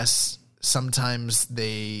 and yes, sometimes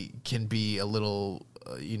they can be a little,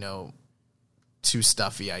 too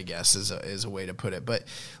stuffy, I guess, is a way to put it. But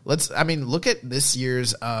look at this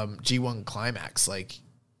year's G1 Climax. Like,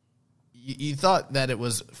 you thought that it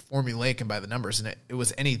was formulaic and by the numbers, and it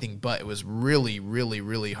was anything but. It was really, really,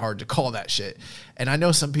 really hard to call that shit. And I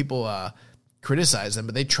know some people criticize them,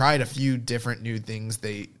 but they tried a few different new things.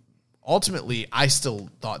 Ultimately, I still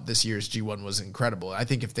thought this year's G1 was incredible. I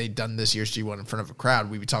think if they'd done this year's G1 in front of a crowd,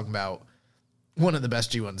 we'd be talking about one of the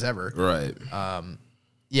best G1s ever. Right.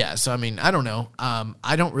 Yeah, so I don't know.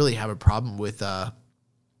 I don't really have a problem with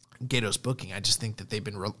Gato's booking. I just think that they've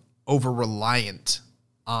been over-reliant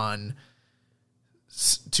on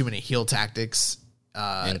too many heel tactics.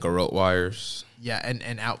 And garrote wires. Yeah,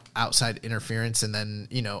 and outside interference. And then,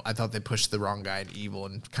 I thought they pushed the wrong guy into Evil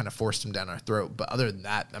and kind of forced him down our throat. But other than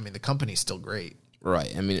that, the company's still great. Right.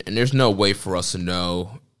 And there's no way for us to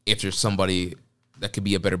know if there's somebody that could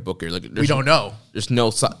be a better booker. Like, we don't know. There's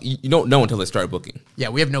no, you don't know until they start booking. Yeah,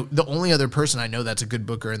 we have the only other person I know that's a good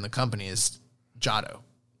booker in the company is Jado.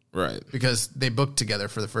 Right. Because they booked together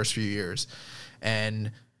for the first few years.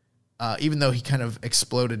 And even though he kind of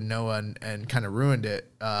exploded Noah and kind of ruined it,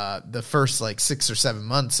 the first 6 or 7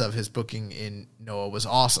 months of his booking in Noah was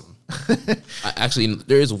awesome. Actually,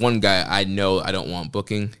 there is one guy I know I don't want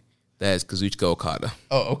booking. That is Kazuchika Okada.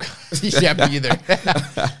 Oh, okay. Yeah, me either.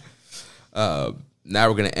 Now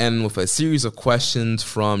we're going to end with a series of questions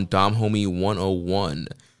from DomHomie101.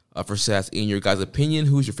 First, ask, in your guys' opinion,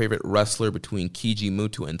 who's your favorite wrestler between Keiji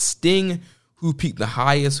Muto and Sting? Who peaked the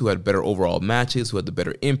highest? Who had better overall matches? Who had the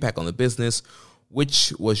better impact on the business?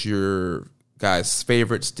 Which was your guys'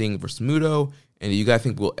 favorite, Sting versus Muto? And do you guys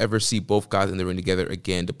think we'll ever see both guys in the ring together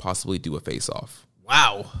again to possibly do a face-off?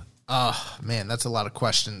 Wow. Oh, man, that's a lot of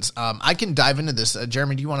questions. I can dive into this.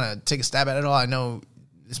 Jeremy, do you want to take a stab at it all? I know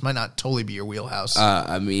this might not totally be your wheelhouse.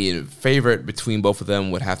 Favorite between both of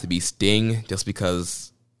them would have to be Sting, just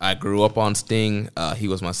because I grew up on Sting. He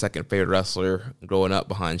was my second favorite wrestler growing up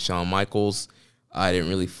behind Shawn Michaels. I didn't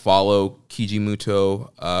really follow Keiji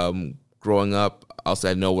Muto growing up. Also,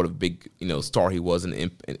 I know what a big star he was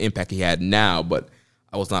and impact he had now, but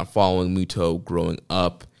I was not following Muto growing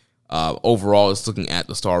up. Overall, just looking at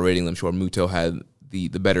the star ratings, I'm sure Muto had the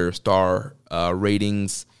better star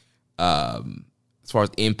ratings. As far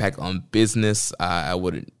as impact on business, I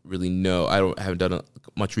wouldn't really know. I haven't done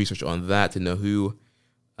much research on that to know who.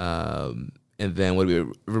 And and then would it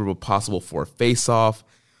be possible for a face-off?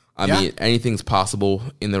 I mean, anything's possible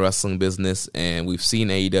in the wrestling business, and we've seen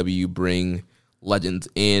AEW bring legends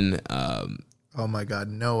in. Oh my God,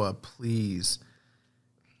 Noah, please.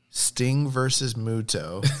 Sting versus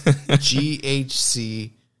Muto,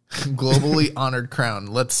 GHC, globally honored crown.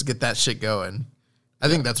 Let's get that shit going. I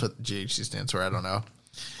think that's what GHC stands for. I don't know.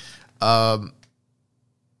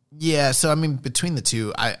 Yeah, so I mean, between the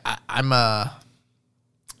two, I am a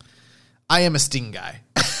Sting guy.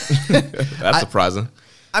 That's surprising.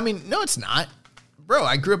 I mean, no, it's not, bro.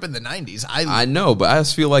 I grew up in the '90s. I know, but I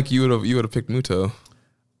just feel like you would have picked Muto.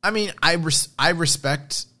 I mean, I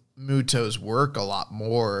respect Muto's work a lot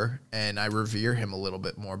more, and I revere him a little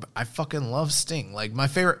bit more. But I fucking love Sting. Like my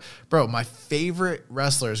favorite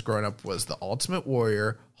wrestlers growing up was the Ultimate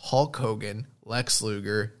Warrior, Hulk Hogan, Lex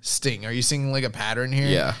Luger, Sting. Are you seeing like a pattern here?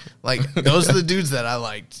 Yeah. Like those are the dudes that I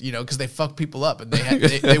liked, because they fucked people up, and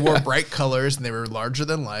they wore bright colors, and they were larger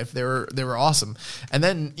than life. They were awesome. And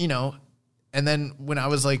then when I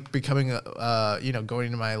was like becoming going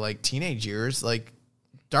into my like teenage years, like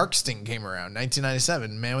Dark Sting came around,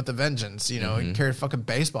 1997, Man with a Vengeance, he carried a fucking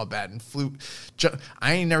baseball bat and flew.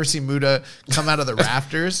 I ain't never seen Muta come out of the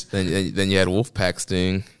rafters. Then you had Wolfpack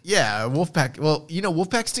Sting. Yeah, Wolfpack. Well,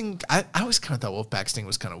 Wolfpack Sting, I always kind of thought Wolfpack Sting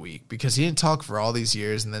was kind of weak because he didn't talk for all these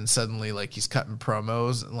years, and then suddenly, like, he's cutting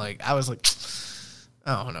promos, and, like, I was like,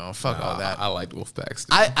 I don't know, fuck all that. I liked Wolfpack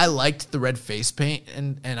Sting. I liked the red face paint,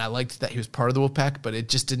 and I liked that he was part of the Wolfpack, but it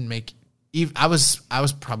just didn't make... I was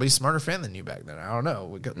probably a smarter fan than you back then. I don't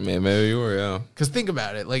know. Maybe you were, yeah. Because think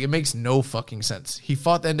about it. Like, it makes no fucking sense. He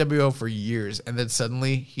fought the NWO for years, and then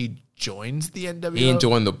suddenly he joins the NWO. He didn't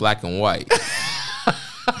join the black and white.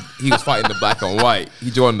 He was fighting the black and white.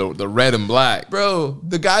 He joined the red and black. Bro,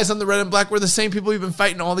 the guys on the red and black were the same people you've been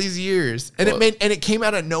fighting all these years. And it came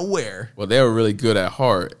out of nowhere. Well, they were really good at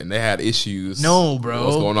heart, and they had issues. No, bro.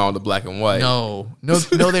 What's going on with the black and white? No,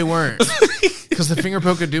 they weren't. Because the finger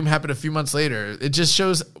poke of doom happened a few months later. It just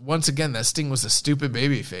shows, once again, that Sting was a stupid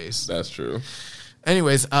babyface. That's true.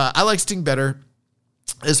 Anyways, I like Sting better.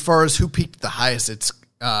 As far as who peaked the highest, it's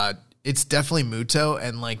definitely Muto.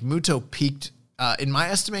 And, like, Muto peaked, in my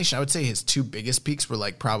estimation, I would say his two biggest peaks were,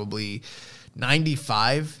 like, probably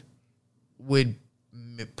 95 would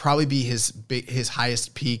probably be his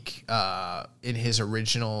highest peak in his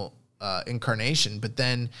original incarnation. But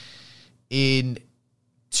then in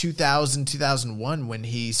 2001, when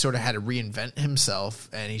he sort of had to reinvent himself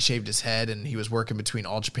and he shaved his head and he was working between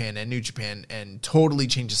All Japan and New Japan and totally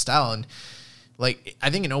changed his style. And like, I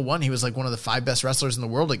think in 2001, he was like one of the 5 best wrestlers in the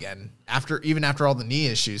world again, even after all the knee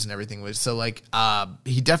issues and everything was. So like,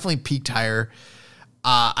 he definitely peaked higher.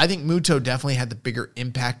 I think Muto definitely had the bigger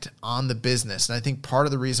impact on the business. And I think part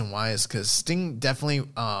of the reason why is because Sting definitely,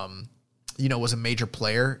 was a major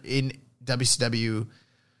player in WCW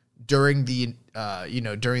during the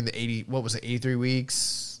 83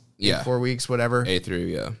 weeks, 84 weeks, whatever.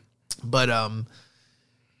 83, yeah. But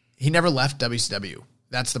he never left WCW.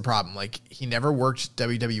 That's the problem. Like, he never worked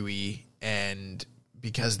WWE, and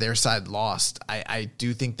because their side lost, I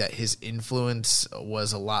do think that his influence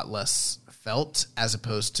was a lot less felt as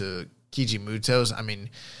opposed to Keiji Muto's. I mean,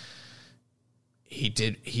 he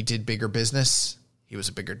did bigger business. He was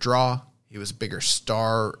a bigger draw. He was a bigger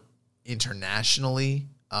star internationally.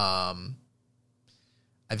 I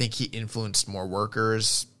think he influenced more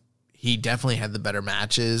workers. He definitely had the better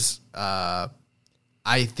matches. I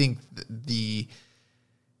think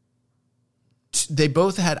they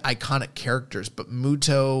both had iconic characters, but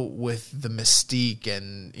Muto with the mystique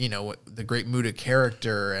and, the great Muta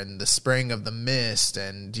character and the spraying of the mist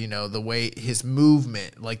and, the way his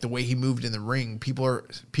movement, like the way he moved in the ring, people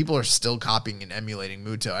are still copying and emulating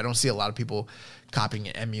Muto. I don't see a lot of people copying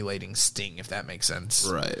and emulating Sting, if that makes sense.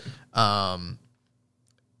 Right.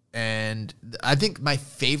 And I think my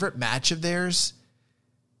favorite match of theirs,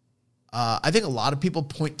 I think a lot of people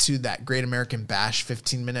point to that Great American Bash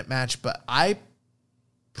 15-minute match, but I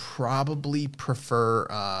probably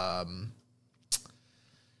prefer,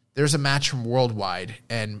 there's a match from Worldwide,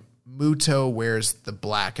 and Muto wears the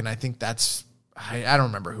black, and I think that's, I don't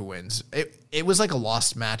remember who wins. It was like a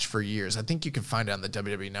lost match for years. I think you can find it on the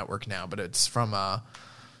WWE Network now, but it's from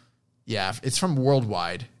it's from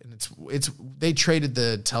Worldwide, and it's they traded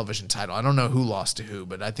the television title. I don't know who lost to who,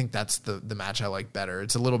 but I think that's the match I like better.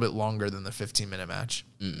 It's a little bit longer than the 15-minute match.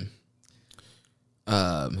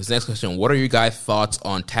 His next question: what are your guys' thoughts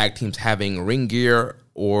on tag teams having ring gear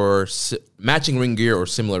or matching ring gear or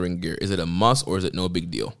similar ring gear? Is it a must or is it no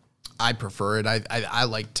big deal? I prefer it. I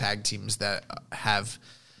like tag teams that have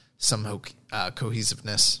some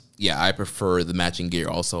cohesiveness. Yeah, I prefer the matching gear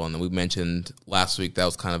also. And we mentioned last week that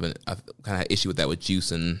was kind of an issue with that with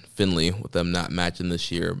Juice and Finley with them not matching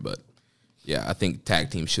this year. But yeah, I think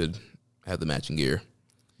tag team should have the matching gear.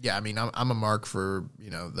 Yeah, I mean, I'm a mark for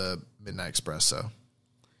the Midnight Express. So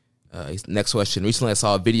next question. Recently, I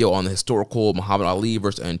saw a video on the historical Muhammad Ali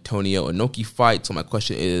versus Antonio Inoki fight. So my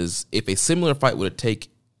question is, if a similar fight would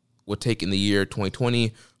take in the year 2020,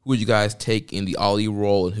 who would you guys take in the Ali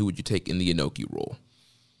role, and who would you take in the Inoki role?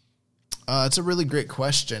 It's a really great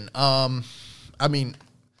question. I mean,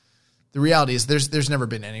 the reality is there's never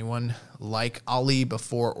been anyone like Ali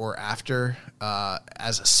before or after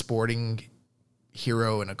as a sporting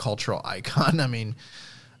hero and a cultural icon. I mean,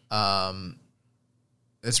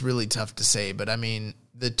 it's really tough to say, but I mean,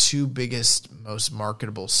 the two biggest, most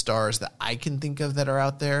marketable stars that I can think of that are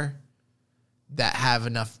out there that have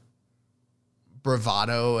enough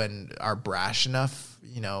bravado and are brash enough,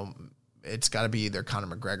 it's got to be either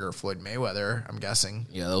Conor McGregor or Floyd Mayweather, I'm guessing.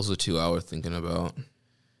 Yeah, those are two I was thinking about.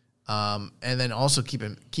 And then also keep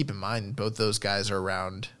in mind, both those guys are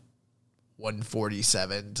around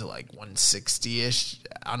 147 to like 160-ish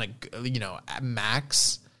on at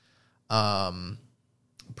max.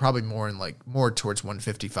 Probably more towards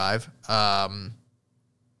 155. So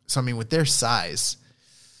I mean, with their size,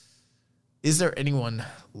 is there anyone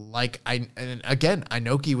like and again,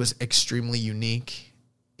 Inoki was extremely unique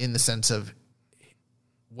in the sense of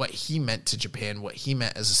what he meant to Japan, what he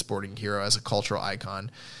meant as a sporting hero, as a cultural icon.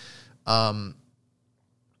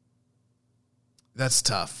 That's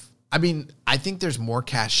tough. I mean, I think there's more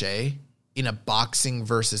cachet in a boxing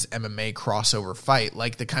versus MMA crossover fight,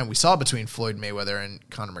 like the kind we saw between Floyd Mayweather and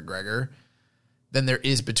Conor McGregor, than there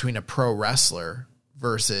is between a pro wrestler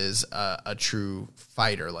versus a true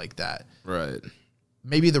fighter like that. Right.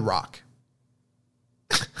 Maybe The Rock.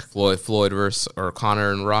 Floyd versus or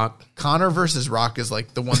Conor and Rock. Conor versus Rock is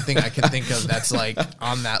like the one thing I can think of that's like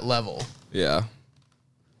on that level. Yeah.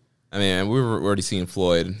 I mean, we were already seeing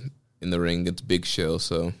Floyd in the ring against Big Show,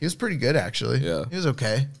 so he was pretty good actually. Yeah. He was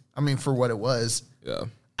okay. I mean, for what it was. Yeah.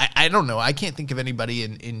 I don't know. I can't think of anybody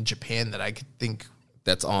in Japan that I could think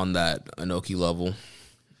that's on that Inoki level.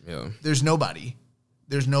 Yeah. There's nobody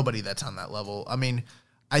that's on that level. I mean,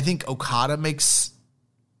 I think Okada makes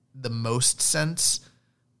the most sense.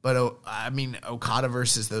 But, I mean, Okada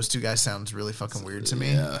versus those two guys sounds really fucking weird to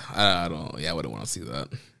me. Yeah, I wouldn't want to see that.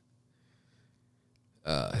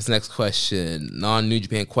 His next question, non-New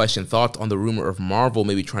Japan question. Thoughts on the rumor of Marvel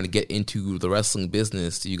maybe trying to get into the wrestling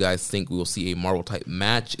business? Do you guys think we will see a Marvel-type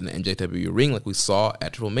match in the NJPW ring like we saw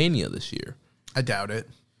at TripleMania this year? I doubt it.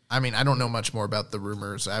 I mean, I don't know much more about the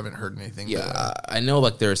rumors. I haven't heard anything. Yeah, I know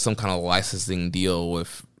like there's some kind of licensing deal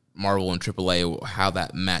with Marvel and AAA, how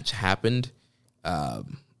that match happened.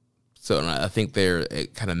 So I think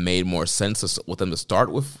it kind of made more sense with them to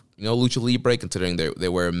start with, Lucha Libre, considering they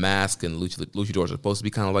wear a mask and luchadors are supposed to be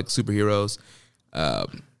kind of like superheroes. I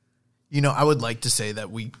would like to say that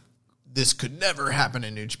this could never happen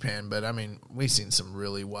in New Japan, but I mean, we've seen some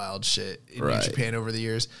really wild shit in New Japan over the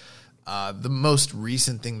years. The most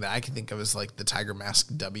recent thing that I can think of is like the Tiger Mask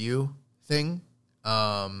W thing,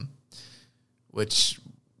 which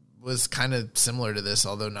was kind of similar to this,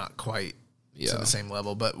 although not quite. To the same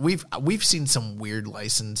level, but we've seen some weird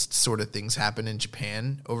licensed sort of things happen in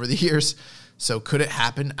Japan over the years. So could it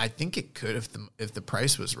happen? I think it could if the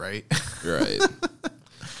price was right. Right.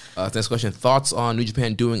 Next question: thoughts on New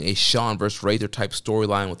Japan doing a Shawn versus Razor type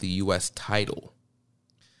storyline with the U.S. title?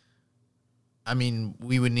 I mean,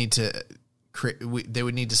 we would need to. They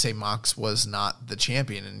would need to say Mox was not the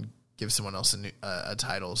champion and give someone else a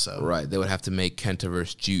title. So right, they would have to make Kenta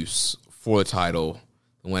versus Juice for the title.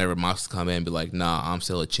 Whenever Mox come in and be like, nah, I'm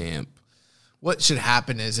still a champ. What should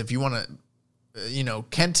happen is if you want to,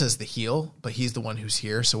 Kenta's the heel, but he's the one who's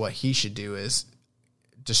here. So what he should do is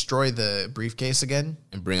destroy the briefcase again.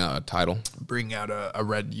 And bring out a title. Bring out a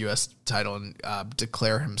red U.S. title and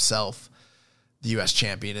declare himself the U.S.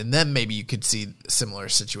 champion. And then maybe you could see a similar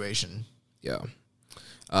situation. Yeah.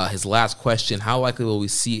 His last question, how likely will we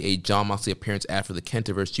see a Jon Moxley appearance after the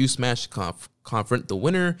Kenta vs. Juice match to confront the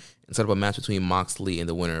winner and set up a match between Moxley and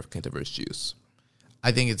the winner of Kenta vs. Juice?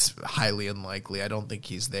 I think it's highly unlikely. I don't think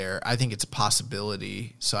he's there. I think it's a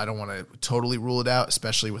possibility, so I don't want to totally rule it out,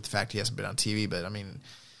 especially with the fact he hasn't been on TV. But, I mean,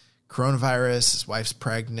 coronavirus, his wife's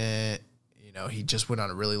pregnant, he just went on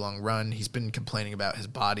a really long run. He's been complaining about his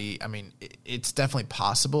body. I mean, it's definitely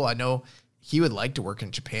possible. I know he would like to work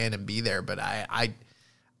in Japan and be there, but I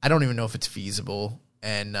don't even know if it's feasible.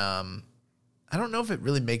 And I don't know if it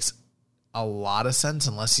really makes a lot of sense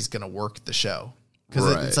unless he's going to work the show.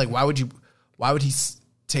 Because it's like, why would he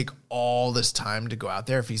take all this time to go out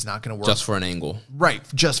there if he's not going to work just for an angle. Right,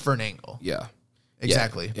 just for an angle. Yeah.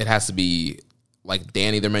 Exactly. Yeah, it has to be, like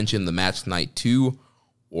Danny there mentioned, the match night 2,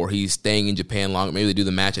 or he's staying in Japan long. Maybe they do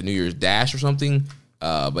the match at New Year's Dash or something.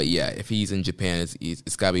 But yeah, if he's in Japan,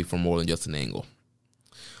 it's got to be for more than just an angle.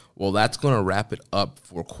 Well, that's going to wrap it up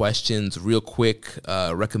for questions. Real quick,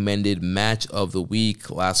 recommended match of the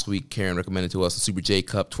week. Last week, Karen recommended to us the Super J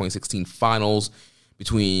Cup 2016 finals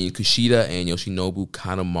between Kushida and Yoshinobu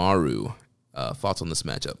Kanemaru. Thoughts on this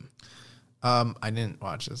matchup? I didn't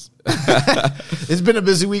watch this. It's been a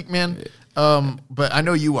busy week, man. But I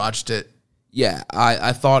know you watched it. Yeah,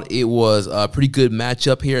 I thought it was a pretty good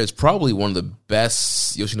matchup here. It's probably one of the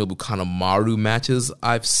best Yoshinobu Kanemaru matches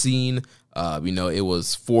I've seen. It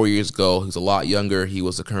was 4 years ago. He was a lot younger. He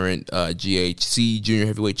was the current GHC Junior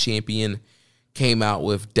Heavyweight Champion. Came out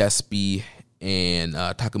with Despy and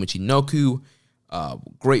Takamichi Noku.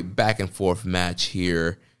 Great back and forth match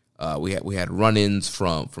here. We had run-ins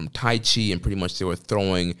from Taichi, and pretty much they were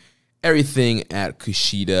throwing everything at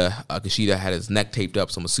Kushida. Kushida had his neck taped up,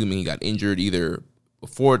 so I'm assuming he got injured either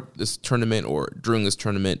before this tournament or during this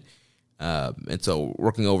tournament. And so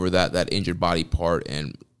working over that injured body part,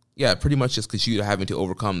 and yeah, pretty much just Kushida having to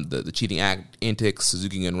overcome the cheating antics,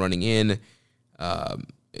 Suzuki and running in.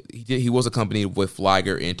 He was accompanied with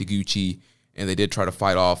Liger and Taguchi, and they did try to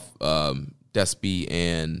fight off Despy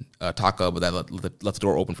and Taka, but that left the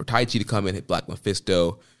door open for Taichi to come in, hit Black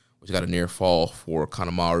Mephisto, which got a near fall for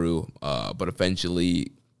Kanemaru. But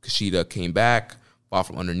eventually, Kushida came back, fought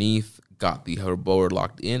from underneath, got the hoverboard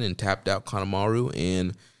locked in, and tapped out Kanemaru,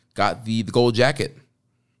 and got the gold jacket.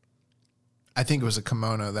 I think it was a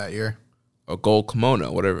kimono that year. A gold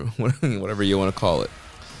kimono, whatever you want to call it.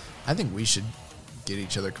 I think we should get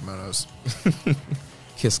each other kimonos.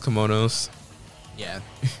 Kiss kimonos. Yeah.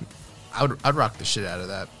 I'd rock the shit out of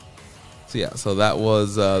that. So that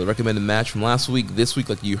was the recommended match from last week. This week,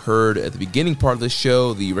 like you heard at the beginning part of the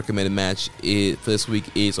show, the recommended match for this week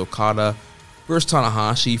is Okada versus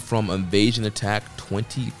Tanahashi from Invasion Attack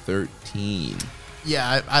 2013.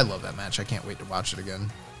 Yeah, I love that match. I can't wait to watch it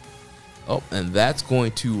again. Oh, and that's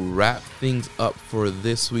going to wrap things up for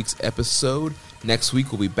this week's episode. Next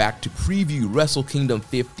week, we'll be back to preview Wrestle Kingdom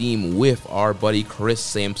 15 with our buddy Chris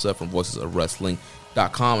Samsa from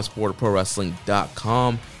VoicesOfWrestling.com and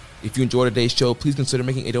SportOfProWrestling.com. If you enjoyed today's show, please consider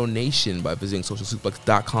making a donation by visiting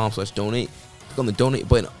socialsuplex.com/donate. Click on the donate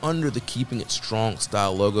button under the Keeping It Strong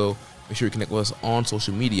style logo. Make sure you connect with us on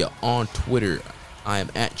social media, on Twitter. I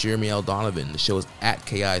am at Jeremy L. Donovan. The show is at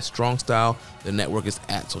KI Strong Style. The network is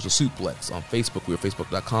at Social Suplex. On Facebook, we are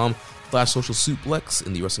facebook.com/Social Suplex.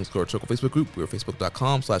 In the Wrestling Squared Circle Facebook group, we are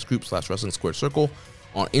facebook.com/group/Wrestling Squared Circle.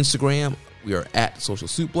 On Instagram, we are at Social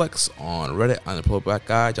Suplex. On Reddit, I'm the Pro Black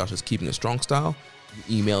Guy. Josh is Keeping It Strong Style.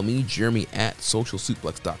 Email me, Jeremy at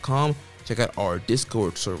socialsuplex.com. Check out our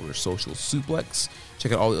Discord server, Social Suplex.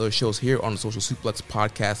 Check out all the other shows here on the Social Suplex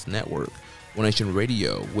Podcast Network. One Nation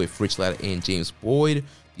Radio with Rich Latta and James Boyd.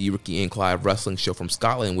 The Ricky and Clive Wrestling Show from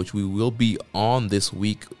Scotland, which we will be on this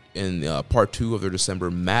week in part 2 of their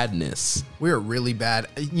December Madness. We're really bad.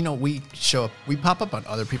 We pop up on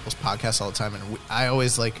other people's podcasts all the time, and I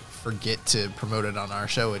always forget to promote it on our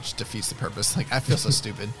show, which defeats the purpose. I feel so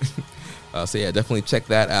stupid. So yeah, definitely check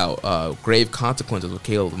that out. Grave Consequences with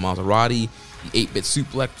Caleb Maserati, the 8-Bit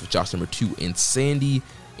Suplex with Josh number 2 and Sandy,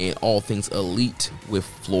 and All Things Elite with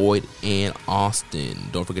Floyd and Austin.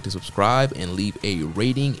 Don't forget to subscribe and leave a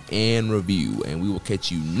rating and review, and we will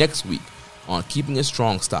catch you next week on Keeping It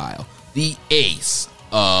Strong Style, the ace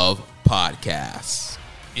of podcasts.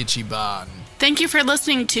 Ichiban. Thank you for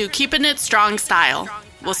listening to Keeping It Strong Style.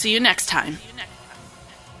 We'll see you next time.